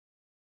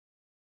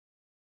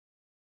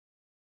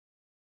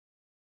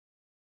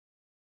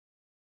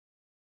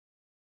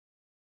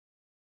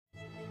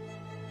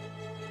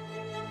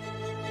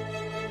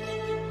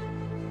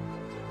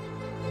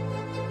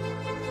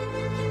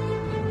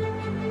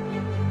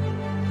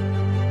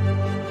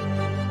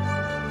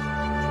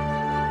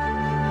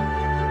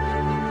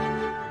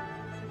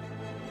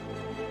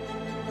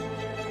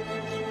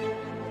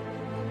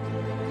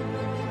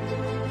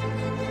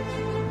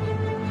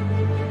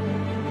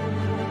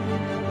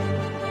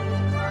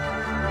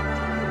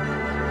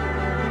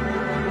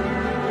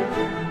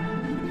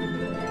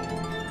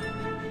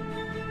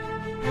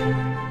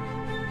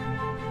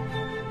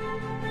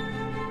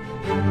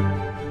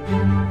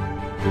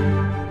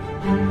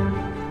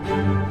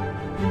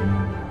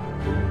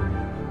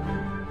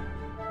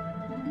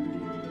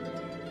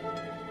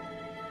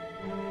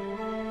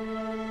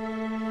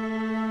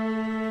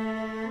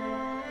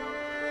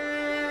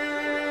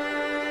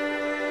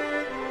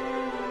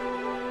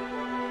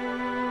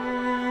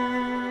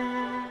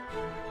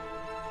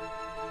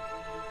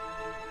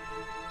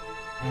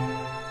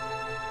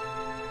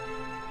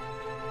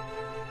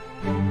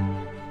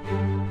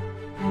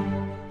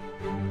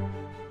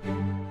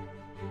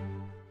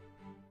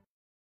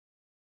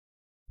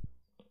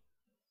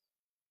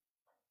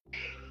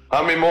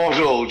I'm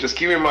immortal. Just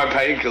give me my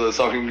painkiller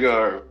so I can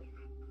go.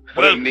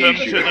 I don't Welcome need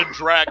to you. the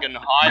Dragon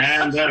Heist,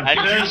 and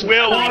you there's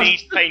will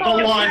need the line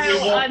painkillers.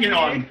 you're walking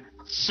on.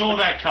 Saw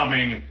that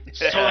coming.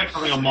 Saw that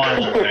coming a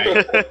mile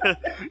away.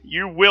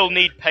 You will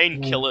need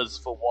painkillers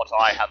for what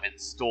I have in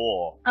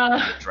store for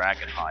the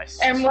Dragon Heist.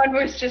 And one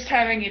was just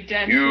having a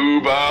dent.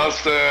 You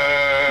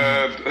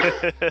bastard!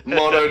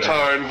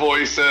 Monotone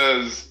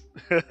voices.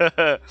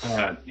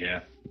 Yeah.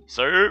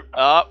 So,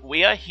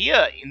 we are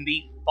here in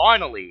the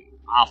finally,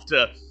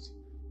 after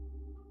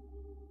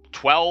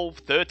 12,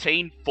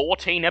 13,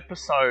 14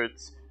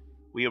 episodes,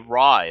 we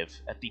arrive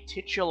at the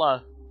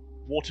titular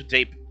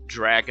Waterdeep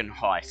Dragon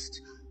Heist.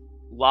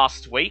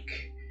 Last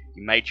week,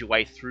 you made your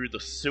way through the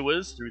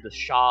sewers, through the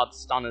Shard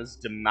Stunner's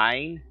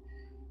domain,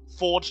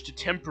 forged a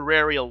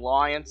temporary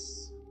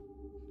alliance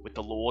with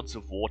the Lords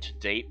of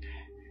Waterdeep,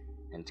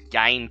 and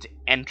gained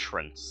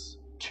entrance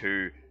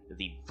to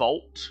the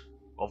Vault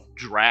of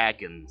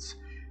Dragons.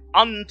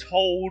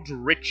 Untold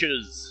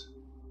riches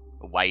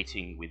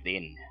awaiting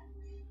within.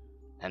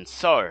 And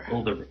so,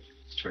 All the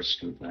riches for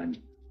Scootland.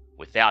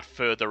 without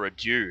further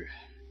ado,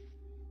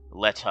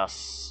 let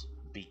us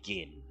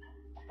begin.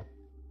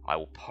 I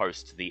will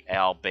post the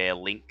Owlbear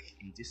link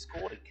in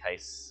Discord in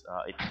case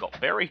it got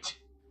buried.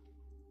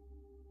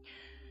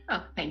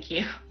 Oh, thank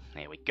you.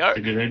 There we go. That's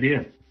a good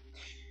idea.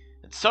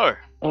 And so,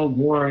 All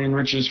glory and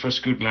riches for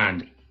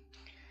Scootland.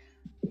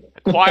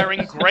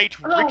 acquiring great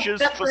riches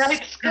that's for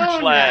right,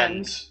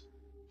 Scootland.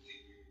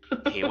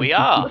 Here we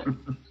are.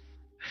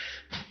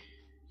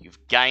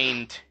 You've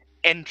gained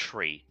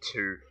entry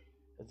to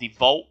the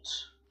Vault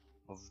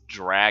of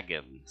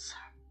Dragons.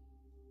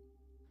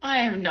 I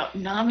am not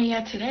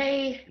Namia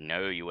today.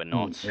 No, you are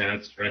not. Yeah,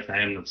 that's right.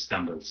 I am the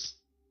Stumbers.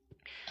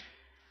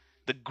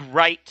 The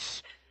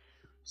great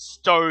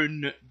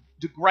stone,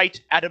 the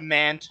great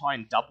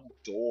adamantine double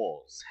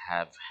doors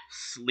have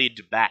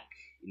slid back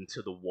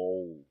into the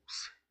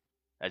walls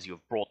as you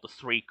have brought the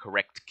 3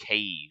 correct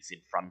keys in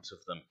front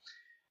of them.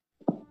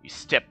 You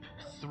step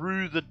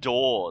through the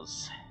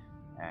doors,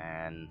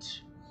 and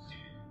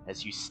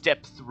as you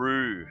step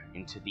through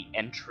into the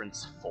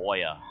entrance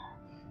foyer,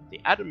 the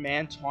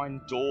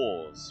adamantine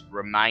doors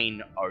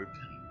remain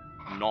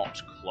open,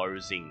 not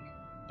closing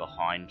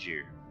behind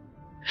you.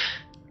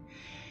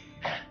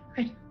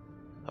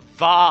 A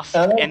vast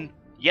and...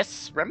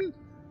 Yes, Remy?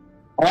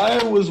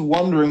 I was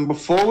wondering,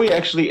 before we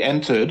actually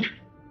entered,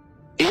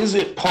 is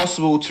it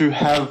possible to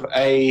have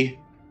a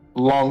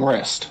long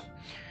rest?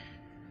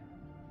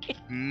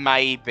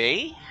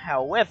 Maybe.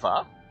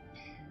 However,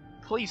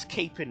 please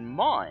keep in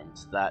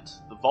mind that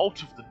the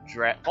Vault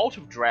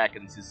of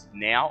Dragons is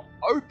now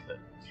open.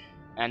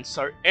 And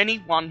so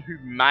anyone who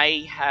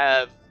may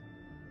have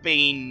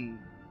been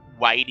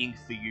waiting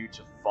for you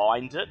to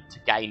find it to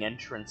gain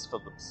entrance for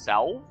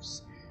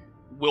themselves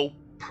will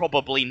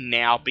probably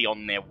now be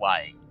on their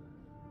way.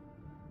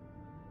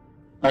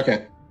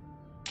 Okay.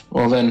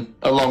 Well then,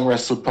 a long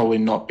rest would probably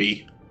not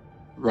be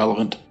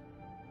relevant.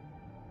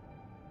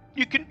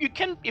 You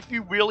can, if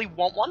you really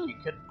want one, you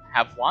can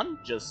have one.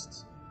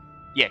 Just,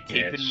 keep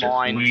in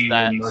mind we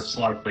that will most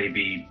likely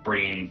be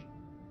bringing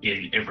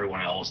in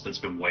everyone else that's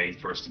been waiting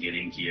for us to get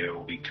in here.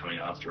 Will be coming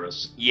after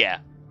us. Yeah,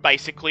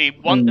 basically,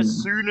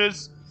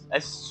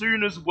 as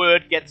soon as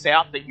word gets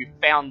out that you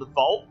found the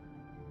vault,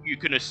 you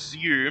can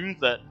assume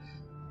that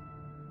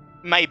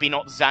maybe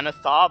not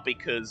Xanathar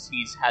because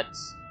he's had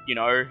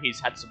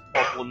some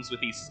problems with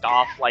his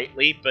staff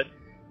lately, but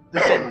the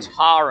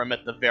Zentarum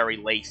at the very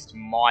least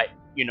might,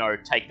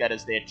 take that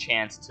as their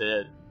chance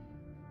to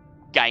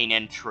gain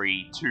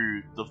entry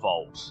to the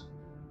vault.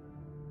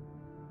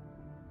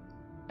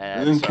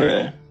 And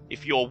Okay. so,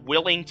 if you're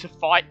willing to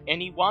fight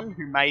anyone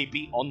who may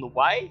be on the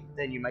way,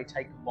 then you may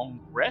take a long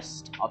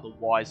rest.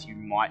 Otherwise, you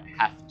might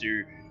have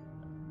to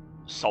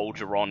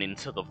soldier on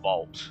into the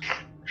vault.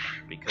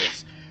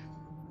 Because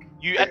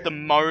at the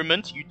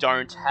moment, you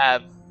don't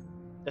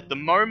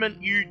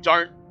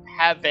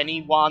have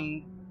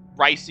anyone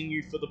racing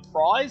you for the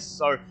prize.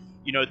 So,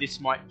 this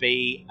might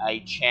be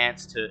a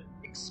chance to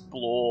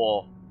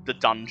explore the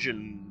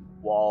dungeon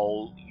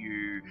while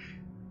you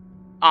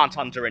aren't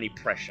under any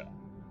pressure.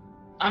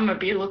 I'm gonna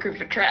be looking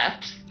for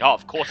traps. Oh,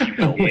 of course you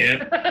will.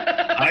 Yeah.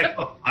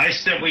 I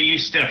step where you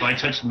step. I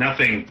touched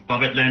nothing.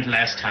 Bobbit learned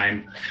last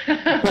time.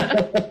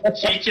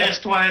 She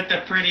just wanted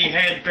the pretty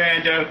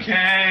headband,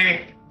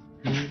 okay?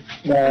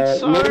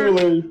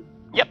 Literally,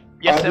 Yep.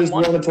 Yes, I just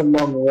M1. wanted to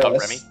long rest. Oh,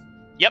 Remy.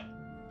 Yep.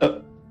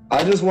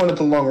 I just wanted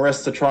to long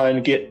rest to try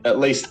and get at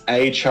least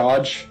a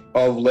charge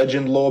of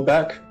legend lore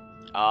back.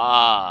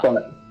 Ah.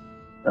 But,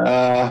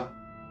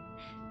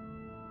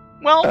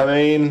 well, I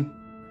mean,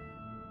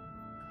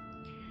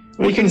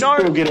 we can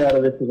still get out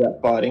of this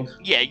without fighting.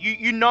 yeah,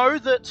 you know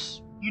that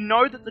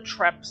the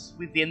traps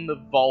within the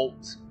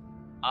vault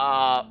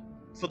are,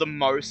 for the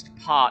most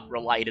part,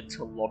 related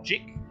to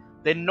logic.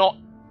 They're not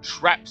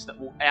traps that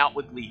will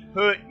outwardly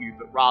hurt you,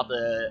 but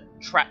rather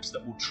traps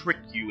that will trick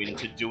you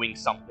into doing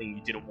something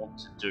you didn't want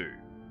to do.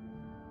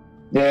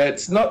 Yeah,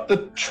 it's not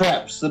the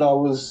traps that I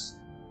was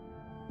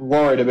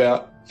worried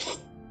about.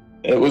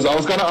 I was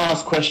going to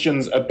ask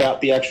questions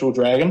about the actual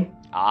dragon,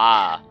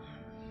 but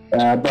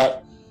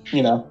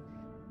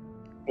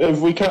if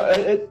we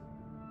can,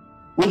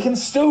 we can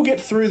still get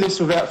through this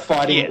without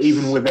fighting, Yes.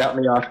 even without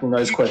me asking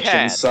those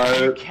questions.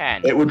 So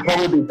it would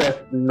probably be best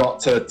not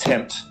to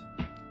tempt.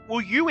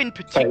 Well, you in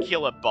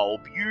particular,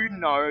 Bulb, you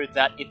know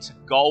that it's a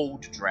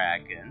gold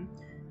dragon,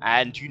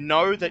 and you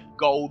know that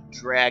gold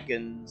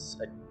dragons,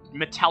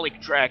 metallic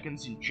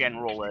dragons in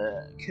general,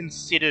 are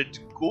considered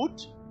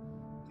good.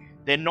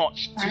 They're not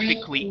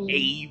typically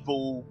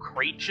evil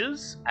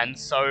creatures, and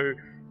so,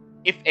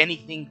 if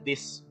anything,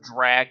 this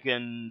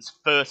dragon's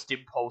first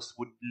impulse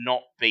would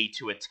not be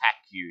to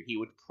attack you. He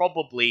would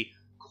probably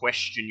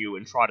question you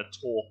and try to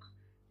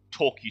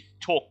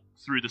talk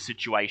through the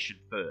situation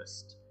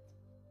first.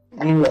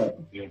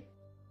 Yeah.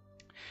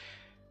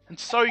 And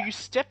so you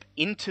step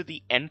into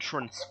the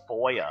entrance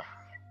foyer.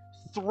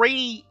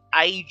 3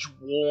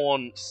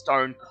 age-worn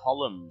stone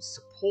columns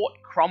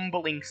support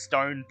crumbling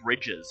stone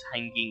bridges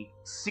hanging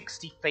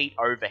 60 feet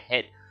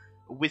overhead,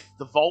 with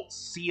the vault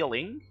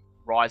ceiling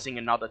rising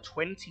another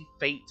 20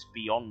 feet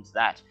beyond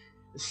that.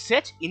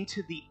 Set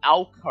into the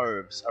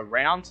alcoves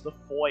around the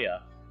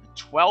foyer,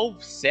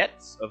 12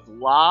 sets of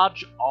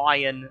large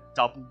iron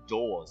double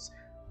doors.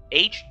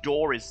 Each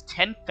door is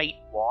 10 feet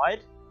wide,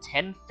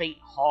 10 feet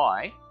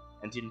high,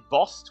 and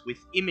embossed with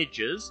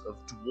images of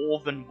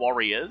dwarven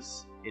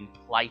warriors in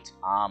plate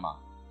armor.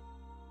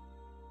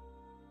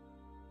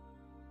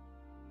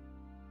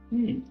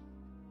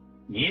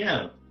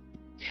 Yeah.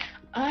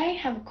 I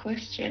have a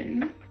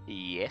question.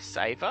 Yes,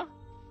 Ava?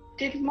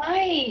 Did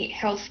my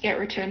health get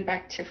returned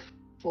back to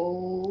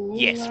full?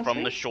 Yes, from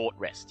the week? short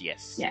rest,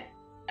 yes. Yeah.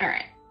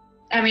 Alright.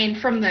 I mean,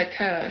 from the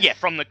curse. Yeah,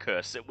 from the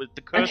curse.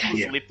 The curse Okay. was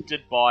Yeah.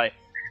 lifted by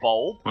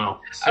Bulb.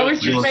 Well, I was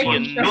just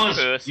Lucian's making sure.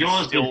 curse is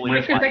yours still in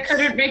was Because I place.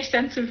 couldn't make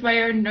sense of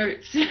my own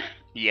notes.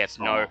 Yes,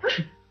 no.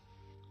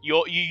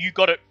 Oh. You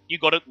got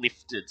it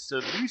lifted.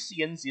 So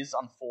Lucian's is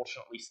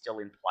unfortunately still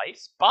in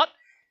place, but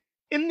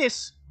in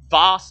this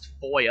vast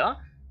foyer,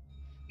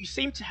 you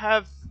seem to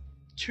have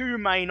 2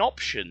 main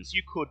options.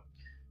 You could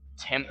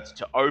attempt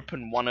to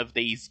open one of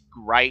these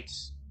great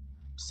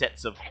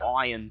sets of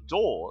iron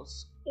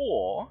doors,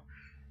 or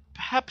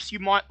perhaps you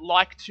might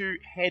like to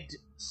head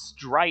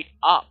straight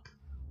up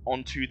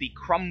onto the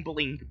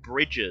crumbling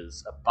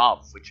bridges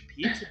above, which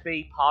appear to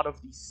be part of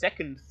the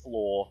second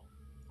floor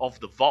of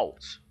the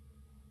vault.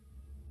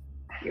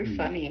 You're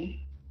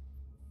funny.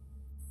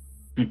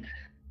 I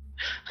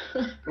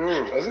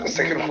was in the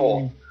second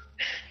floor.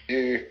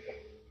 You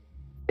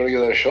want to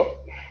give that a shot?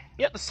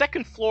 Yeah, the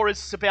second floor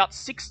is about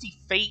 60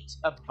 feet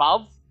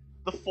above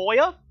the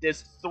foyer.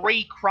 There's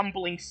 3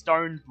 crumbling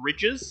stone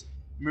bridges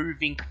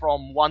moving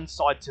from one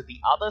side to the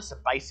other, so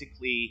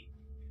basically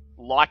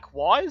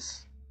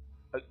likewise,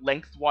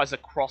 lengthwise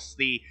across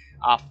the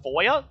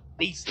foyer.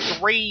 These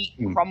 3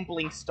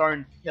 crumbling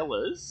stone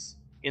pillars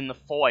in the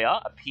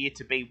foyer appear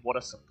to be what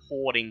are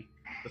supporting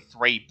the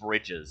 3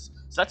 bridges.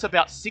 So that's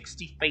about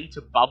 60 feet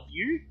above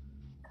you.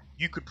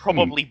 You could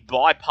probably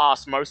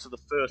bypass most of the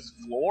first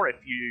floor if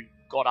you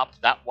got up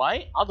that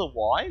way.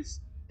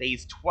 Otherwise,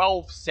 these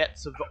 12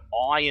 sets of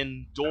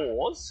iron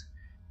doors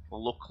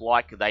look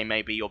like they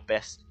may be your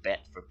best bet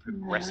for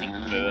progressing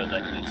further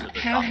into the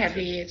How dungeon.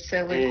 heavy is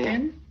Sir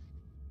Lucian?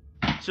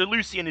 So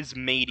Lucian is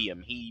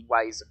medium. He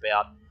weighs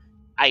about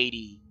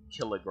 80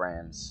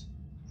 kilograms.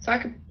 So I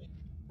could. is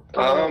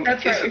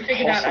That's right. We it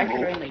figured out I could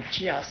possible- only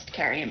just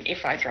carry him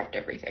if I dropped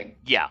everything.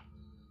 Yeah.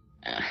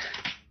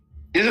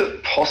 Is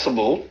it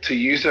possible to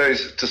use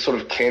those to sort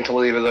of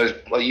cantilever those?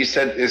 Like you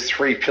said, there's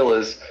 3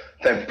 pillars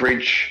that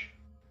bridge,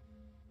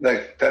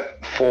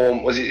 that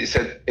form. Was it? You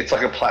said it's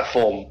like a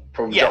platform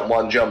from Yeah. jump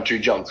 1, jump 2,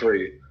 jump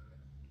 3.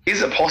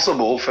 Is it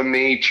possible for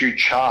me to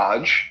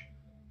charge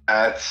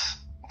at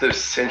the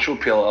central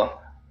pillar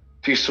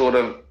to sort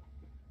of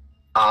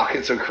arc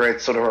it, so create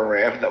sort of a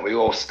ramp that we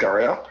all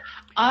scurry up?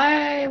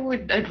 I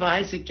would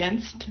advise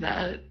against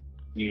that.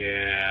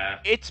 Yeah.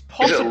 It's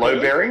possible. Is it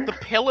low bearing? The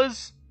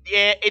pillars,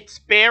 yeah, it's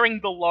bearing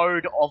the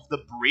load of the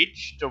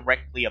bridge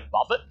directly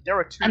above it. There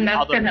are 2 And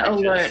that's other going to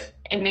bridges. alert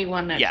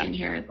anyone that's Yeah. in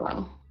here as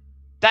well.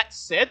 That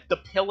said, the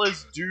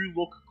pillars do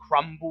look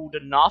crumbled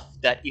enough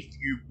that if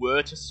you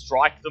were to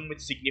strike them with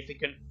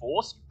significant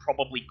force, you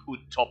probably could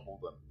topple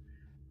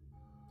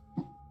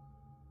them.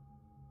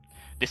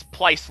 This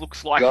place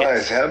looks like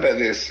Guys, it's... how about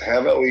this?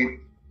 How about we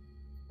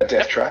a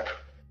death trap?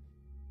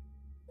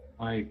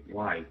 Why?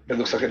 It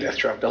looks like a death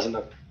trap, doesn't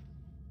it?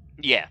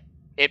 Yeah.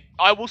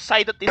 I will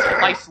say that this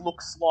place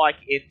looks like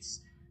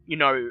it's,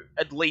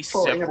 at least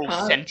Falling several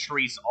apart.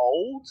 centuries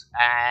old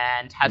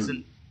and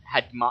hasn't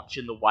had much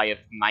in the way of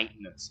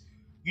maintenance.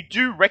 You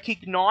do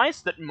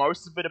recognise that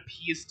most of it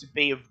appears to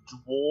be of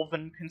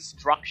dwarven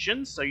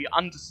construction, so you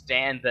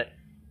understand that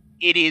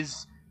it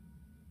is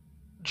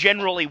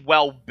generally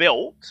well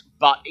built,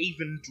 but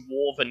even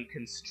dwarven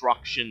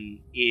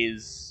construction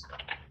is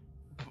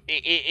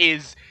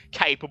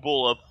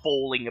capable of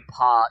falling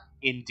apart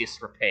in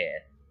disrepair.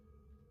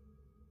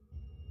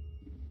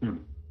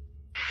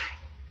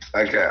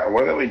 Okay,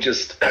 why don't we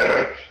just,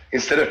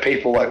 instead of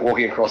people like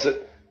walking across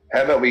it,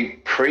 How about we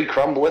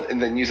pre-crumble it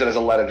and then use it as a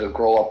ladder to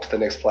crawl up to the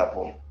next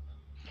platform,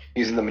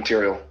 using the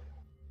material?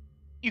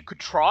 You could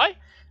try.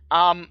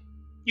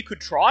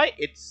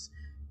 It's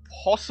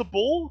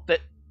possible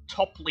that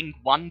toppling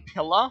one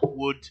pillar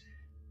would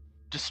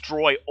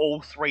destroy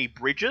all three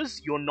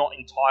bridges. You're not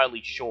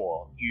entirely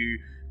sure. You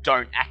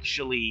don't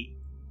actually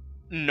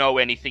know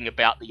anything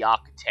about the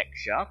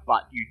architecture,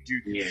 but you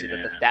do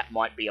consider that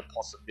might be a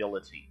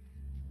possibility.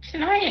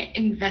 Can I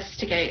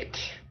investigate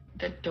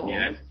the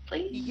door,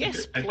 please?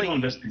 Yes, I please. feel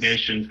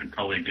investigation would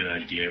probably be a good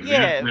idea. We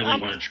Yeah, don't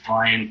really want to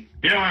try and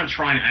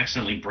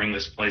accidentally bring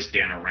this place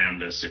down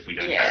around us if we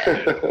don't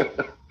have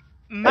to.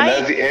 And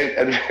that's the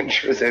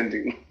adventurous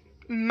ending.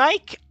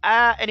 Make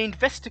an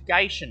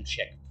investigation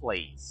check,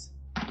 please.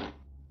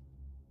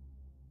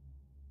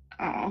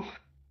 Oh.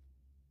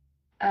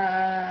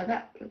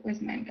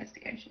 Where's my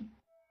investigation?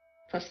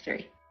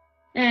 +3.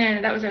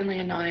 That was only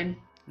a 9.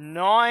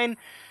 9.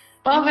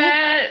 Love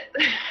it!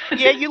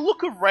 Yeah, you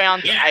look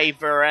around,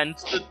 Ava, and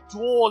the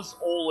doors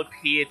all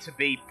appear to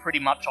be pretty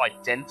much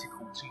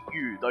identical to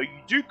you, though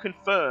you do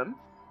confirm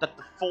that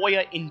the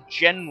foyer in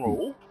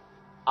general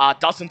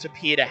doesn't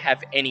appear to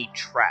have any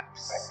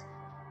traps.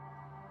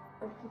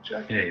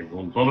 Okay,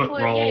 well, Bobbit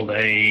rolled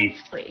a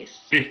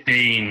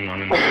 15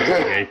 on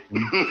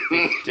investigation.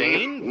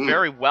 15?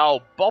 Very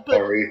well. Bobbit,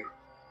 Sorry.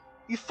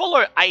 you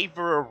follow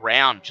Ava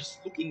around,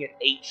 just looking at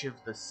each of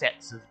the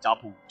sets of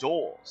double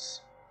doors,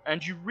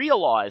 and you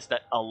realise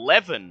that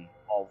 11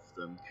 of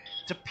them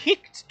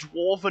depict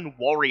dwarven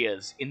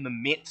warriors in the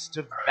midst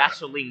of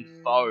battling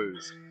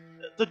foes.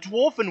 The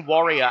dwarven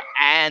warrior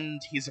and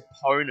his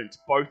opponent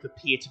both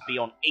appear to be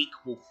on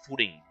equal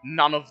footing.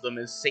 None of them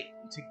is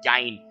seeking to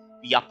gain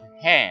the upper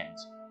hand.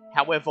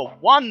 However,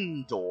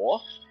 one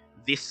door,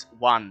 this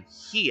one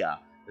here,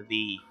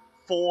 the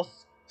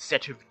fourth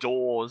set of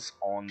doors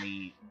on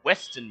the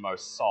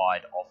westernmost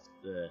side of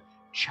the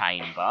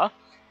chamber,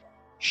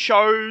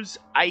 shows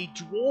a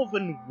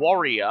dwarven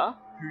warrior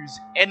whose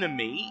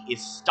enemy is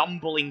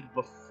stumbling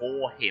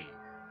before him.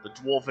 The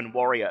dwarven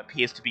warrior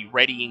appears to be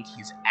readying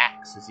his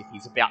axe as if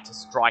he's about to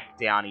strike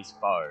down his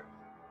foe.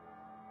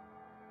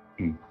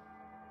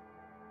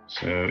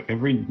 So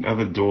every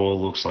other door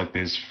looks like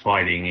there's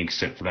fighting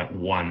except for that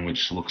one,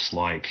 which looks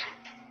like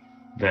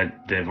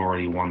that they've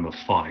already won the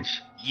fight.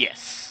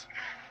 Yes.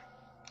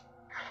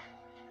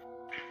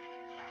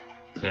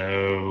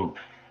 So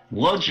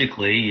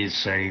logically, you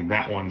say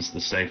that one's the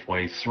safe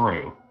way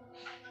through.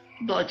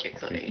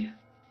 Logically.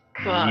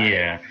 But...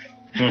 Yeah.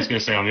 I was going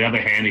to say, on the other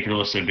hand, it could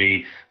also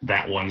be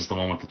that one's the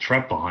one with the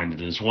trap behind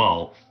it as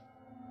well.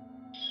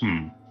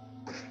 Can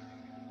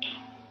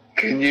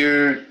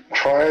you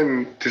try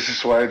and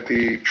dissuade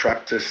the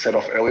trap to set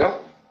off earlier?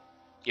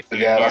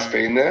 Without us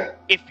being there?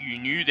 If you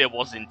knew there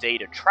was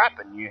indeed a trap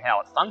and knew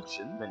how it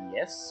functioned, then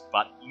yes,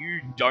 but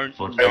you don't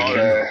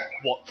know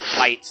what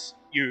waits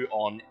you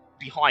on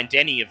behind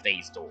any of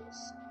these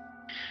doors.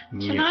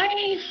 Can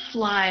I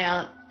fly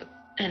up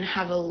and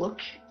have a look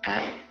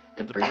at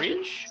the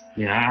bridge?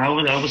 Yeah, I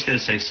was going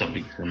to say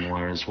something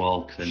similar as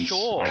well.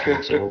 Sure.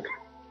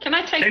 Can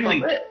I take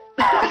Bobbit?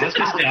 That's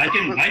just it.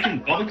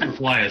 Bobbit can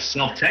fly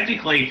herself.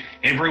 Technically,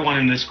 everyone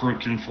in this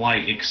group can fly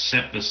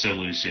except for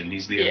Seleucid.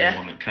 He's the only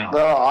one that can't.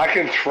 No, I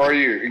can throw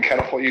you and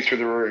catapult you through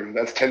the room.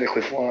 That's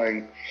technically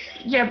flying.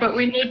 Yeah, but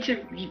we need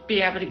to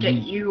be able to get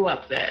you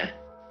up there.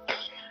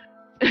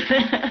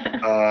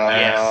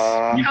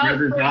 Yes.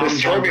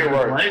 Just throw me a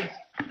rope.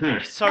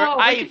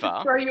 So,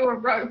 Ava... throw you a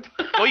rope.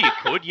 Well, you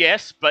could,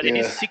 yes, but it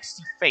is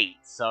 60 feet,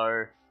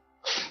 so...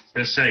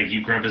 Let's say,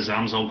 you grab his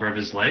arms, I'll grab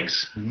his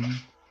legs.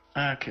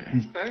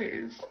 Okay.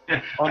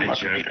 I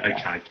joke, I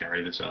can't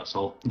carry this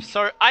asshole.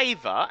 So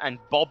Ava and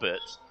Bobbit,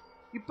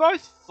 you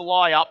both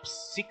fly up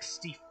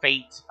 60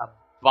 feet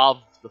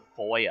above the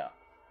foyer.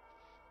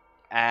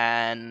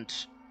 And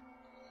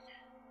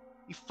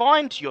you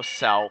find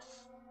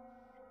yourself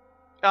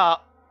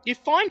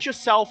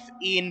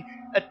in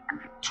a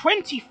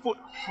 20-foot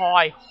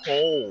high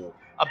hall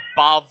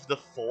above the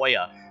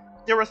foyer.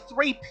 There are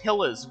 3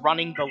 pillars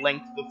running the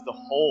length of the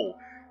hall.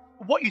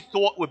 What you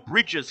thought were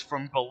bridges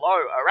from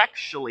below are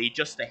actually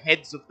just the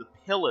heads of the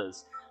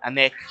pillars, and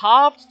they're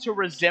carved to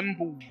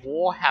resemble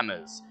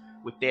warhammers,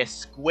 with their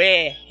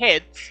square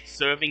heads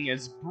serving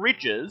as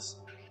bridges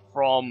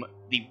from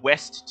the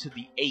west to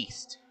the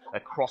east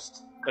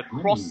across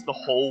the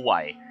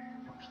hallway.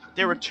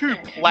 There are 2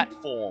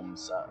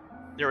 platforms.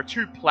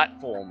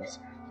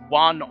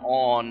 One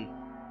on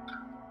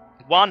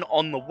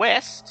the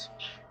west,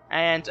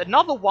 and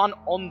another one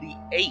on the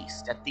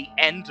east at the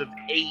end of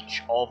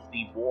each of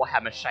the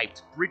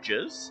warhammer-shaped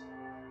bridges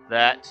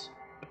that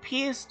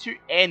appears to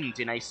end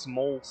in a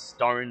small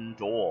stone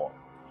door.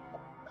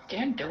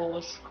 Damn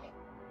doors.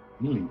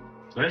 So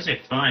where's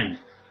it fine?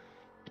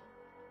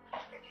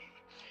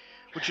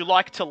 Would you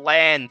like to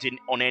land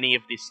on any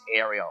of this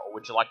area, or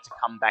would you like to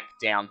come back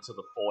down to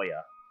the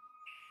foyer?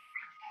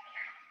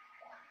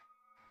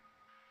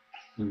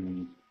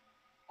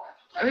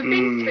 I've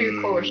been too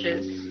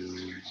cautious.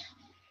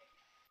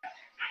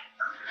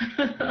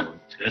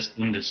 Test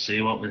them to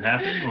see what would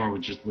happen, or we're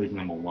just leaving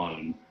them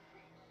alone?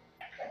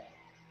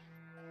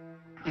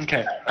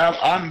 Okay.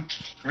 I'm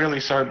really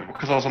sorry, but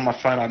because I was on my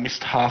phone, I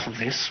missed half of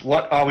this.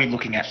 What are we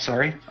looking at?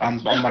 Sorry,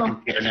 I'm on my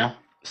computer now.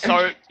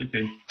 So,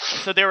 Okay.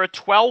 so there are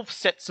 12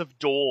 sets of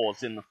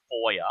doors in the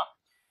foyer.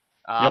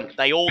 Yep.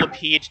 They all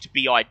appeared to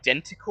be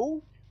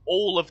identical,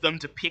 all of them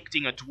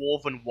depicting a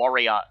dwarven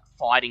warrior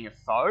fighting a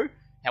foe.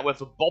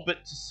 However,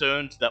 Bobbit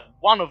discerned that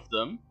one of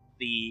them,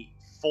 the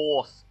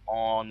fourth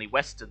on the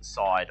western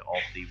side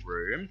of the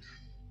room,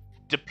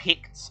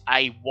 depicts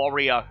a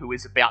warrior who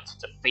is about to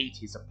defeat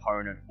his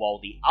opponent, while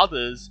the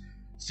others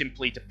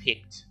simply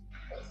depict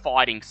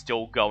fighting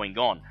still going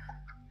on.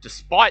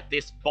 Despite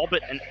this,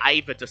 Bobbit and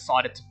Ava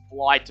decided to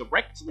fly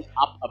directly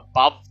up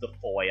above the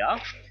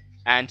foyer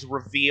and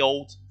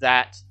revealed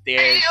that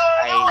there's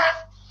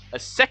a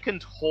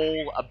second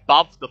hall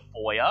above the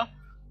foyer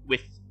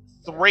with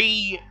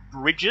 3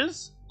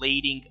 bridges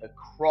leading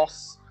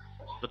across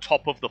the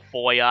top of the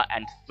foyer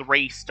and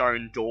 3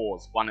 stone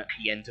doors, one at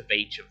the end of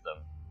each of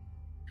them.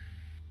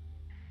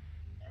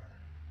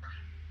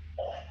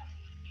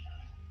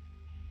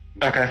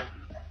 Okay.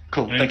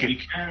 Cool. Thank you.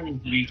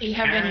 Do you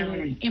have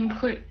any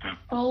input,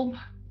 Bulb?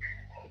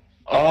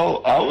 Oh,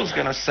 I was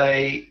gonna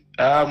say,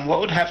 what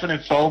would happen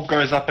if Bulb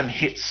goes up and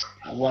hits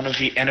one of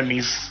the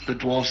enemies the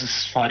dwarves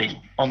is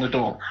fighting on the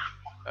door?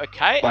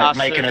 Okay, Like,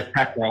 make so an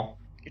attack roll.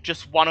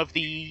 just one of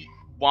the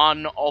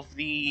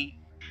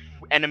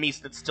enemies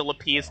that still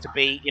appears to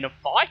be in a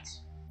fight.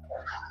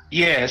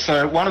 Yeah,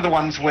 so one of the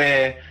ones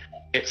where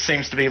it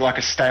seems to be like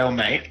a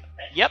stalemate.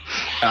 Yep.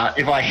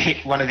 If I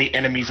hit one of the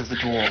enemies of the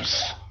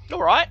dwarves.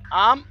 All right.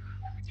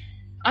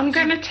 I'm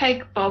gonna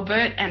take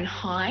Bobbit and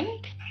hide.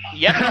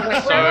 Yep.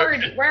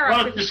 We're I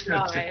up was with just the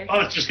gonna, sky. I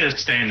was just gonna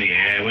stay in the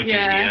air. We're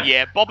Yeah. good here.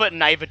 Yeah, Bobbit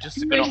and Ava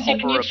just are going to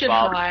hover You should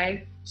above.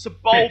 hide. So,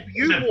 Bulb,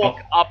 you Is it walk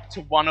up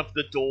to one of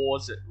the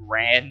doors at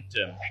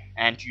random,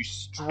 and you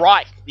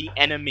strike the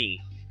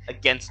enemy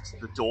against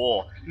the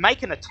door.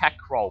 Make an attack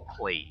roll,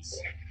 please.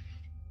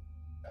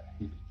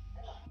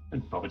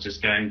 And Bobbit's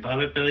just going,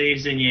 Bobbit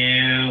believes in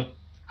you.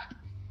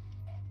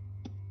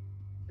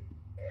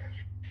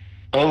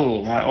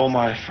 Oh, all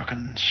my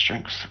fucking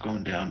strengths are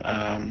going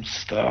down.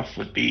 Staff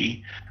would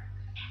be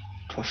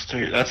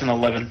 +2. That's an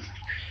 11. An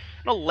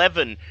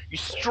 11. You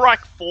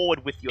strike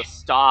forward with your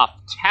staff,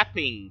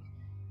 tapping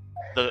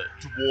the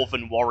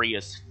dwarven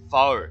warrior's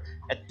foe.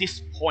 At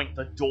this point,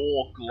 the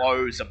door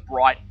glows a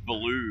bright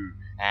blue,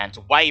 and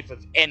a wave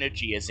of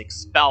energy is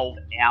expelled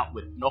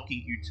outward,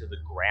 knocking you to the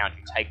ground.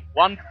 You take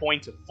 1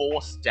 point of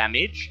force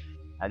damage,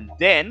 and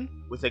then,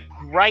 with a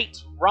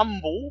great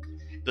rumble,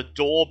 the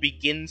door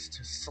begins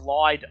to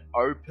slide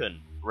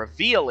open,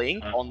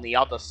 revealing, on the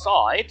other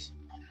side,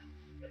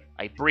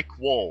 a brick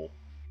wall.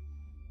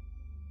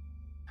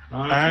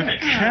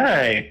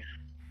 Okay.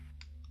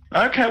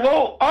 Okay,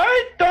 well,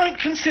 I don't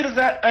consider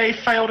that a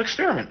failed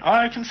experiment.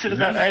 I consider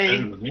that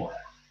a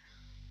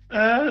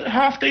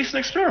half-decent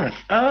experiment.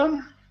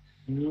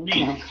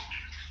 Neat.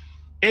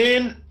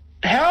 In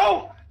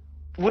how...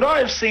 Would I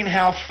have seen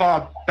how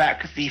far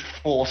back the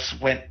force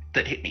went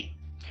that hit me?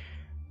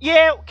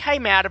 Yeah,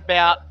 came out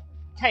about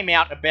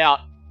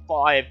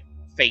 5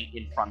 feet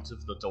in front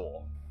of the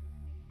door.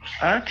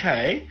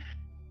 Okay.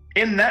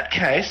 In that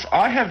case,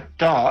 I have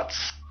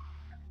darts.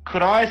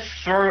 Could I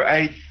throw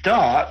a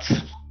dart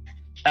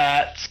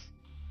at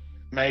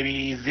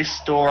maybe this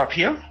door up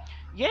here?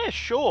 Yeah,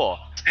 sure.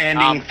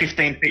 Standing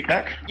 15 feet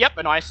back? Yep,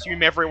 and I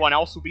assume everyone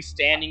else will be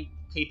standing,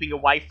 keeping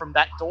away from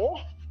that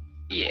door.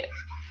 Yeah.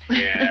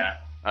 Yeah.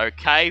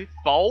 Okay,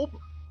 Bulb,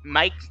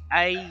 make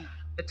a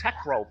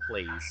attack roll,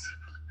 please.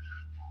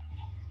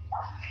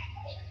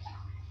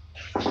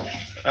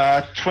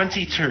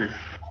 22.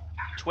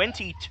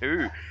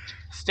 22.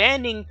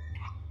 Standing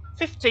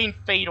 15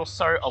 feet or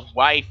so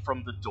away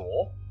from the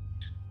door,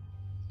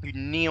 you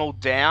kneel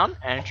down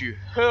and you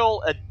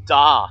hurl a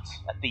dart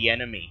at the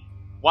enemy.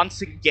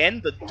 Once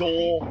again, the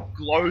door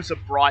glows a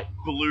bright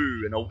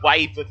blue and a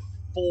wave of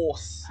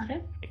force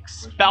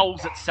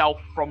expels itself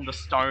from the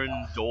stone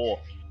door,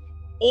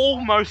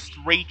 almost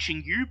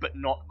reaching you, but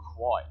not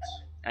quite.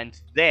 And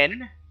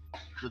then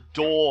the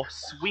door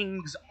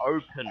swings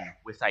open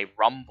with a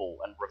rumble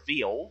and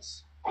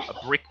reveals a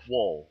brick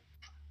wall.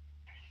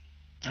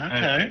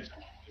 Okay.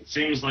 It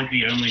seems like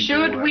the only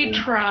Should door we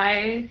that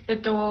try the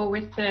door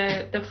with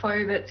the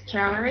foe that's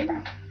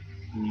cowering?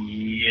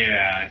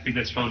 Yeah, I think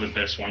that's probably the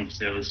best one because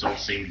the others all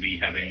seem to be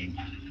having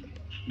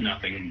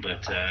nothing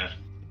but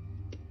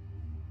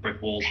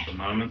brick walls at the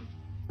moment.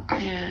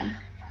 Yeah.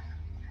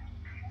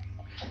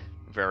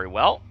 Very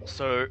well.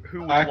 So,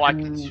 who would like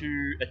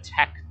to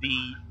attack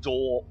the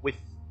door with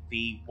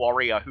the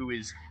warrior who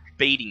is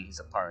beating his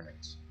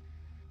opponent?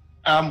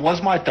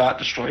 Was my dart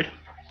destroyed?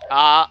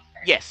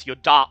 Yes, your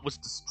dart was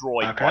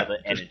destroyed Okay. by the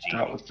energy.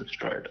 Dart was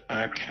destroyed.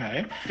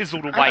 Okay.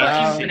 Fizzled away I got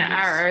to using cinders.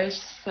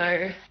 arrows,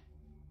 so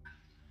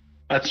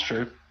That's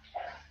true.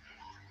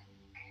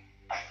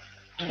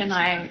 can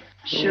I?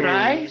 Should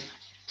I?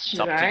 It's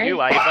up to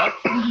you, Ava.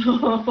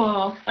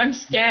 Oh, I'm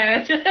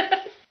scared.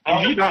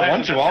 If you don't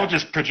want to, I'll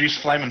just produce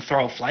flame and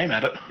throw a flame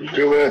at it.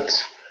 Do it.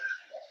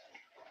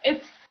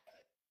 It's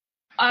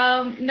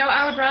no,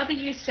 I would rather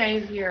you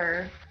save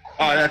your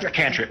Oh, that's a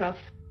cantrip. Stuff.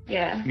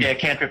 Yeah. Yeah,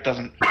 cantrip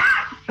doesn't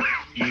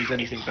use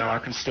anything, though. I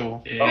can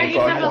still. Yeah. Don't you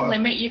God, have a what?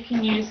 limit you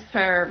can use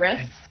per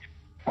rest?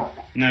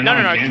 No, No.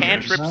 cantrips.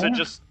 Cantrips are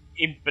just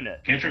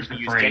infinite. Cantrips Can are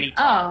be used free. any-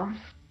 Oh.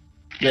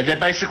 Yeah, they're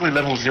basically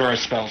level 0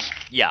 spells.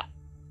 Yeah.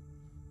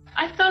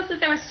 I thought that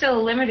there was still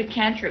a limit of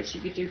cantrips you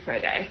could do for a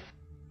day.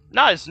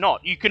 No, it's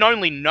not. You can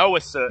only know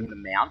a certain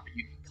amount, but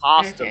you can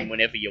cast Okay. them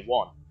whenever you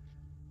want.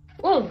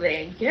 Well,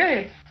 there you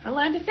go. I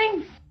learned a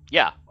thing.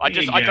 Yeah, I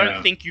Yeah.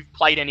 don't think you've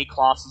played any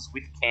classes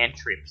with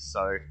cantrips,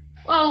 so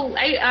Well,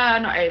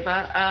 not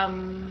Ava.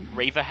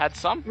 Reva had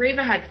some?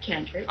 Reva had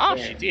cantrips. Oh,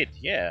 yeah. she did,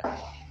 yeah.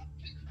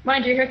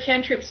 Mind you, her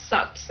cantrips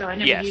sucked, so I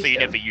never Yeah, used so you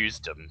them. never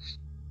used them.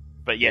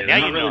 But yeah, they're now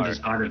not you really know.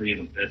 designed to be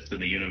the best in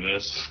the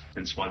universe.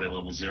 That's why they're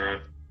level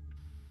 0.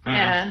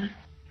 Yeah.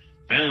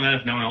 Better than that,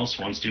 if no one else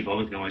wants to,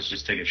 Bob can always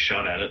just take a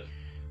shot at it.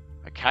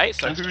 Okay,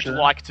 so That's who'd true.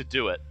 like to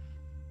do it?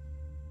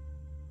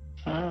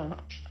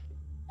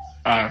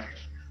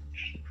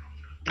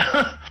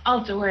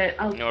 I'll do it.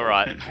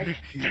 Alright.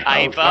 I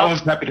Ava,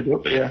 was happy to do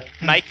it, but yeah.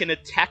 make an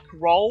attack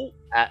roll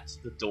at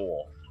the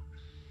door.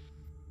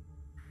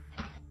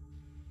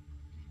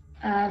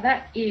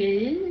 That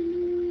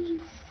is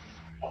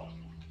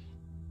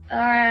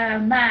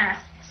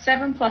math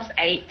 7 plus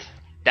 8.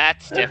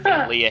 That's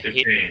definitely a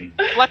hit. 15.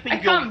 Flapping I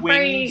your can't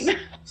wings, breathe.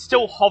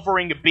 still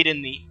hovering a bit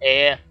in the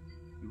air,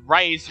 you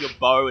raise your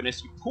bow, and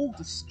as you pull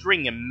the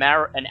string, an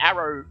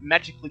arrow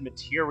magically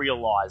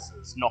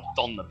materializes, knocked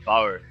on the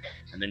bow.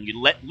 And then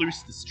you let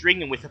loose the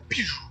string, and with a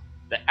pew,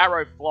 the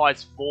arrow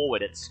flies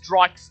forward. It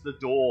strikes the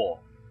door.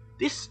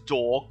 This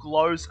door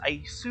glows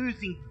a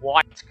soothing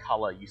white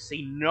color. You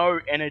see no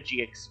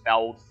energy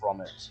expelled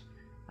from it.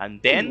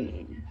 And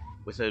then,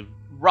 with a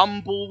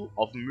rumble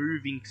of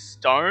moving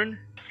stone,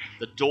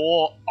 the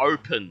door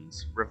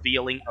opens,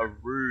 revealing a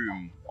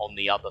room on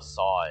the other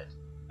side.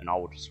 And I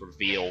will just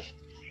reveal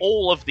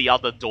all of the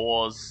other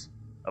doors,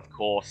 of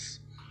course,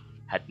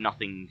 had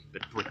nothing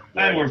but brick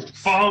They were walls.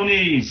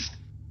 phonies!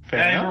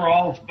 Fair They enough. were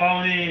all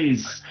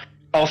phonies!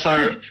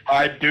 Also,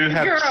 I do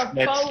have You're a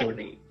Sned still.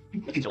 phony.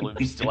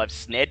 Still have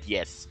Sned,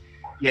 yes.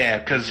 Yeah,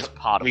 because Just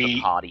part of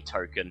the party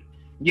token.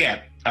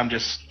 Yeah, I'm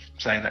just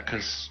saying that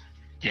because,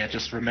 yeah,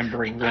 just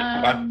remembering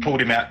that I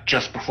pulled him out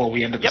just before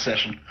we ended Yep. the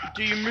session.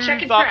 Do you move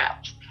Check it up?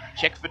 traps.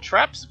 Check for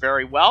traps,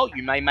 very well.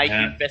 You may make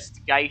Yeah.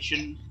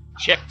 investigation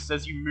checks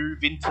as you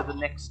move into the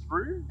next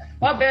room.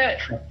 What bit?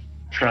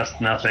 Trust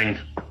nothing.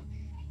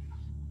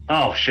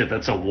 Oh shit,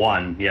 that's a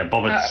 1. Yeah,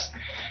 Bobbit's.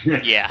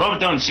 Yeah.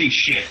 Bob don't see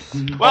shit.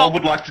 I Well,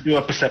 would like to do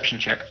a perception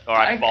check.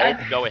 alright, I-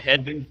 Bob, go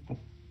ahead.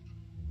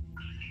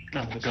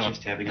 Oh my god.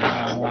 Just having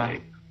a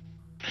way.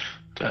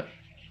 That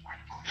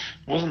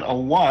wasn't a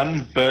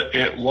 1, but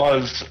it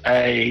was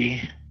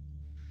a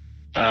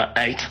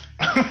 8.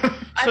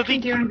 I So can the-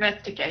 do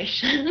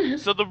investigation.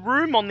 So the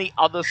room on the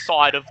other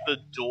side of the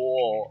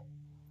door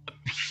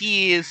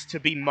appears to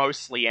be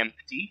mostly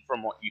empty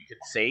from what you could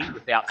see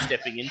without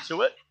stepping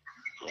into it.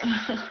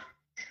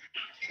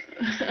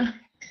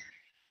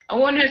 I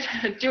wanted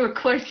to do a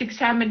close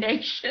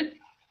examination.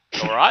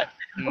 Alright,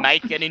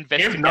 make an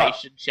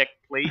investigation check,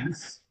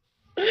 please.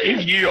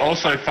 If you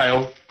also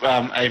fail,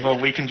 Ava,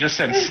 we can just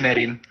send Sned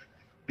in.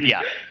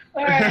 Yeah.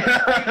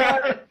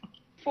 Alright,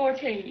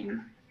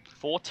 14.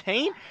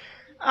 14?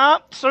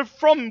 So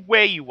from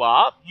where you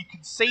are, you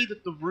can see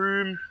that the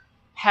room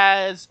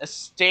has a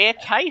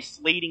staircase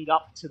leading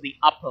up to the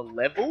upper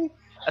level.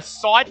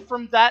 Aside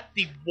from that,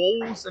 the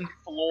walls and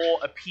floor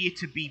appear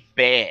to be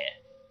bare.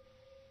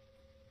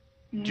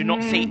 Do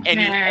not see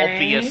any Okay.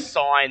 obvious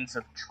signs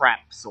of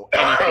traps or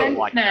anything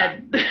like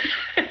that.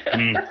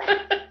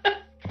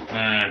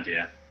 Ned.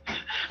 Dear.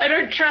 I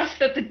don't trust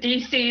that the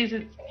DC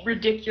is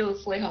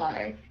ridiculously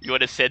high. You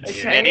would have said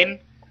Okay. Sned in.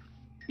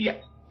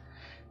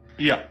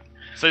 Yeah.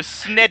 So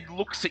Sned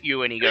looks at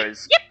you and he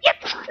goes, yep,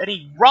 yep, and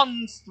he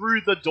runs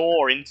through the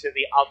door into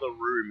the other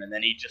room, and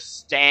then he just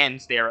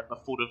stands there at the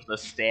foot of the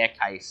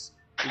staircase,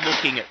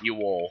 looking at you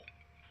all.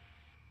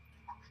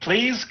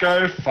 Please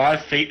go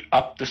 5 feet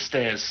up the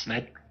stairs,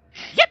 Sned.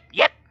 Yep,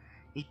 yep.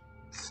 He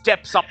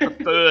steps up the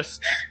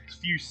first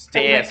few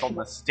stairs on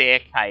the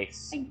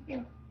staircase, Thank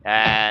you.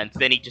 and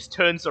then he just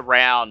turns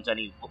around and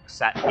he looks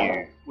at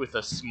you with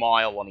a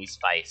smile on his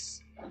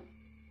face.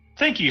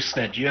 Thank you,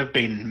 Sned. You have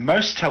been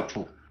most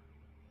helpful.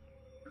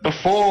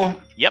 Before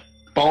Yep.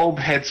 Bulb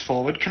heads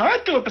forward, can I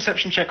do a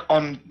perception check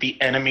on the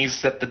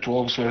enemies that the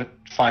dwarves were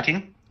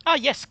fighting? Ah,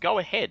 yes, go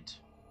ahead.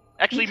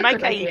 Actually, That's a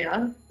make good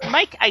idea.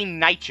 make a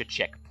nature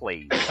check,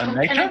 please. A Can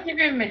nature? I give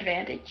him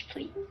advantage,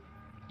 please?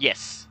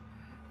 Yes,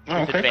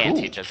 Oh, with okay,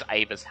 advantage as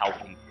Ava's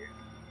helping you.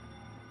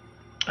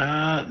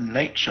 cool.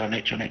 Nature.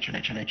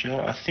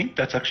 I think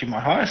that's actually my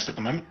highest at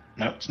the moment.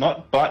 No, it's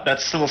not, but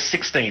that's still a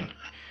 16.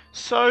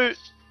 So,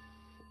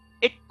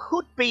 it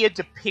could be a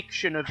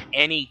depiction of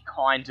any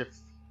kind of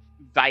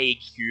vague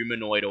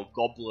humanoid or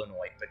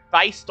goblinoid, but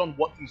based on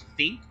what you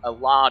think are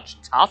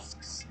large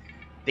tusks,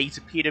 these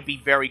appear to be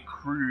very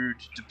crude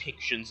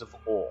depictions of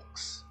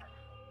orcs.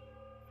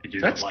 They do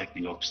That's- not like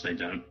the orcs, they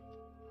don't.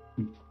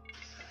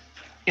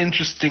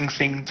 Interesting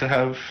thing to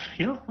have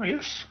here, I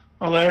guess.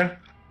 Although,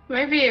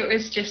 Maybe it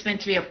was just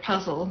meant to be a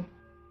puzzle.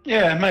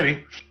 yeah,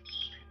 maybe.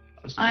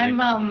 I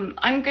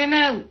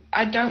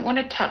don't want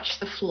to touch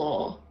the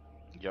floor.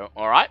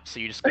 Alright, so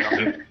you're just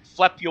gonna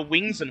flap your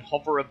wings and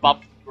hover above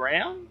the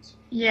ground?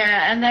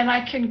 Yeah, and then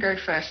I can go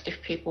first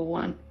if people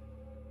want.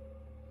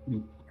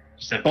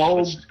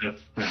 Bulb.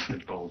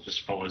 Bulb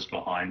just follows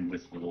behind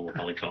with the little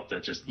helicopter.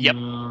 Just Yep.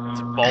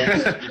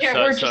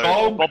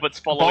 Bobbit's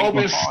following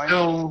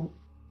behind.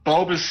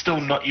 Bulb is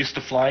still not used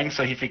to flying,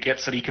 so he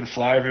forgets that he can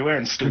fly everywhere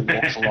and still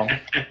walks along.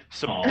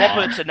 So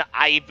Bobbit and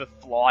Ava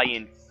fly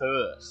in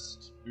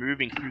first,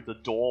 moving through the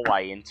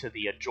doorway into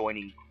the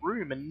adjoining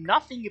room, and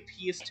nothing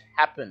appears to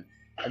happen.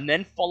 And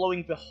then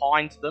following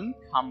behind them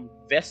come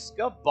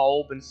Veska,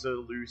 Bulb, and Sir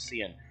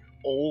Lucian,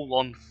 all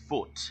on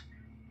foot.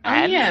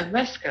 And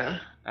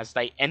Veska. as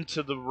they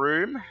enter the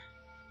room,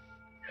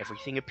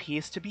 everything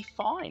appears to be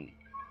fine.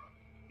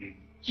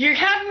 You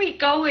have me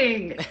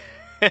going!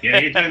 Yeah,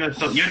 you're doing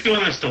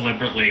this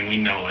deliberately, and we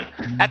know it.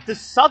 At the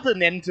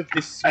southern end of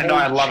this small And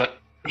I love it.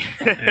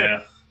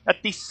 Yeah.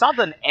 At the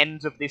southern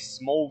end of this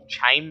small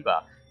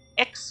chamber,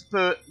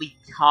 expertly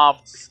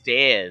carved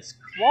stairs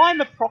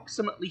climb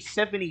approximately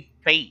 70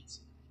 feet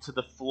to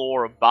the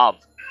floor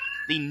above.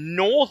 The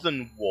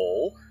northern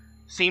wall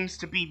seems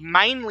to be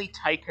mainly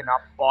taken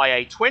up by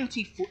a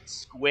 20-foot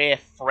square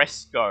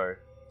fresco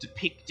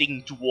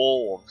depicting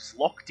dwarves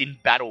locked in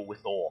battle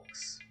with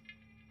orcs.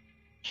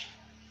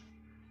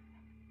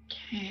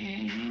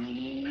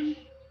 Okay.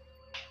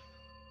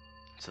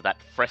 So that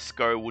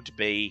fresco would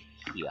be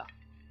here,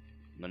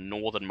 on the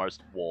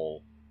northernmost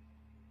wall.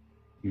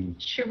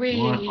 Should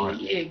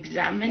we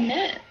examine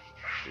it?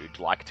 Who'd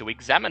like to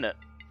examine it?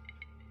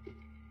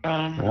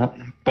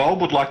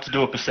 Bulb would like to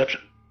do a perception.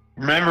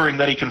 Remembering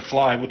that he can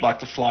fly, would like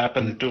to fly up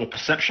and do a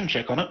perception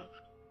check on it.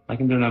 I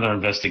can do another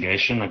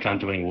investigation. I can't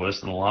do any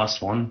worse than the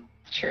last one.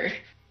 True.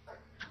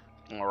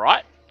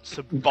 Alright,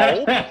 so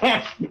Bulb...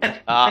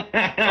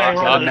 I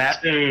rolled a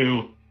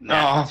 2.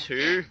 No.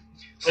 2.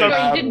 So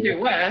So, you didn't do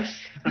worse.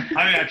 I mean,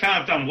 I can't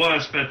have done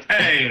worse, but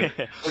hey,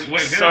 we're gonna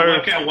So-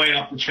 work our way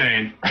up the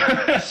chain.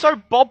 so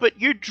Bobbit,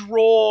 you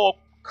draw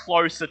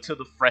closer to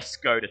the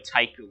fresco to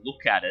take a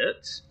look at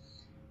it,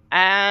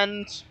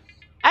 and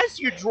as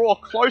you draw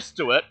close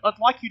to it, I'd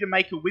like you to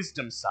make a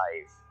wisdom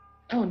save.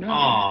 Oh no.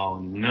 Oh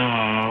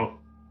no.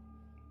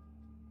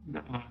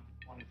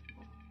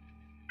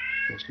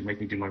 That's gonna make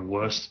me do my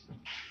worst.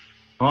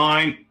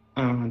 Fine.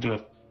 Do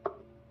it.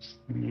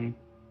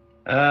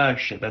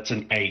 Shit, that's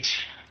an 8.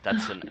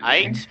 That's an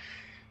 8.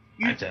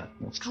 You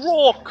That's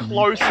draw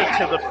closer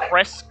to the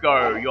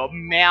fresco, your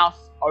mouth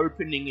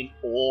opening in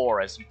awe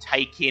as you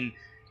take in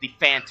the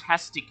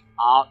fantastic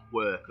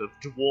artwork of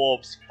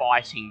dwarves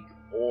fighting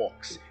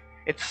orcs.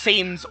 It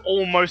seems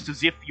almost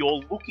as if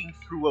you're looking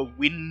through a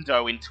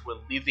window into a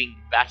living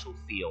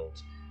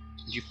battlefield.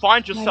 You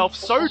find yourself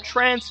so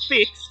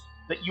transfixed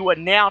that you are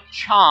now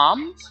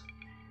charmed,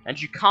 and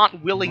you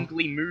can't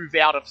willingly move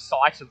out of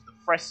sight of the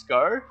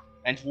fresco,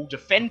 and will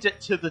defend it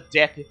to the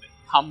death if it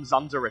comes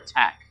under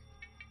attack.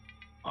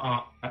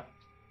 How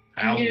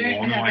You don't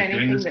long am have I doing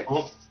anything this that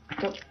for?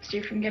 stops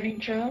you from getting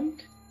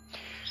charmed?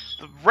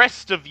 The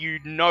rest of you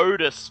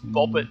notice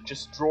Bobbit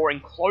just drawing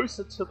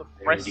closer to the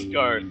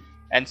fresco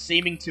and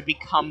seeming to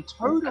become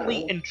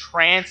totally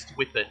entranced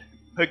with it,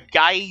 her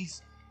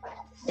gaze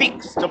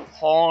fixed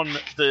upon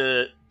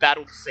the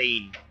battle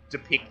scene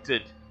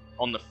depicted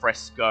on the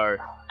fresco,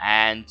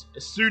 and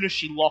as soon as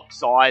she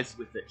locks eyes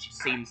with it, she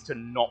seems to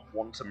not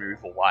want to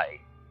move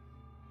away.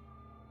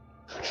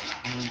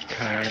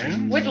 Okay.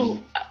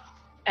 Whittle.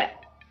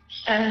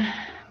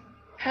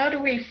 How do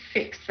we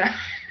fix that?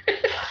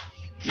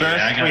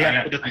 First, we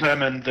have to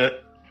determine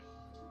that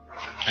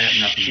I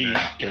got nothing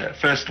there.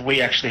 first,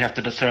 we actually have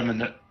to determine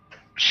that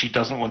she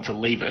doesn't want to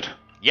leave it.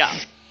 Yeah.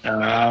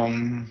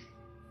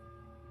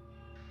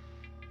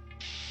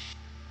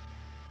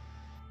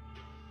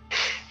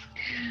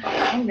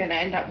 I'm gonna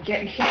end up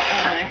getting hit,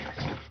 aren't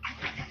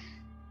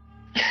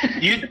I?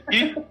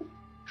 You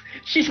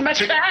She's my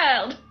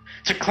child!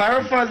 to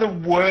clarify the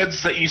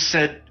words that you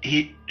said,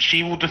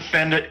 she will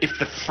defend it if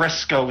the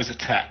fresco is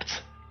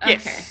attacked.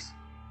 Yes. Okay.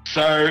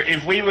 So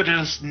if we were to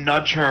just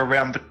nudge her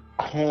around the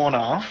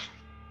corner,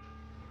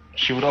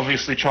 she would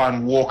obviously try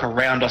and walk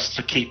around us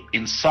to keep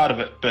inside of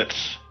it, but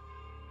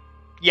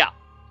Yeah.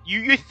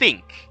 You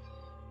think.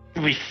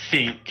 we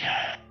think,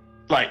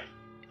 like,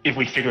 if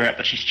we figure out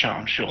that she's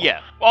charmed, sure. Yeah.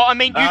 Well, I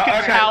mean, you can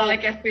okay. tell... Well, I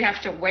guess we have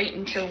to wait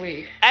until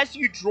we... As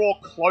you draw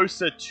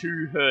closer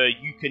to her,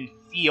 you can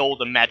feel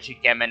the magic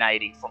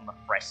emanating from the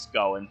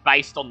fresco, and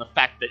based on the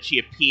fact that she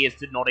appears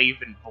to not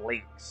even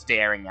blink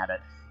staring at it,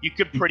 you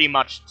could pretty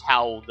much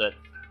tell that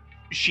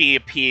she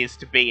appears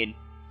to be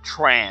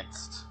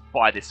entranced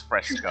by this For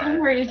some fresco.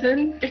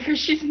 reason, because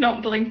she's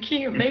not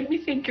blinking, it made me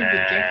think of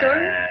the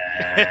gecko,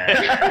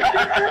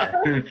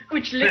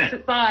 which licks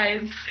its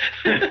eyes.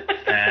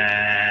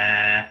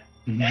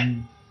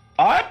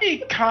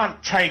 I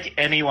can't take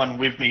anyone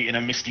with me in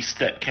a misty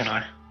step, can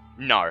I?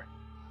 No.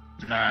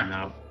 No.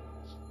 No.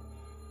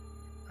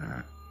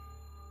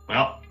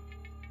 Well,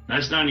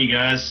 nice knowing you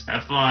guys.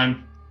 Have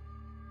fun.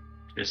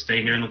 Just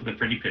stay here and look at the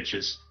pretty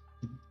pictures.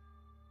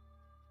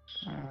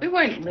 We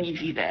won't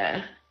leave you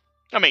there.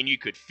 I mean, you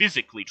could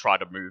physically try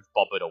to move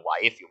Bobbit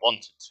away if you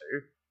wanted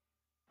to.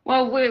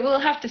 Well, we'll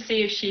have to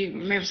see if she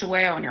moves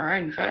away on her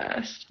own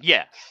first.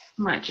 Yeah.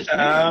 Might just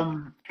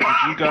Would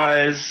you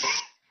guys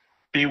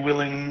be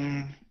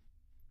willing?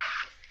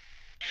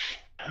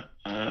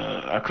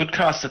 I could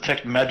cast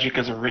Detect Magic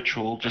as a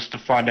ritual just to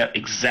find out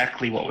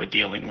exactly what we're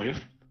dealing with.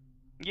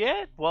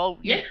 Yeah, well,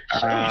 Yeah.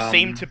 you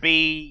seem to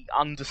be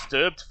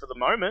undisturbed for the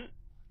moment.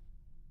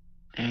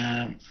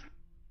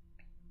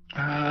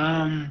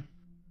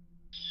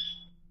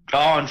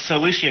 Oh, and Sir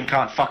Lucian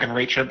can't fucking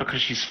reach her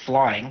because she's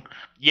flying.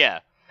 Yeah.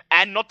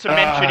 And not to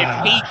mention,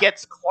 if he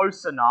gets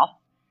close enough,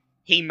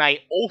 he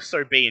may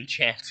also be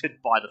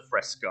enchanted by the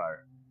fresco.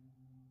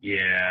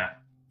 Yeah.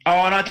 Oh,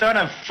 and I don't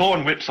have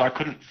Thorn Whip, so I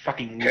couldn't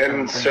fucking...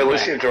 Can Sir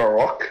Lucian throw a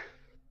rock?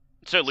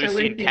 So Lucian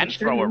Lucian can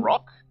throw a shouldn't.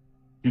 rock?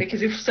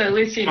 Because if Sir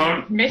Lucian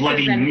Don't misses,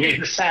 bloody then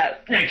miss.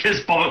 that. Yeah, because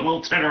Bobbit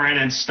will turn around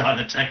and start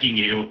attacking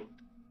you.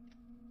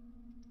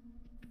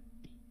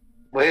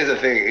 Well, here's the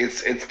thing.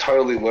 It's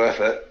totally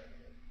worth it.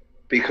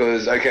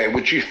 Because, okay,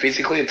 would you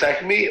physically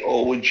attack me,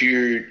 or would you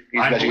use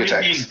magic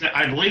attacks?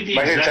 I believe the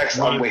Magic exact attacks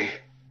on word, me.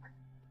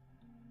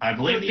 I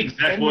believe the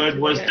exact word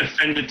was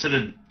defended to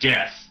the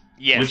death.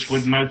 Yes. Which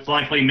would most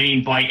likely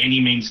mean by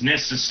any means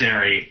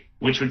necessary,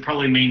 which would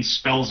probably mean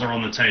spells are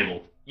on the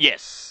table.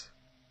 Yes.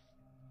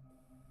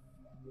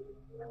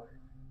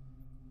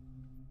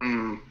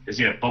 Because,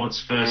 yeah,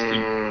 Bobbit's first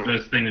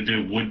thing to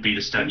do would be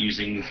to start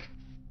using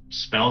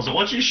spells.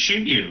 Or just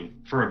shoot you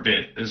for a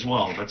bit as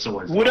well. That's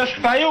always Would an a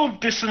option. failed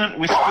Dissonant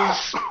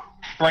Whispers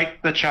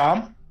break the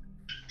charm?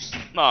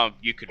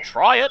 You could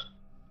try it.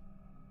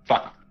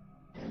 Fuck.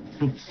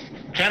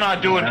 Can I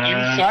do an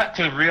insight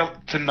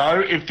to know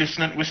if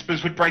Dissonant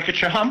Whispers would break a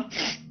charm?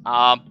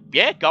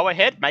 Yeah, go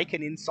ahead, make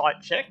an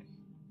insight check.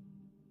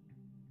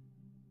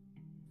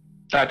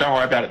 Don't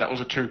worry about it, that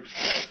was a 2.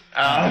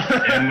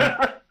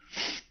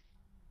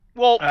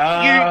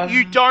 Well,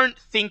 you don't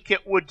think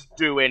it would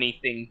do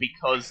anything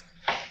because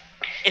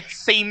it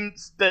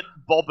seems that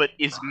Bobbit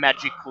is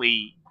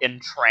magically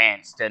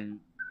entranced and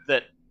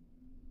that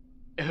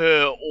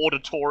her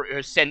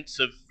sense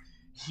of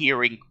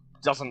hearing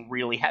doesn't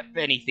really have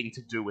anything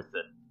to do with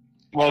it.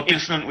 Well,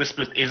 Dissonant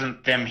Whispers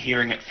isn't them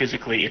hearing it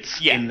physically,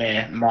 it's in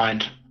their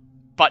mind.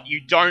 But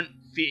you don't...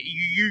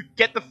 You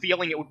get the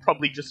feeling it would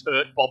probably just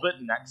hurt Bobbit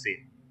and that's it.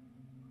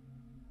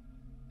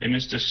 Hey,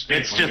 Mr.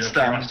 Stick, It's just,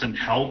 and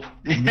help.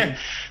 No,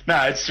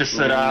 it's just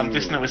that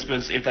Dissonant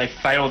Whispers, if they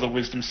fail the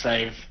wisdom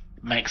save,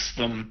 makes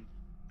them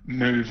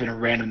move in a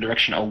random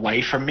direction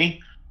away from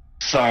me.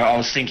 So I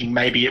was thinking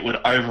maybe it would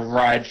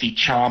override the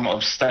charm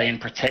of stay and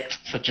protect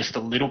for just a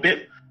little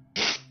bit.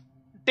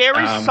 There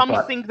is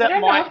something I that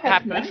don't know might if that's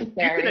happen.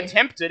 necessary. You can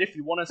attempt it if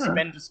you want to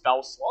spend a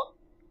spell slot.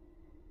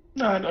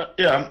 No,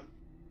 I'm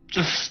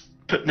just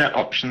putting out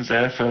options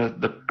there for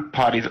the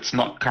party that's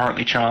not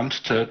currently charmed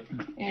to...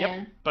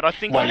 Yeah. But I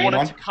think What, I wanted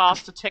Elon? to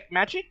cast Detect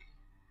Magic.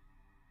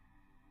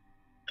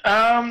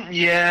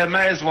 Yeah,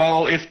 may as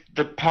well. If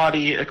the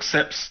party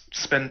accepts,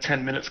 spend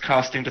 10 minutes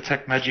casting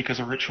Detect Magic as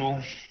a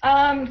ritual.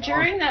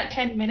 During that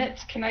 10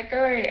 minutes, can I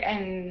go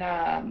and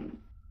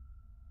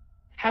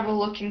have a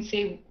look and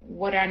see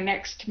what our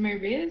next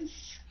move is?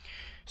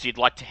 So you'd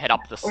like to head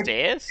up the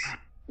stairs?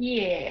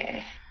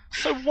 Yeah.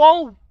 So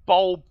while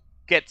Bulb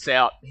gets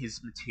out his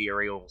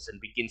materials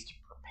and begins to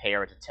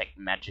prepare a Detect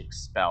Magic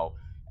spell,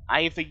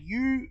 Ava,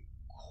 you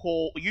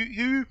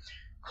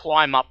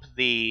climb up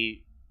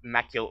the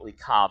immaculately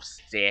carved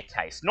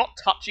staircase, not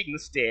touching the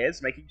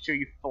stairs, making sure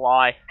you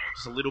fly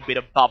just a little bit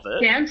above it.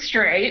 Damn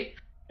straight.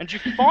 And you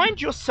find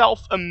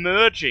yourself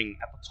emerging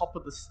at the top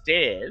of the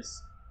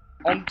stairs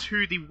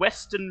onto the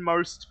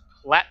westernmost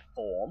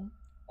platform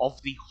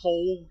of the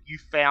hall you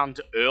found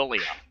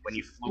earlier when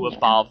you flew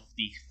above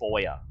the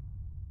foyer.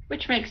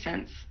 Which makes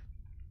sense.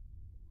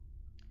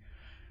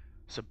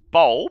 So,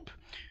 Bulb,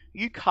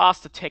 you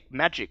cast Detect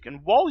Magic, and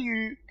while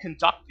you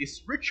conduct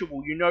this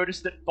ritual, you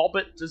notice that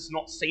Bobbit does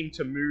not seem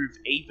to move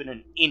even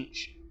an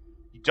inch.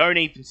 You don't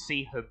even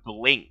see her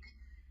blink.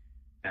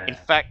 In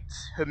fact,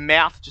 her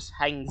mouth just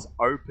hangs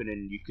open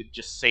and you could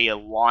just see a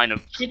line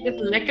of She's just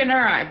drool licking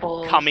her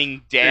eyeballs.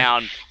 coming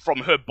down from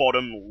her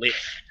bottom lip.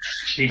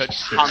 Her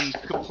Jesus. tongue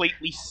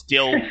completely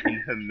still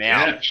in her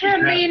mouth.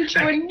 Turn me into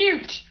a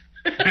newt.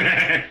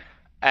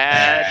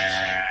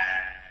 And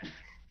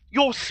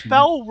your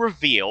spell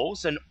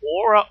reveals an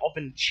aura of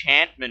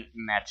enchantment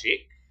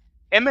magic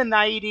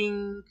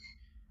emanating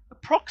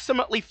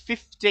approximately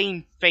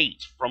 15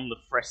 feet from the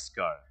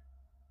fresco.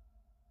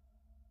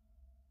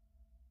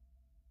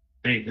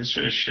 Hey, this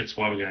sort of shit's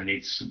why we're gonna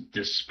need some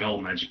dispel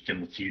magic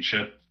in the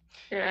future.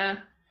 Yeah.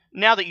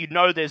 Now that you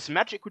know there's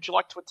magic, would you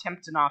like to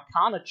attempt an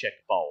Arcana check,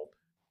 Bulb?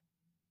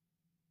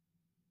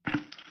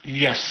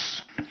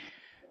 Yes.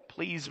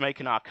 Please make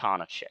an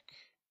Arcana check.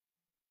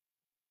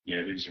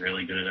 Yeah, who's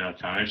really good at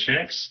Arcana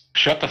checks?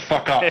 Shut the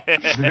fuck up.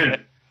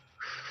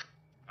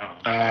 Oh,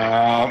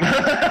 Um,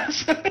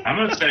 I'm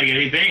not saying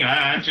anything.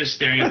 I'm just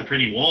staring at the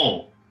pretty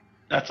wall.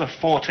 That's a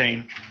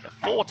 14.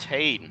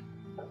 14.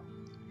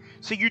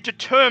 So you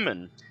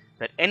determine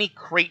that any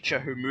creature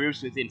who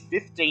moves within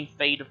 15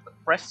 feet of the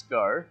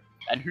fresco,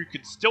 and who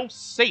could still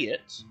see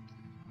it,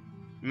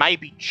 may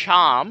be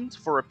charmed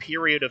for a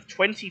period of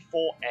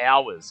 24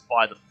 hours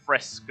by the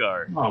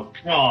fresco. Oh,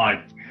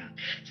 God.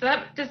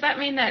 So does that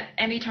mean that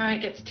any time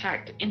it gets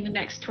attacked in the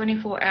next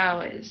 24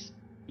 hours,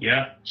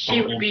 Yeah.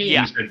 she would be...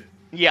 Yeah. Use a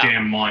Yeah.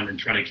 damn mind and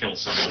try to kill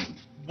someone.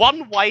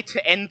 One way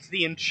to end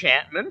the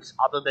enchantment,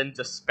 other than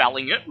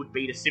dispelling it, would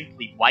be to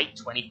simply wait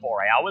 24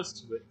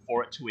 hours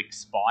for it to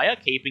expire,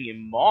 keeping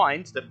in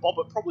mind that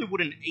Bobbit probably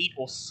wouldn't eat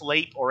or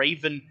sleep or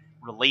even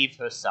relieve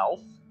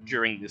herself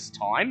during this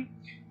time.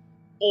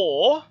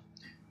 Or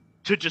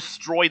to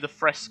destroy the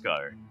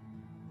fresco.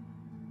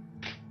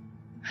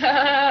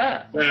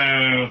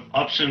 So,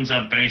 options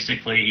are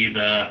basically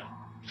either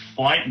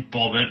fight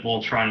Bobbit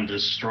while trying to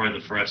destroy the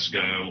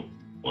fresco,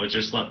 or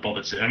just let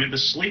Bobbit sit. I mean, the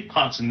sleep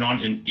part's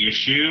not an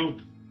issue.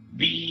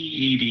 The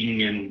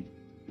eating and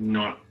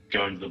not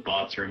going to the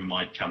bathroom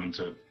might come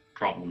into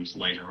problems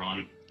later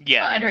on.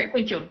 Yeah. I don't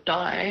think you'll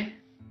die.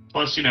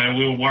 Plus, we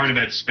were worried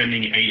about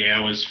spending 8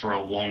 hours for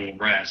a long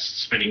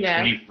rest. Spending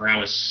 24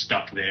 hours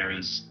stuck there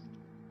is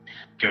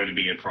going to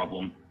be a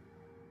problem.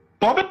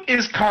 Bobbit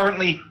is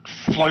currently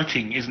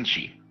floating, isn't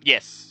she?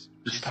 Yes.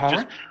 Just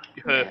hovering?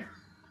 Her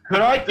Could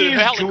I The use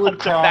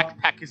helicopter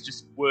Druidcraft? backpack is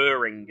just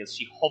whirring as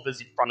she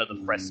hovers in front of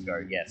the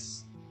fresco,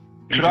 yes.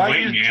 Could I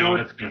use now, Druid-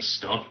 that's going to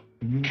stop.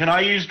 Can I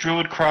use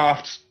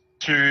Druidcraft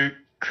to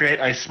create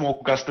a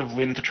small gust of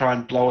wind to try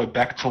and blow her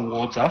back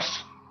towards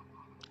us?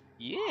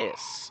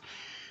 Yes.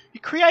 You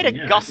create a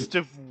Yeah. gust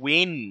of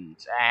wind,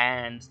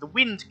 and the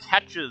wind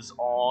catches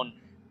on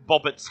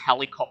Bobbit's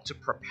helicopter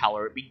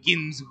propeller. It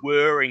begins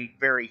whirring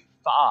very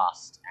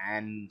fast,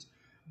 and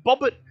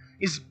Bobbit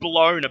is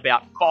blown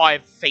about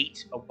 5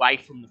 feet away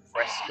from the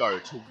fresco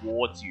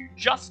towards you,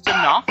 just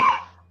enough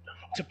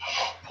to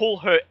pull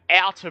her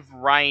out of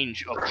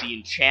range of the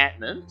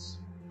enchantment.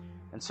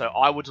 And so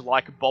I would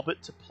like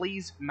Bobbit to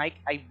please make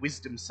a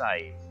wisdom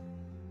save.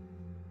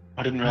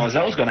 I didn't realise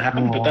that was going to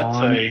happen, but that's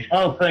a...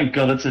 Oh, thank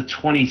God, it's a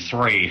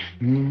 23.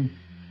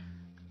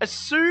 As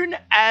soon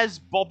as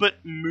Bobbit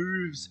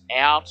moves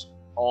out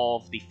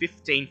of the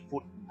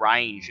 15-foot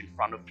range in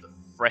front of the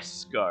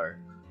fresco,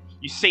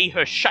 you see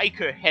her shake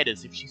her head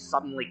as if she's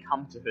suddenly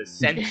come to her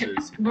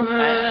senses.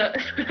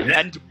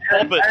 And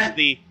Bobbit,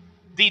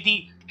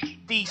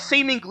 the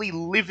seemingly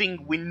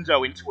living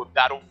window into a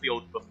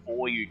battlefield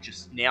before you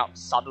just now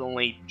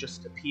suddenly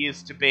just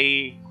appears to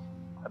be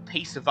a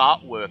piece of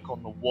artwork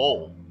on the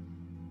wall.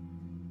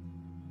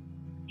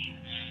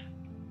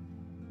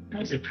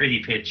 That's a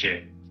pretty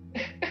picture.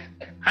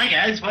 Hi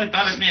guys, what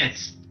Bobbit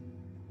miss?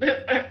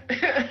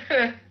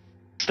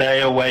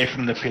 Stay away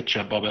from the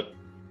picture, Bobbit.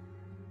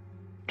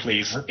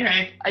 Please.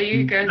 Okay. Are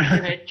you guys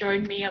gonna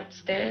join me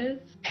upstairs?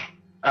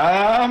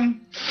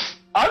 I'm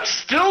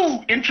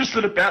still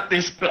interested about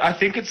this, but I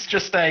think it's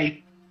just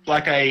a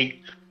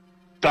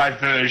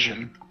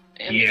diversion.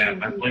 Yeah,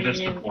 I believe that's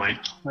the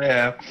point.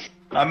 Yeah.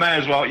 I may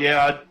as well,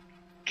 I'd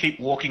keep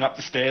walking up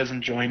the stairs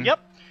and join. Yep.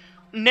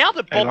 Now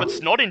that Hang on.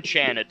 Bobbit's not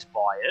enchanted by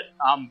it,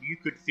 you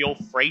could feel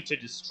free to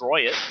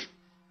destroy it.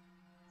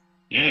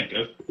 Yeah,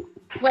 go.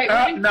 Wait,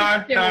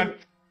 No,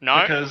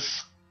 No?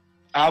 because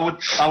I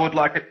would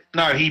like it.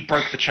 No, he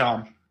broke the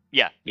charm.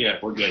 Yeah,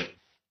 we're good.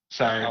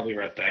 So I'll be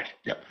right back.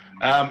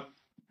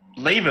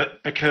 leave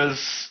it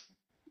because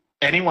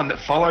anyone that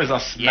follows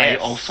us may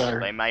also.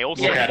 They may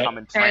also look at it. come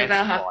and So they'll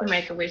have transfer to it.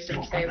 make a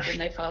wisdom save when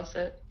they pass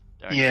it.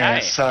 Okay. Yeah,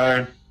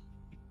 so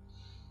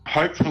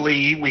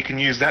hopefully we can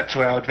use that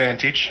to our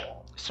advantage.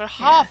 So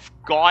half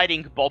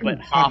guiding Bobbit,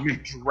 half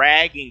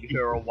dragging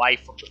her away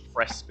from the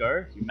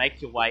fresco, you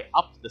make your way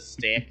up the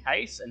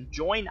staircase and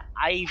join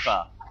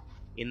Ava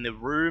in the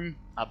room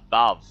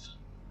above.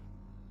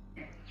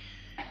 You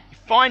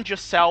find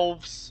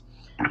yourselves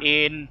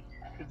in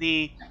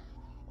the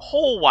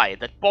hallway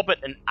that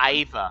Bobbit and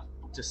Ava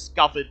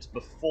discovered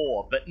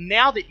before, but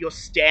now that you're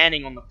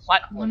standing on the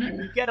platform,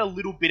 you get a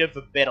little bit of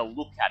a better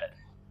look at it.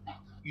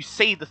 You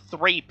see the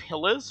 3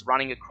 pillars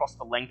running across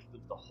the length of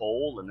the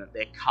hall, and that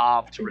they're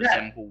carved to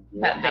resemble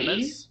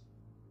warhammers.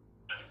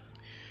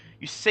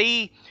 You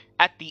see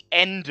at the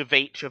end of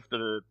each of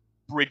the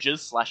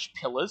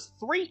bridges/pillars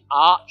 3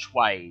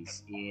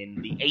 archways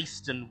in the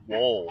eastern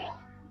wall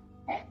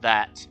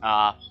that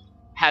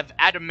have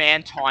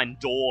adamantine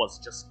doors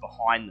just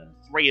behind them.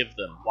 3 of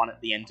them, one at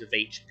the end of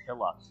each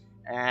pillar.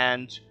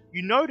 And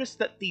you notice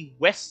that the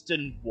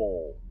western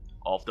wall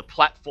of the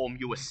platform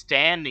you were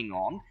standing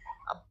on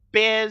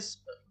bears,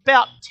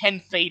 about 10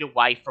 feet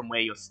away from where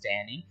you're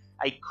standing,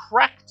 a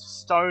cracked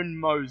stone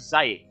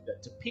mosaic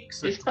that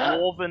depicts a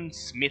dwarven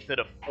smith at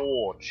a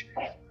forge,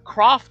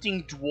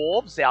 crafting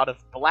dwarves out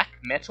of black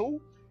metal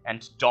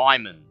and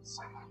diamonds.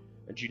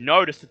 And you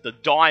notice that the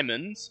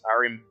diamonds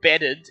are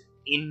embedded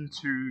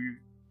into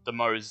the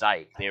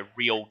mosaic. They're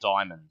real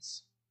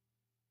diamonds.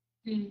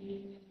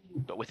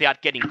 But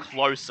without getting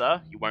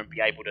closer, you won't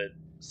be able to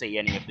see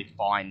any of the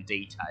fine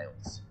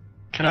details.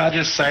 Can I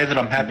just say that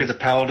I'm happy the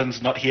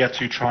Paladin's not here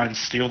to try and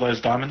steal those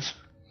diamonds?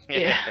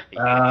 Yeah.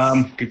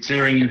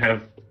 Considering you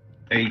have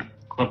a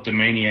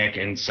kleptomaniac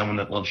and someone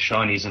that loves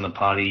shinies in the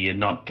party, you're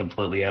not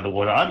completely out of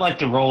order. I'd like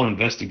to roll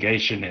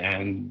investigation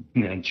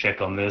and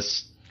check on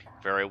this.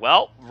 Very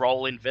well.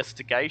 Roll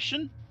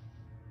investigation.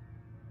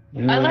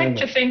 I like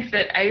to think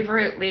that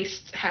Ava at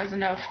least has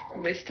enough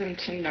wisdom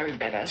to know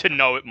better. To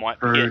know it might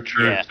True, be.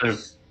 true. Yeah. So,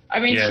 I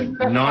mean, Yeah, she's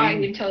got high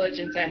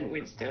intelligence and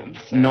wisdom.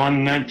 So.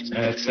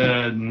 it's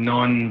a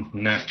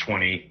non-nat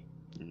 20.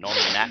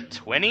 Non-nat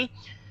 20.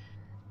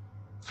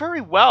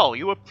 Very well.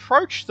 You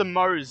approach the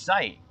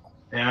mosaic.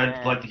 Yeah,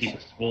 I'd like to keep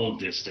a small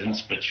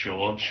distance, but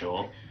sure.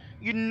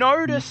 You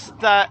notice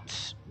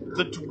that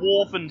the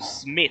dwarven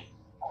smith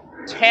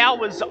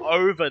towers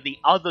over the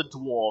other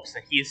dwarves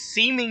that he is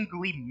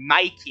seemingly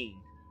making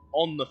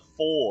on the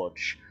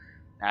forge.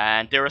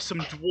 And there are some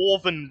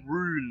dwarven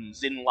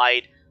runes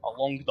inlaid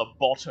along the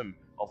bottom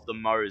of the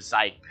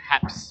mosaic,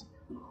 perhaps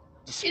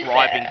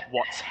describing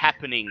what's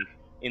happening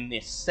in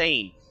this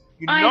scene.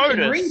 You I notice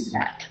can read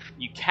that.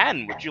 you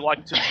can. Would you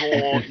like to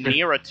draw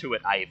nearer to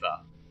it,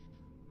 Ava?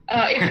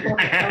 If Bobbit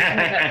tells me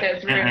that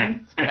there's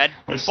runes. And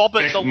Respect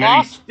Bobbit, the me.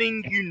 last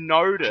thing you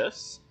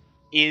notice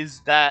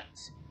is that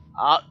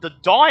the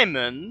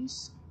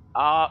diamonds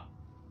are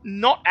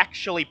not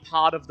actually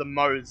part of the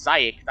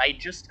mosaic. They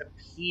just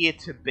appear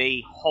to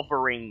be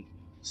hovering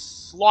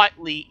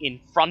slightly in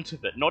front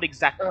of it, not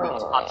exactly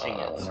touching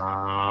it.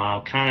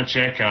 Arcana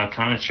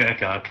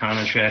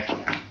check.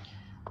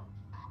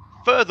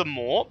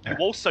 Furthermore, you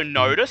also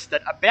notice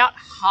that about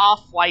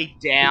halfway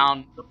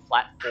down the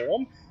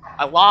platform,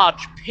 a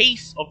large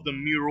piece of the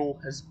mural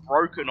has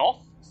broken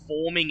off,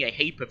 forming a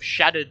heap of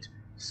shattered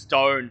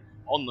stone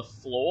on the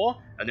floor,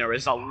 and there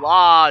is a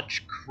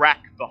large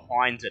crack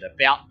behind it,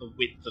 about the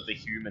width of a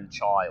human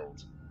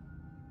child.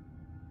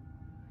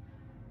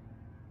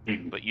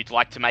 But you'd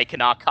like to make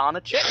an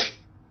Arcana check?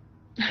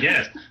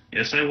 Yes,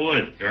 I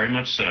would. Very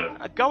much so.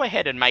 Go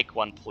ahead and make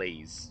one,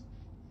 please.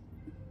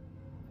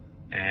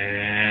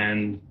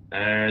 And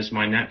there's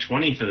my nat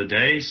 20 for the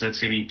day, so that's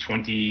going to be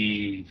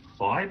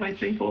 25, I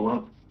think, all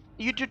up.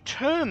 You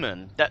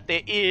determine that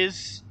there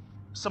is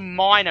some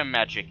minor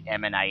magic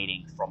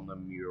emanating from the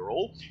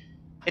mural.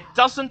 It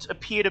doesn't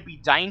appear to be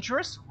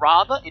dangerous,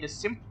 rather it is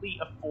simply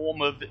a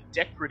form of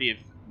decorative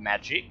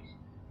magic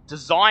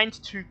designed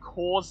to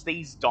cause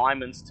these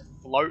diamonds to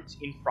float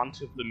in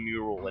front of the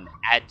mural and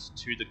add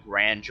to the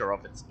grandeur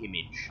of its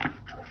image.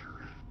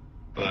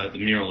 But the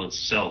mural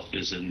itself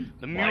isn't.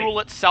 The mural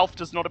itself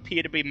does not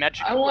appear to be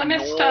magical. I want to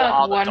nor start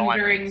are the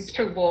wandering diamonds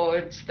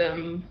towards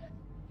them.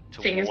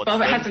 Seeing as towards Bobbit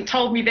them. hasn't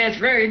told me there's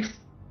roads.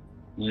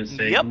 Let's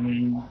say, Yep.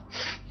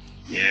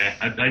 Yeah,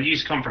 I'd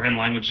use comprehend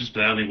languages,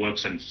 but that only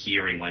works on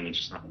hearing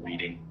languages, not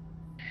reading.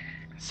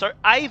 So,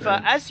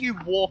 Ava, as you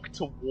walk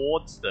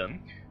towards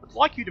them, I'd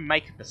like you to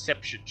make a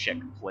perception check,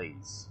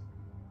 please.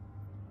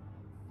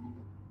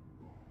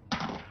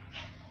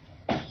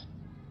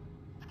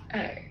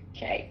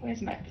 Okay,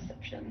 where's my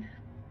perception?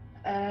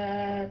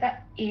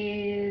 That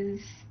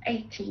is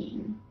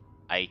 18.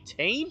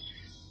 18.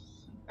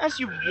 As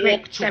you Wait,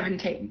 walk to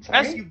 17, sorry.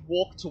 As you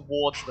walk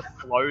towards the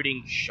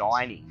floating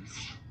shinings,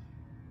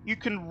 you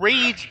can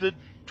read the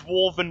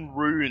dwarven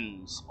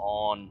runes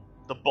on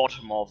the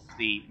bottom of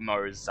the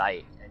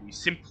mosaic, and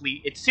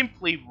it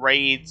simply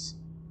reads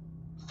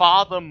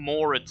Father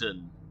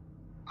Moradin,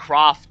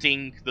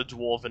 crafting the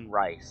dwarven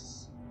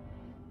race.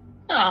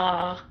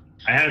 Aww.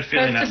 I had a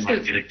feeling That's that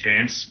just might get a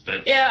chance,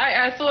 but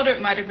Yeah, I thought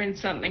it might have been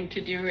something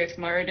to do with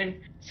Moradin.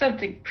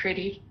 Something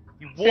pretty.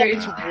 You walk Very-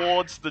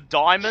 towards the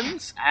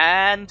diamonds,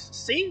 and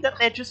seeing that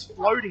they're just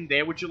floating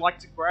there, would you like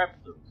to grab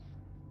them?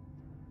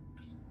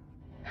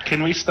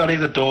 Can we study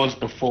the doors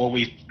before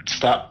we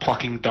start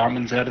plucking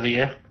diamonds out of the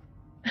air?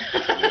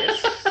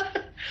 Yes.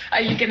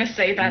 Are you going to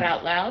say that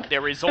out loud?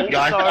 There is also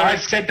Yeah, I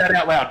said that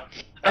out loud.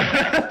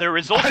 There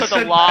is also I the said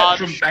that large-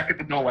 from back at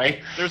the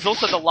doorway. There's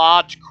also the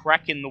large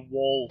crack in the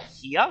wall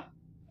here,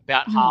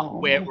 about half Oh.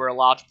 where a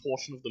large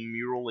portion of the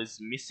mural is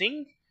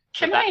missing.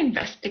 So Can that- I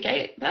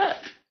investigate that?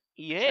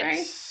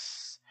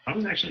 Yes. I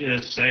was actually going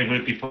to say,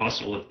 would it be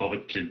possible if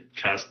Bobbit could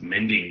cast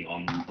mending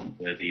on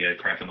where the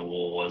crack in the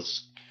wall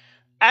was?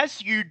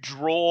 As you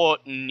draw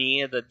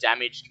near the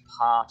damaged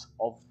part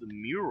of the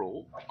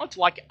mural, I'd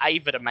like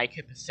Ava to make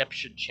a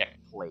perception check,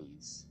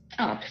 please.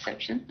 Oh,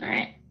 perception.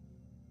 Alright.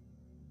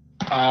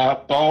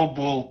 Bob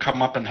will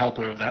come up and help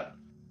her with that.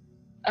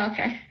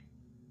 Okay.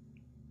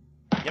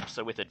 Yep,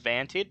 so with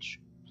advantage.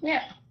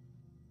 Yeah.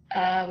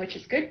 Which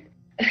is good.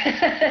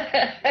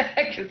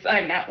 Because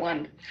I'm that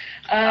one.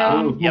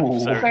 So Yep,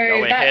 so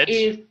go ahead. that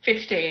is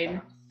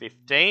 15.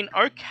 15,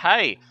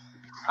 okay.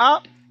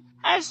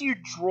 As you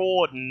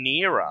draw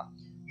nearer,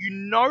 you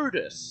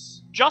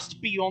notice,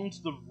 just beyond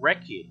the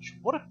wreckage,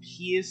 what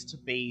appears to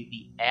be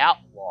the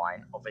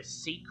outline of a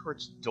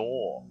secret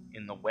door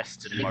in the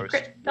westernmost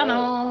Secret wall.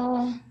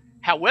 tunnel.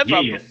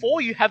 However, Yeah.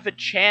 before you have a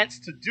chance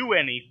to do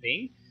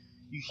anything,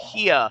 you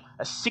hear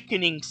a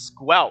sickening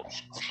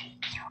squelch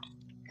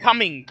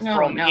coming Oh,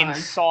 from no.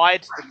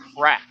 inside the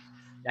crack.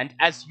 And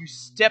as you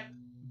step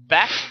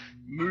back,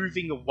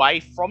 moving away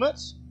from it,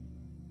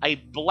 a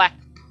black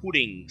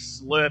pudding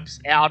slurps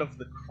out of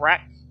the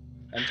crack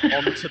and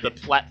onto the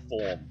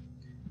platform.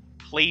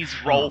 Please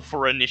roll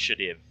for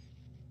initiative.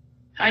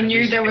 I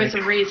knew there was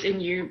a reason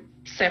you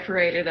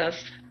separated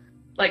us.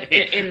 Like,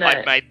 in the...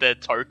 I made the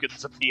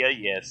tokens appear,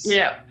 yes.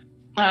 Yeah.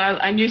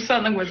 I knew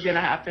something was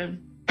gonna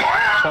happen.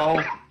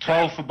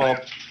 12 for Bob.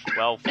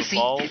 12 for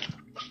Bob,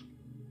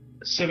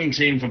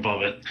 17 for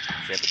Bobbit.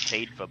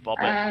 17 for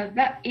Bobbit,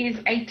 That is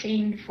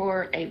 18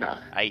 for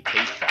Ava.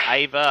 18 for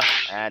Ava,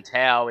 and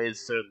how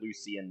is Sir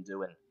Lucian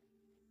doing?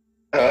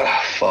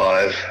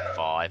 5.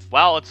 5.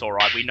 Well, it's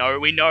alright, we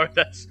know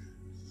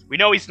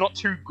he's not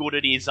too good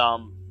at his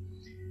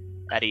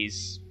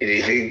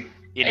Anything.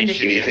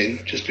 initiative.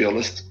 Anything, just be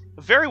honest.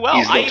 Very well,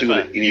 He's not too good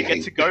Ava, at you get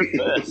anything. to go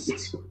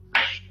first.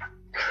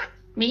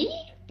 Me?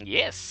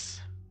 Yes.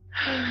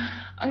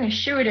 I'm gonna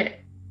shoot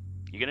it.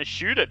 You're gonna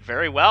shoot it,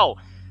 very well.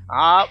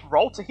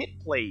 Roll to hit,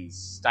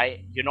 please.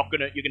 You're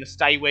gonna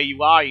stay where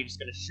you are, you're just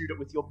gonna shoot it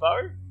with your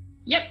bow?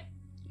 Yep.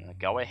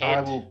 Go I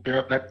ahead. will be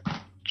right back.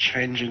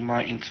 Changing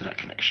my internet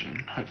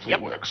connection. Hopefully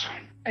it works.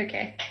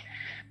 Okay.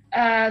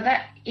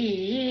 That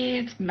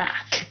is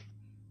math.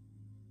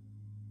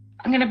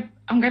 I'm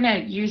gonna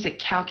use a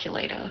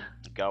calculator.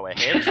 Go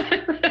ahead.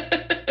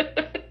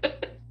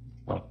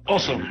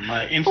 Awesome.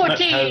 My internet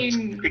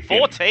 14. has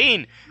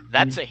 14!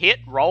 That's a hit,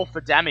 roll for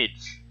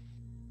damage.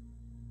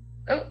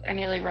 Oh, I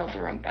nearly rolled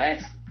the wrong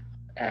dice.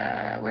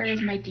 Where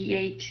is my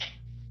D8?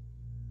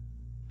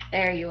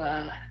 There you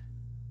are.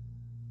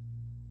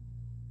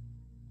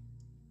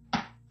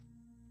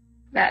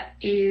 That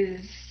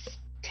is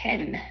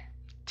 10.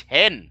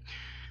 10.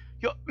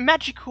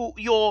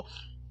 Your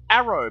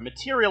arrow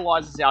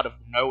materializes out of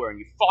nowhere and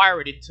you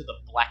fire it into the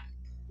black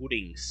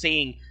pudding,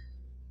 seeing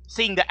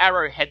the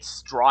arrowhead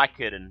strike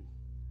it and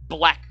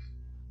black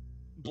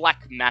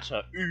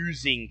matter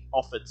oozing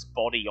off its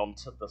body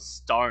onto the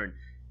stone.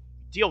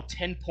 Deal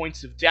 10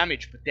 points of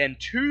damage, but then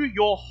to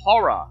your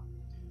horror,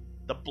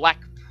 the black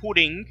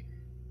pudding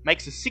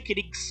makes a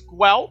sickening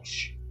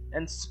squelch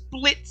and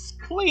splits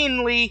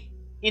cleanly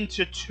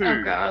into 2.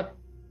 Oh god.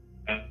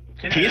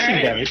 piercing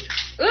Alright. damage.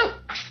 Ooh!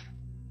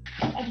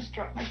 I just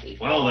dropped my D4.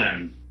 Well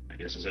then, I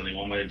guess there's only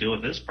one way to deal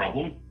with this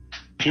problem.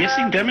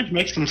 Piercing damage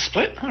makes them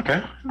split?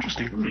 Okay,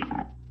 interesting.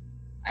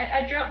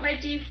 I dropped my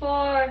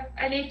D4.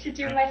 I need to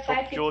do my Drop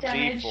psychic your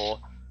damage. D4.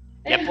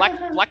 Yeah,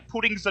 black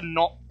puddings are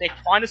not... They're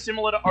kind of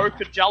similar to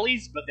ochre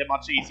jellies, but they're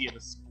much easier to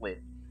split.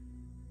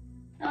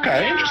 Oh,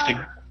 Okay, no. interesting.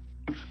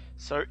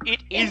 So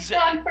it It's is...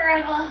 gone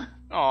forever.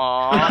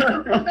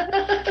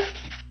 Aww.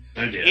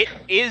 Oh dear. It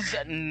is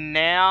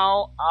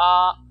now,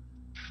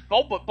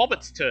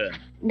 Bobbit's turn.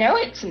 No,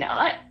 it's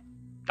not.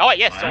 Oh,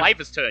 yes, so Wow.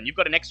 Ava's turn. You've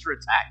got an extra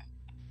attack.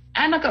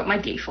 And I got my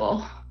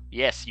D4,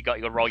 Yes, you got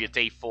to roll your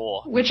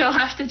D4. which I'll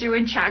have to do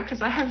in chat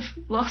because I have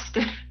lost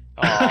it.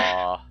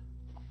 Aww.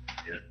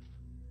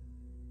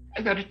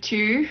 I got a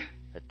 2,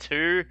 A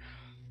 2.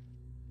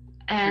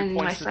 and 2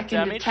 my points of second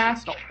damage. attack.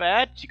 It's not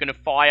bad. You're going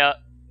to fire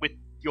with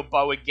your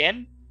bow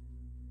again.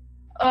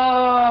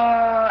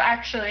 Oh,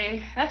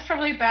 actually, that's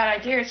probably a bad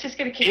idea. It's just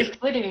gonna keep If-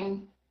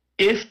 splitting.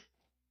 If...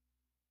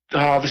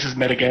 Oh, this is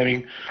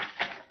metagaming.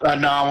 No, I'm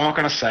not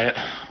going to say it.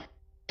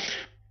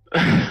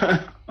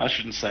 I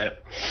shouldn't say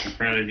it. I'm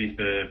proud of you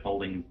for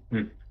holding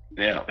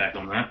Yeah. back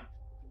on that.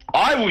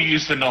 I will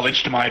use the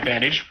knowledge to my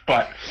advantage,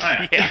 but Oh,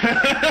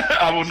 yeah.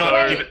 I will not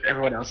So- give it to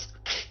everyone else.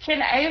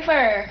 Can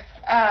Ava,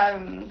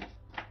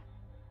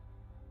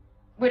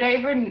 would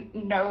Ava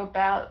know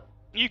about?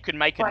 You can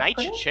make a Black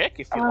nature pudding? check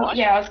if you Oh, like.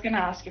 yeah, I was gonna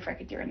ask if I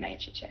could do a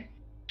nature check.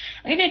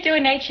 I'm gonna do a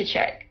nature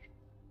check.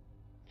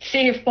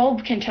 See if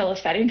Bob can tell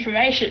us that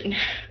information.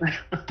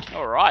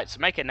 Alright, so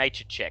make a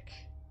nature check.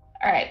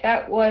 All right,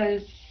 that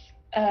was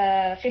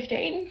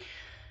 15.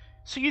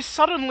 So you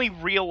suddenly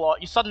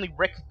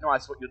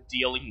recognize what you're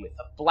dealing with.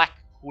 A black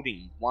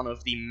pudding, one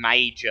of the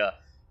major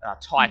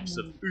types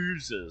of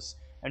oozes.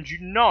 And you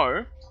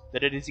know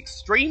that it is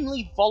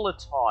extremely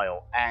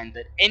volatile and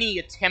that any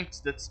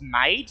attempt that's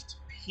made to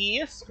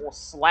pierce or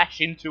slash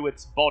into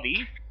its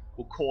body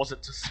will cause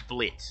it to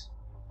split.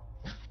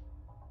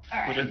 All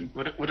right.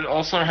 Would it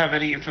also have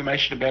any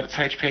information about its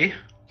HP?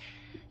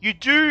 You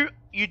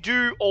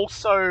do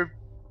also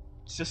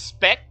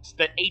suspect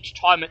that each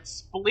time it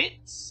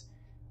splits,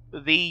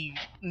 the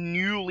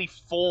newly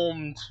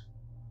formed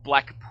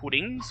black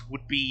puddings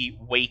would be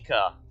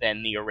weaker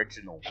than the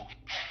original.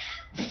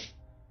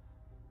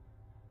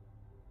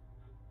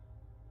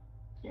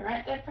 You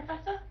right there,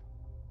 Professor?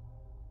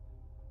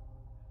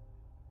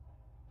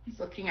 He's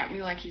looking at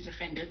me like he's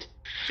offended.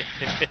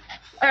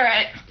 All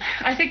right,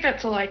 I think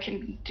that's all I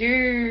can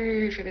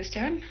do for this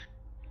turn.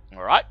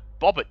 Alright,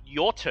 Bobbit,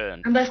 your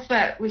turn. Unless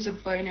that was a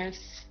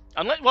bonus.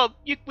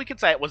 We could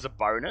say it was a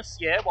bonus,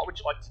 yeah? What would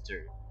you like to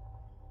do?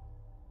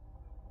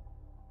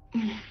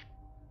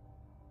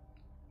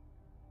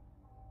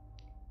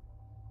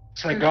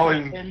 So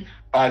going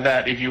by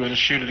that, if you were to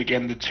shoot it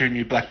again, the 2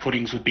 new black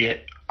puddings would be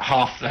at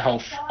half the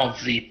health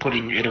of the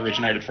pudding it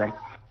originated from.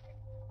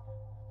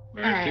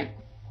 All right.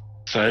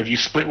 So if you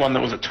split one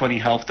that was at 20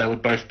 health, they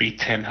would both be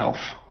 10 health.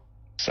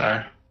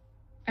 So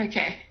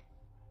Okay.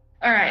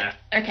 All right.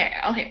 Okay,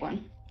 I'll hit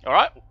one.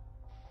 Alright,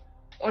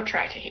 Or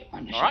try to hit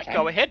one. Alright,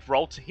 go ahead,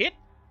 roll to hit.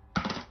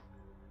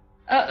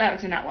 Oh, that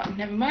was a nat one.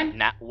 Never mind.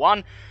 Nat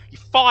 1. You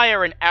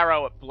fire an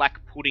arrow at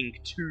Black Pudding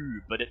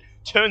 2, but it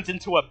turns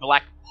into a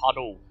black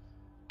puddle,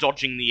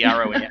 dodging the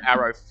arrow, and the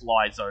arrow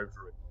flies over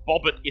it.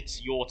 Bobbit,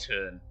 it's your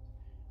turn.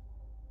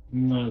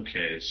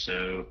 Okay,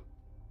 so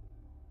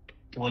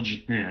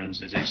bludgeon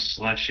hands as a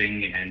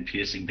slashing and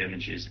piercing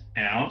damage is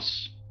out.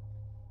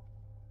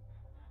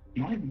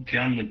 My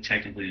gun would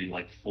technically do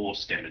like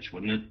force damage,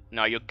 wouldn't it?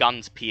 No, your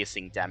gun's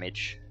piercing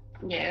damage.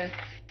 Yeah.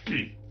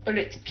 But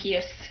it's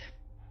pierce.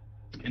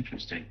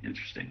 Interesting.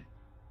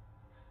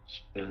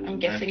 So I'm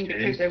guessing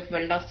because of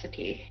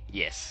velocity.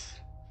 Yes.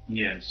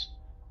 Yes.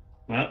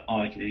 Well,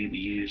 I could either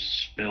use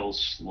spell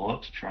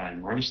slot to try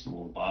and roast the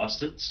little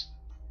bastards,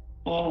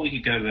 or we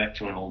could go back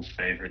to an old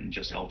favorite and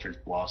just Eldritch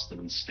Blast them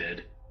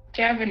instead.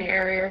 Do you have an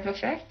area of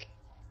effect?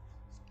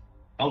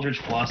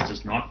 Eldritch Blast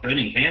does not.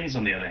 Burning Hands,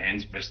 on the other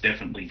hand, most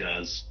definitely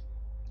does.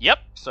 Yep,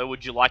 so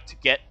would you like to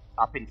get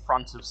up in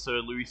front of Sir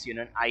Lucian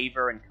and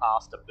Ava and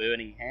cast a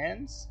Burning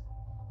Hands?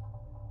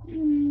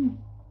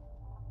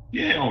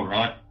 Yeah,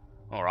 alright.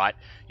 Alright,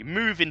 you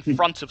move in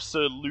front of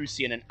Sir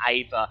Lucian and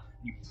Ava,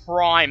 you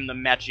prime the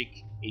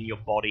magic in your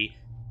body.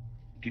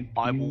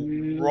 I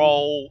will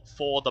roll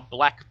for the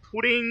Black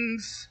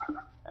Puddings,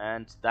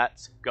 and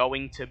that's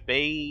going to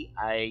be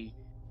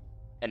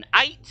an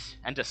 8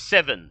 and a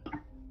 7.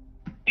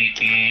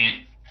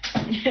 It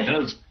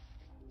does.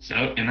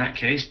 So, in that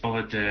case,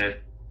 Bobbit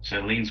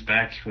leans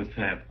back with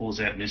pulls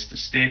out Mr.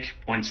 Stick,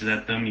 points it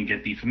at them. You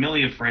get the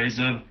familiar phrase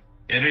of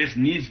 "There is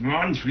need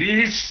one,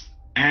 please,"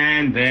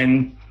 and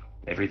then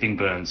everything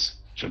burns,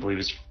 which I believe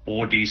is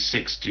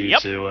 4d6 due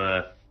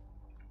to.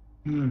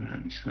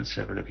 Let's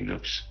have a look.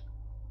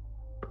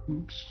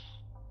 Oops.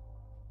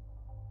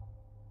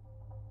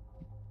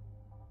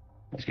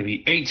 It's going to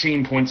be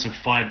 18 points of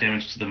fire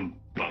damage to them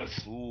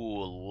both.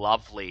 Ooh,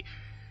 lovely.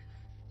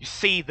 You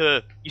see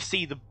the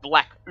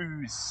black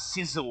ooze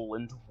sizzle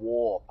and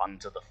warp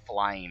under the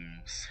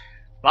flames.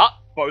 But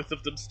both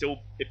of them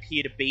still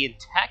appear to be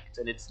intact,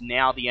 and it's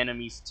now the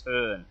enemy's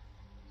turn.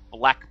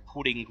 Black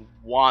Pudding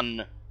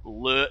 1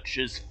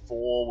 lurches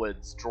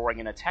forwards, drawing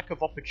an attack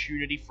of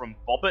opportunity from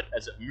Bobbit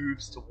as it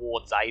moves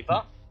towards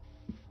Ava.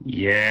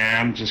 Yeah,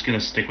 I'm just going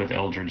to stick with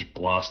Eldritch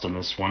Blast on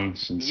this one.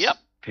 Since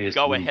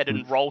Go ahead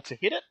and roll to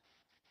hit it.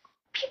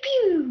 Pew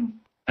pew!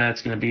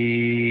 That's going to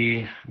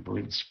be, I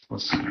believe it's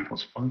plus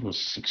 5 or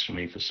 6 for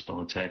me for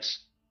spell attacks.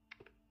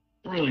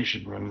 Really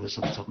should remember this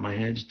off the top of my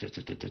head.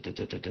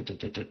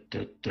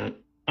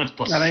 That's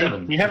plus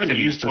 7. You haven't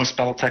used a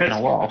spell attack in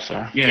a while,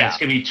 so... Yeah, it's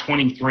going to be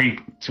 23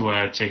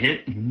 to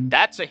hit.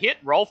 That's a hit.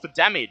 Roll for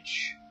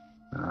damage.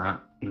 And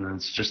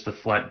it's just the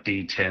flat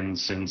D10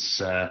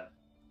 since I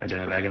don't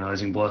have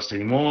Agonizing Blast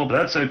anymore, but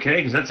that's okay,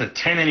 because that's a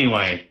 10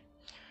 anyway.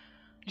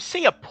 You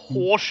see a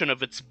portion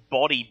of its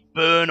body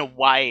burn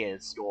away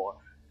as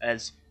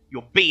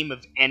your beam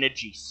of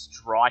energy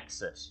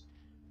strikes it.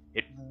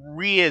 It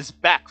rears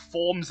back,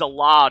 forms a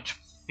large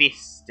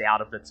fist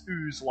out of its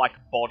ooze-like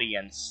body,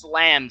 and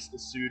slams the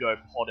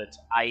pseudopod at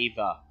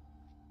Ava.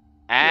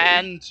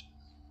 And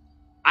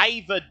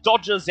Ava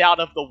dodges out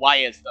of the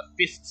way as the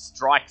fist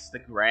strikes the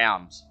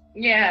ground.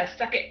 Yeah,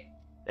 suck it.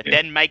 It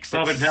then makes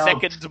its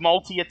second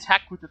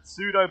multi-attack with its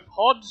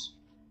pseudopod.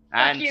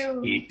 And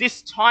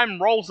this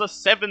time rolls a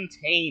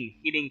 17,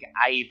 hitting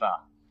Ava.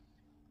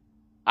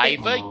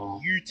 Ava,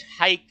 you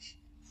take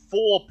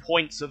 4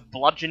 points of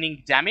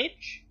bludgeoning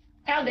damage,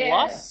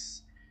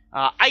 plus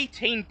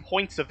 18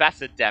 points of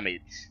acid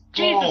damage.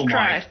 Jesus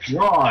Christ. My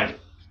God.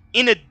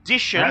 In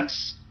addition,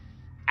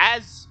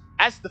 as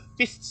the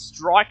fist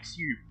strikes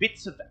you,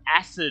 bits of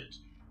acid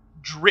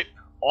drip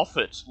off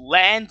it,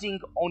 landing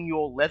on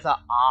your leather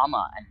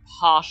armor and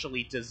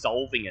partially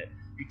dissolving it.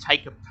 You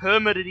take a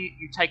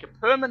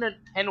permanent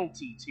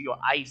penalty to your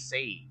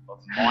AC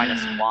of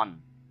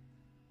 -1.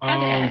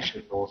 Oh,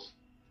 shit balls.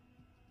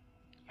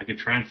 I could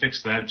try and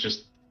fix that,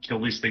 just kill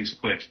these things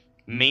quick.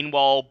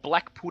 Meanwhile,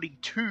 Black Pudding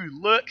 2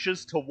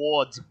 lurches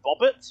towards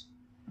Bobbit,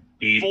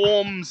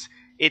 forms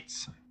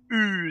its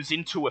ooze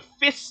into a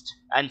fist,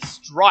 and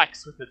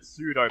strikes with its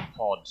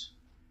pseudopod.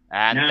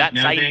 And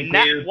that's a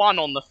nat 1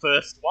 on the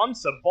first one,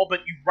 so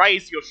Bobbit, you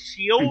raise your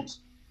shield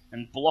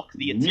and block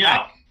the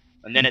attack.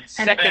 And then its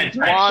second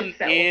one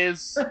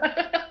is...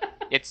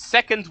 Its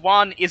second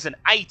one is an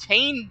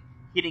 18,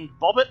 hitting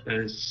Bobbit.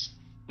 That's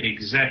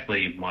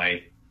exactly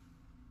my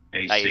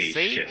AC.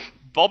 Shit.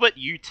 Bobbit,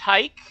 you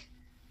take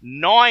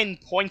 9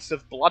 points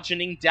of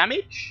bludgeoning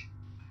damage.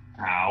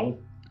 Ow.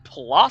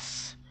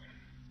 Plus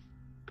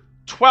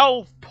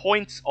 12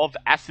 points of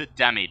acid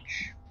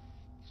damage.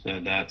 So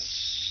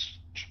that's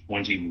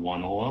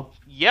 21 all up?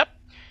 Yep.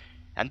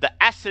 And the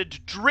acid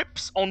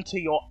drips onto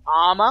your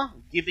armor,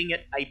 giving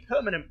it a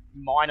permanent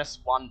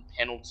 -1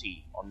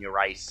 penalty on your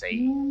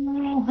AC.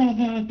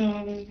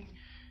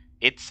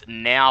 It's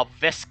now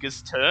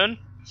Veska's turn.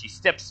 She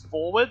steps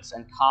forwards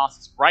and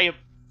casts Ray of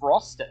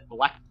Frost at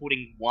Black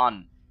Pudding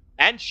 1.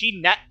 And she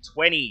nat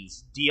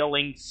 20s,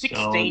 dealing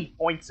 16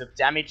 points of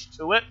damage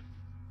to it.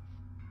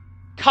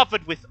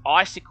 Covered with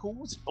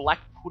icicles, Black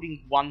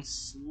Pudding 1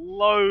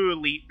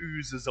 slowly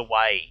oozes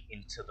away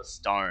into the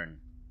stone.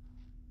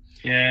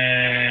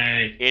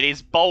 Yay! It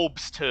is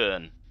Bulb's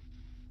turn.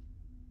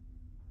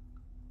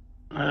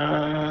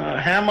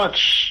 How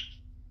much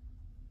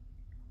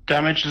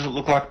damage does it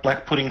look like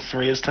Black Pudding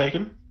 3 has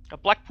taken?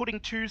 Black Pudding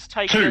 2's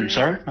taken... 2,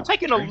 sorry.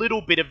 Taken a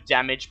little bit of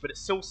damage, but it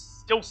still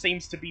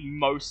seems to be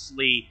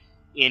mostly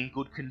in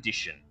good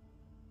condition.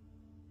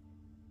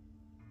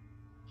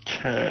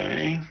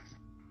 Okay.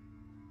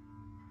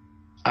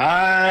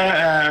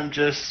 I am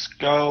just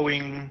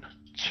going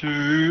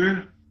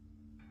to...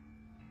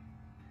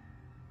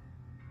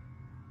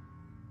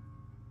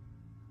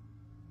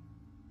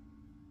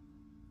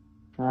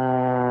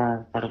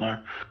 I don't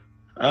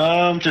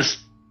know. Just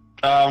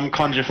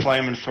conjure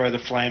flame and throw the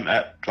flame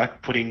at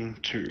Black Pudding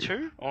 2.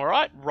 2?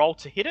 Alright, roll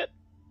to hit it.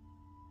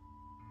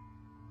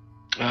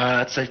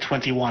 That's a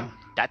 21.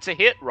 That's a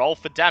hit, roll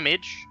for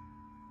damage.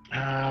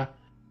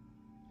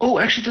 Oh,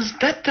 actually, does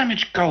that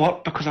damage go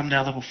up because I'm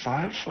now level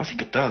 5? I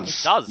think it does.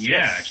 It does, Yeah,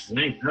 yes.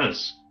 actually, it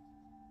does.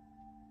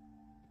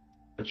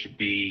 That should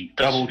be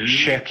Double 2.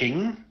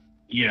 checking.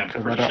 Yeah,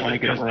 Because I'm I pretty don't sure want to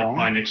get it because they wrong.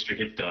 find extra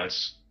hit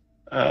dice.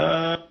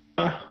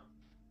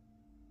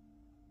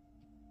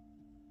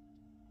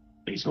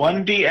 Please.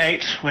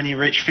 1d8 when you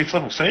reach 5th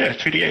level. So yeah,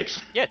 2d8s.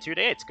 Yeah,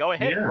 2d8s, go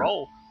ahead, Yeah.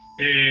 roll.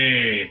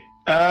 Hey.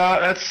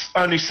 That's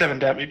only 7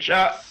 damage.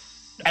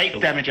 8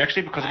 damage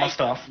actually because of my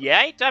staff.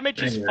 Yeah, 8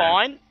 damage is Yeah.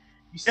 fine.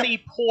 You Yep. see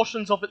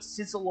portions of it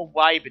sizzle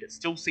away, but it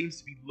still seems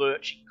to be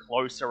lurching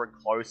closer and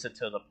closer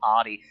to the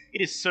party.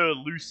 It is Sir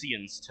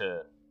Lucian's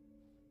turn.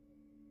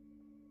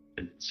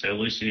 Did Sir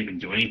Lucian even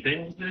do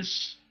anything with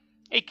this?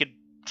 He could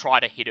try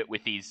to hit it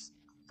with his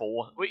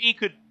He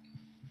could.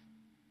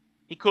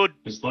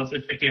 Because lots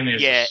of picking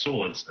there's Yeah.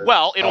 swords. So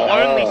Well, it'll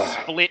only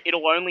Ah. split.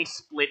 It'll only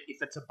split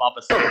if it's above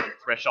a certain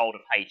threshold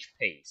of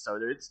HP. So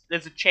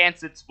there's a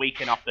chance it's weak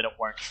enough that it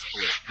won't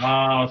split.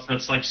 Oh, so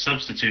it's like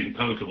substituting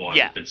Pokemon.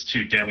 Yeah. If it's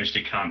too damaged,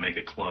 it can't make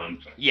a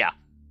clone. Yeah.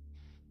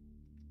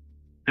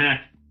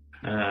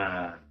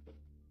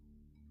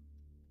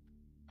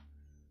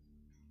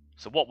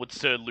 So what would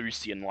Sir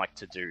Lucian like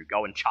to do?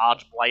 Go and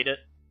charge blade it?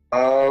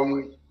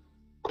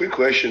 Quick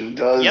question.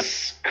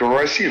 Does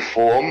corrosive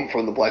form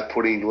from the Black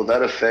Pudding, will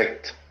that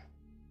affect...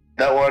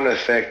 That won't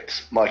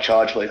affect my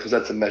charge blade, because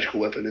that's a magical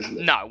weapon, isn't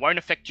it? No, it won't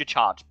affect your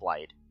charge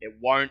blade. It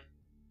won't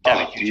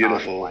damage your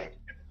charge beautiful. blade.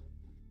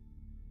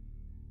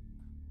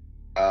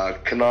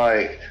 Can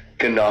I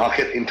Ganark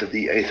it into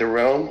the Aether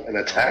Realm and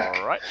attack?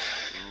 Alright.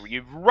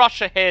 You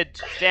rush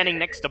ahead, standing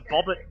next to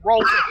Bobbit,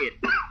 roll to hit.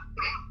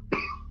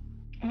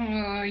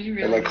 Oh, you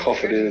really And I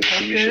cough it in its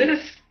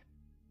submission.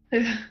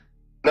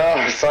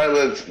 No,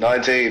 silence,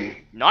 19.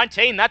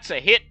 19, that's a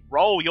hit.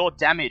 Roll your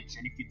damage,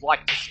 and if you'd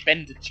like to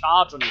spend a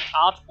charge on your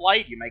charge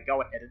blade, you may go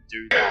ahead and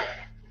do that.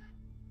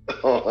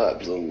 Oh,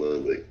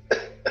 absolutely.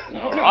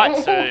 Alright,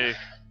 so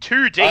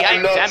 2d8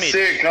 I'm not damage.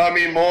 sick, I'm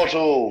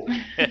immortal.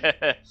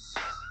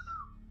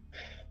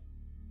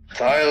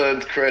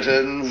 Silence,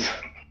 cretins.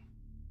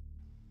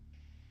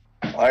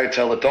 I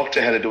tell the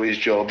doctor how to do his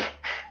job.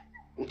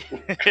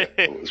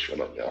 Let's shut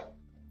up now.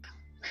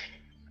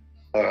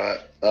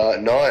 Alright,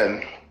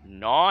 9.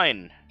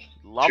 9.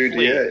 Lovely.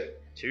 2d8.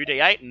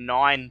 2d8,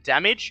 9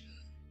 damage.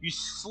 You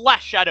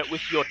slash at it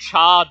with your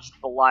charged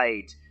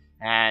blade,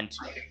 and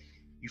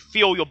you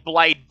feel your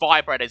blade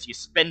vibrate as you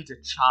spend a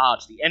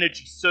charge. The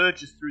energy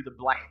surges through the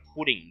Black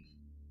Pudding.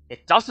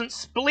 It doesn't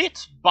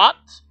split, but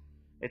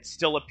it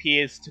still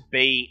appears to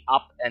be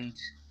up and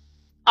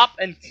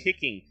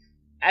kicking.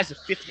 As a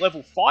 5th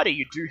level fighter,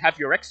 you do have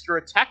your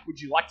extra attack. Would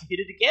you like to hit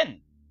it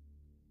again?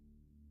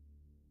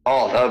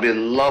 Oh, that would be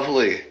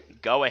lovely.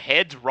 Go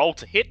ahead, roll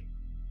to hit.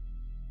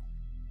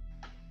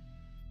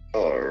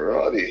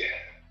 Alrighty.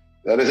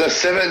 That is a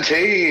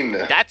 17.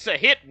 That's a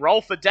hit.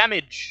 Roll for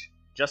damage.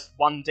 Just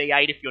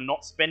 1d8 if you're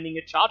not spending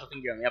a charge. I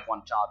think you only have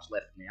 1 charge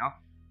left now.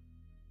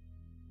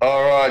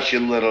 Alright,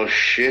 you little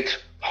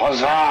shit.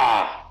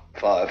 Huzzah!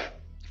 5.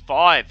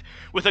 5.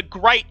 With a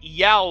great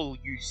yell,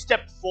 you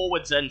step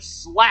forwards and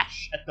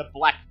slash at the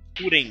Black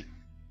Pudding.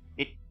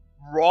 It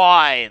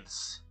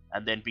writhes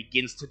and then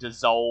begins to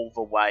dissolve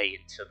away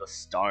into the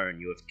stone.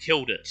 You have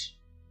killed it.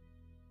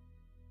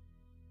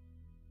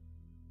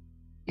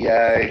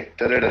 Yay.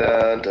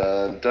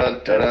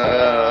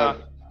 Da-da-da-da-da-da-da.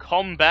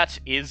 Combat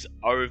is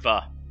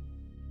over.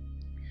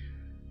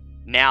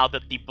 Now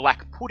that the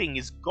Black Pudding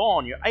is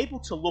gone, you're able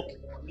to look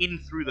in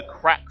through the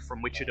crack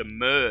from which it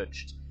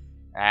emerged,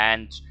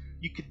 and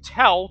you could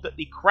tell that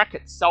the crack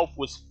itself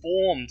was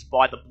formed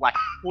by the Black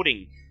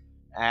Pudding,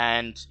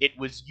 and it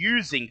was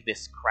using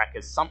this crack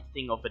as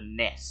something of a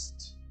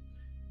nest.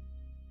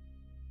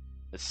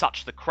 As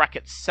such, the crack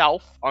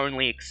itself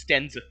only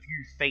extends a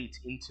few feet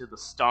into the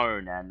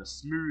stone, and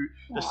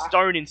the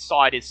stone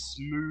inside is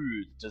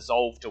smooth,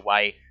 dissolved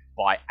away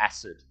by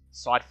acid.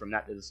 Aside from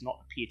that, there does not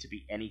appear to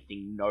be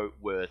anything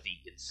noteworthy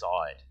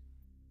inside.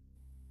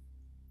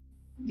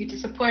 You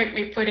disappoint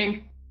me,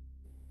 Pudding.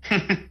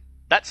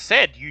 That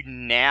said, you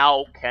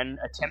now can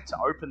attempt to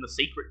open the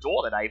secret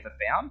door that Ava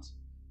found.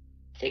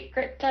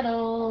 Secret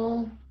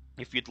tunnel.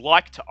 If you'd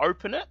like to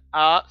open it,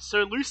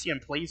 Sir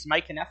Lucian, please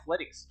make an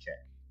athletics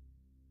check.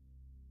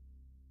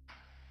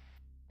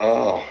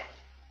 Oh.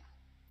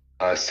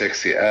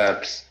 Sexy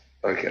abs.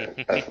 Okay,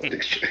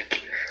 athletics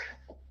check.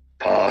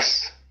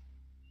 Pass.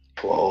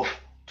 12.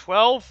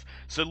 12.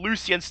 So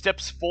Lucian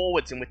steps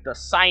forwards, and with the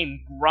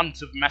same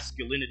grunt of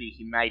masculinity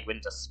he made when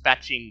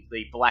dispatching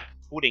the black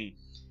pudding,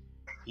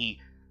 he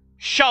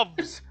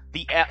shoves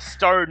the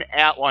stone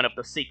outline of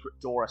the secret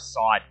door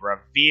aside,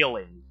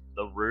 revealing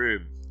the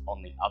room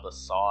on the other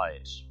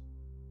side.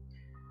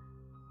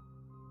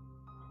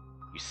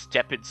 You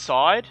step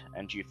inside,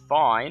 and you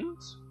find...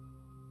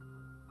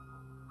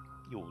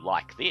 You'll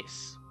like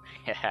this.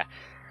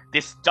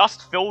 This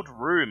dust-filled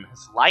room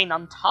has lain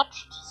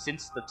untouched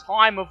since the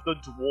time of the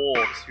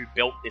dwarves who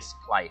built this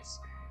place.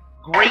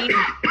 Green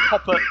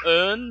copper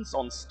urns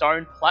on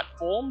stone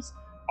platforms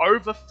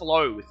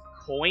overflow with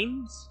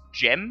coins,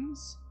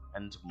 gems,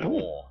 and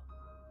more.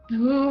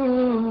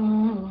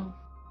 Ooh.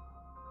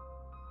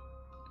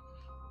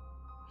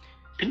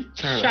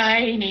 Interesting.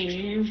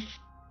 Shiny.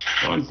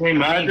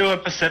 Can I do a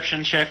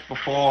perception check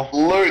before?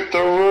 Loot the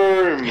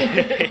room!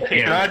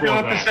 Can I do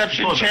a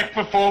perception check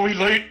before we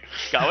loot?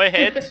 Go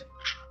ahead.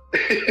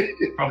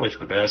 Probably for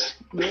the best.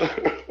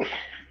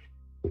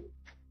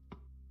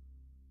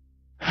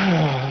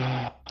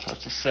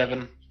 That's a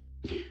 7.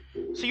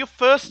 So your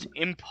first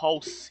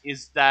impulse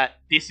is that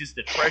this is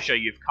the treasure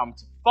you've come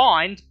to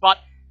find, but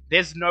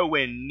there's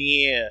nowhere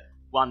near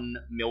 1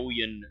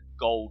 million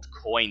gold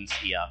coins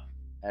here.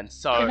 And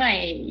so... Can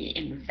I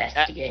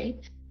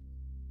investigate?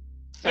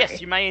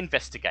 Yes, you may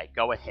investigate.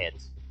 Go ahead.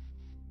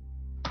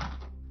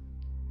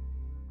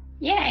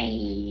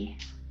 Yay!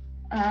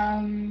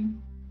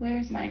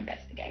 Where's my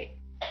investigate?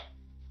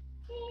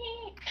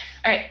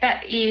 Alright,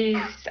 that is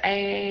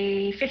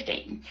a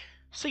 15.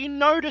 So you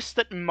notice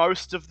that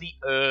most of the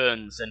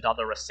urns and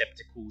other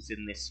receptacles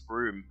in this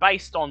room,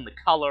 based on the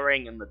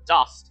colouring and the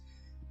dust,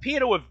 appear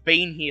to have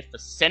been here for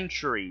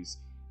centuries,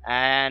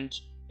 and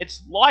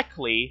it's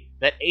likely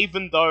that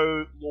even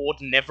though Lord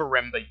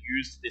Neverember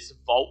used this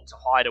vault to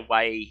hide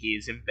away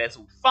his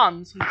embezzled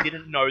funds, he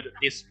didn't know that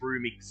this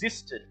room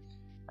existed.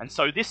 And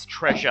so this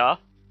treasure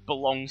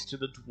belongs to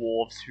the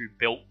dwarves who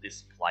built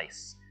this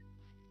place.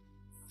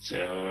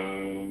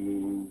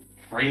 So,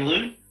 free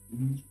loot?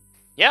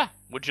 Yeah,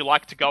 would you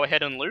like to go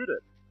ahead and loot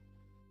it?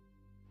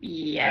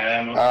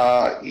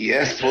 Yeah.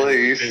 Yes,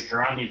 please. If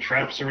there aren't any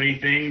traps or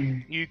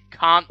anything? You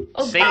can't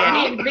see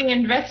any. The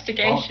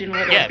investigation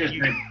would Yeah, have...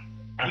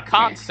 you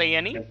can't see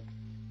any.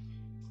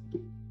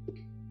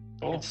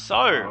 So,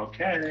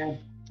 Okay.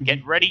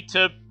 get ready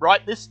to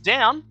write this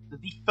down.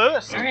 The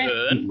first Alright.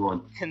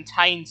 urn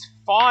contains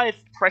 5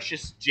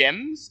 precious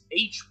gems,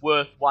 each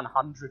worth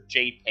 100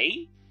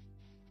 GP.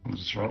 I'll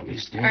just write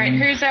these down. Alright,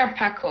 who's our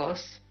pack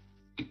horse?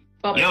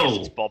 Bob. Yo. Yes,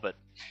 it's Bobbit.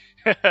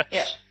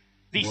 Yeah.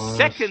 The Worth-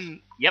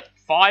 second,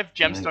 5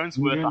 gemstones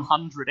worth 100.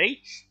 100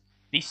 each.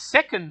 The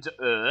second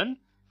urn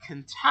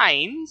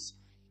contains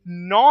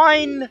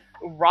 9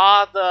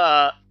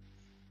 rather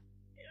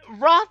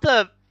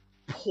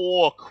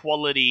poor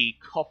quality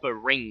copper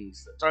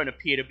rings that don't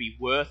appear to be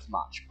worth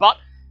much. But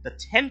the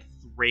 10th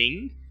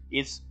ring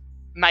is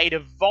made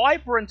of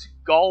vibrant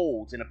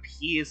gold and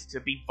appears to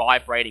be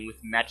vibrating with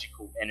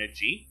magical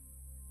energy.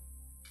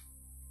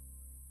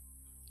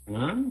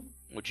 Huh?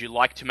 Would you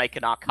like to make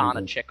an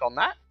Arcana Mhm. check on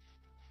that?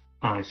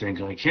 I think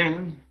I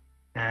can.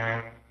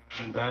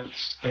 And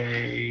that's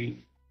a...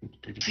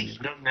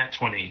 Nat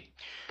 20.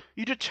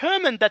 You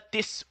determine that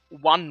this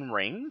one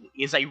ring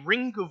is a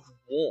ring of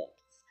warmth.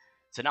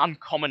 It's an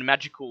uncommon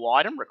magical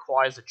item,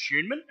 requires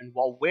attunement, and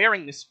while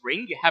wearing this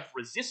ring, you have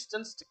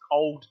resistance to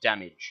cold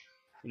damage.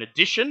 In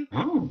addition,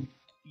 Oh.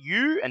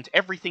 you and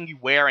everything you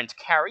wear and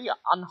carry are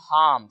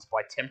unharmed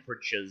by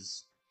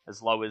temperatures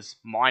as low as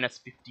minus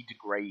 50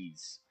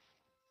 degrees.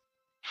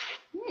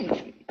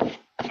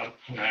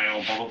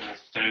 Now, Bob will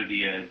throw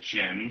the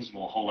gems.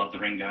 We'll hold up the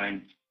ring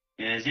going,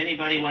 does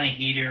anybody want a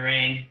heater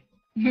ring?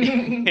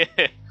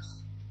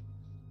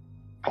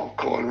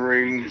 Popcorn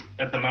ring.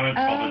 At the moment,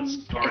 Bob, it's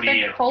is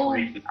already it cold?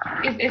 free.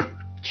 Is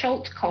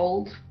Cholt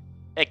cold?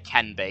 It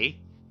can be.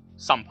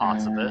 Some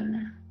parts of it.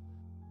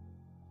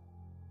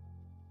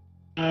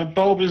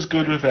 Bulb is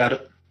good without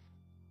it.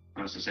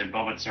 As I said,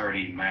 Bobbitt's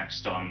already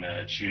maxed on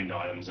tuned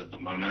items at the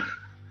moment.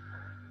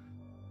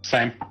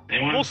 Same.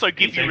 Anyone? It also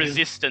gives you Any takers?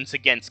 resistance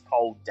against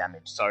cold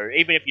damage, so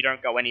even if you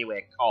don't go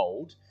anywhere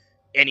cold,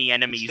 any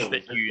enemies Still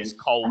that use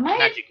resistant. cold Am I-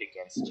 magic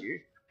against you...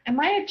 Am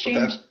I attuned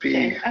That'd be-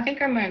 to... I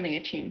think I'm only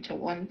attuned to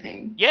one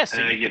thing. Yeah,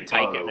 so you your can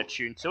take it bow. and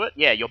attune to it.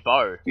 Yeah, your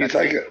bow. You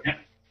take it.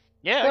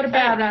 Yeah. What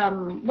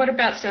okay.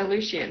 about Sir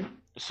Lucian?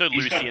 Sir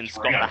He's got Lucian's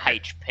got three, the I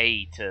think.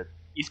 HP to...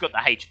 He's got the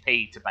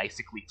HP to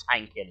basically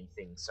tank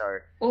anything, so...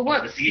 Well,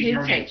 what's He's his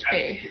already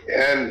HP?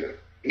 And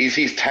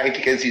he's tanked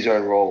against his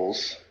own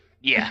rolls.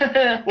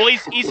 Yeah. Well,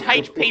 his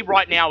HP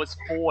right now is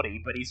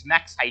 40, but his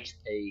max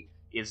HP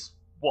is,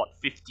 what,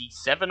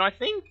 57, I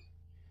think?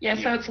 Yeah,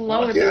 so it's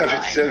lower Yeah, than if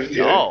it's mine.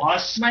 70. Oh.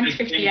 Plus Mine's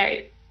 15.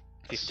 58.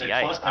 So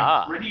 58. plus,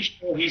 I'm pretty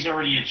sure he's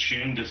already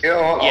attuned to. You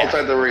know what? Yeah. I'll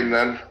take the ring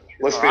then.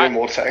 Let's be a Alright.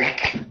 more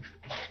tank.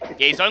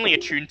 Yeah, he's only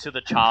attuned to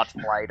the charge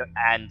blade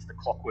and the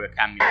clockwork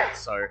amulet,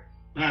 so...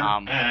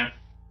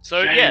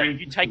 So yeah,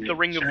 you take the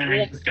ring of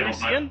warmth,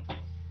 Lucian.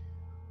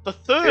 The Yeah,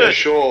 third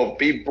sure.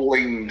 Be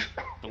blinged.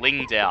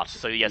 blinged out.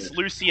 So yes,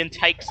 Lucian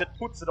takes it,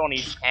 puts it on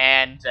his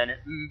hand, and it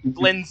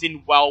blends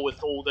in well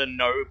with all the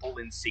noble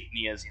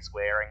insignias he's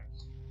wearing.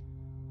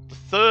 The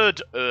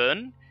third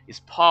urn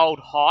is piled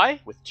high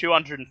with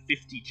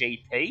 250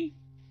 GP.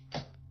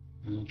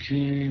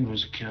 Okay,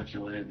 where's a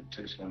calculator that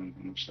takes how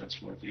much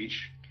that's worth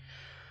each?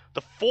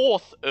 The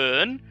fourth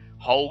urn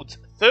holds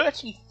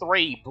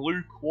 33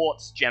 blue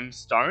quartz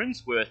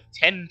gemstones worth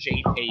 10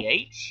 GP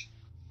each.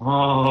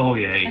 Oh,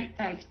 yay.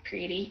 That sounds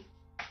pretty.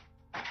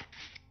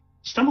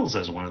 Stumbles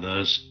has one of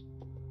those.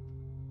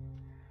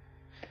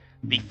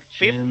 The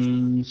fifth,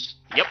 Gems.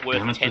 yep, How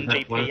worth much 10 does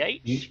that worth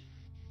GP each.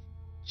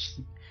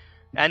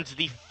 And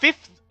the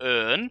fifth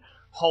urn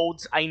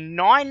holds a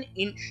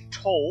 9-inch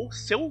tall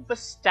silver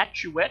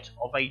statuette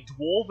of a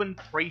dwarven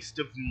priest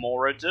of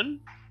Moradin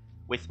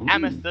with Ooh.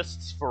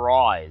 amethysts for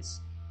eyes.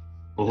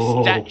 The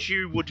Oh,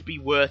 statue would be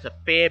worth a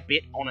fair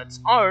bit on its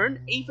own,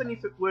 even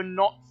if it were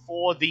not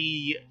for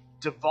the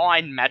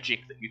divine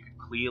magic that you could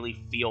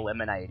clearly feel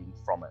emanating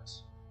from it.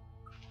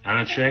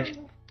 Anna check.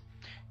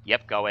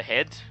 Yep, go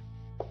ahead.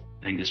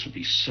 Angus would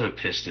be so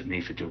pissed at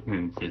me for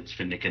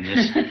nicking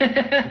this.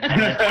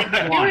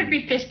 You would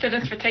be pissed at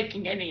us for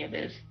taking any of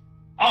this.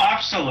 Oh,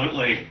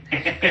 absolutely.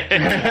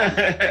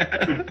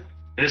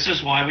 This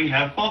is why we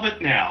have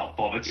Bobbit now.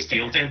 Bobbit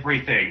steals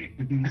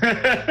everything.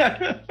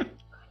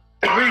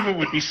 Reaver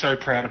would be so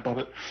proud of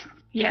Bobbit.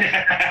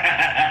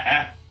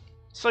 Yeah.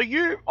 So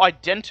you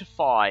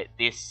identify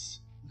this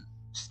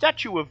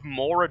statue of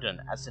Moradin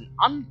as an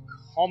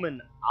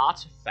uncommon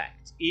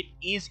artifact. It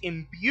is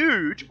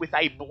imbued with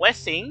a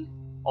blessing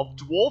of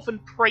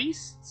dwarven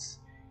priests,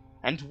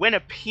 and when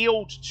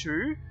appealed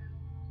to,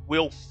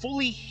 will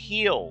fully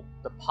heal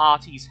the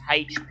party's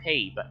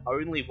HP, but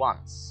only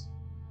once.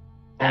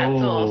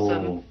 That's oh,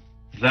 awesome.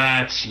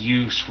 That's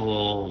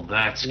useful.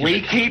 That's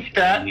We gonna keep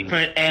that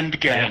for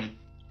endgame.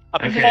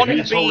 Okay, Upon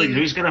who's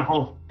being... gonna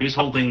hold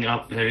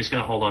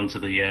on to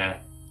the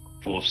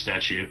dwarf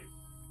statue?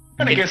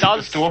 And I It guess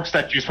does- the dwarf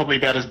statue is probably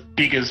about as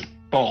big as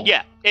Bob.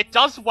 Yeah, it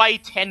does weigh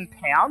 10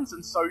 pounds,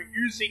 and so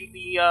using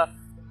the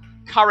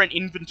current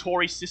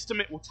inventory system,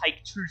 it will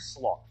take 2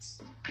 slots.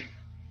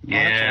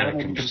 Yeah, that's I all.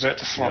 can Convert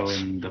just to go slots.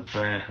 in the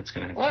bag. That's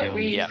gonna What, kill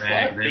we the Yeah.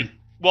 bag what? then.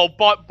 Well,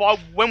 by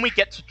when we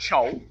get to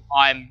Chol,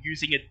 I'm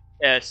using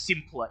a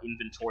simpler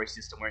inventory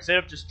system, where instead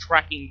of just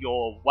tracking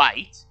your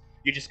weight,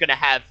 you're just going to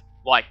have,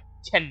 like,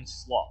 10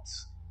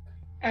 slots.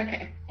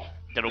 Okay.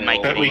 That'll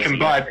make But it we easier. can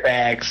buy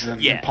bags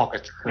and Yeah.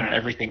 pockets and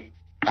everything.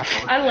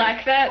 I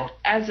like that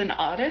as an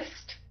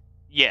artist.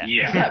 Yeah,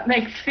 Yeah. That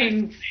makes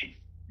things.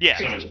 yeah.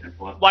 So much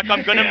simpler. Like,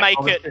 I'm going to Yeah, make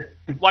it...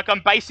 Like,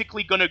 I'm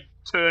basically going to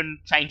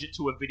change it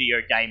to a video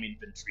game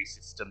inventory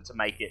system to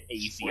make it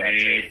easier to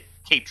Sweet.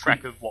 keep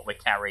track of what we're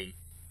carrying.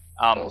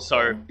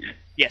 So,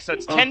 yeah, so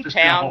it's Oh, 10 just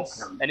gonna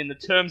pounds, hold- and in the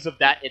terms of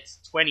that, it's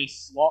 20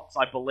 slots.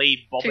 I believe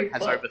Bobbit 2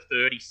 has slots. over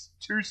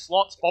 2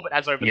 slots. Bobbit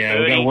has over Yeah,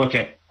 30.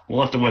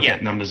 we'll have to work Yeah.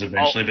 out numbers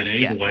eventually, but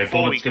either way,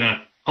 before Bob's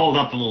gonna hold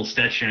up the little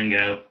statue and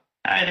go,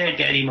 "Hi there,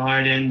 Daddy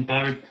Martin.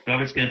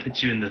 Bob's gonna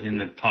put you in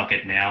the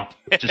pocket now.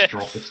 Just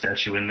drop the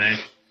statue in there."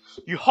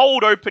 You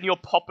hold open your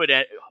pocket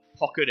and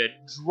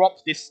drop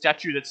this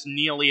statue that's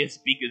nearly as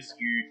big as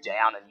you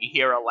down, and you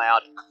hear a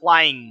loud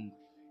clang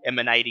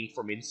emanating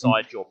from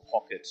inside your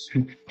pocket.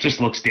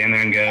 Just looks down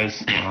there and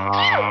goes,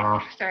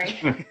 "Ah."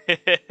 Sorry.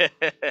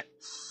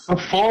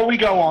 Before we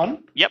go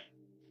on, Yep.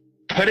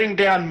 putting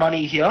down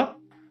money here,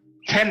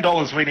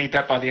 $10, we need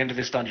that by the end of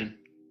this dungeon.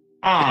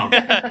 Oh,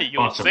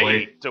 You'll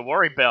Possibly. see. Don't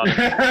worry about it.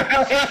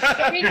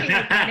 Speaking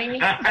of money,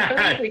 I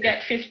believe we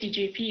get 50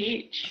 GP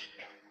each.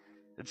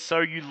 And so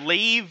you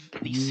leave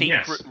the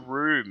secret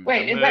room.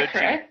 Wait, is that emerging-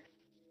 correct?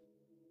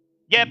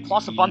 Yeah,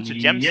 plus a bunch of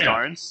Yeah.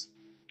 gemstones.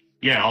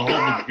 yeah, I'll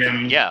hold the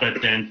gems, Yeah.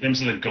 but then in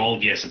terms of the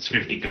gold, yes, it's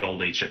 50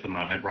 gold each at the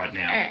moment, right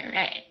now.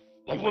 Alright.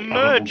 You We'll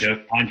emerge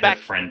go find back-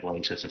 her friend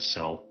later to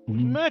sell.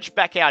 Emerge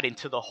back out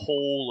into the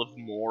Hall of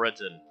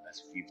Moradin,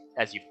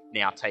 as you've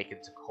now taken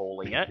to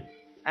calling it,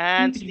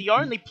 and the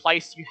only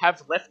place you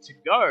have left to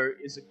go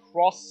is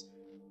across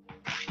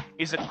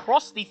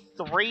the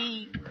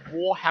 3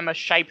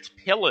 Warhammer-shaped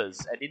pillars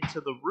and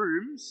into the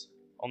rooms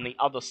on the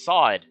other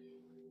side.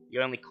 The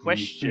only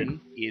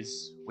question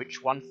is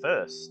which one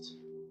first.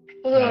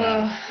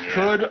 Ugh.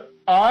 Could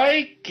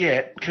I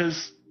get,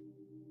 because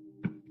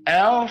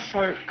our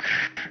folk,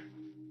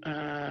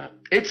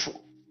 it's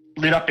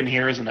lit up in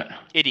here, isn't it?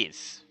 It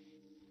is.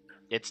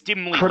 It's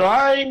dimly. Could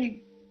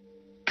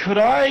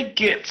I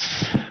get,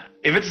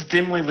 if it's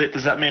dimly lit,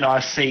 does that mean I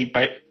see,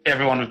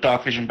 everyone with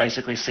dark vision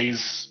basically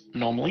sees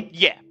normally?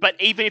 Yeah, but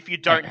even if you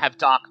don't have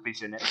dark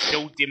vision, it's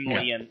still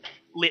dimly and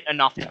lit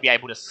enough to be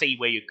able to see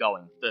where you're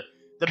going. The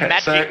Okay,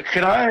 magic. so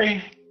could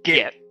I get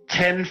Yeah.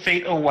 10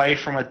 feet away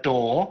from a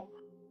door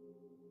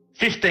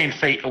 15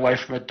 feet away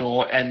from a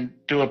door and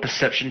do a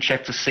perception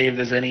check to see if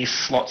there's any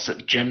slots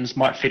that gems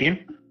might fit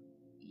in.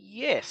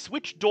 Yes.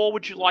 Which door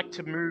would you like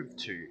to move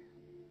to?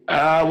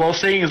 Well,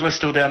 seeing as we're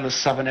still down the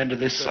southern end of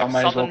this, The I may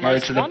as well go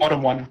southernmost to the one?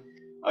 bottom one.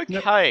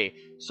 Okay.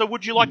 So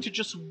would you like to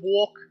just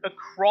walk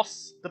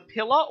across the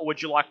pillar, or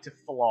would you like to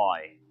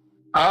fly?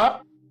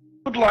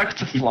 Would like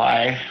to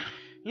fly.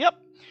 Yep.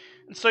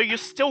 And so you're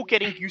still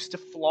getting used to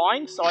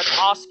flying, so I'd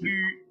ask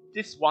you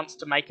this once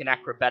to make an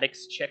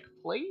acrobatics check,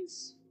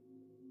 please.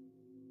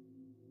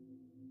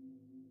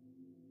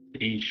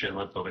 He should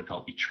let Bobby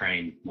help you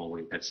train while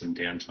we had some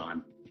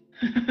downtime.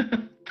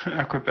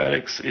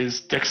 Acrobatics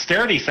is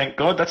dexterity, thank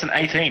God. That's an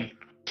 18.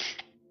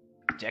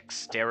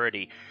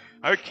 Dexterity.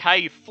 Okay,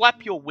 you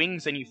flap your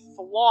wings and you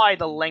fly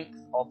the length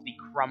of the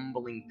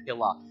crumbling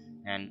pillar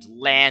and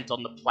land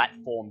on the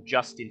platform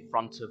just in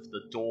front of the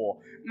door.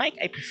 Make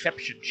a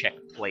perception check,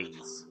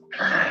 please.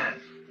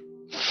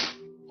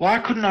 Why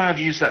couldn't I have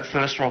used that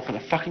first roll for the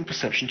fucking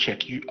perception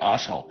check, you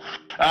asshole?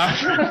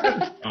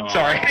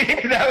 Sorry.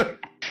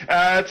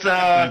 It's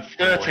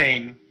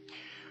 13.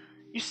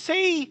 You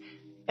see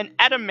an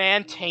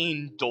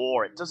adamantine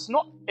door.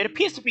 It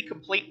appears to be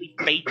completely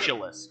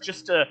featureless.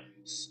 Just a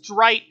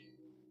straight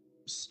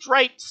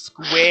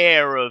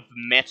square of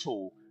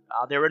metal.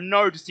 There are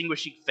no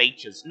distinguishing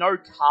features, no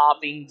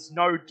carvings,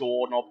 no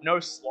doorknob, no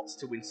slots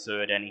to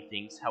insert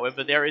anything.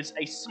 However, there is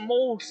a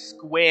small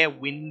square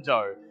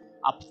window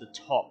up the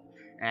top,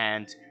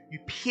 and you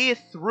peer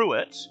through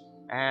it,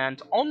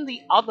 and on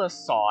the other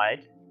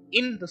side,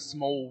 in the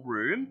small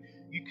room,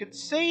 you could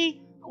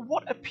see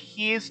what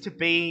appears to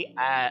be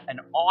an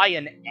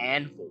iron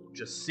anvil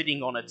just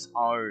sitting on its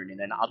own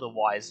in an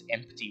otherwise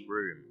empty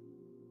room.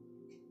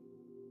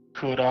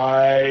 Could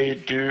I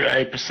do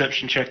a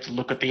perception check to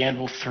look at the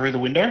anvil through the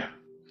window?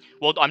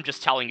 Well, I'm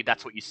just telling you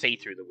that's what you see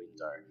through the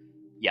window.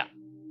 Yeah.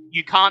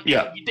 You can't...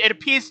 Yeah. It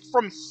appears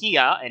from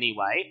here,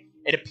 anyway,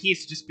 it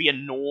appears to just be a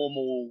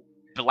normal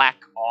black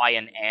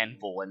iron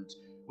anvil, and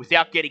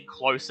without getting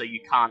closer,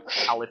 you can't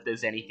tell if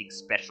there's anything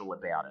special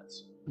about it.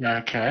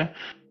 Okay.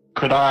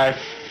 Could I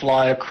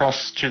fly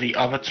across to the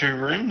other two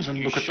rooms and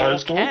look at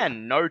those doors? You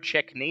can. No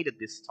check needed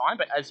this time,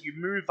 but as you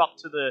move up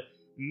to the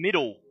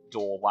middle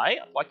doorway,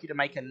 I'd like you to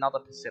make another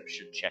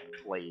perception check,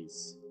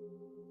 please.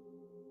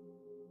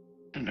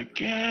 And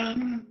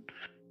again...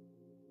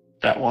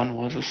 That one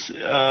was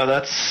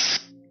that's...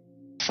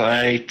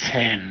 say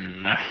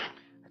 10.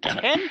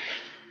 10?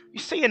 You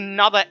see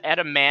another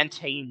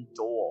adamantine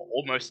door,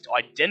 almost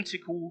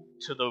identical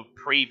to the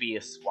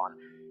previous one.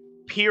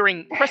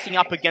 Pressing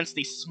up against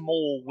the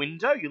small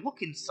window, you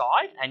look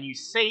inside, and you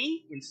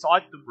see,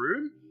 inside the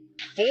room,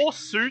 4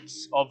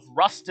 suits of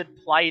rusted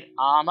plate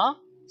armor,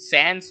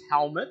 sans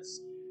helmets,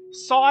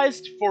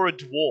 sized for a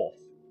dwarf.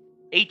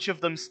 Each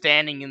of them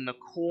standing in the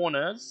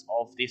corners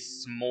of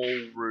this small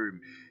room.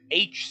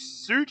 Each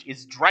suit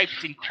is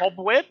draped in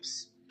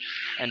cobwebs,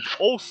 and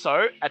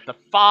also at the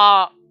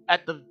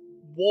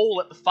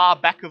wall at the far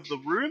back of the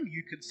room,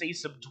 you can see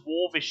some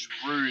dwarvish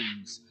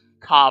runes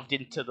carved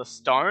into the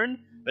stone,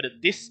 but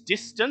at this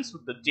distance,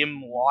 with the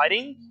dim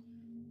lighting,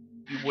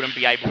 you wouldn't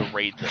be able to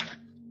read them.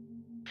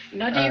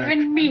 Not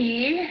even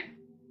me.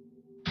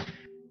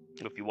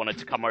 If you wanted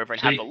to come over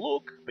and have a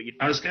look, but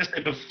I was going to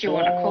say before. Do you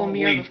want to call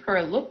me over for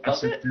a look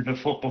of it?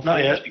 Before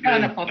Not yet. she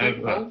goes Not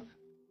possible. over,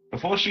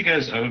 before she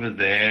goes over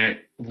there,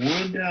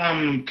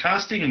 would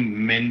casting and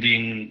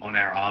mending on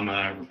our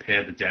armor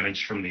repair the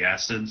damage from the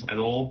acid at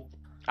all?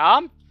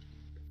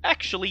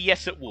 Actually,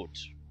 yes, it would.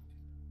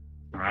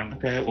 Alright.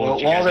 Okay, before well,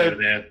 she while goes they're-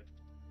 over there.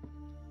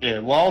 Yeah,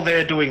 while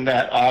they're doing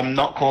that, I'm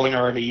not calling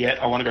her over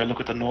yet. I want to go look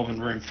at the northern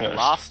room first.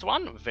 Last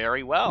one,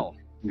 very well.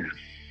 Yeah.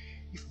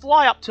 You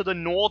fly up to the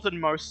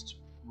northernmost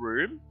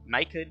room.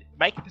 Make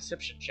a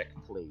perception check,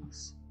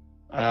 please.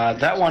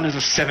 That one is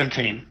a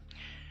 17.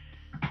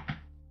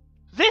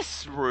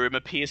 This room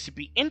appears to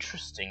be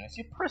interesting. As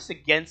you press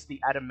against the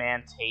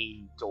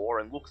adamantine door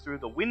and look through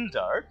the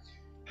window,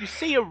 you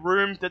see a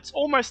room that's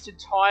almost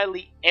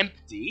entirely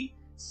empty,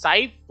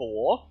 save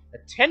for a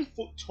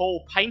 10-foot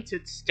tall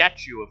painted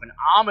statue of an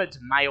armoured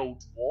male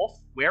dwarf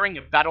wearing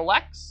a battle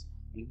axe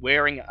and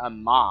wearing a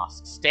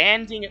mask,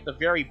 standing at the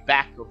very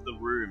back of the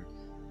room.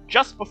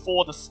 Just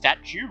before the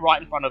statue,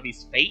 right in front of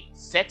his feet,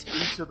 set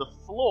into the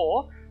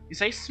floor,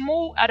 is a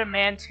small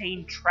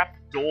adamantine trap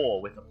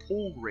door with a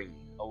pull ring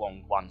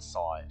along one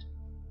side.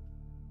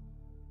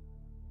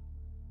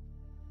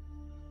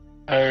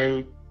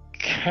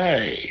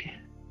 Okay.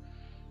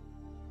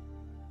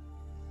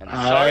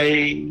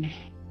 And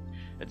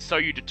so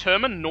you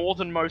determine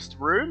northernmost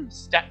room,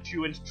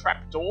 statue and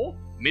trapdoor,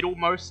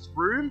 middlemost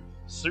room,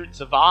 suits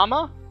of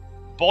armor,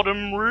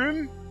 bottom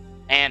room,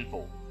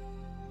 anvil.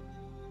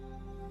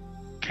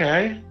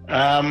 Okay.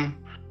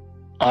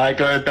 I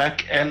go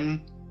back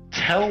and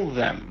tell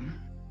them.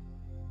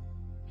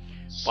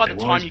 By the So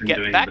time what you has been get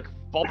doing back, the-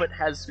 Bobbit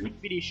has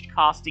finished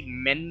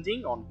casting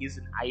mending on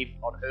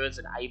hers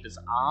and Ava's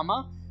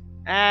armor,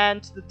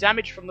 and the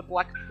damage from the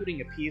black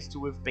pudding appears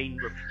to have been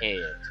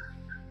repaired.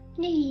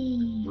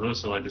 I'd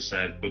also like to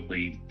say I'd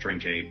quickly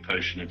drink a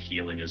potion of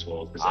healing as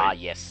well, because I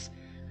Yes.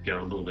 get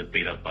a little bit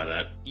beat up by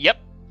that. Yep.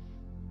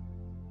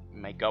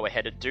 You may go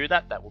ahead and do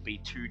that. That will be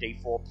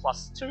 2d4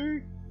 plus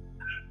 2.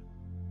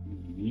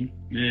 Yeah,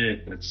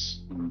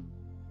 it's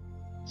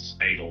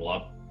 8 all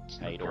up. It's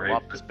not 8 all great,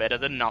 up but is better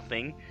than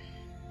nothing.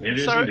 it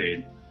is So-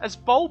 indeed. As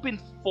Bulb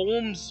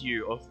informs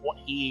you of what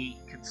he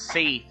could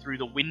see through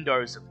the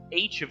windows of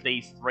each of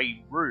these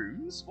 3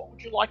 rooms, what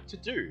would you like to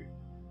do?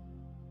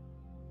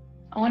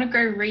 I want to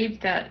go read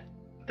that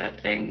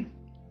thing.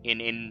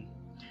 In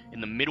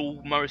the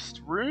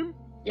middlemost room?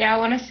 Yeah, I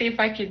want to see if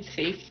I can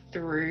see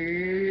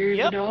through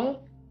Yep. the door.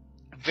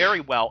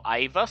 Very well,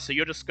 Ava. So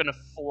you're just going to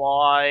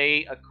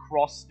fly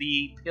across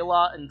the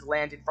pillar and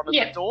land in front of the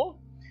Yep. door?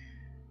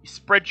 You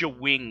spread your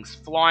wings,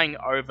 flying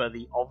over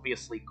the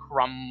obviously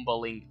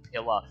crumbling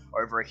pillar,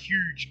 over a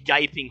huge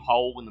gaping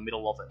hole in the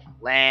middle of it.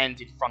 Land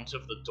in front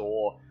of the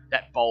door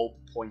that Bulb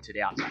pointed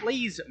out.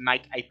 Please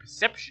make a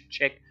perception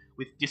check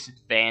with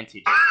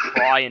disadvantage.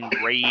 Try and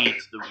read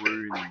the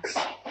runes.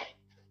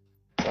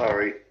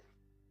 Sorry.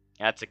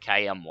 That's a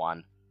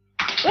KM1.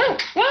 Whoa,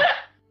 what?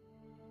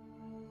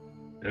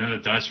 The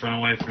dice run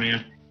away from you.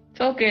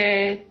 It's all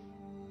good.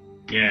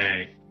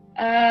 Yay.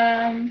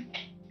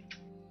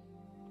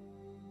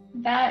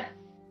 That,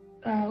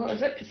 what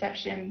was it?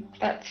 Perception.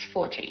 That's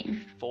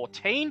 14.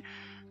 14.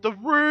 The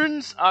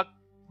runes are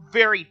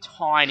very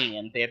tiny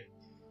and they're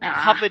Ah.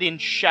 covered in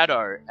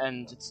shadow,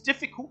 and it's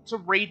difficult to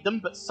read them,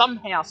 but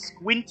somehow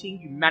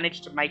squinting you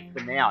manage to make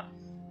them out.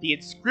 The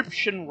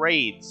inscription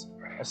reads,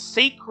 "A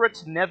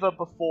secret never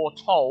before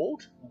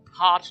told will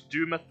part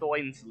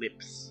Dumathoin's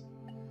lips."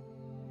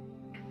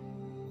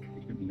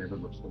 You've never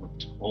before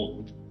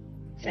told.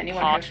 Does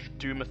anyone, Part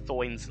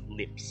Dumathoin's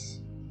lips.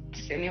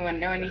 does anyone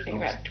know anything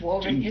about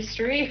dwarven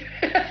history?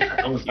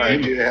 I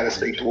do know how to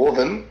speak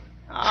Dwarven.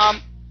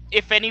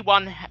 If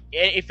anyone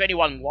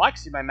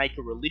likes, you may make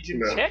a religion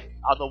No. check.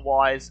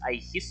 Otherwise, a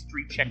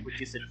history check with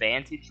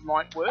disadvantage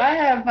might work. I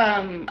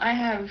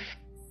have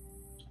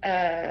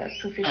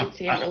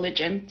proficiency in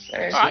religion, so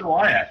Alright. So do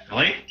I,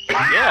 actually.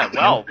 Yeah,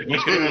 well,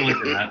 What's going to look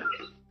at that?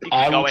 you can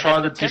I go will ahead try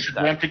and the attempt that.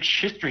 disadvantage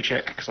history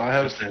check because I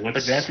have So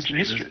what's- advantage in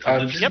history.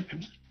 Yep.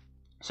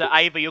 So,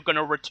 Ava, you're going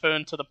to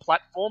return to the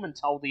platform and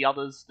tell the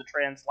others the what's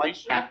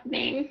translation.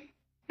 happening?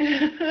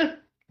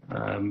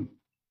 Um,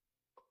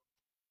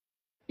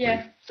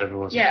 Yeah,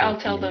 everyone's yeah, I'll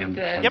talking tell them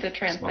again. the Yep.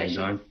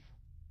 translation.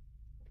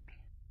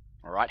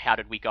 Alright, how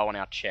did we go on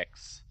our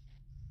checks?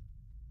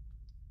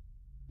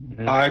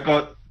 I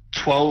got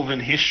 12 in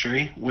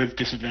history with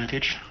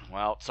disadvantage.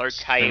 Well, it's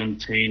okay.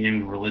 17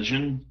 in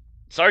religion.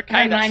 It's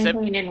okay. No, That's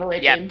 19 in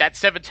religion. yeah, that's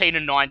 17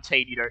 and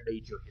 19. You don't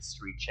need your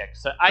history check.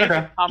 So Ava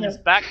Okay. comes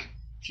back.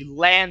 She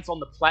lands on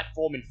the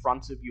platform in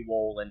front of you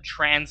all and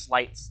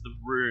translates the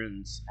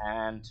runes.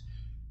 And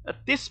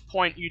at this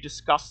point, you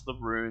discuss the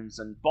runes,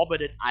 and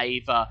Bobbit and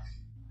Ava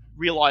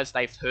realize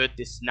they've heard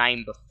this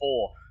name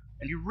before.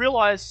 And you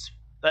realize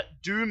that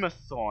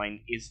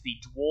Dumathoin is the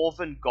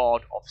dwarven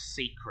god of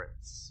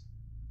secrets.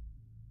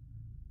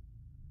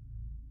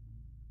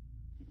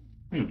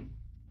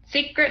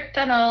 Secret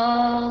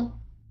tunnel.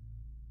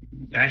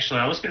 Actually,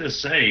 I was going to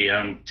say,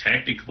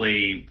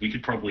 technically, we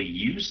could probably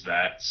use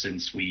that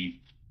since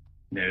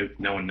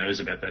no one knows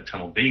about that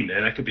tunnel being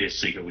there. That could be a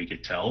secret we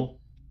could tell.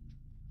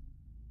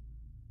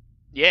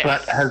 Yes.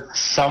 But has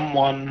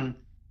someone...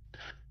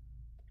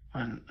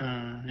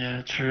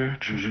 yeah, true.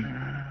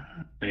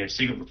 A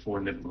secret before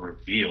never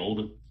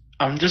revealed.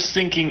 I'm just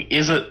thinking,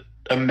 is it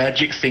a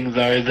magic thing,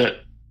 though,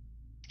 that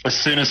as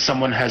soon as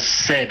someone has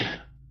said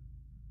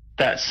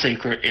that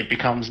secret, it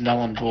becomes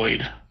null and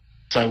void?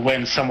 So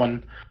when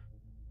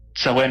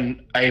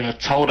Ava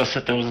told us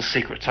that there was a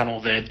secret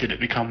tunnel there, did it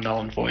become null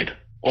and void?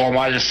 Or am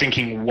I just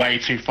thinking way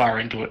too far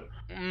into it?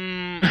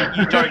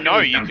 You don't know.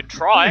 You could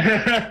try.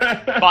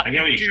 But I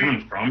get where you're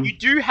coming from. you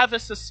do have a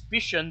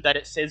suspicion that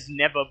it says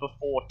never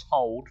before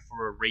told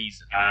for a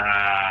reason.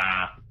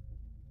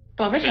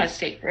 Bobbit has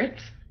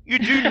secrets. You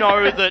do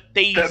know that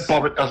these. That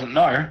Bobbit doesn't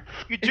know.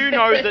 You do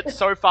know that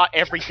so far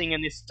everything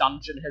in this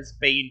dungeon has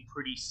been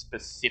pretty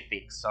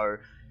specific, so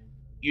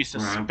you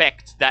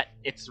suspect that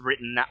it's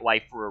written that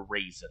way for a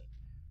reason.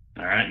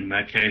 Alright, in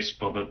that case,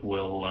 Bobbit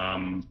will,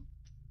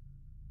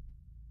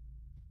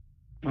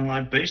 Well,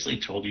 I basically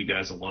told you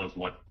guys a lot of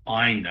what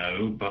I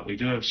know, but we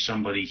do have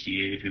somebody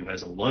here who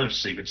has a lot of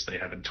secrets they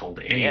haven't told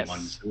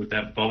anyone. Yes. So with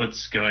that,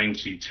 Bobbit's going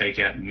to take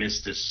out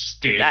Mr.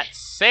 Stick. That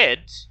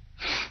said,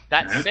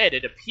 Yeah.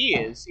 it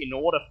appears in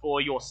order for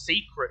your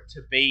secret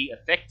to be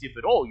effective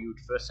at all, you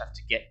would first have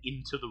to get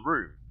into the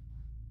room.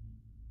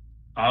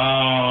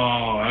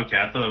 Oh, okay.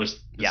 I thought it was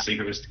the Yeah.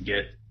 secret was to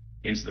get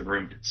into the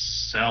room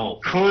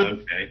itself. Could-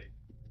 Okay.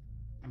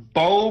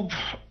 Bulb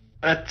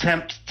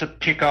attempt to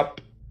pick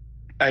up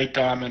a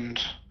diamond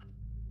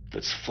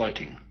that's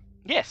floating.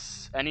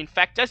 Yes, and in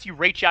fact, as you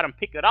reach out and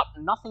pick it up,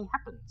 nothing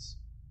happens.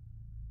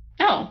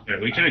 Oh, Yeah,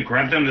 we could have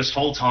grabbed them this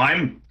whole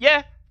time.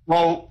 Yeah,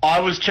 Well, I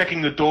was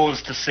checking the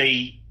doors to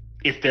see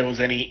if there was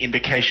any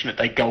indication that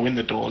they go in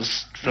the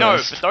doors first. no,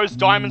 but those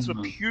diamonds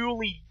were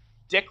purely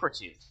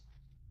decorative.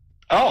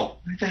 Oh,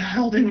 Why the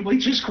hell didn't we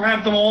just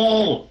grab them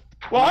all?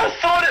 well, I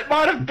thought it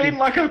might have been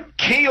like a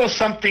key or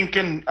something,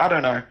 and I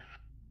don't know.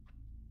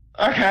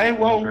 Okay,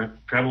 well,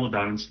 Grab all the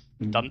diamonds.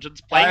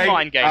 Dungeon's playing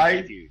mind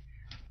games with you.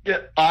 yeah,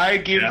 I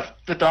give Yeah.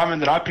 the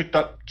diamond that I picked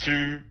up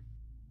to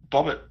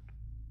Bobbit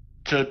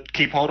to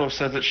keep hold of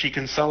so that she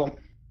can sell them.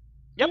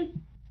 Yep.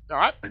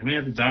 Alright. How many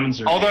of the diamonds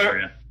are in Although- the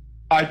area?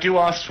 I do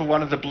ask for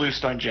one of the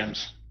bluestone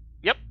gems.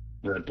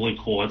 The blue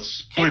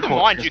quartz. Blue Keep in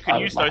quartz, mind, yes, you can I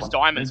use would like those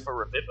one. diamonds for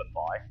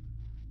Revivify.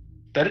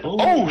 Oh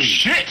Holy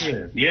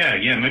shit!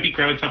 Yeah, maybe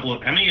grab a couple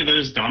of... How many of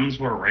those diamonds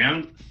were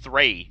around?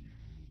 3.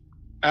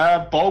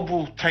 Bulb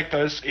will take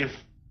those if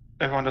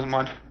everyone doesn't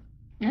mind.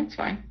 That's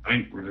fine. I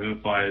think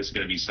Revivify is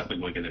going to be something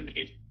we're going to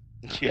need.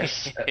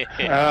 Yes.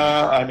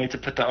 I need to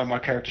put that on my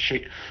character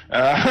sheet.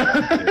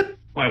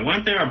 Wait,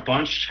 weren't there a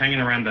bunch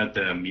hanging around that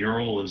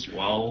mural as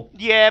well?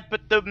 Yeah,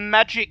 but the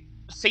magic...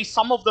 See,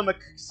 some of them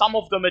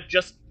are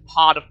just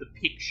part of the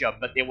picture,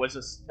 but there was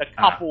a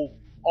couple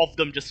of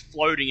them just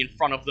floating in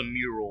front of the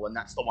mural, and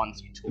that's the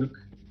ones you took.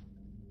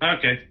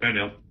 Okay, fair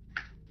deal.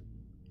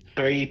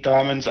 3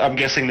 diamonds. I'm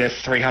guessing they're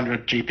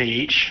 300 GP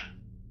each.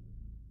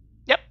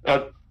 Yep.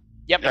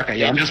 Yep. Okay,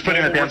 yeah, I'm just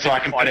putting it down so I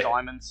can put it.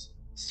 Diamonds.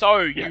 So,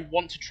 Yeah. you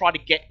want to try to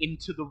get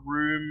into the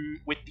room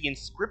with the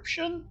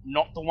inscription,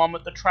 not the one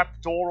with the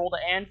trapdoor or the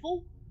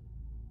anvil?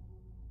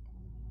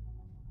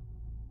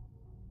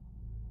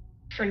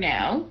 For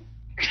now.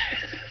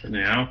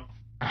 Now,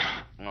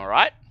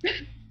 Alright.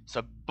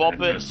 So, that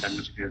was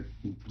Bobbit... good.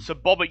 So,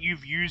 Bobbit,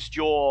 you've used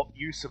your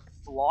use of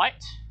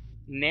flight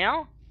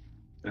now.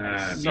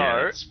 Yeah, So,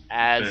 that's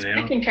as... fair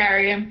now. I can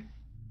carry him.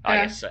 Oh,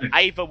 yes, so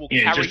Ava will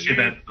Yeah, carry just you.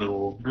 do that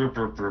little...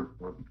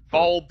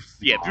 Bulb,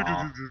 yeah,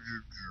 Aw.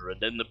 and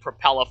then the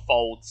propeller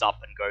folds up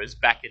and goes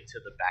back into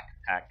the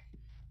backpack.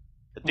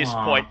 At this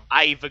Aw. point,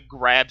 Ava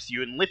grabs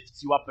you and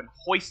lifts you up and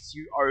hoists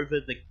you over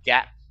the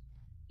gap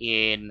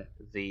in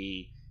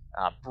the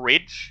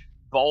bridge.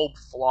 Bulb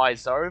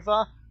flies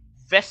over.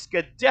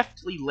 Veska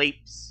deftly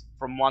leaps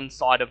from one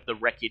side of the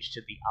wreckage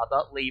to the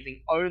other,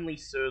 leaving only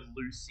Sir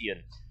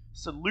Lucian.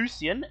 So,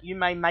 Lucian, you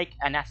may make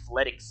an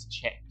athletics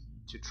check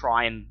to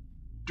try and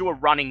do a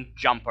running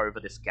jump over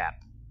this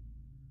gap.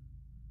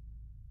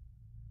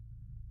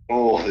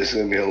 Oh, this is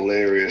going to be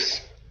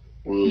hilarious.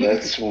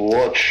 Let's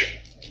watch.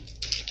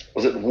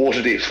 Was it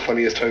Waterdeep's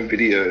Funniest Home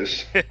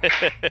Videos?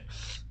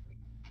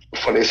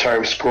 Funniest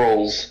Home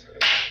Scrolls.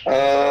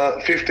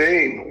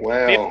 15.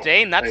 Wow.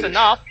 15, that's That is-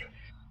 enough.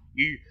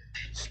 You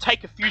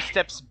take a few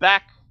steps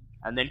back,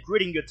 and then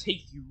gritting your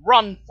teeth, you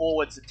run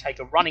forwards and take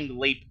a running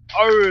leap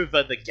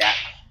over the gap,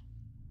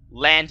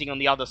 landing on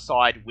the other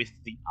side with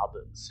the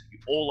others. You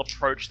all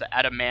approach the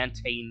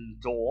adamantine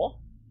door,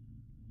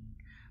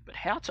 but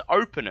how to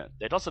open it?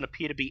 There doesn't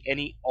appear to be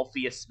any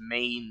obvious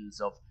means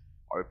of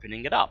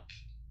opening it up.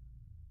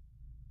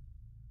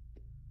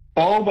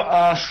 Bulb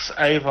asks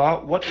Ava,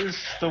 what is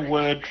the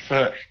word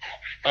for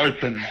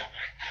open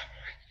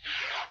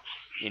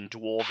In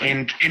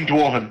Dwarven. in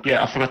Dwarven?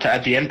 Yeah, I forgot to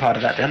add the end part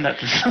of that then.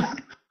 That's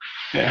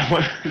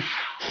yeah.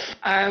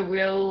 I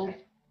will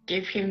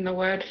give him the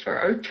word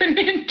for open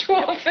in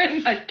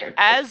Dwarven. I don't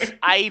As know.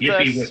 Ava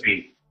Yippee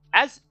whippy.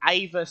 As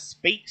Ava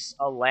speaks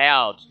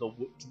aloud the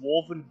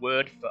dwarven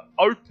word for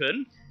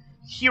open,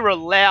 hear a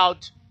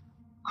loud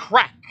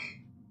crack,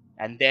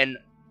 and then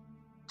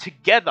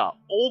together,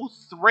 all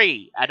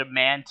 3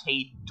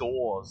 adamantine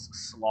doors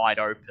slide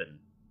open.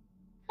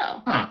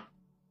 Oh. Huh.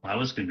 That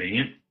was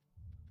convenient.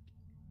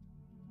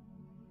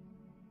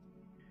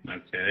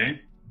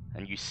 Okay.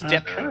 And you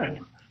step Okay.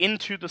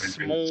 into the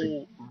Interesting.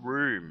 small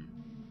room.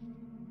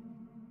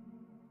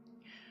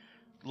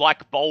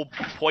 Like Bulb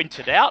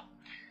pointed out,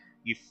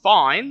 you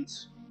find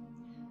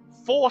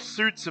 4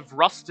 suits of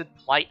rusted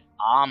plate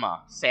armor,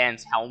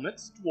 sans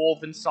helmets,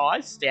 dwarven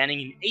size, standing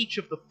in each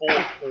of the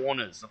 4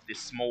 corners of this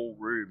small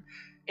room.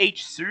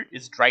 Each suit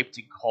is draped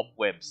in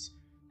cobwebs.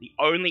 The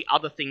only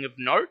other thing of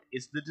note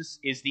is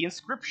the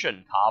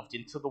inscription carved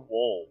into the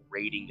wall,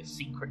 reading, "A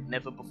secret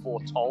never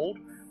before told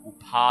will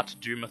part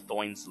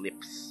Dumathoin's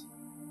lips."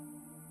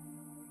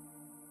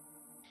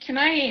 Can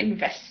I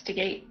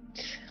investigate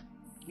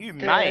You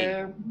the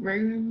may.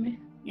 room?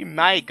 You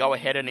may go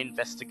ahead and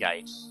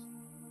investigate.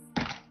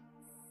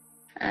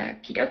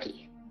 Okie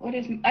dokie. What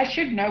is? I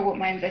should know what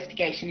my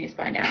investigation is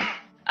by now.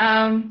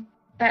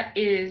 That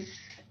is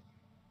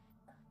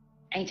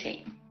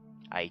 18.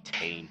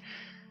 18.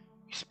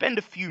 You spend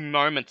a few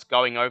moments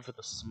going over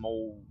the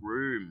small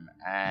room,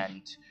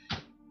 and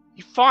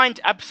you find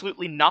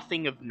absolutely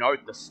nothing of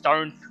note. The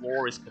stone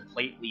floor is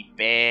completely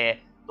bare,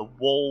 the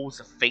walls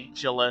are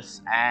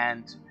featureless,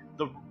 and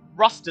the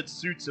rusted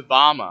suits of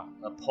armor,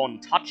 upon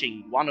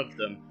touching one of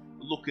them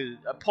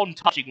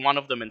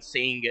and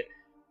seeing it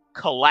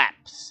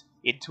collapse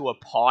into a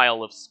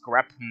pile of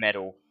scrap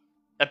metal,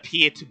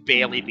 appear to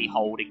barely be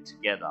holding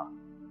together.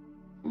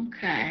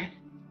 Okay.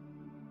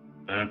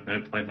 No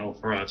play no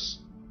for us.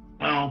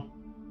 Well,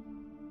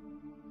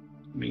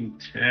 I mean,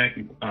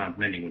 technically,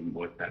 mending wouldn't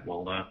work that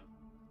well, though.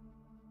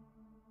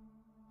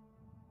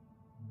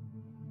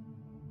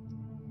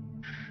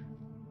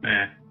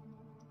 Nah.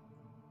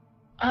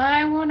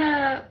 I want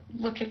to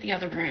look at the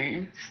other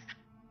rooms.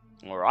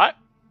 Alright.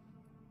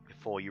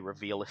 Before you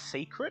reveal a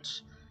secret.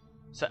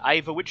 So,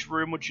 Ava, which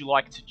room would you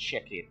like to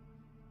check in?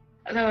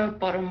 The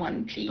bottom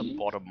one, The please.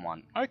 bottom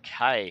one.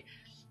 Okay.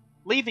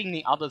 Leaving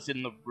the others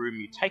in the room,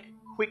 you take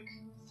a quick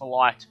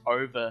flight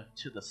over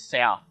to the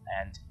south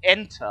and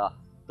enter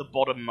the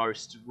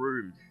bottommost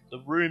room. The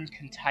room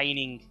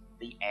containing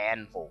the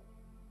anvil.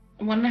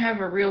 I want to have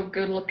a real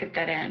good look at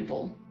that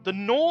anvil. The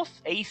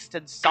north, east,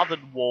 and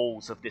southern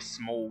walls of this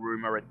small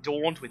room are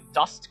adorned with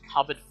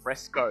dust-covered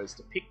frescoes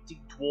depicting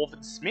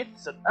dwarven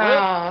smiths at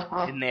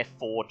work in their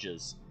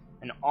forges.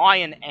 An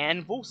iron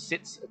anvil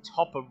sits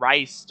atop a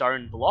raised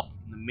stone block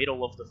in the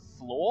middle of the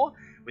floor,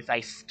 with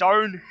a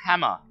stone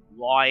hammer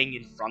lying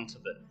in front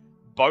of it.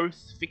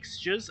 Both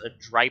fixtures are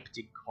draped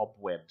in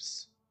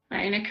cobwebs. I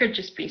mean, it could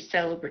just be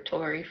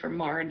celebratory for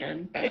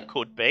Moradin, but It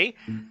could be.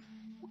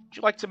 Would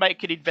you like to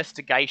make an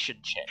investigation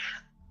check?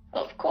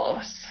 of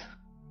course.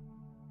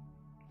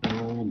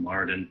 Oh,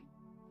 Martin.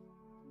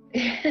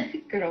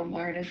 Good old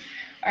Moradin.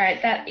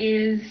 Alright, that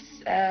is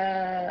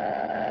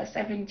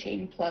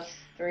 17 plus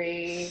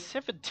 3.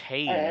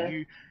 17.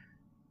 Uh,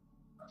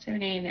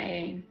 17,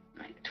 18,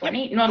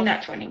 20? Not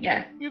that 20,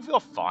 yeah. You're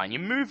fine. You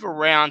move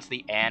around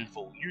the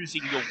anvil,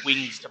 using your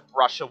wings to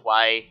brush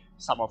away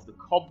some of the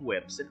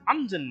cobwebs, and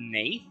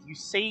underneath you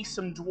see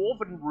some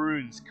dwarven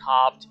runes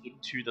carved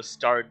into the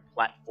stone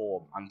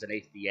platform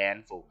underneath the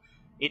anvil.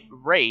 It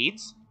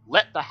reads,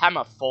 "Let the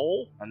hammer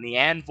fall and the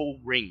anvil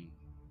ring."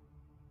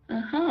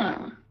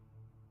 Uh-huh.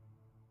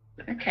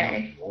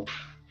 Okay.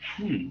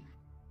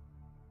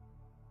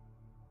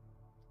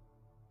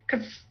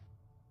 Because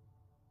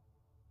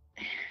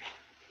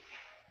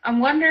I'm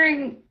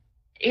wondering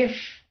if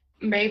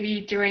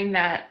maybe doing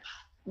that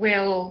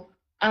will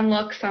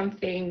unlock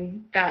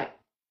something that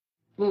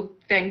will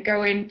then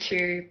go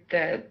into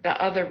the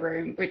other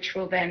room, which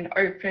will then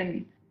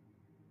open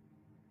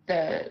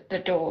the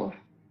door.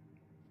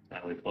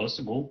 Entirely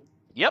possible.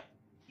 Yep.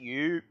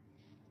 You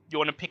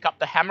want to pick up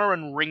the hammer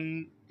and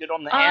ring it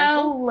on the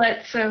anvil? I'll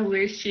let Sir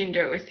Lucian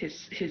do it with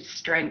his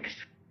strength.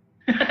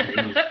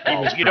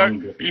 You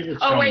don't-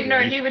 Oh wait, no,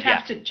 he would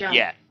have to jump.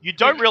 Yeah. You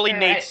don't really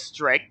need Alright.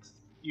 strength.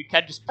 You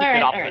can just pick Alright,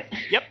 it up. alright.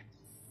 Yep.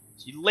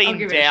 So you I'll lean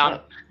give it a down,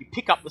 shot. you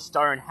pick up the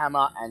stone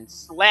hammer and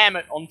slam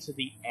it onto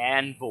the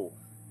anvil.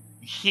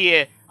 You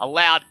hear a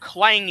loud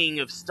clanging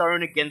of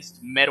stone against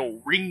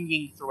metal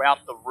ringing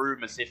throughout the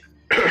room as if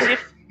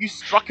you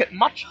struck it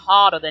much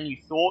harder than you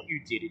thought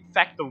you did. In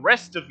fact, the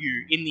rest of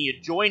you in the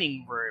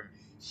adjoining room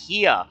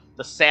hear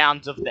the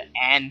sounds of the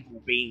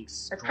anvil being They're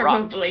struck.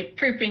 probably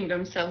pooping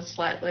themselves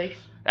slightly.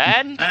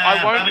 And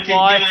I won't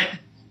lie,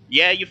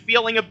 yeah, you're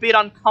feeling a bit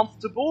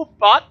uncomfortable,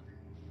 but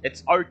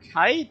it's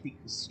okay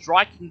because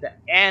striking the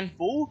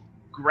anvil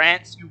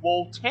grants you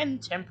all 10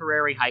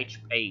 temporary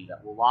HP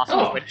that will last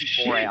Oh,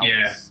 24 hours.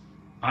 yeah.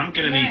 I'm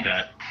gonna need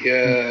that.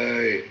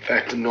 Yay,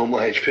 back to normal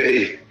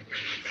HP.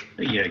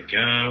 There you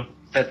go.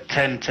 That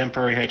 10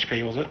 temporary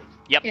HP, was it?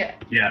 Yeah.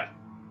 Yeah.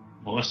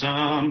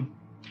 Awesome.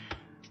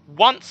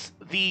 Once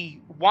the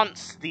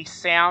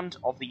sound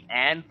of the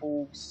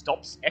anvil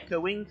stops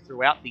echoing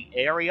throughout the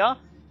area,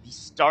 the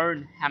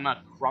stone hammer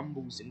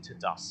crumbles into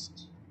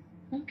dust.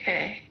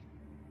 Okay.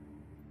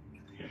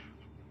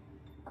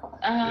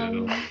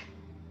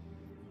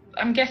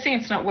 I'm guessing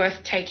it's not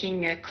worth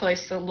taking a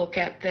closer look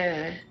at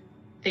the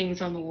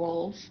things on the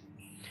walls.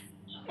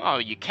 Oh,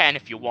 you can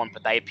if you want,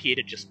 but they appear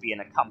to just be an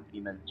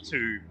accompaniment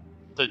to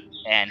the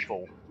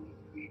anvil,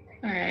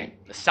 Alright.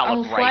 the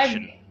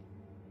celebration.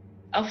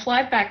 I'll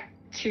fly back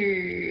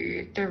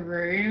to the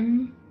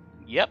room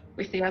Yep.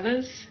 with the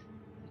others.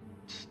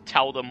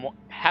 Tell them what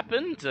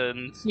happened,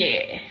 and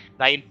Yeah.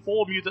 they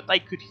inform you that they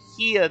could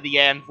hear the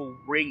anvil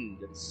ring,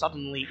 and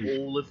suddenly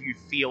all of you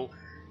feel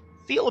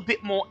a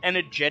bit more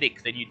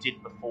energetic than you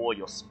did before.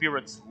 Your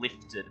spirits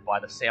lifted by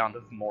the sound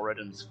of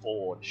Moradin's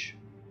forge.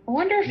 I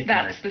wonder if Yeah.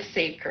 that's the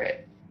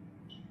secret.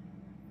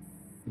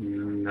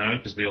 No,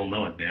 because we all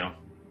know it now.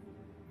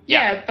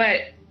 Yeah,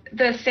 but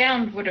the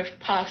sound would have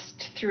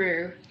passed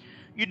through.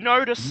 You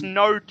notice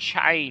no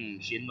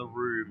change in the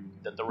room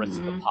that the rest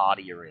of the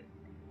party are in.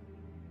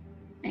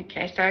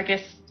 Okay, so I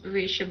guess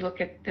we should look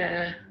at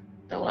the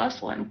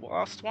last one.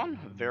 Last one,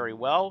 very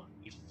well.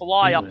 You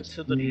fly up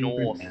to the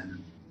north.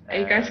 Are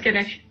you guys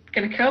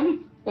gonna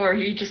come, or are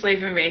you just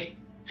leaving me?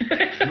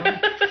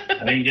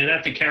 I mean, you'd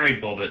have to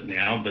carry Bobbit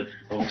now, but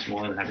Bob's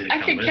more than happy to I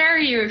come can with.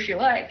 carry you if you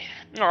like.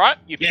 Alright,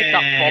 you pick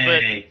up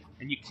Bobbit, Yay!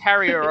 and you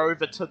carry her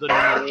over to the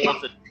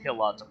northern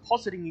pillar,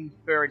 depositing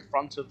her in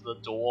front of the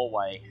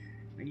doorway,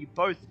 and you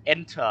both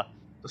enter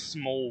the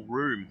small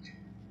room.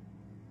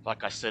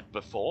 Like I said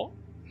before,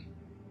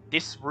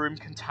 this room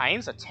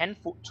contains a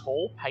 10-foot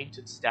tall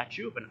painted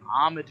statue of an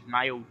armoured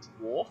male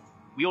dwarf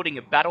wielding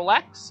a battle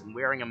axe and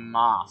wearing a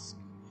mask.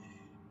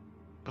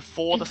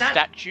 Before the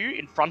statue,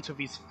 in front of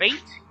his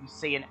feet, you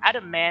see an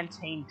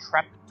adamantine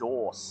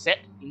trapdoor set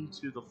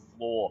into the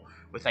floor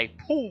with a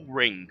pull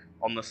ring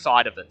on the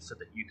side of it so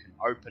that you can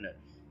open it.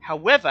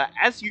 However,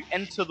 as you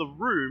enter the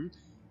room,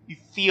 you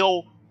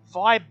feel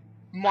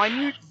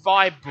minute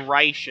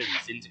vibrations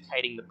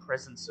indicating the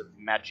presence of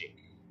magic.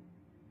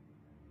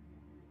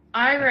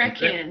 I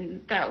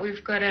reckon that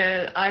we've got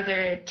to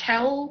either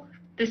tell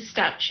the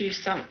statue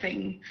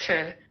something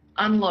to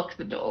unlock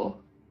the door.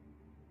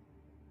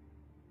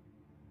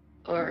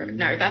 Or,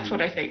 no, that's what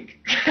I think.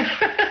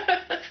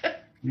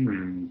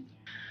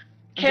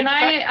 Can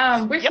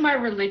I, with my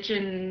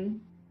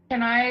religion,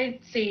 can I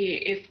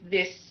see if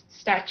this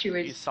statue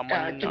is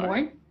someone Des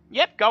Moines?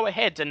 Yep, go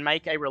ahead and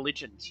make a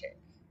religion check.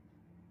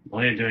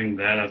 While you're doing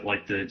that, I'd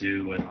like to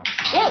do an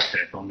arcana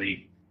check on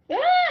the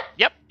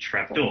Yep.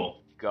 trapdoor.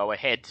 Go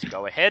ahead.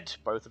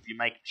 Both of you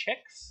make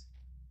checks.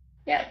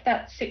 Yeah,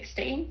 that's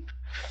 16.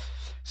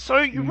 So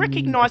you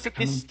recognise that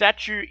this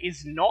statue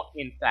is not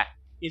in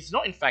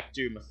fact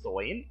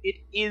Dumathoin. It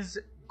is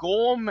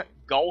Gorm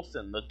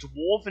Golthan, the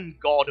dwarven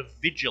god of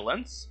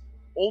vigilance,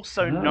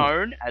 also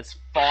known as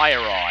Fire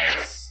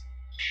Eyes.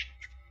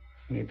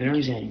 Yeah, there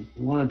is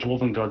one of the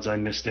dwarven gods I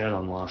missed out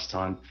on last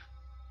time.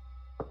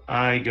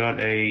 I got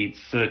a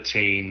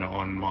 13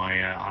 on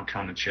my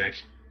arcana check.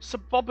 So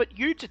Bobbit,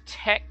 you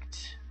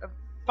detect a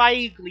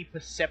vaguely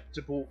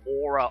perceptible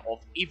aura of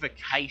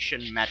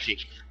evocation magic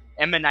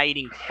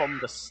emanating from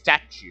the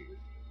statue.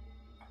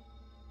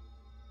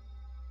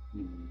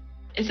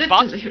 Does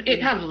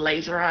it have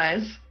laser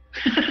eyes?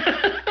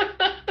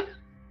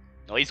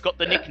 Well, he's got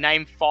the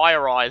nickname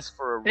Fire Eyes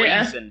for a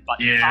reason, but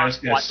you can't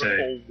quite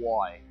recall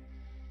why.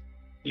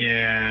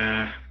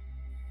 Yeah.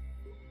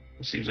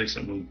 It seems like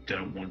something we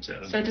don't want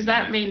to. So does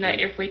that mean that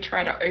if we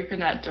try to open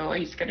that door,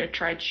 he's going to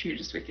try and shoot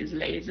us with his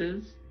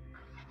lasers?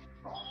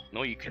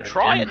 No, you can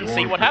try it and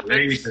see what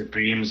happens. The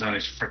beams on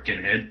his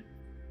frickin' head.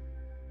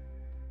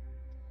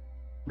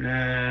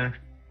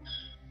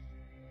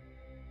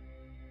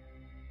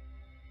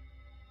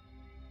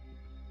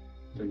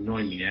 It's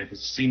annoying me, because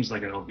it seems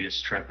like an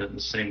obvious trap, but at the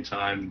same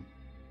time,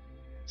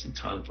 it's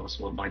entirely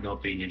possible it might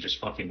not be, and you're just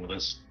fucking with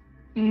us.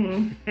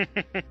 Mm.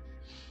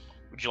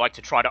 Would you like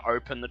to try to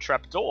open the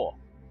trap door?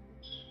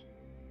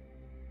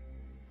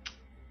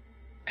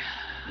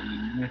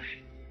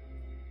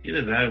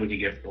 Either that, or we could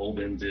get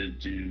Bulbin to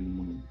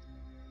do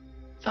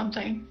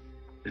Something.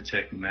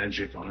 detect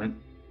magic on it.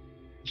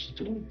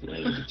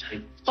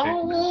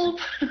 Bulb!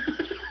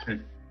 I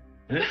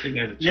don't think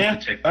I had to Yeah,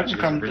 detect I can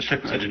come magic.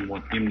 detect I didn't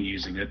want him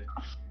using it.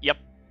 Yep.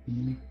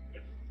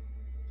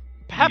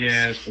 Perhaps,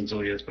 Yeah, that's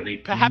all yes, buddy.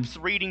 perhaps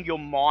reading your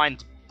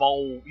mind,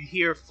 Bulb, you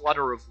hear a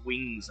flutter of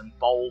wings and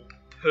Bulb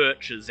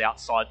perches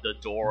outside the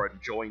door and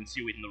joins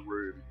you in the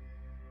room.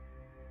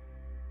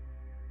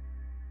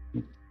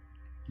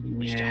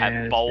 Wish to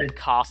have Bulb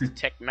cast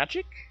detect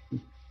magic?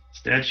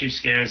 Statue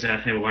scares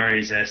out her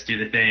worries us. Do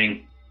the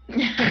thing.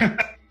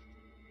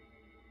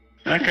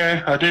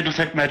 Okay, I do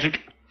detect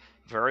magic.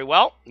 Very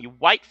well. You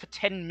wait for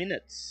 10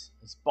 minutes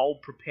as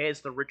Bulb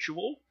prepares the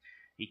ritual.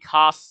 He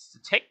casts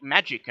detect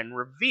magic and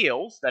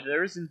reveals that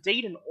there is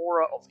indeed an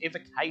aura of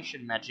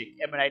evocation magic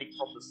emanating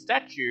from the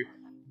statue,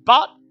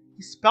 but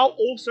his spell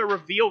also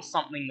reveals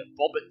something that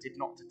Bobbit did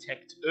not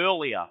detect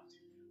earlier.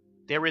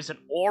 There is an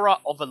aura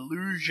of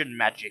illusion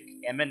magic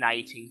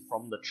emanating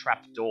from the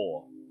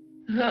trapdoor.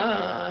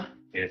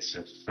 It's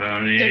a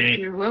phony. Did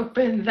you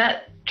open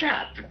that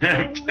trap?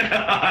 Yes.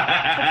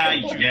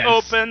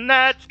 Open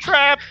that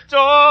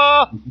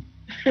trapdoor!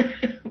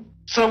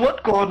 So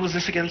what god was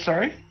this again,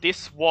 sorry?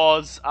 This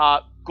was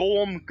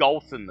Gorm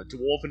Golthan, the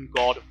dwarven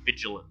god of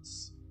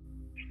vigilance.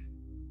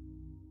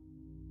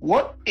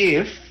 What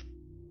if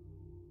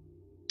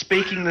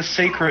speaking the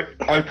secret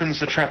opens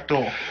the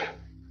trapdoor?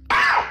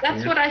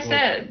 That's what I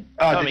said.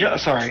 Oh, did you?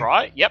 Sorry.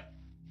 Try. Yep.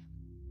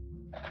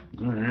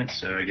 Alright,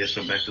 so I guess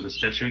we're back to the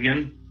statue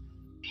again.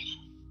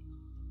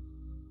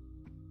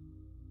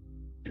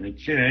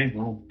 Okay,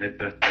 well,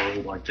 I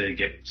would like to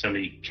get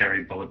somebody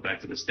carry Bullet back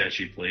to the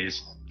statue,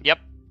 please. Yep.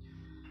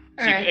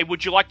 So Alright.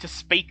 would you like to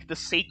speak the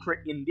secret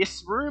in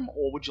this room,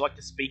 or would you like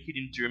to speak it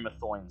in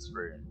Dumathoin's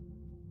room?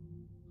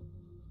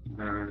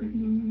 I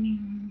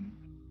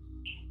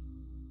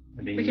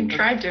mean, We can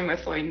try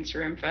Dumathoin's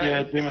room first.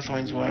 Yeah,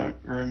 Demathoin's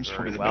room's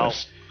probably the well.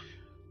 best.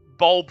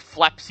 Bulb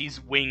flaps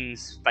his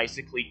wings,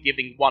 basically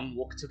giving one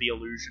look to the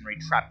illusionary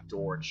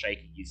trapdoor and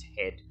shaking his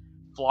head.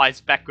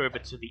 Flies back over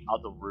to the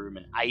other room,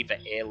 and Ava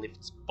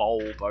airlifts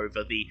Bulb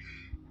over the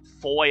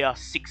foyer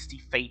 60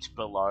 feet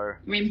below.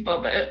 I mean,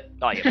 Bobbit.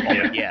 Oh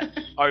yeah, Bulb, yeah.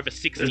 Over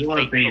 60 there's a lot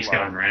feet of bees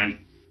below. going around.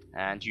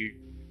 And you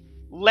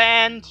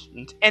land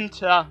and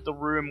enter the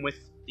room with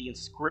the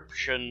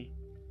inscription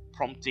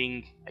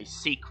prompting a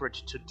secret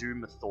to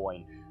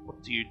Dumathoin.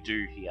 What do you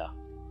do here?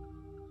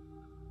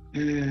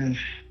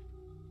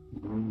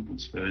 I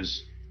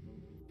suppose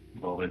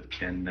Bullet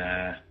can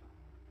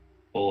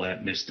pull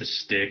out Mr.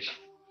 Stick.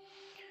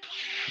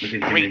 Look at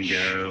him and Reach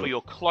go. for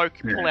your cloak,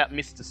 pull Yeah. out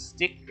Mr.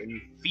 Stick, and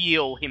you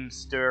feel him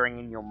stirring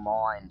in your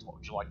mind. What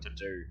would you like to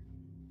do?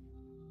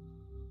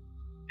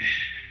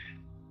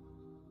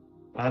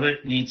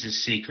 Bullet needs a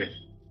secret.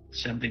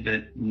 Something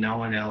that no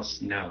one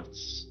else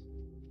knows.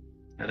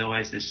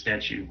 Otherwise, this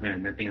statue,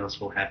 nothing else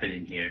will happen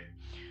in here.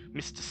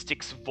 Mr.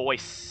 Stick's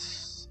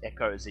voice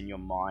echoes in your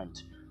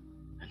mind.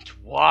 And And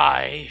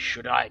why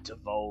should I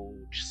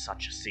divulge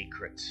such a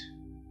secret?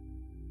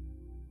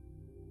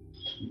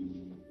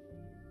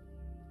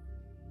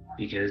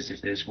 Because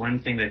if there's one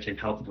thing that can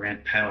help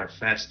grant power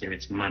faster,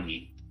 it's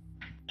money.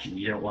 And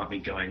you don't want me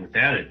going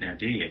without it now,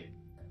 do you?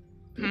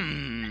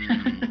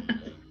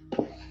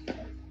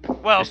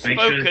 Well Just make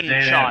sure to spoken, say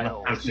it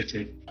child. out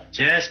loud.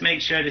 Just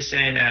make sure to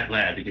say it out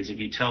loud, because if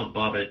you tell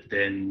Bobbit,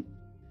 then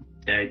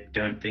I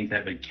don't think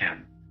that would count.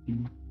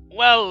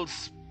 Well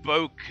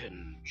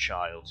spoken,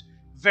 child.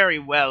 Very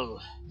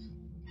well.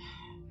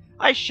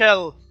 I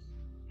shall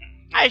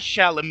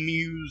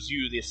amuse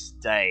you this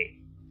day.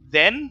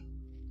 Then,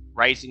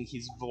 raising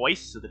his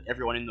voice so that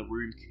everyone in the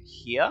room can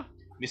hear,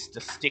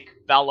 Mr.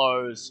 Stick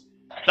bellows,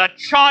 "The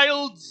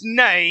child's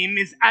name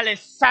is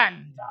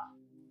Alessander."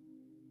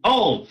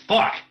 Oh,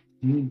 fuck!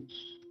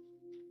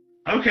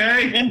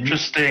 Okay.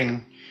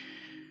 Interesting.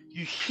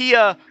 You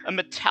hear a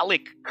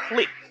metallic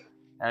click,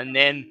 and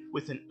then,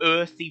 with an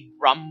earthy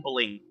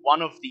rumbling,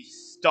 one of the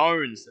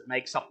stones that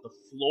makes up the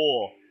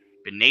floor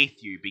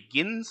beneath you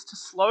begins to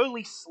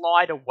slowly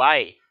slide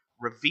away,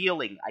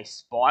 revealing a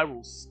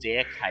spiral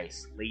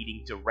staircase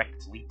leading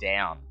directly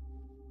down.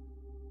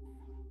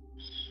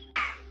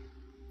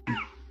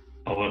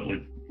 Bobbit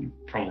would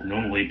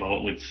normally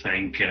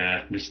thank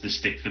Mr.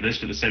 Stick for this,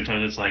 but at the same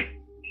time it's like,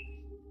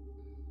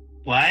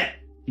 what?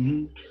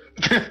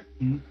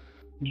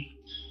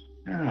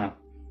 Oh,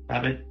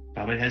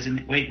 Bobbit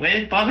hasn't. Wait, where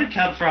did Bobbit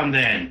come from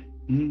then?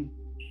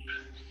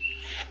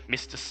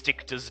 Mr.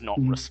 Stick does not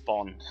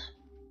respond.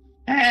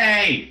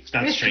 Hey!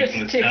 Starts Mr.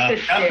 shaking the Stick stuff.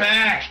 is Come sick.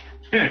 back!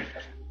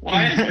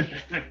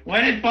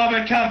 Where did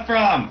Bobbit come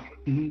from?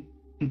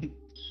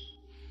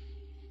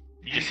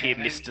 You just hear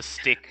Mr.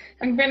 Stick.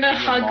 I'm gonna In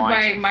your hug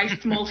mind. my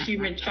small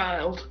human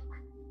child.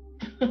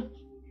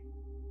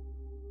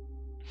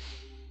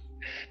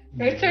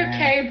 It's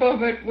okay,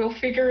 Bobbit. We'll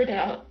figure it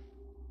out.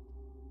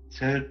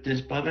 So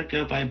does Bobbit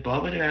go by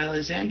Bobbit or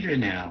Alexandra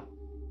now?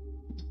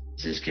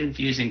 This is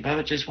confusing.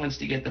 Bobbit just wants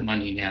to get the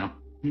money now.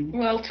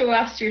 Well, to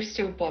us, you're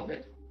still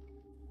Bobbit.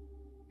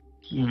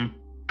 And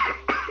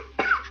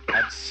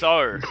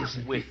so,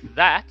 with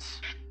that,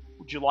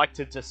 would you like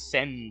to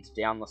descend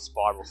down the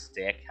spiral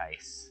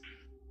staircase?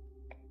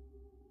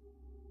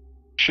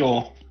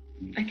 Sure.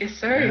 I guess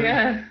so,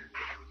 yeah.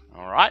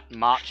 Alright,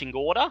 marching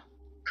order.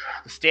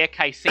 The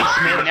staircase seems to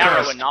be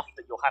narrow enough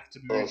that you'll have to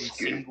move in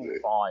single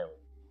file.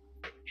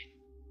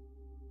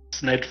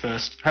 Sned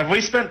first. Have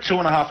we spent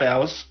 2.5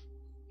 hours?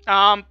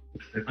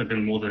 It's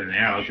been more than an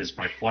hour because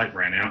my flight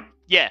ran out.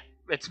 Yeah,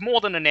 it's more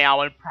than an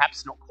hour,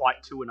 perhaps not quite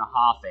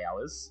 2.5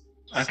 hours.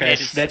 Okay,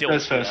 is Sned still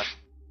goes here. first.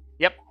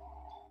 Yep.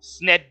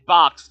 Sned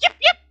barks, yep,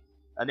 yep!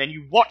 And then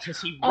you watch as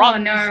he Oh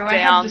runs no, I have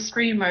down. the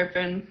stream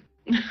open.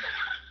 You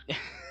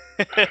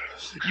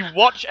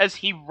watch as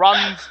he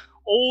runs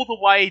all the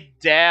way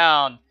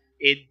down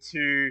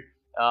into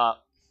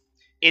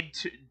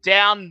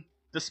down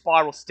the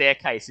spiral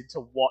staircase into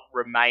what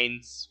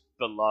remains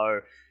below,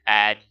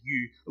 and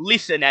you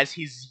listen as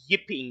his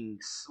yipping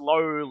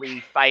slowly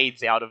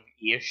fades out of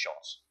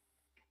earshot.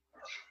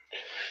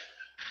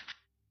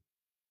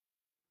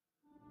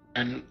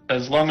 And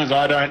as long as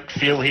I don't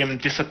feel him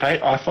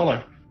dissipate, I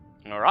follow.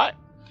 Alright.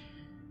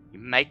 You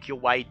make your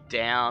way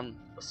down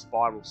the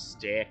spiral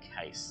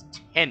staircase,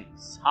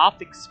 tense,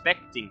 half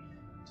expecting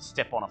to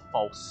step on a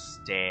false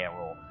stair,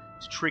 or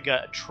to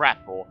trigger a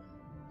trap, or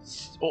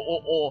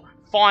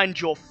find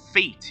your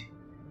feet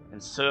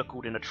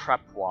encircled in a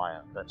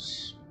trapwire. But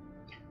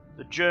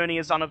the journey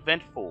is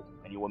uneventful,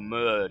 and you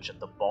emerge at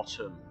the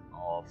bottom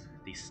of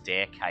the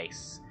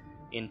staircase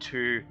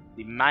into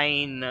the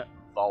main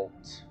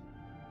vault.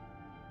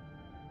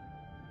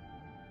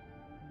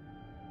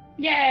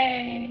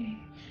 Yay!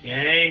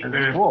 Yay And for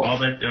the dwarf.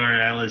 Bobbit or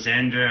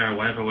Alexandra or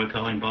whatever we're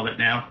calling Bobbit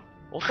now.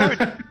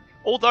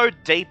 Although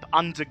deep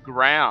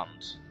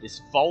underground,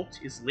 this vault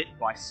is lit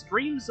by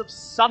streams of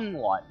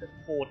sunlight that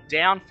pour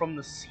down from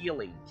the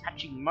ceiling,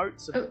 catching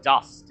motes of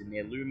dust in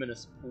their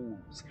luminous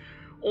pools.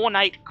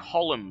 Ornate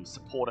columns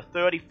support a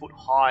 30-foot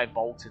high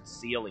vaulted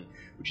ceiling,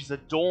 which is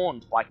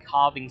adorned by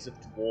carvings of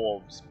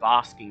dwarves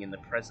basking in the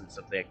presence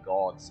of their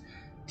gods.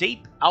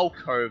 Deep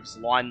alcoves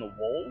line the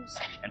walls,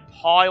 and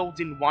piled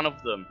in one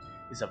of them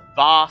is a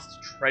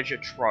vast treasure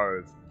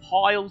trove,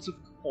 piles of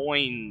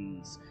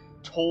coins,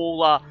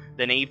 taller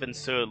than even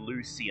Sir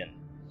Lucian.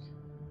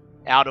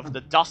 Out of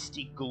the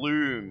dusty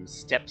gloom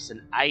steps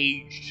an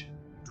aged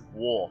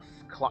dwarf,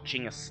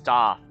 clutching a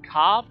staff,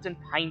 carved and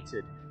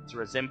painted to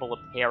resemble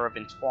a pair of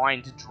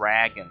entwined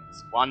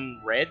dragons,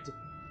 one red,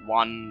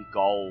 one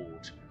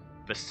gold.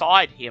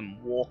 Beside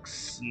him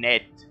walks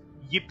Sned,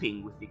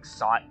 yipping with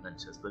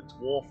excitement as the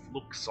dwarf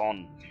looks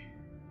on,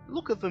 a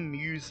look of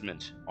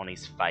amusement on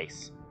his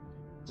face.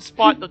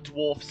 Despite the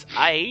dwarf's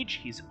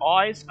age, his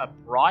eyes are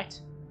bright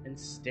and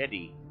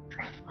steady.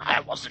 "I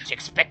wasn't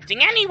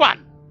expecting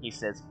anyone," he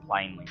says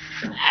plainly.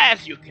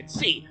 "As you can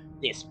see,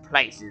 this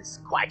place is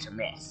quite a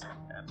mess.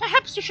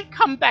 Perhaps you should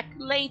come back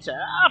later,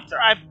 after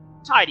I've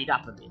tidied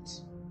up a bit."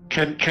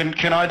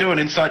 Can I do an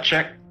insight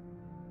check?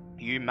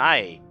 You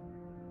may.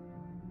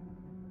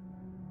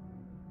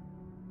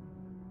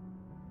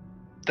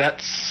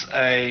 That's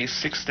a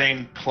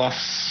 16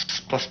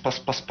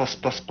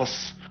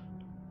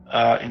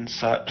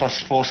 insight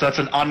plus 4, so that's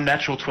an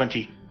unnatural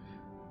 20.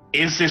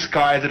 Is this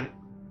guy the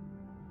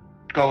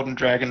golden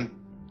dragon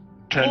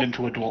turned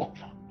into a dwarf?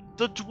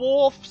 The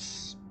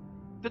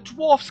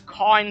dwarf's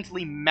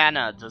kindly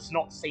manner does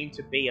not seem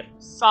to be a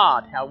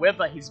facade.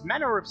 However, his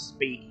manner of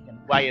speaking and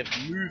way of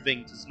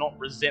moving does not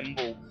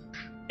resemble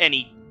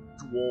any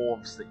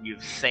dwarves that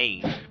you've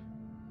seen.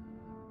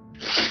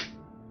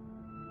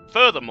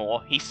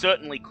 Furthermore, he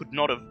certainly could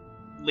not have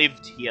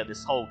lived here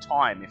this whole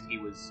time if he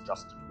was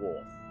just a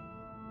dwarf.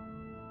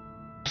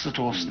 What's the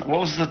dwarf's name?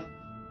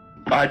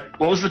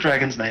 What was the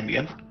dragon's name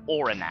again?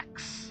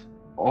 Oranax.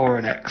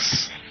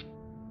 Oranax.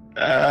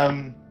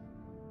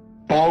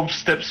 Bob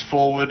steps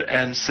forward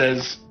and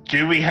says,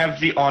 "Do we have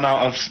the honor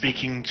of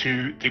speaking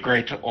to the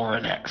great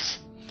Oranax?"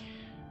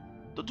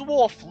 The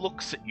dwarf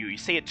looks at you. You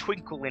see a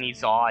twinkle in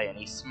his eye, and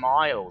he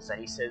smiles, and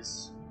he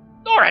says,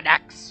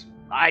 "Oranax,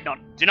 I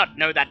do not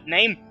know that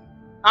name.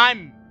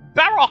 I'm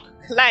Barok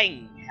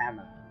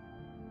Clanghammer."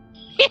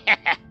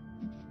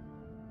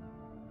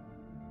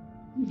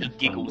 He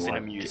giggles in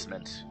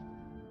amusement.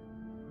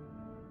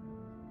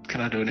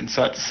 Can I do an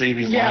insight to see if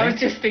he's Yeah, I lying?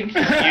 was just thinking.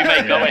 You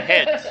may go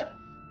ahead.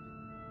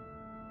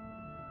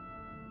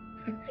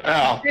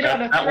 Oh, Sit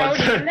on a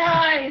throne,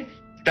 nice.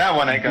 that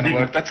one ain't gonna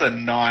work. That's a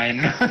 9.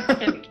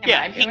 Can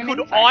Yeah, I do he an could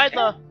insight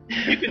either...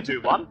 You can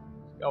do one.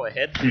 Go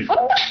ahead. check?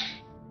 Oh,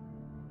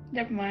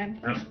 never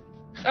mind.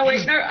 Oh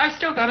wait, no, I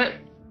still got it.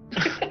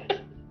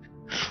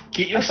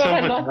 Get I thought I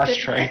yourself a lost dust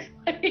it. tray.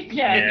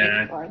 Yeah,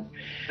 Yeah. it's fine.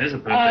 There's a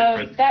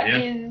perfect That yeah.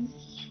 is.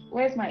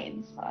 Where's my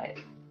insight?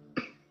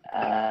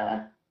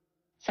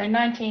 So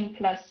 19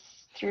 plus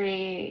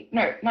 3.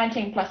 No,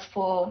 19 plus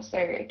 4,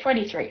 so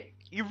 23.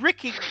 You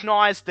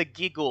recognise the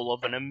giggle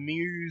of an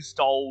amused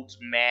old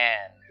man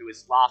who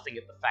is laughing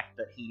at the fact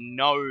that he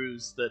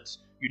knows that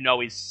you know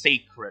his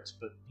secret,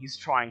 but he's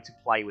trying to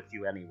play with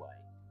you anyway.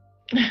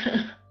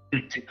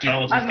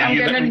 Charles is I'm down.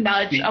 gonna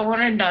nudge. I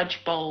want to nudge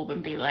Bulb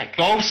and be like,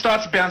 Bulb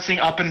starts bouncing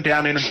up and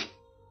down in a...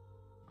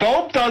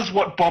 Bulb does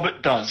what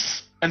Bobbit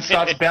does and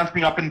starts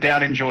bouncing up and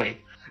down in joy.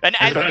 And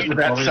as That's you, what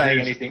Without Bobbit saying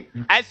is. anything.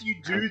 as you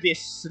do this,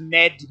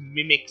 Sned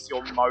mimics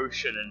your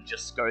motion and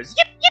just goes,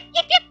 yip, yip,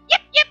 yip, yip,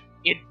 yip, yip,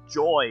 in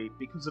joy,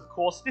 because of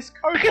course this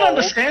I can kobold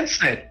understand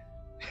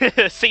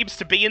Sned. seems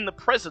to be in the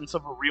presence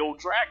of a real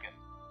dragon.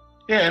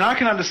 Yeah, and I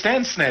can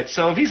understand Sned,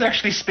 so if he's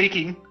actually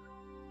speaking...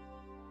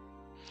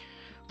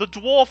 The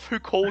dwarf who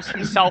calls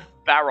himself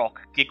Barok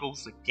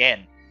giggles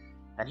again,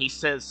 and he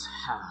says,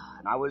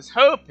 and I was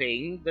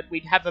hoping that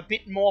we'd have a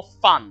bit more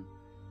fun.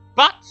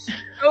 But,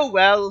 oh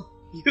well,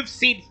 you've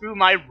seen through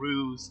my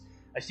ruse.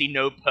 I see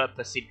no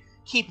purpose in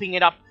keeping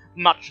it up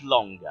much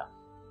longer.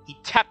 He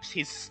taps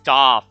his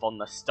staff on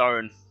the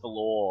stone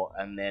floor,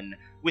 and then,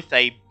 with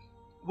a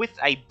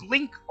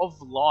blink of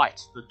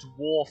light, the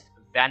dwarf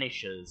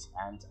vanishes,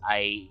 and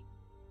a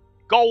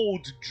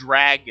gold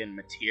dragon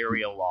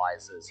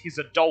materializes, his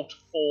adult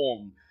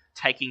form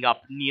taking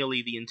up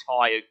nearly the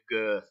entire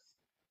girth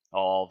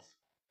of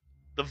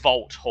the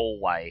vault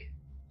hallway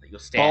that you're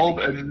standing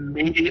Bulb in.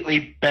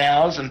 immediately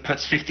bows and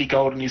puts 50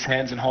 gold in his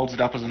hands and holds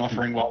it up as an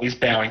offering while he's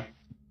bowing.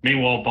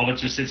 Meanwhile, Bobbit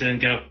just sits there and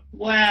go,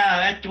 "Wow,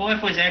 that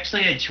dwarf was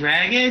actually a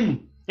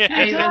dragon."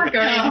 "Hey, Yeah. look,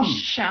 I'm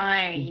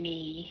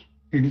shiny."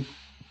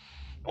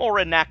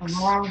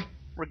 Oranax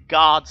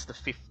regards the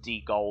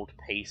 50 gold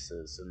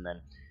pieces, and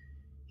then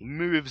he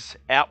moves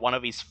out one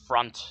of his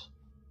front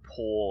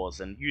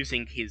paws, and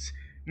using his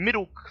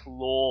middle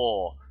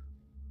claw,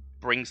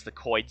 brings the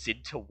coins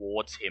in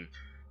towards him.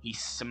 He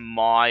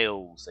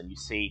smiles, and you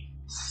see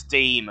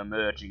steam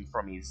emerging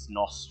from his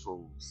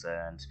nostrils,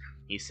 and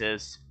he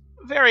says,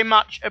 "Very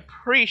much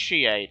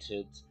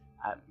appreciated,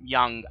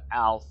 young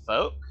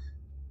Alfolk.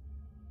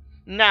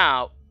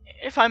 Now,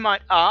 if I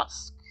might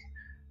ask,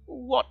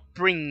 what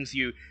brings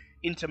you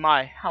into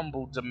my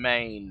humble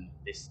domain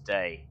this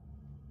day?"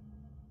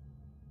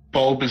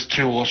 Bulb is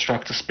too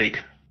awestruck to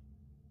speak.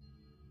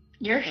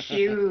 You're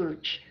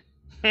huge.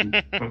 I'm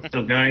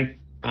still going.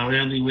 Bobbit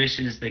only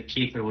wishes the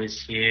keeper was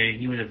here.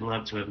 He would have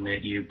loved to have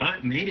met you.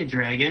 But made a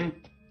dragon.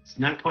 It's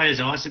not quite as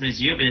awesome as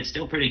you, but it's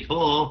still pretty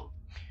cool.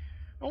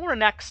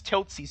 Oranax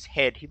tilts his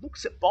head. He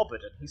looks at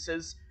Bobbit and he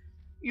says,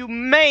 "You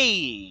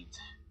made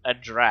a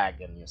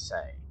dragon, you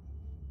say?"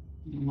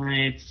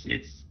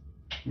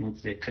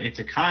 It's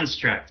a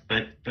construct,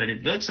 but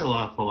it looks an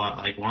awful lot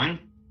like one.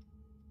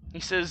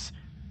 He says,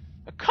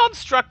 "A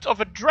construct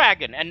of a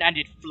dragon, and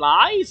it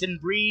flies and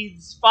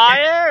breathes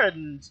fire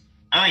and..."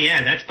 Oh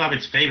yeah, that's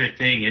Bobbit's favorite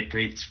thing. It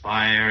breathes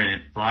fire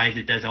and it flies.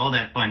 It does all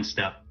that fun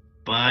stuff.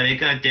 But it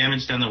got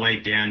damaged on the way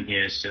down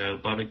here, so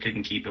Bobbit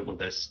couldn't keep it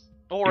with us.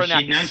 If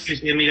she'd known she was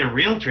gonna meet a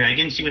real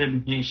dragon, she would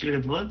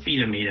have loved for you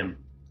to meet him.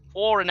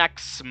 Oranax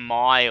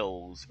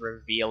smiles,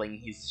 revealing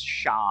his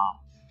sharp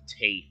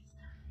teeth.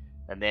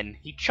 And then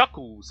he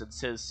chuckles and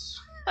says,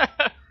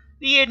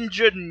 "The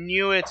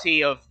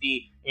ingenuity of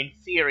the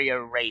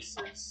inferior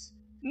races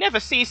never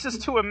ceases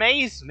to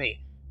amaze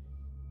me.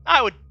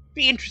 I would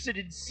be interested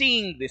in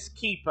seeing this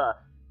keeper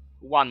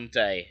one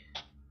day.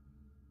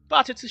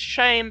 but it's a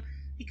shame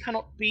he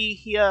cannot be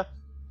here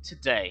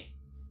today.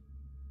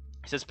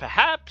 He says,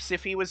 perhaps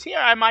if he was here,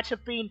 I might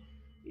have been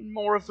in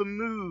more of a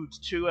mood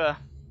to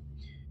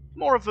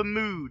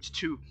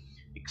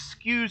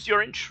excuse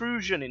your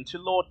intrusion into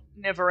Lord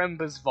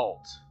Neverember's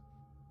vault.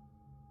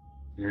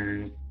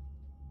 I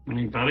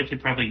mean, Bobby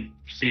could probably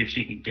see if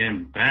she could get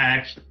him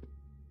back.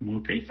 We're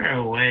pretty far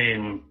away,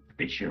 and we're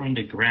pretty sure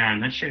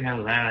underground. Not sure how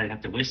loud I'd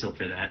have to whistle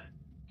for that.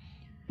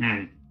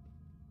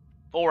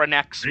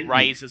 Voronax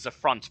raises a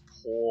front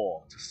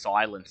paw to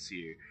silence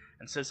you,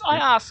 and says, I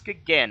ask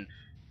again,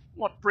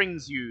 what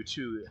brings you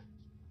to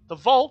the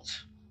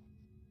vault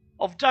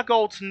of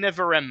Dugald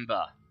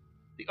Neverember,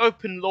 the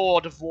open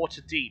lord of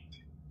Waterdeep?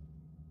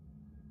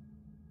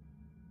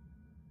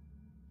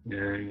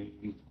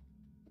 Who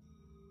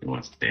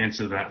wants to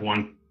answer that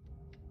one?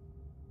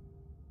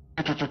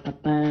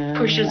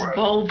 Pushes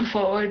bulb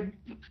forward.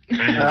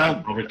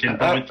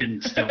 Bobby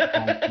can still.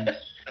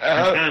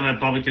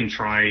 Bobby can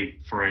try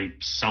for a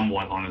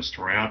somewhat honest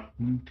route,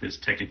 because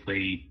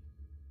technically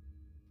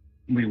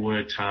we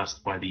were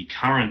tasked by the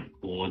current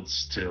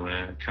lords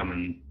to come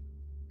and.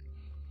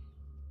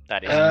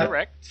 That is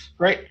correct.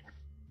 Great.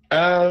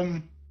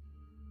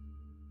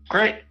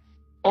 Great.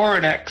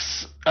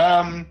 Oronex,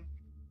 I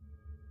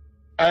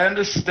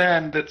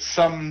understand that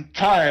some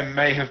time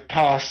has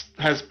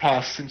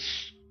passed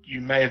since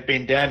you may have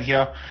been down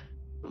here.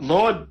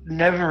 Lord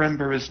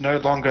Neverember is no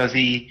longer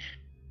the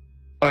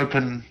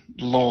open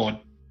lord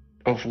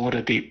of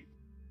Waterdeep.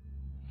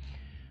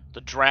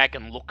 The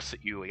dragon looks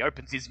at you, he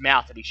opens his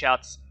mouth and he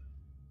shouts,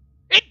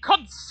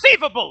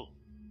 Inconceivable!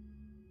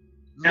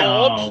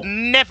 No. Lord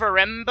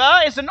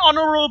Neverember is an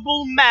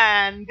honourable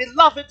man,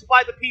 beloved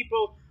by the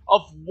people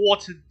of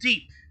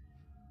Waterdeep.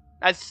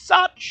 As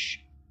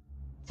such,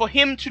 for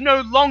him to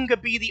no longer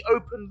be the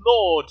open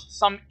lord,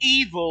 some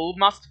evil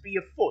must be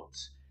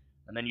afoot.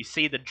 And then you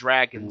see the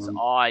dragon's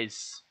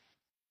eyes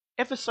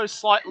ever so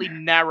slightly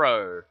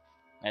narrow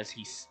as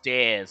he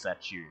stares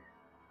at you.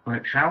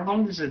 Like, how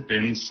long has it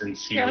been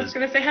since he Yeah, I was? was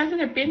gonna say,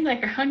 hasn't it been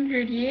like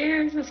 100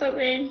 years or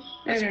something?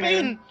 It's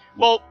been,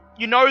 well,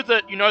 you know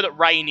that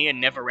Rainier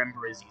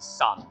Neverember is his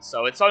son,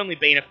 so it's only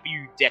been a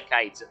few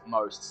decades at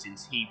most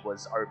since he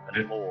was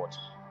open lord.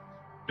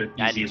 But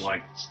is he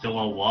like still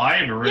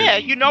alive? Or Yeah,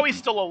 is he... you know he's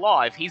still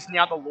alive. He's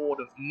now the Lord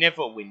of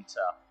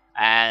Neverwinter,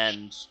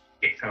 and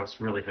I was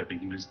really hoping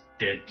he was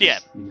dead. Yeah.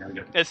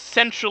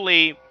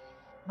 Essentially,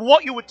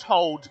 what you were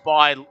told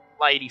by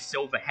Lady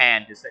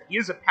Silverhand is that he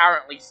is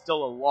apparently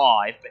still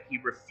alive, but he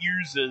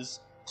refuses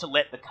to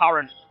let the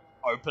current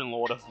Open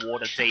Lord of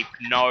Waterdeep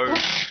know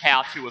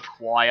how to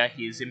acquire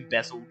his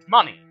embezzled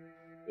money,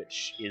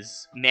 which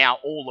is now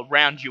all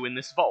around you in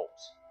this vault.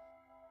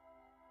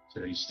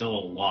 So he's still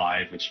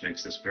alive, which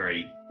makes this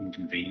very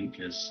inconvenient,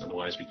 because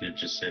otherwise we could have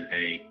just said,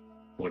 hey,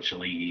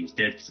 fortunately he's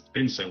dead because it's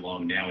been so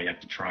long now, we have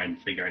to try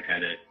and figure out how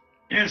to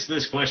answer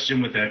this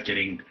question without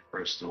getting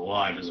roasted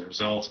alive as a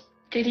result.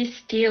 Did he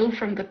steal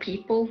from the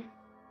people?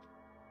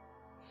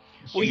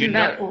 Well, Isn't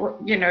that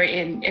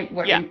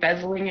what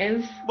embezzling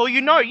is? Well,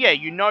 you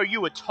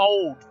were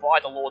told by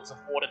the Lords of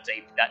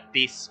Waterdeep that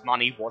this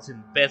money was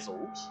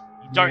embezzled.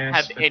 You don't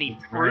have any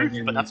proof,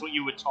 but that's what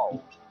you were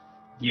told.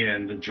 Yeah,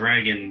 and the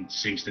dragon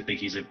seems to think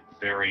he's a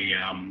very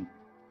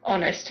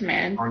honest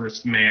man.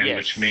 Yes.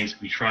 Which means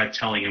if we tried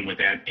telling him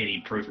without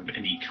any proof of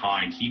any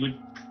kind, he would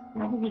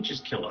probably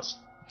just kill us.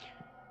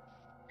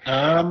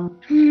 Can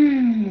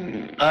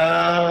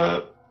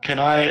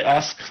I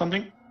ask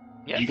something?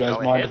 Yes, you guys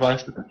go mind ahead. if I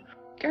ask?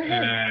 Go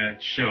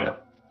ahead. Sure.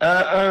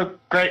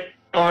 Great.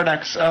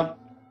 Oronax,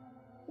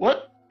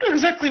 what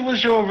exactly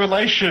was your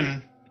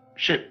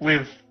relationship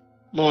with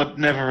Lord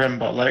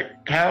Neverember?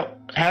 Like,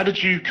 how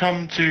did you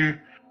come to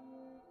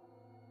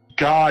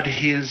guard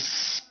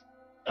his,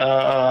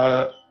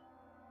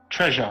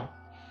 treasure?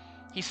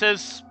 He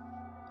says,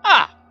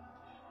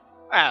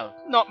 well,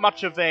 not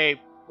much of a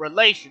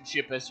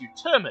relationship as you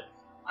term it.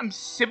 I'm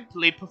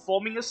simply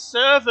performing a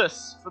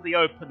service for the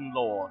Open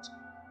Lord.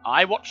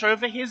 I watch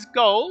over his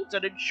gold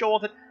and ensure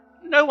that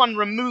no one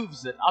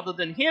removes it other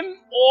than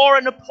him or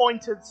an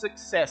appointed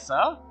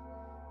successor.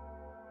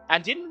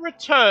 And in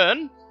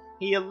return,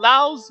 he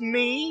allows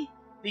me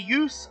the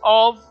use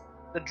of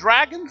the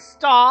dragon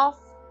staff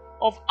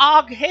of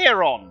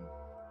Argheron.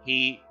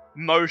 He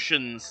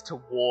motions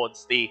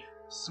towards the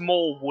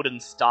small wooden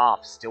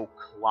staff still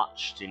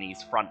clutched in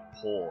his front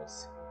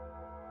paws.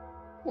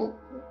 Well,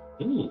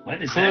 Ooh,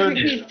 what is could that?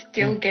 he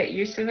still get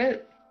use of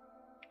it?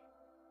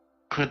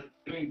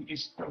 I mean,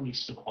 he's probably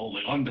still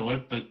holding onto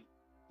it, but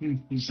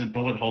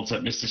Bullet holds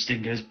up Mr.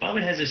 Sting, goes,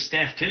 Bullet has a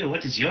staff too,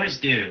 what does yours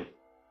do?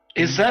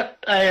 Is that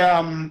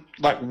a,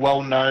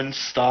 well-known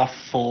staff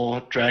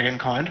for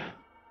Dragonkind?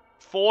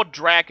 For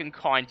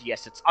Dragonkind,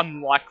 yes, it's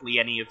unlikely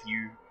any of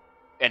you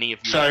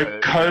So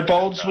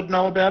kobolds would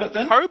know about it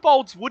then?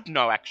 Kobolds would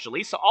know,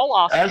 actually, so I'll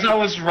ask As you I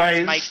was to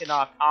raised... make an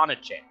Arcana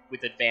check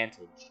with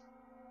advantage.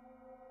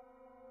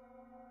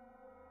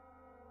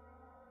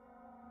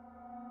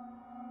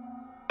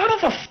 Son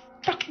of a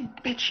fucking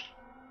bitch.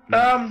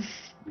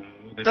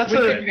 That's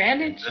With a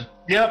advantage?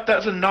 yep.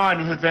 That's a 9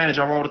 with advantage.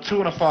 I rolled a 2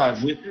 and a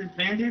 5. With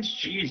advantage?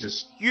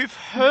 Jesus. You've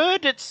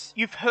heard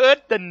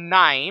the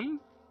name,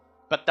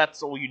 but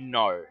that's all you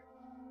know.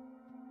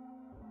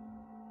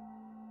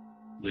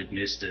 Would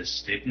Mr.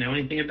 Stick know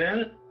anything about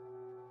it?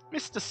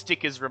 Mr.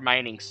 Stick is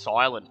remaining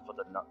silent for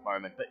the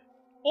moment, but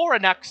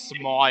Oranak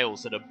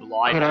smiles at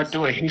oblige. Could I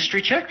do a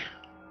history check?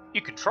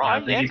 You could try, I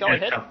think yeah, he's go got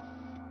ahead.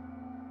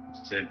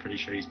 So I'm pretty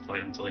sure he's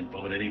playing until he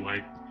bothered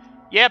anyway.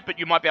 Yeah, but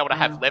you might be able to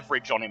have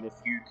leverage on him if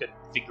you could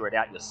figure it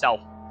out yourself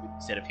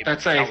instead of him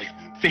That's telling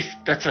a you.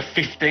 that's a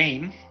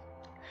 15.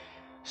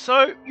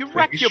 So you For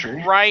rack your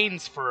history.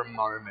 brains for a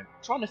moment,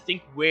 trying to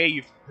think where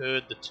you've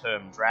heard the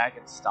term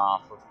Dragon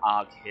Staff of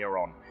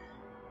Argheron.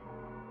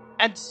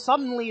 And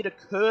suddenly it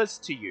occurs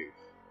to you,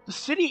 the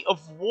city of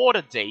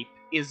Waterdeep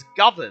is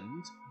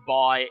governed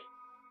by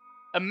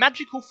a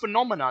magical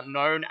phenomenon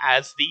known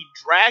as the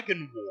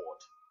Dragon Ward.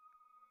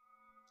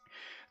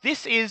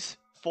 This is,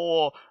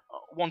 for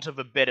want of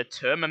a better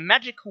term, a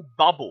magical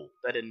bubble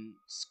that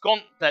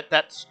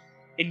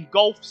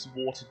engulfs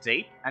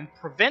Waterdeep and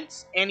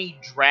prevents any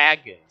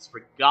dragons,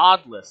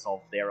 regardless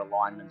of their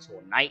alignment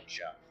or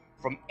nature,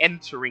 from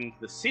entering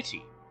the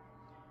city.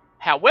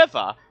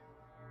 However,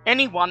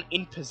 anyone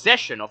in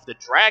possession of the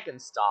Dragon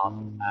Staff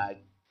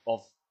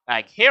of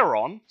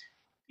Agheron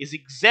is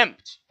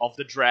exempt of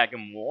the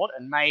Dragon Ward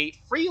and may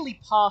freely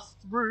pass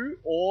through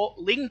or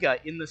linger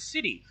in the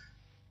city.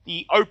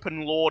 The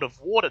Open Lord of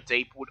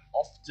Waterdeep would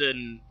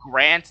often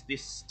grant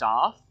this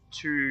staff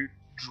to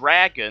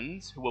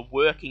dragons who were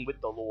working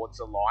with the Lord's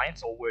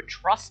Alliance or were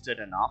trusted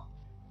enough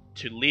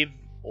to live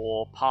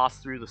or pass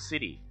through the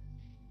city.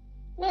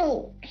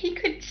 Well, he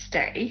could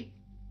stay.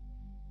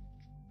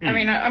 I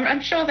mean,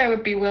 I'm sure they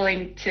would be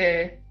willing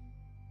to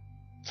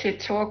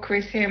talk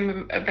with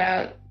him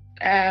about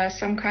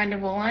some kind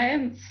of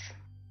alliance.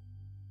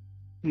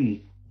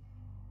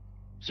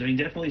 So he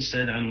definitely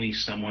said only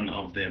someone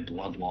of their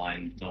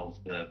bloodline, of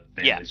the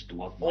family's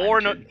bloodline.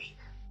 Or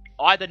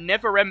either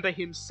Neverember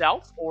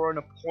himself or an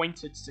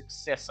appointed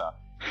successor.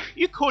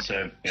 You could. So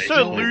Sir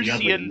basically,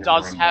 Lucian the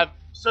does other have.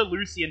 Sir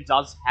Lucian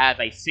does have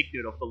a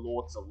signet of the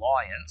Lord's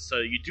Alliance, so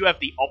you do have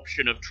the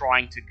option of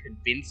trying to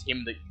convince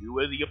him that you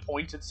are the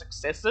appointed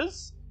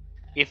successors,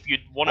 if you'd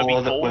want to be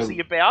Or that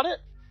ballsy about it.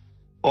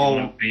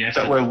 Or Yes,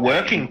 that we're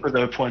working for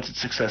the appointed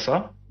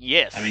successor.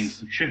 Yes. I mean,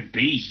 he should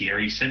be here.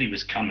 He said he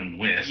was coming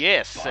with.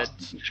 Yes,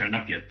 Hasn't shown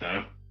up yet,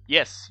 though.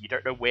 yes. You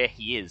don't know where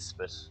he is,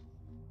 but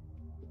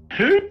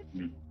Who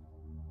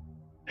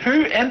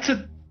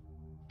entered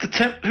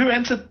who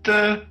entered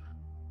the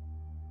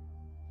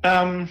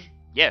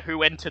yeah,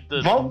 who entered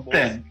the Vault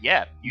then?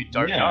 Yeah, you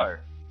don't Yeah. know.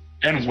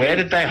 and where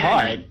did they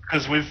hide?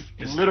 Because we've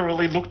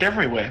literally looked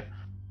everywhere.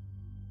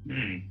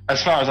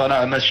 As far as I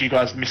know, unless you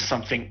guys missed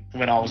something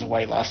when I was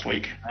away last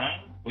week.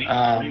 We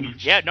Um, pretty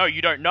much. Yeah, no,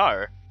 you don't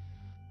know.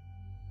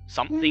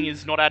 Something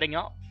is not adding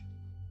up.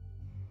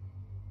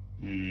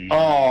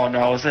 Oh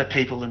no, is there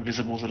people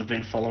invisibles that have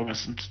been following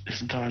us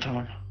this entire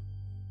time?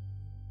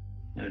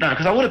 No,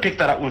 because I would have picked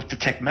that up with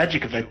Detect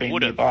Magic if they'd been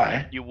Would've.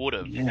 nearby. You would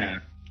have. Yeah,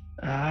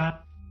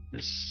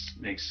 this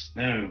makes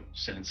no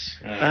sense.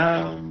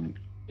 Ava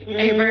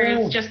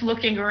is just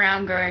looking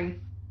around going,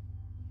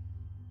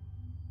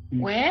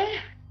 where?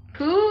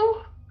 Who?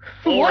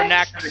 What?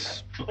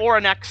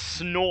 Oranak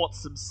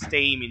snorts some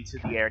steam into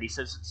the air and he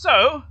says,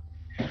 "So,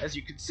 as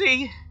you can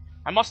see,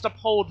 I must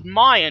uphold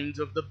my end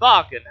of the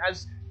bargain,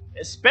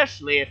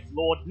 especially if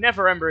Lord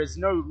Neverember is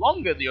no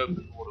longer the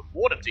Open Lord of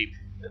Waterdeep.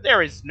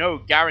 There is no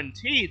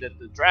guarantee that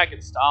the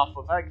Dragon Staff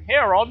of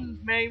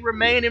Agheron may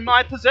remain in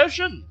my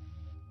possession.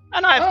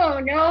 And Oh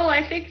no,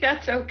 I think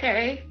that's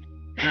okay.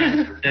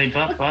 Hey,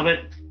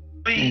 Bobbit.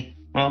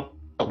 Well,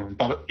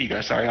 Bobbit, you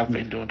go. Sorry, I've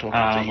been doing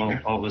talking. So you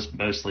go. I was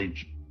mostly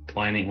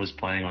planning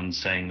on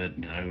saying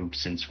that,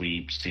 since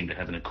we seem to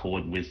have an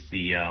accord with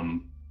the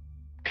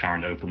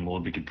current Open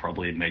Lord, we could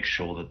probably make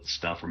sure that the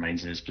stuff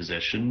remains in his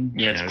possession.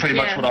 Yeah, you know. it's pretty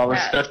much Yeah, what I was.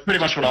 that- That's pretty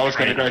much what I was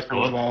going to go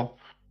through as well.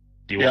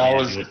 Do you Yeah, want I me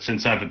was- to do it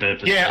since I have a better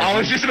Yeah, I perspective?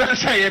 was just about to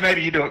say, yeah,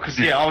 maybe you do it because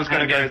I was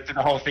going to Okay. go through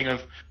the whole thing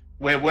of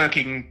we're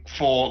working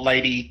for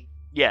Lady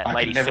yeah, I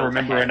Lady can never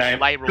remember her name.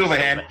 Laeral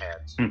Silverhand.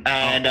 Silverhand.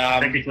 and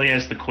Technically,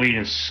 as the Queen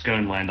of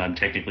Sconeland, I'm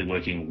technically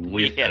working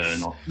with Yes. her,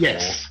 not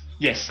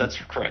yes, that's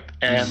correct.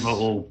 for. And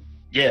Well,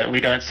 yeah, we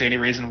don't see any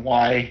reason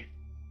why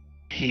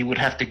he would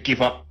have to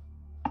give up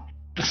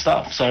the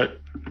stuff. So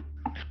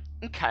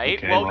Okay,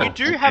 Okay, well, well, you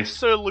do okay. have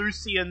Sir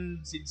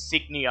Lucian's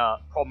insignia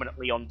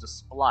prominently on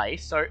display,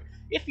 so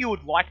if you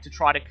would like to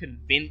try to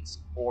convince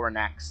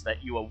Oranax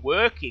that you are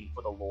working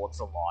for the Lord's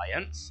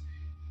Alliance,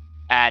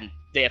 and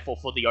therefore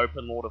for the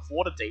Open Lord of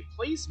Waterdeep,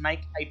 please make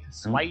a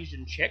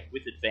persuasion check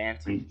with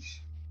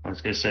advantage. I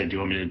was going to say, do you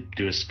want me to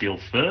do a spiel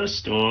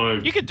first, or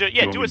You can do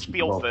you want do me a to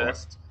spiel roll for it?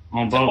 first.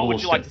 Well, So Bobbit what would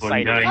will you like step to forward say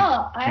and to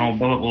go-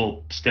 him? Oh, Bobbit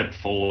will step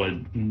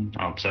forward.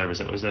 Oh, sorry, was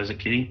that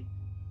Kitty?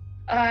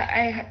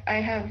 I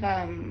have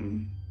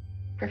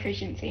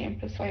proficiency in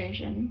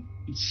persuasion.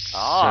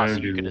 So you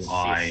do could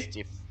I. assist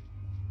if...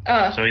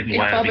 Oh, So either if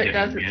way, I'll be Bobbit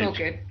does, getting it's all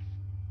engaged. good.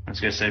 I was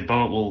going to say,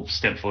 Bobbit will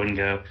step forward and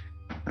go,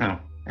 oh,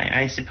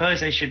 I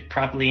suppose I should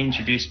properly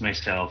introduce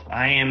myself.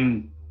 I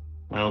am,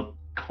 well,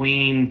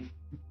 Queen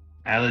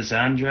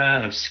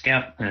Alessandra of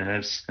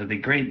of the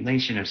great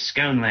nation of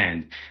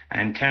Sconeland.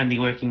 I'm currently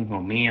working,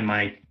 well, me and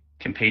my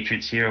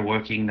compatriots here are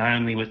working not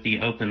only with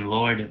the Open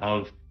Lord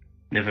of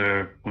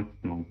Waterdeep?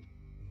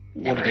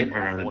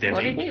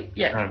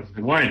 Yeah.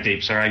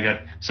 Waterdeep, sorry, I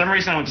got some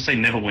reason I want to say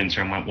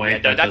Neverwinter and went,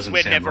 wait, that that's doesn't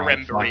where sound right.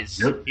 Neverember is.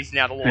 Nope. He's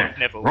now the Lord of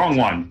Neverwinter. Wrong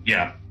one,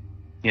 yeah.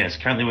 Yes,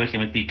 currently working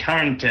with the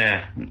current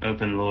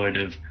Open Lord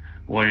of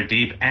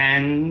Waterdeep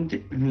and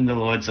the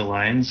Lord's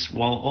Alliance,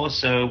 while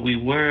also we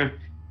were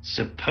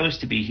supposed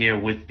to be here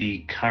with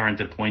the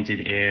current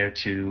appointed heir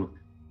to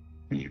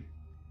the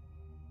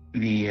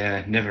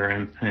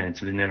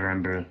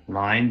Neverember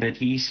line, but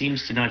he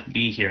seems to not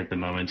be here at the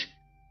moment.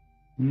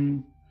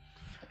 Make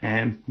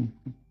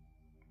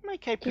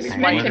a He was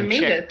meant to persuade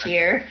meet check. us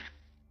here.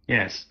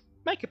 Yes.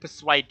 Make a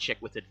persuade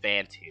check with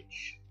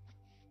advantage.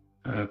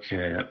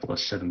 Okay, that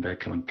 +7 better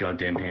come in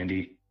goddamn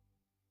handy.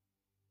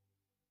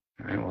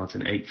 Alright, well, it's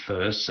an 8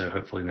 first, so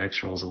hopefully the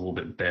next roll's a little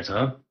bit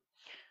better.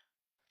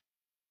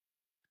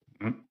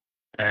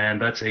 And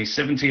that's a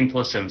 17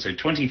 + 7, so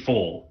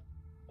 24.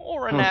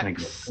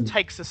 Oranax God.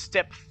 takes a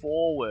step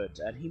forward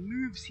and he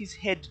moves his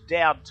head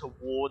down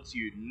towards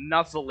you,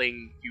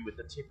 nuzzling you with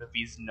the tip of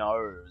his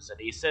nose, and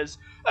he says,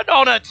 "An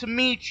honor to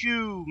meet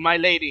you, my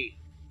lady."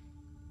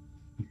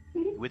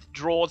 He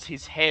withdraws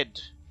his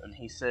head and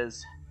he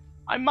says,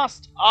 "I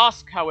must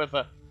ask,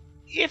 however,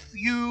 if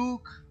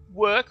you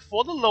work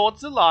for the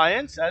Lord's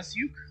Alliance, as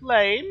you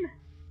claim,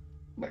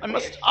 I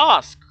must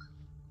ask,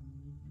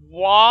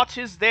 what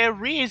is their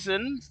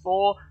reason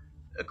for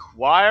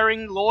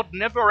acquiring Lord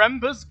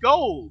Neverember's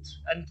gold,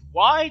 and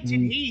why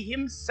did he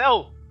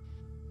himself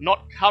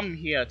not come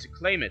here to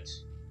claim it?"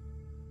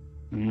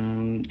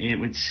 It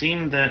would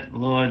seem that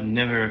Lord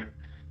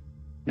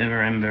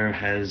Neverember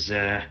has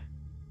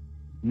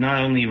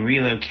not only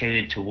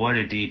relocated to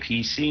Waterdeep,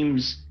 he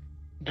seems...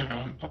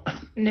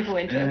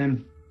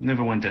 Neverwinter.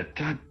 Neverwinter.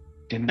 God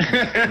damn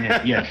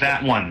it. Yeah,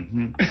 that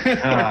one.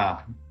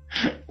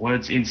 Well,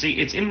 it's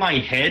in my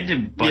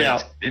head,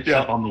 but it's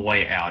up on the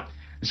way out.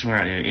 That's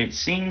where it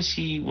seems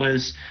he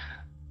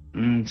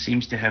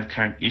seems to have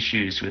current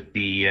issues with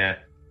the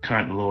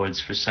current lords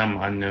for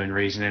some unknown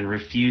reason and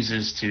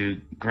refuses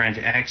to grant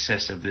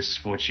access of this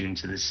fortune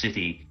to the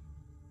city.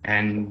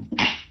 And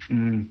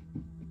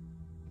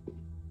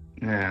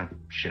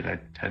shit, I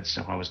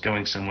was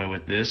going somewhere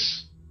with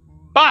this.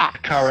 "Bah!"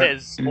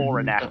 says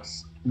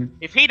Oranax.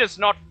 "If he does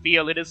not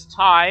feel it is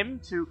time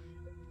to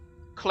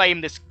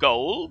claim this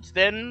gold,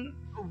 then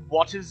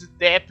what is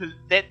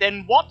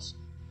then what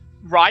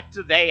right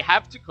do they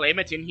have to claim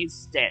it in his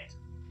stead?"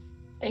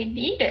 They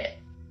need it.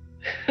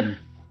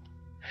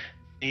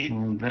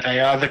 They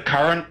are the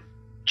current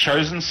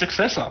chosen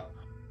successor.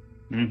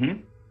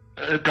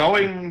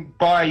 Going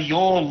by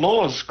your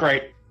laws,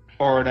 great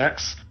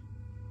Oranax,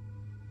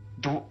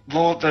 the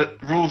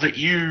rule that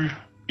you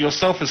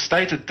yourself has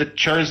stated, the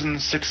chosen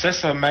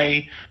successor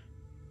may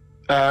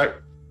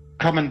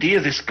commandeer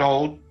this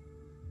gold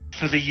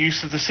for the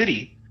use of the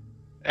city.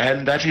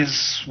 And that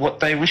is what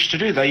they wish to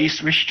do. They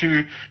wish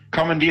to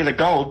commandeer the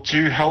gold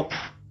to help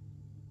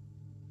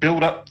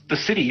build up the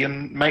city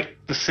and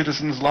make the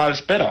citizens'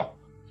 lives better.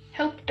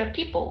 Help the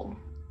people.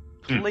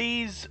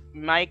 Please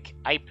make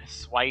a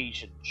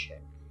persuasion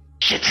check.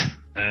 Shit.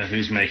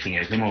 Who's making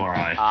it, him or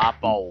I?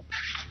 Bulb.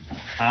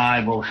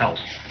 I will help.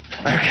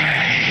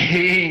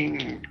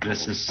 Okay.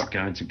 This is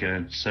going to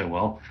go so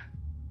well.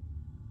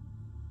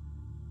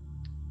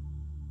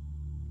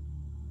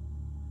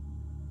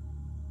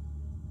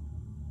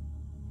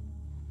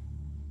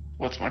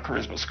 What's my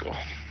charisma score?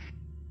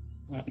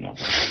 Not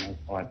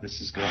quite.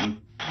 This is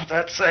gone.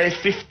 That's a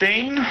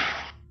 15.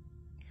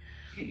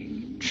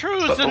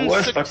 Chosen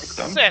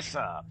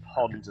successor,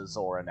 ponders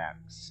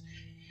Oranax.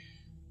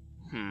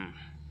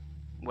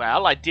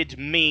 Well, I did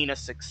mean a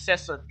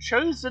successor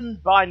chosen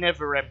by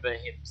Neverember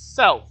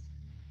himself,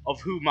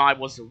 of whom I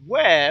was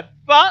aware,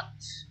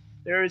 but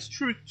there is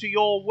truth to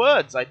your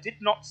words. I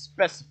did not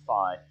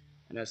specify,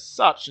 and as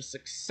such, a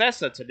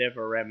successor to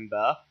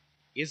Neverember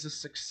is a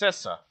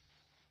successor.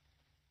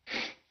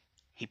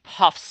 He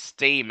puffs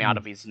steam out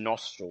of his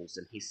nostrils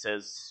and he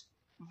says,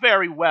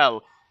 "Very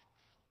well.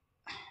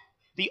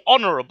 The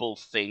honourable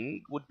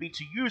thing would be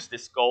to use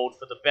this gold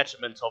for the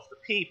betterment of the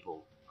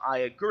people. I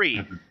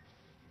agree.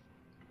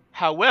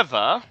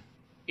 However,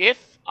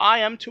 if I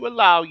am to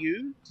allow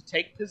you to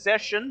take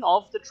possession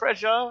of the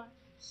treasure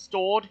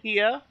stored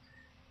here,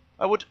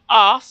 I would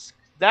ask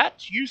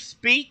that you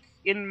speak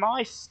in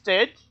my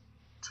stead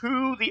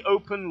to the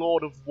Open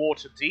Lord of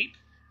Waterdeep,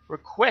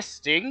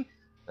 requesting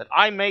that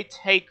I may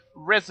take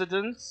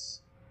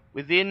residence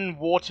within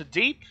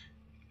Waterdeep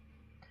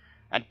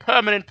and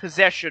permanent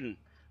possession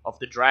of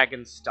the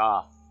Dragon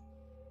Staff."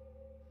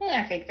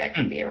 Yeah, I think that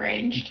can be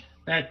arranged.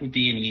 That would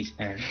be an easy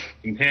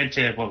compared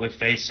to what we've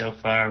faced so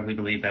far. We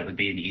believe that would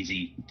be an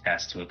easy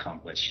task to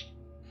accomplish.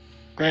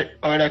 Great.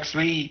 I'd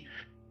actually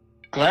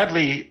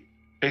gladly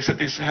accept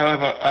this.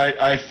 However,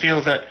 I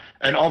feel that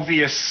an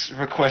obvious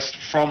request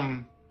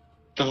from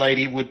the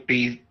lady would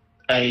be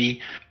a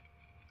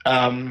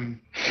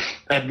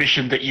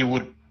admission that you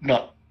would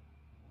not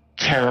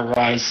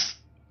terrorize.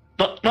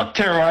 Not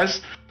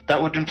terrorize.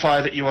 That would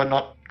imply that you are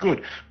not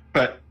good,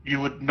 but you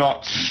would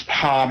not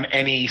harm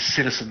any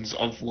citizens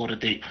of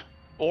Waterdeep.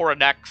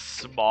 Oranak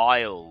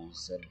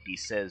smiles and he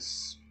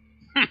says,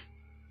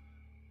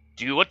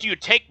 what do you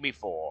take me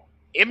for?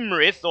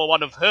 Imrith or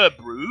one of her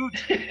brood?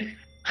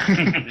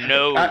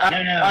 No.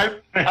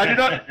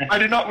 I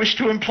do not wish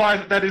to imply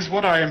that is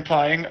what I am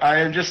implying. I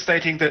am just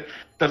stating that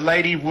the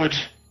lady would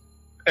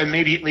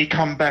immediately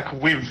come back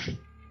with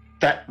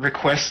that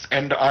request,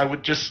 and I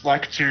would just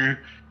like to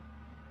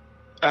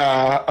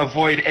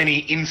avoid any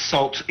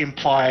insult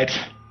implied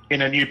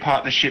in a new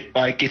partnership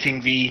by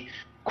getting the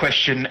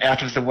question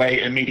out of the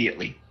way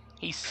immediately.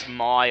 He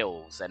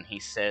smiles and he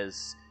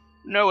says,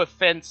 no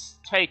offense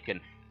taken.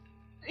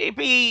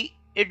 Be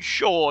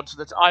ensured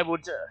that I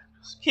would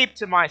keep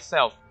to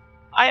myself.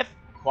 I have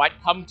quite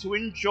come to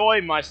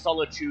enjoy my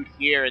solitude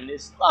here in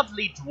this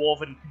lovely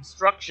dwarven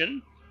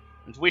construction,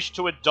 and wish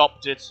to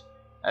adopt it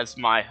as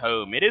my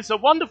home. It is a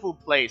wonderful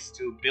place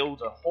to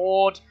build a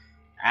hoard,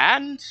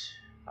 and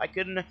I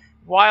can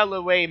while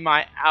away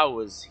my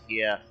hours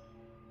here,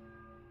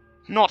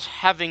 not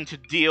having to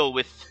deal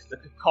with the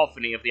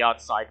cacophony of the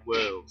outside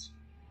world.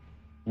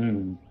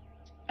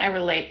 I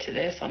relate to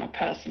this on a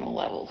personal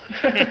level.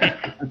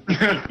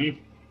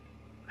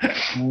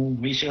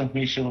 We shall,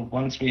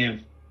 once we have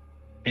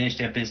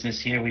finished our business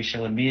here, we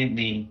shall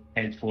immediately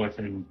head forth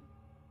and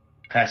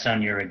pass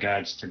on your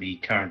regards to the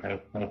current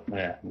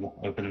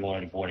open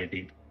lord of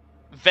Waterdeep.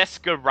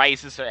 Veska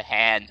raises her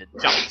hand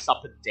and jumps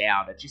up and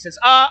down, and she says,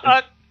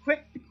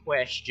 quick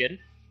question.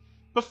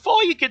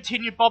 Before you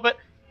continue, Bobbit,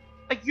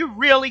 are you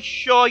really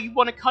sure you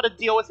want to cut a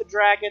deal with a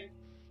dragon?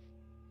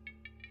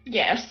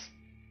 Yes.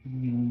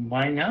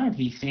 Why not?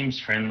 He seems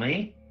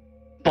friendly.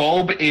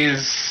 Bulb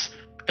is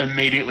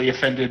immediately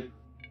offended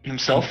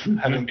himself,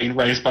 having been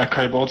raised by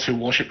kobolds who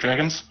worship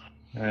dragons.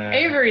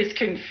 Avery's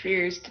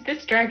confused.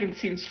 This dragon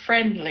seems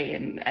friendly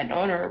and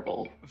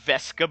honorable.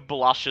 Veska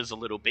blushes a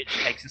little bit,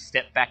 takes a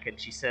step back, and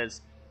she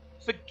says,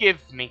 forgive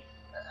me.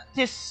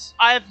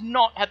 I have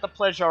not had the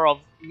pleasure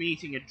of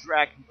meeting a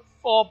dragon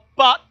before,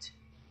 but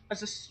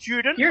as a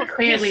student You're of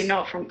clearly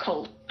not from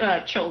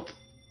Chult.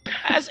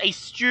 As a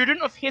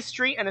student of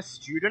history and a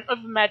student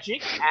of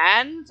magic,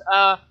 and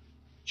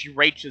she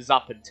reaches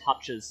up and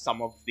touches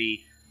some of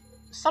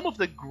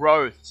the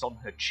growths on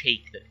her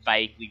cheek that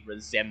vaguely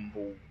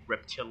resemble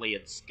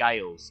reptilian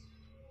scales.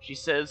 She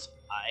says,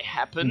 I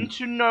happen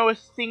to know a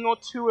thing or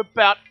two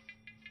about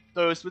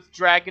those with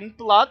dragon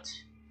blood,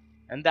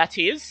 and that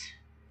is,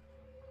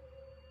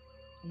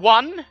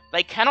 1,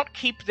 they cannot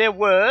keep their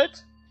word,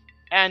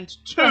 and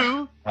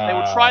 2, they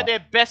will try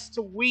their best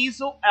to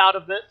weasel out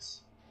of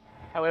it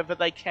however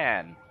they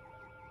can.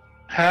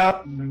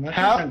 How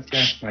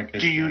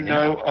do you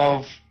know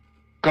of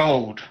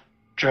gold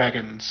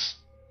dragons,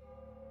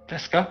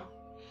 Veska?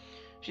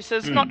 She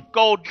says not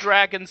gold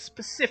dragons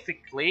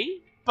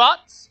specifically,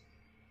 but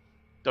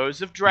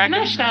those of dragon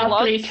Can I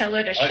sharply blood. tell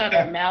her to shut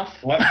her mouth?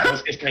 What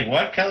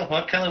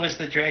color was